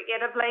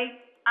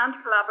 creatively and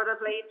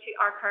collaboratively to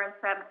our current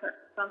set of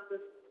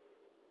circumstances.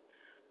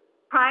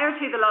 Prior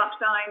to the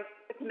lockdown,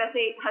 the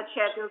committee had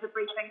scheduled a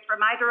briefing for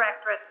my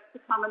directorate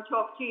to come and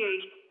talk to you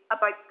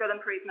about school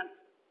improvement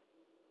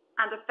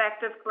and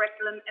effective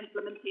curriculum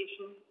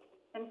implementation,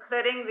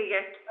 including the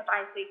use of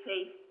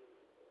ICT.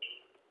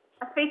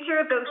 A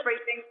feature of those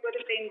briefings would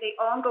have been the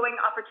ongoing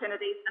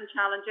opportunities and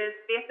challenges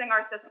facing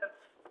our system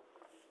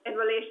in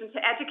relation to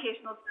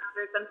educational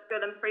standards and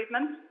school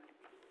improvement,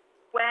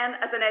 when,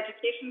 as an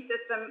education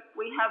system,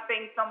 we have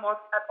been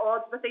somewhat at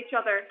odds with each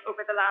other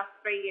over the last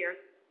 3 years.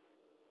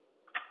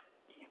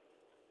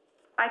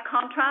 By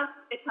contrast,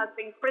 it has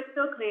been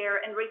crystal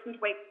clear in recent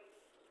weeks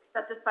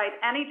that despite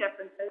any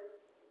differences,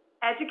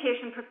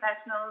 education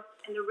professionals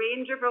in the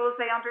range of roles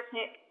they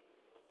undertake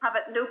have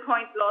at no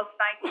point lost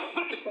sight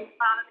of the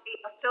centrality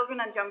of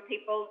children and young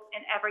people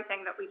in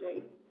everything that we do.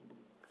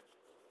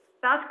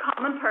 That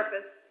common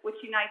purpose, which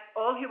unites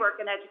all who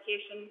work in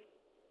education,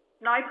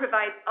 now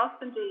provides us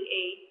in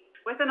DE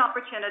with an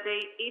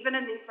opportunity, even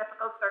in these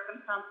difficult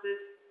circumstances,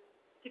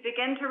 to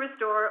begin to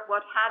restore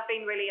what had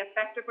been really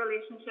effective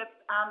relationships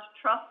and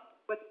trust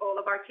with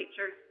all of our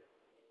teachers.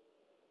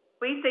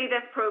 We see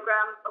this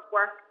programme of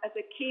work as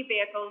a key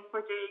vehicle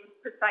for doing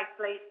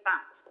precisely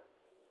that.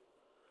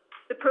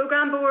 The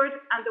programme board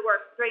and the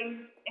work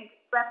stream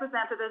include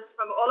representatives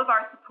from all of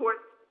our support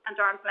and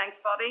arm's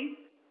length bodies,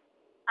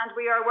 and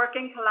we are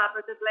working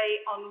collaboratively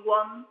on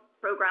one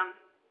programme.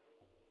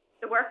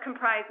 The work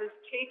comprises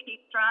 2 key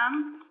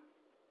strands.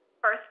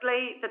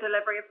 Firstly, the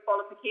delivery of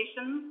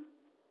qualifications,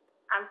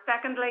 and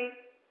secondly,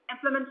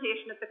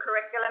 implementation of the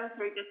curriculum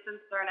through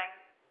distance learning,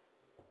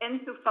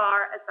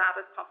 insofar as that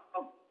is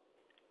possible.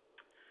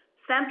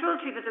 Central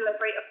to the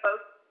delivery of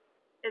both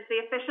is the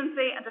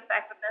efficiency and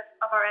effectiveness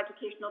of our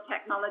educational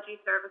technology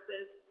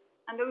services,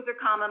 and those are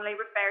commonly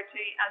referred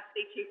to as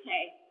C2K.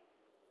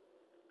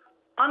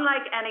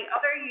 Unlike any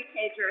other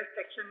UK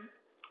jurisdiction,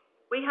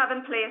 we have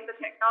in place a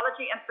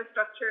technology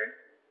infrastructure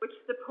which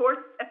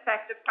supports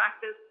effective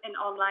practice in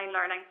online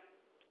learning.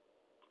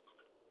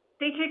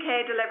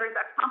 C2K delivers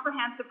a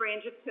comprehensive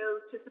range of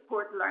tools to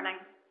support learning.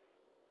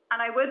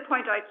 And I would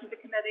point out to the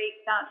committee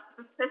that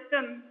the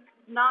system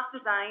is not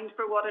designed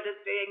for what it is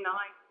doing now,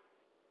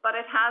 but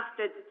it has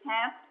stood the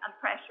test and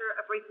pressure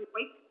of recent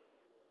weeks,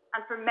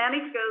 and for many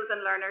schools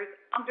and learners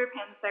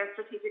underpins their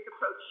strategic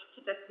approach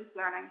to distance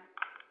learning.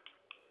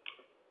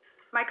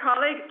 My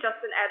colleague,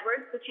 Justin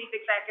Edwards, the Chief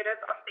Executive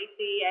of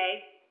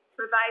CCEA,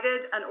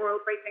 provided an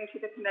oral briefing to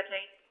the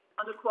committee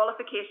on the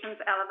qualifications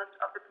element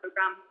of the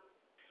programme.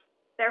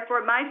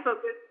 Therefore, my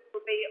focus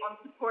will be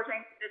on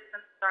supporting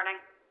distance learning.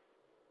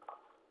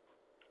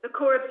 The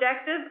core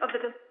objective of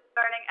the distance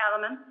learning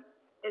element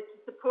is to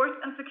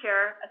support and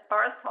secure, as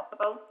far as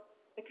possible,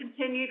 the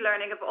continued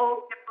learning of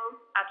all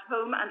pupils at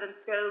home and in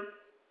school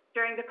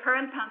during the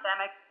current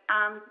pandemic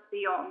and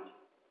beyond.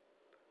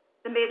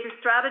 The major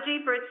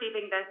strategy for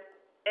achieving this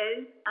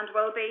is and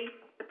will be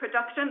the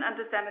production and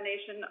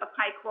dissemination of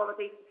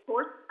high-quality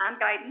support and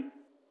guidance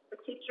for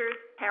teachers,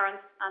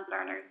 parents and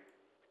learners.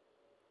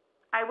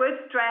 I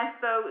would stress,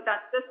 though,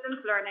 that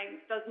distance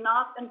learning does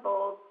not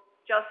involve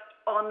just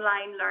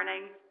online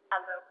learning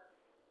as though.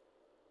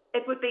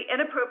 It would be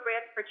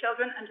inappropriate for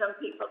children and young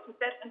people to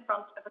sit in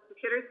front of a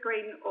computer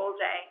screen all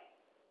day.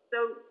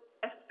 So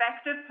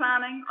effective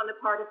planning on the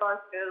part of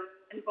our schools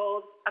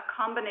involves a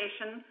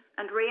combination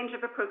and range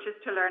of approaches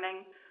to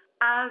learning,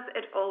 as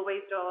it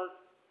always does,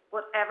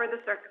 whatever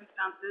the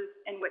circumstances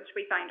in which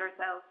we find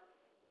ourselves.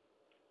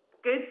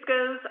 Good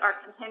schools are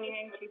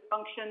continuing to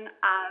function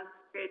as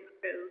good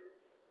schools,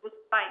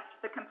 despite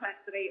the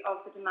complexity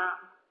of the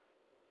demand.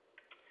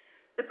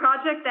 The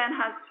project then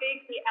has two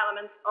key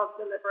elements of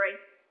delivery.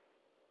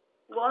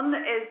 One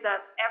is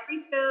that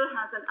every school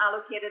has an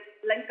allocated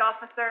link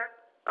officer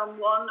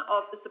from one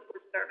of the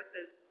support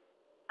services,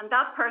 and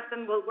that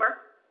person will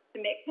work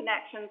to make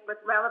connections with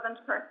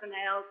relevant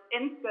personnel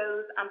in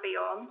schools and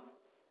beyond,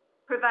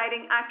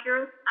 providing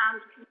accurate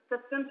and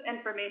consistent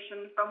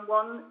information from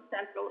one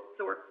central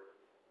source,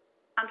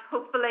 and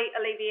hopefully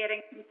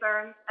alleviating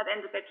concerns at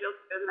individual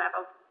school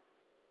levels.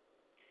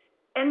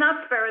 In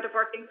that spirit of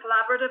working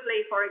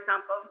collaboratively, for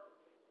example,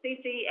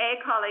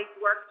 CCEA colleagues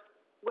worked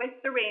with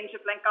the range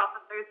of link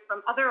officers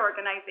from other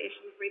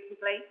organisations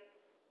recently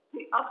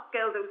to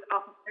upskill those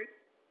officers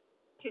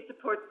to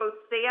support both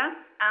SEA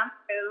and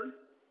schools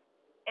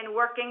in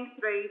working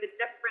through the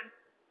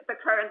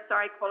current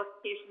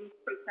qualifications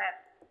process.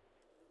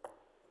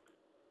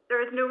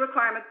 There is no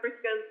requirement for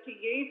schools to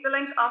use the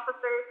link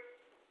officers,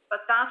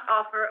 but that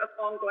offer of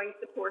ongoing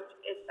support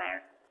is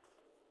there.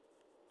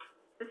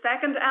 The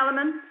second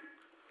element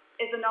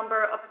is a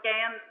number of,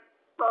 again,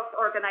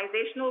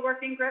 cross-organisational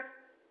working groups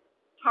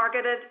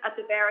targeted at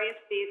the various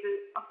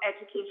phases of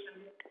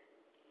education.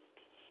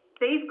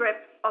 These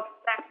groups of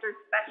sector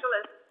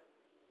specialists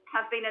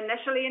have been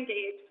initially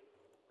engaged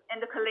in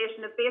the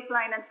collation of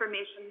baseline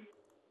information,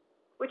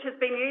 which has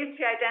been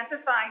used to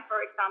identify,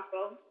 for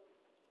example,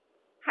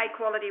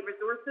 high-quality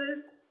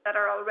resources that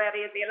are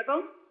already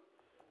available,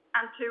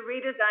 and to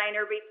redesign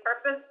or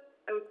repurpose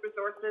those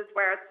resources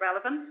where it's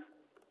relevant,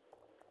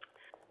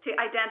 to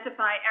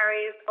identify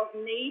areas of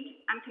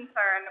need and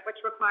concern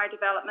which require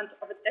development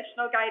of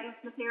additional guidance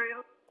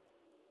materials,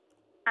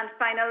 and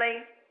finally,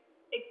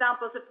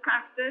 examples of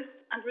practice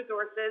and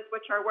resources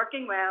which are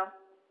working well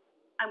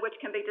and which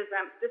can be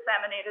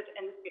disseminated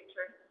in the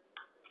future.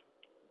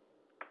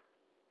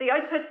 The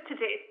outputs to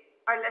date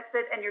are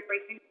listed in your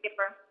briefing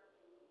paper.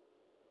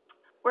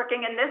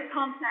 Working in this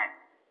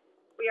context,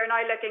 we are now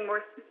looking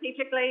more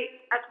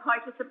strategically at how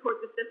to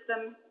support the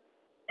system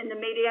in the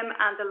medium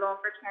and the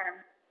longer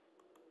term,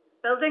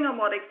 building on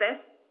what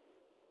exists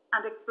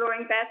and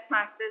exploring best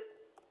practice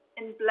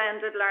in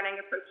blended learning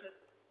approaches.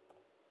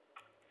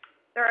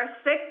 There are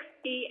 6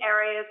 key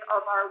areas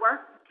of our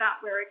work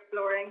that we're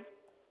exploring,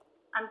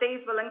 and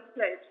these will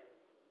include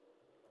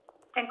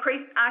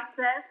increased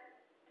access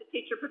to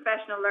teacher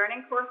professional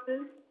learning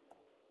courses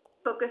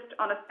focused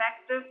on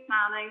effective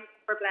planning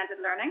for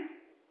blended learning,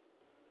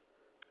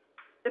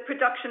 the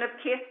production of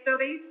case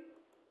studies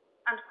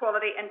and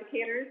quality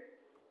indicators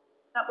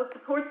that will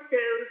support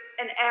schools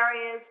in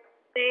areas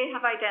they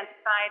have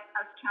identified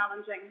as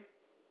challenging,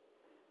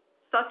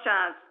 such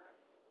as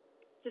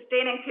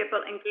sustaining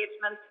pupil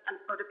engagement and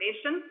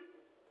motivation,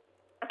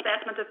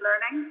 assessment of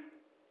learning,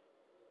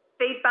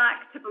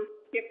 feedback to both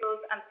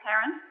pupils and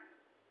parents,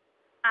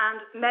 and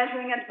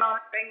measuring and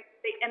monitoring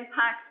the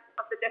impact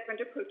of the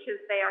different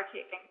approaches they are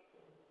taking.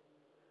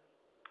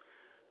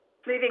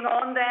 Moving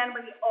on then,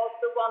 we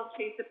also want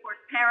to support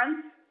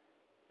parents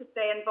to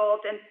stay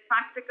involved in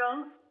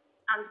practical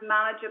and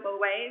manageable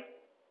ways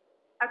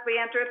as we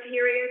enter a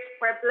period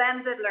where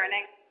blended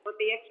learning will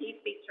be a key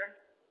feature.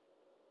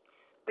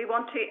 We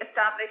want to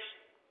establish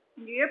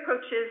new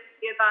approaches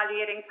to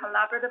evaluating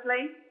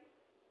collaboratively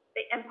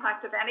the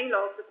impact of any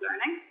loss of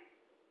learning.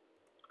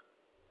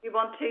 We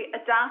want to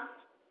adapt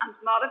and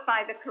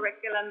modify the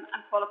curriculum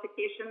and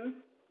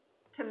qualifications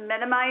to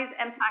minimise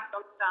impact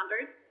on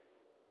standards.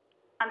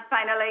 And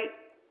finally,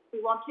 we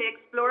want to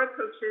explore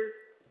approaches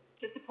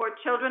to support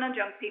children and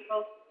young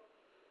people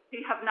who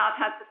have not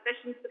had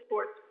sufficient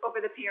support over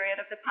the period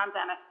of the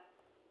pandemic.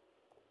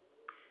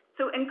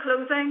 So in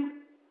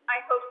closing,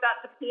 I hope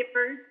that the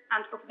papers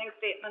and opening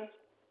statements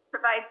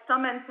provide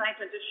some insight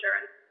and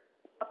assurance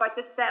about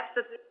the steps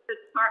that the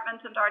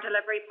Department and our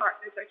delivery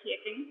partners are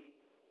taking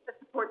to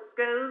support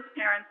schools,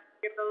 parents, and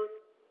pupils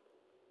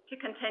to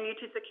continue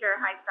to secure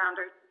high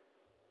standards.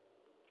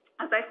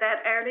 As I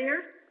said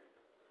earlier,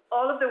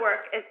 all of the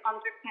work is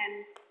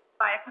underpinned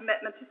by a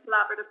commitment to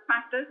collaborative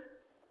practice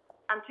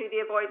and to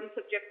the avoidance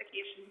of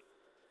duplication.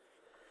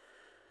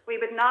 We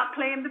would not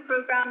claim the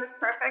programme is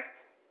perfect.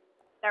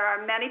 There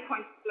are many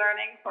points of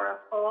learning for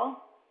us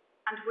all,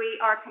 and we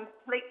are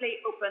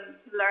completely open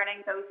to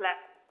learning those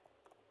lessons.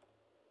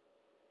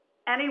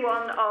 Any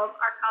one of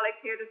our colleagues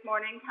here this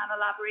morning can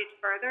elaborate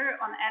further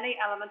on any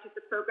element of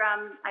the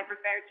programme I've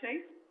referred to,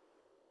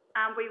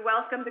 and we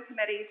welcome the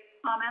committee's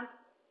comments,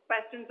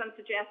 questions and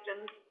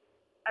suggestions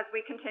as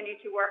we continue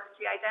to work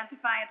to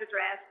identify and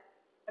address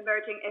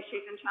emerging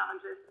issues and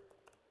challenges.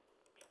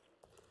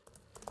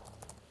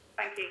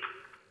 Thank you.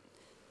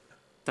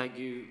 Thank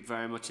you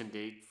very much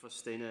indeed,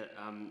 Faustina.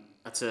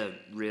 That's a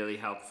really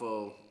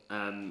helpful,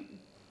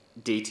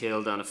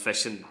 detailed and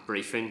efficient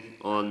briefing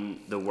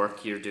on the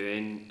work you're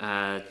doing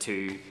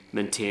to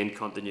maintain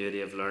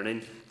continuity of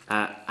learning.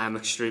 I'm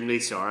extremely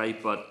sorry,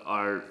 but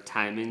our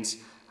timings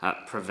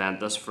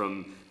prevent us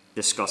from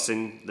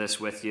discussing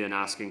this with you and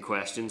asking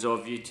questions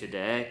of you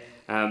today.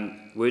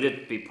 Would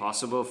it be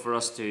possible for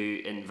us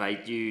to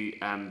invite you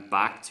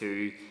back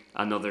to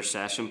another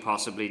session,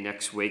 possibly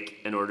next week,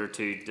 in order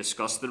to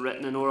discuss the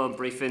written and oral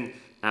briefing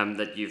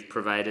that you've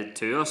provided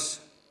to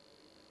us?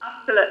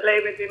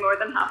 Absolutely, we'd be more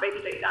than happy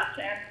to do that,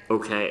 Chair.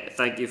 Okay,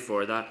 thank you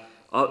for that.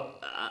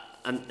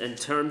 And in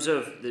terms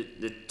of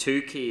the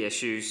two key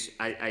issues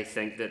I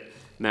think that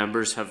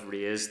members have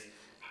raised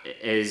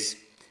is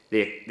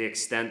the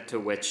extent to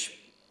which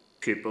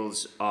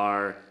pupils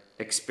are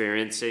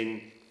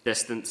experiencing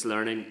distance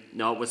learning,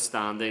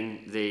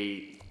 notwithstanding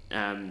the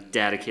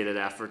dedicated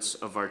efforts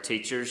of our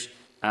teachers,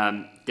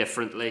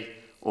 differently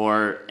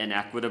or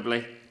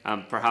inequitably.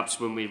 Perhaps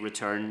when we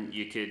return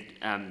you could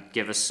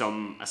give us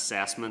some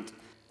assessment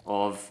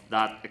of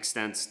that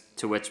extent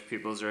to which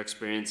pupils are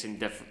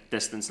experiencing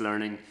distance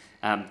learning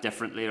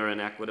differently or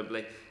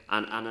inequitably.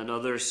 And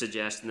another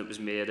suggestion that was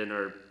made in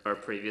our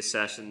previous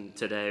session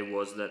today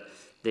was that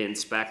the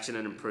inspection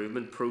and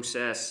improvement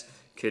process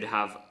could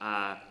have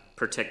a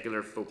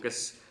particular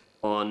focus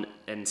on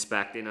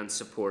inspecting and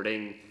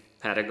supporting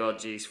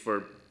pedagogies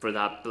for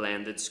that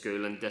blended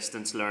school and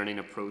distance learning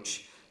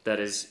approach that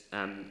is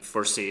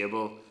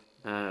foreseeable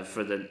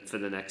for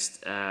the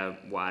next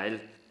while.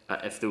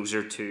 If those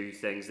are two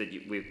things that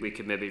we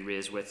could maybe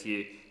raise with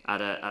you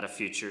at a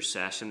future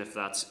session, if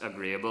that's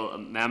agreeable.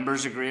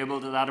 Members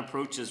agreeable to that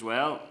approach as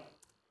well?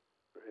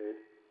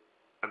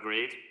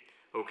 Agreed.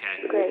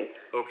 Okay. Great.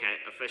 Okay,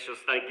 officials,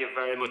 thank you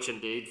very much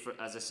indeed for,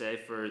 as I say,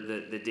 for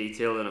the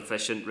detailed and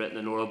efficient written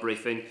and oral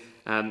briefing.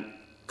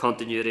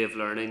 Continuity of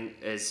learning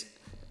is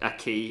a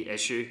key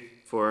issue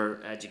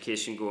for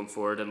education going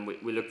forward, and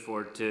we look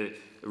forward to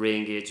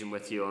re-engaging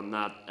with you on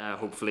that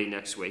hopefully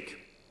next week.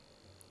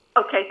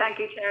 Okay, thank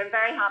you, Chair. I'm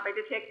very happy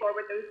to take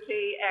forward those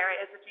two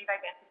areas that you've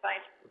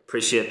identified.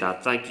 Appreciate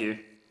that. Thank you.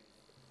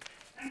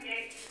 Thank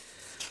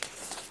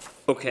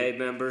you. Okay,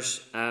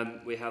 members,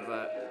 we have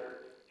a...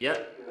 Yeah.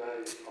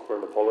 For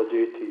an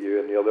apology to you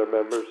and the other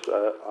members,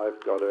 I've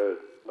got to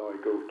now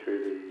go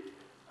to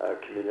the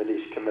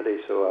Communities Committee,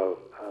 so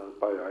I'll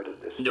bow out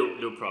at this stage.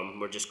 No problem.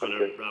 We're just going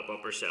to wrap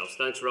up ourselves.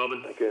 Thanks,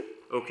 Robin. Thank you.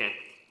 Okay.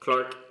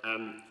 Clerk,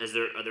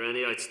 are there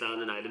any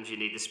outstanding items you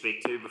need to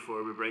speak to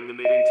before we bring the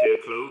meeting to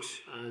a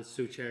close?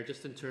 So, Chair,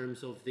 just in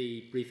terms of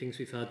the briefings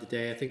we've had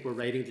today, I think we're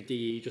writing to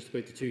DE just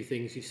about the two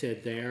things you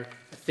said there.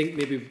 I think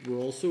maybe we're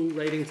also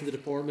writing to the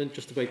department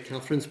just about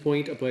Catherine's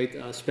point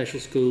about special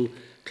school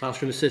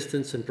classroom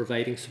assistance and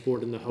providing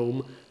support in the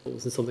home. That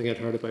wasn't something I'd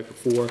heard about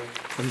before.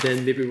 And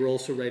then maybe we're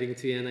also writing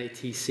to the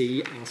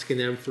NITC asking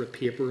them for a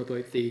paper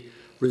about the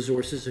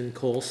resources and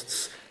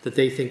costs that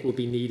they think will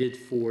be needed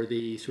for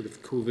the sort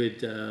of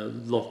COVID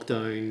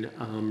lockdown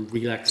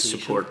relaxation.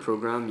 Support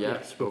programme,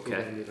 yeah.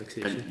 Okay.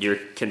 And you're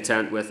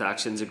content with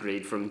actions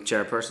agreed from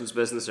Chairperson's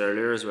business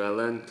earlier as well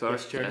then, Clark?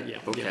 Yes, Chair. Yeah.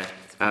 Okay.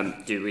 Yeah.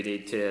 Do we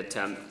need to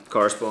attempt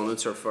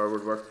correspondence or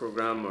forward work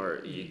programme,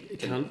 or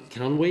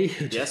can we?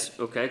 Yes,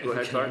 okay, go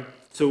ahead, Clark.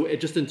 So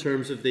just in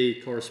terms of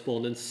the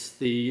correspondence,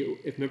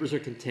 if members are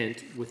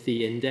content with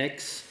the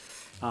index,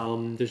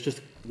 there's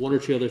just one or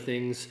two other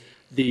things.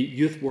 The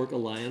Youth Work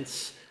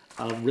Alliance,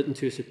 written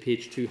to us at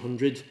page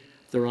 200,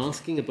 they're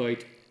asking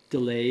about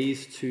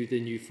delays to the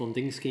new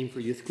funding scheme for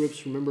youth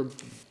groups. Remember,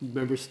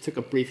 members took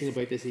a briefing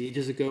about this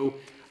ages ago.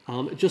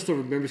 Just are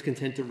members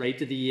content to write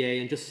to the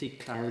EA and just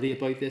seek clarity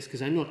about this,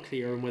 because I'm not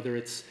clear on whether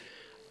it's...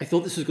 I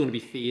thought this was going to be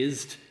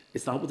phased.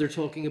 Is that what they're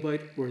talking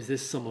about, or is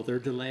this some other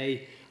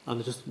delay? And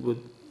I just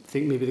would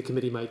think maybe the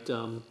committee might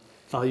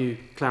value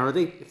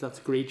clarity, if that's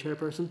agreed,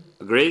 Chairperson.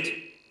 Agreed.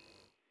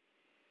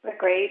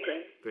 Agreed.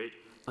 Great.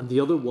 And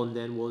the other one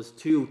then was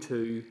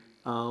 202,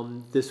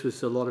 This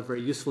was a lot of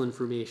very useful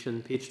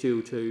information, page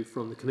 202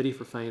 from the Committee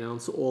for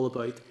Finance, all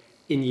about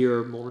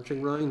in-year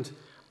monitoring round,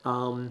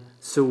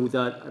 so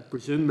that I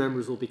presume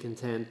members will be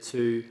content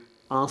to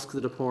ask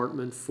the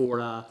department for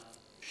a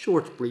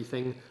short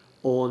briefing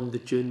on the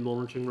June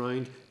monitoring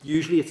round.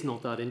 Usually it's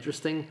not that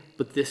interesting,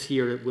 but this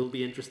year it will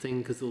be interesting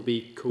because there'll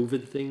be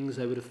COVID things,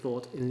 I would have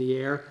thought, in the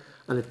air.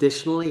 And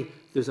additionally,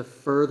 there's a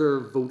further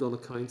vote on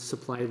accounts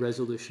supply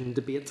resolution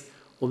debate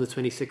on the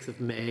 26th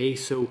of May.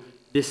 So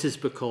this is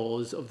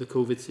because of the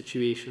COVID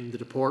situation. The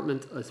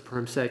department, as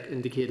PermSec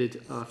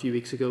indicated a few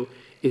weeks ago,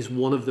 is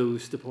one of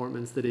those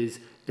departments that is,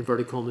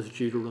 inverted commas,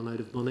 due to run out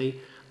of money.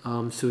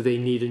 So they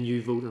need a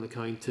new vote on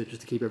account just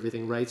to keep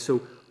everything right.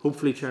 So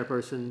hopefully,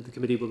 Chairperson, the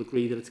committee will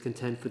agree that it's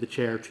content for the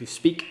Chair to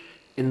speak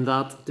in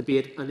that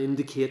debate and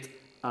indicate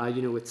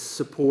its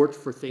support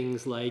for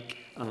things like,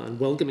 and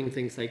welcoming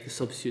things like the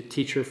substitute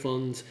teacher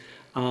fund,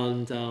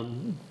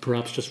 and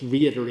perhaps just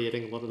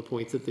reiterating a lot of the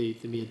points that they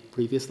made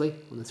previously.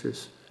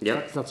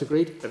 That's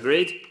agreed?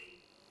 Agreed.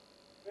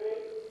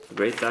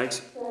 Agreed,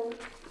 thanks.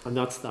 And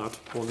that's that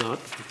on that.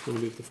 I'm going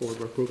to move the forward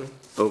work programme.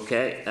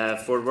 Okay,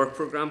 forward work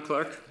programme,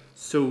 Clerk.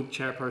 So,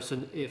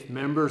 Chairperson, if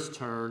members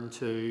turn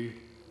to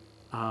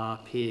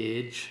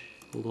page,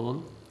 hold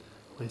on,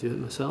 I do it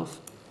myself.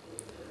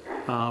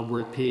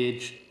 We're at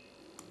page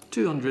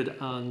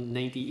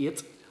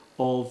 298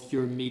 of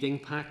your meeting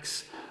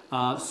packs.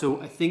 So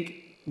I think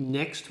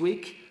next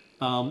week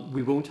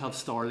we won't have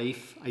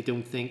Starleaf, I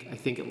don't think. I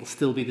think it will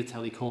still be the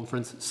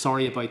teleconference.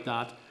 Sorry about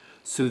that.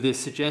 So the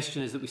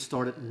suggestion is that we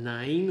start at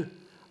 9,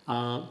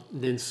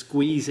 then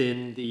squeeze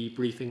in the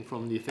briefing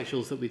from the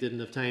officials that we didn't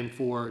have time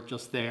for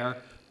just there.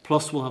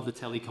 Plus we'll have the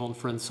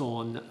teleconference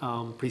on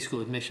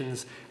preschool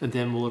admissions, and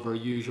then we'll have our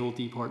usual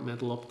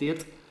departmental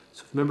update.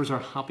 So if members are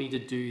happy to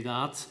do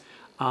that,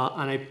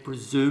 and I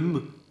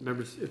presume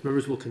if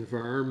members will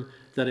confirm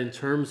that in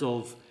terms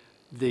of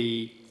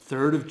the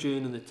 3rd of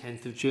June and the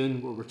 10th of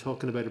June, where we're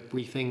talking about a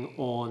briefing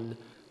on,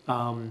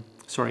 I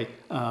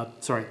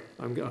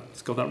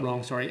just got that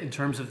wrong, sorry. In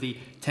terms of the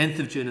 10th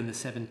of June and the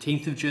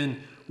 17th of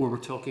June, where we're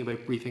talking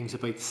about briefings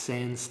about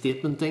SEN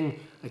statementing,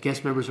 I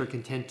guess members are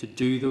content to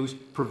do those,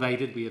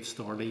 provided we have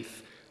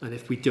Starleaf. And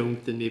if we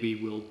don't, then maybe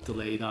we'll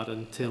delay that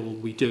until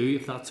we do,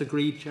 if that's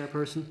agreed,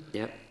 Chairperson.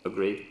 Yep,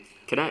 agreed.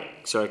 Can I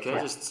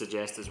just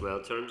suggest as well,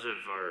 in terms of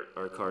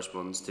our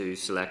correspondence to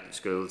selected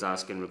schools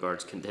asking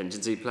regards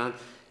contingency plan,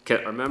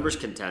 are members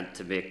content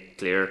to make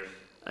clear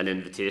an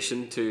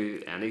invitation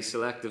to any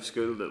selective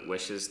school that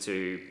wishes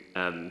to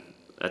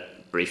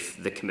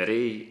brief the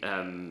committee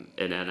in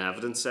an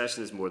evidence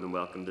session is more than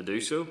welcome to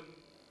do so?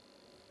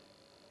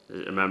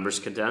 Are members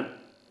content?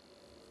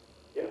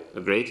 Yeah.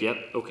 Agreed? Yep.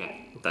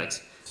 Okay.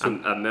 Thanks.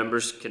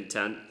 Members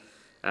content,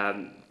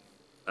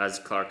 as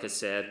Clark has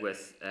said,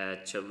 with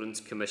Children's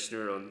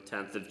Commissioner on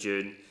 10th of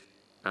June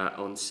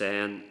on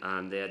SEN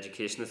and the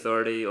Education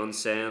Authority on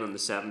SEN on the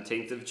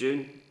 17th of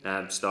June,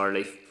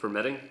 Starleaf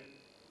permitting.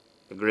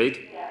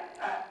 Agreed? Yeah.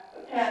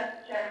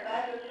 Chair,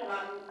 I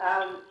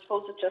just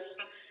suppose it just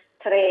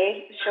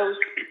today shows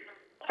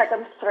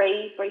taking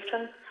 3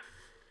 briefings.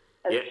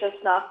 It's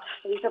just not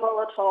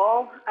feasible at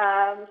all.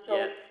 I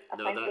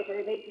think we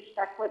do need to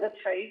stick with the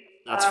 2.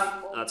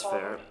 That's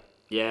fair.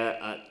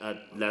 Yeah, a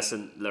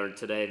lesson learned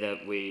today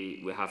that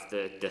we have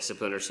to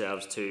discipline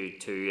ourselves to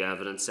 2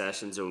 evidence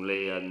sessions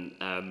only, and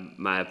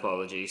my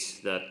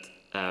apologies that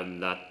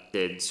that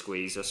did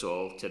squeeze us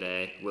all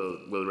today.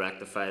 We'll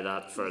rectify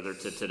that further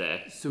to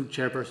today. So,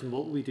 Chairperson,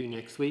 what will we do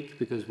next week?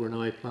 Because we're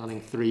now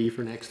planning 3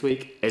 for next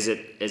week. Is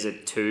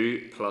it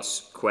 2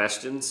 plus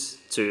questions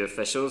to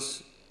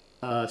officials?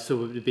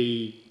 So it would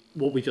be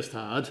what we just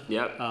had.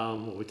 Yep.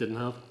 What we didn't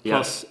have. Yep.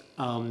 Plus,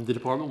 the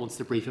department wants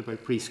to brief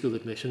about preschool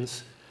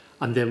admissions,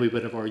 and then we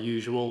would have our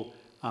usual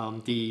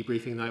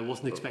debriefing. Now, I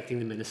wasn't expecting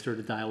the Minister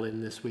to dial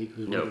in this week.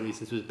 One of the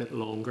reasons it was a bit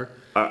longer.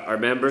 Are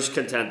members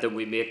content that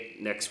we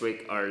make next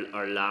week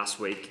our last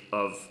week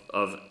of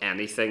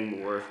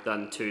anything more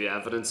than 2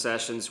 evidence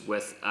sessions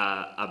with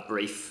a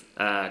brief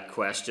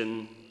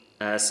question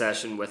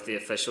session with the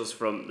officials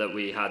that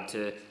we had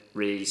to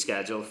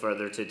reschedule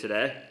further to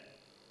today?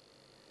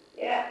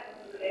 Yeah,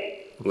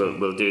 okay.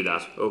 We'll do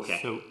that. Okay.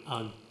 So,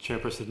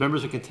 Chairperson,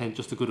 members are content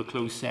just to go to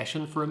closed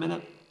session for a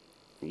minute?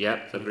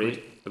 Yep,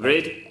 agreed.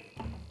 Agreed?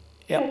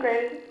 Yep.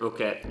 Agreed.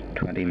 Okay.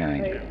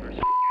 29.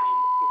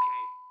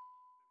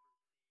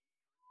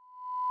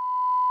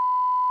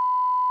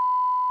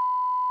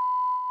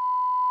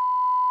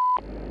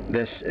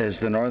 This is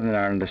the Northern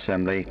Ireland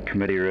Assembly,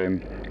 Committee Room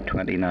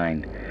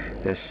 29.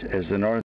 This is the Northern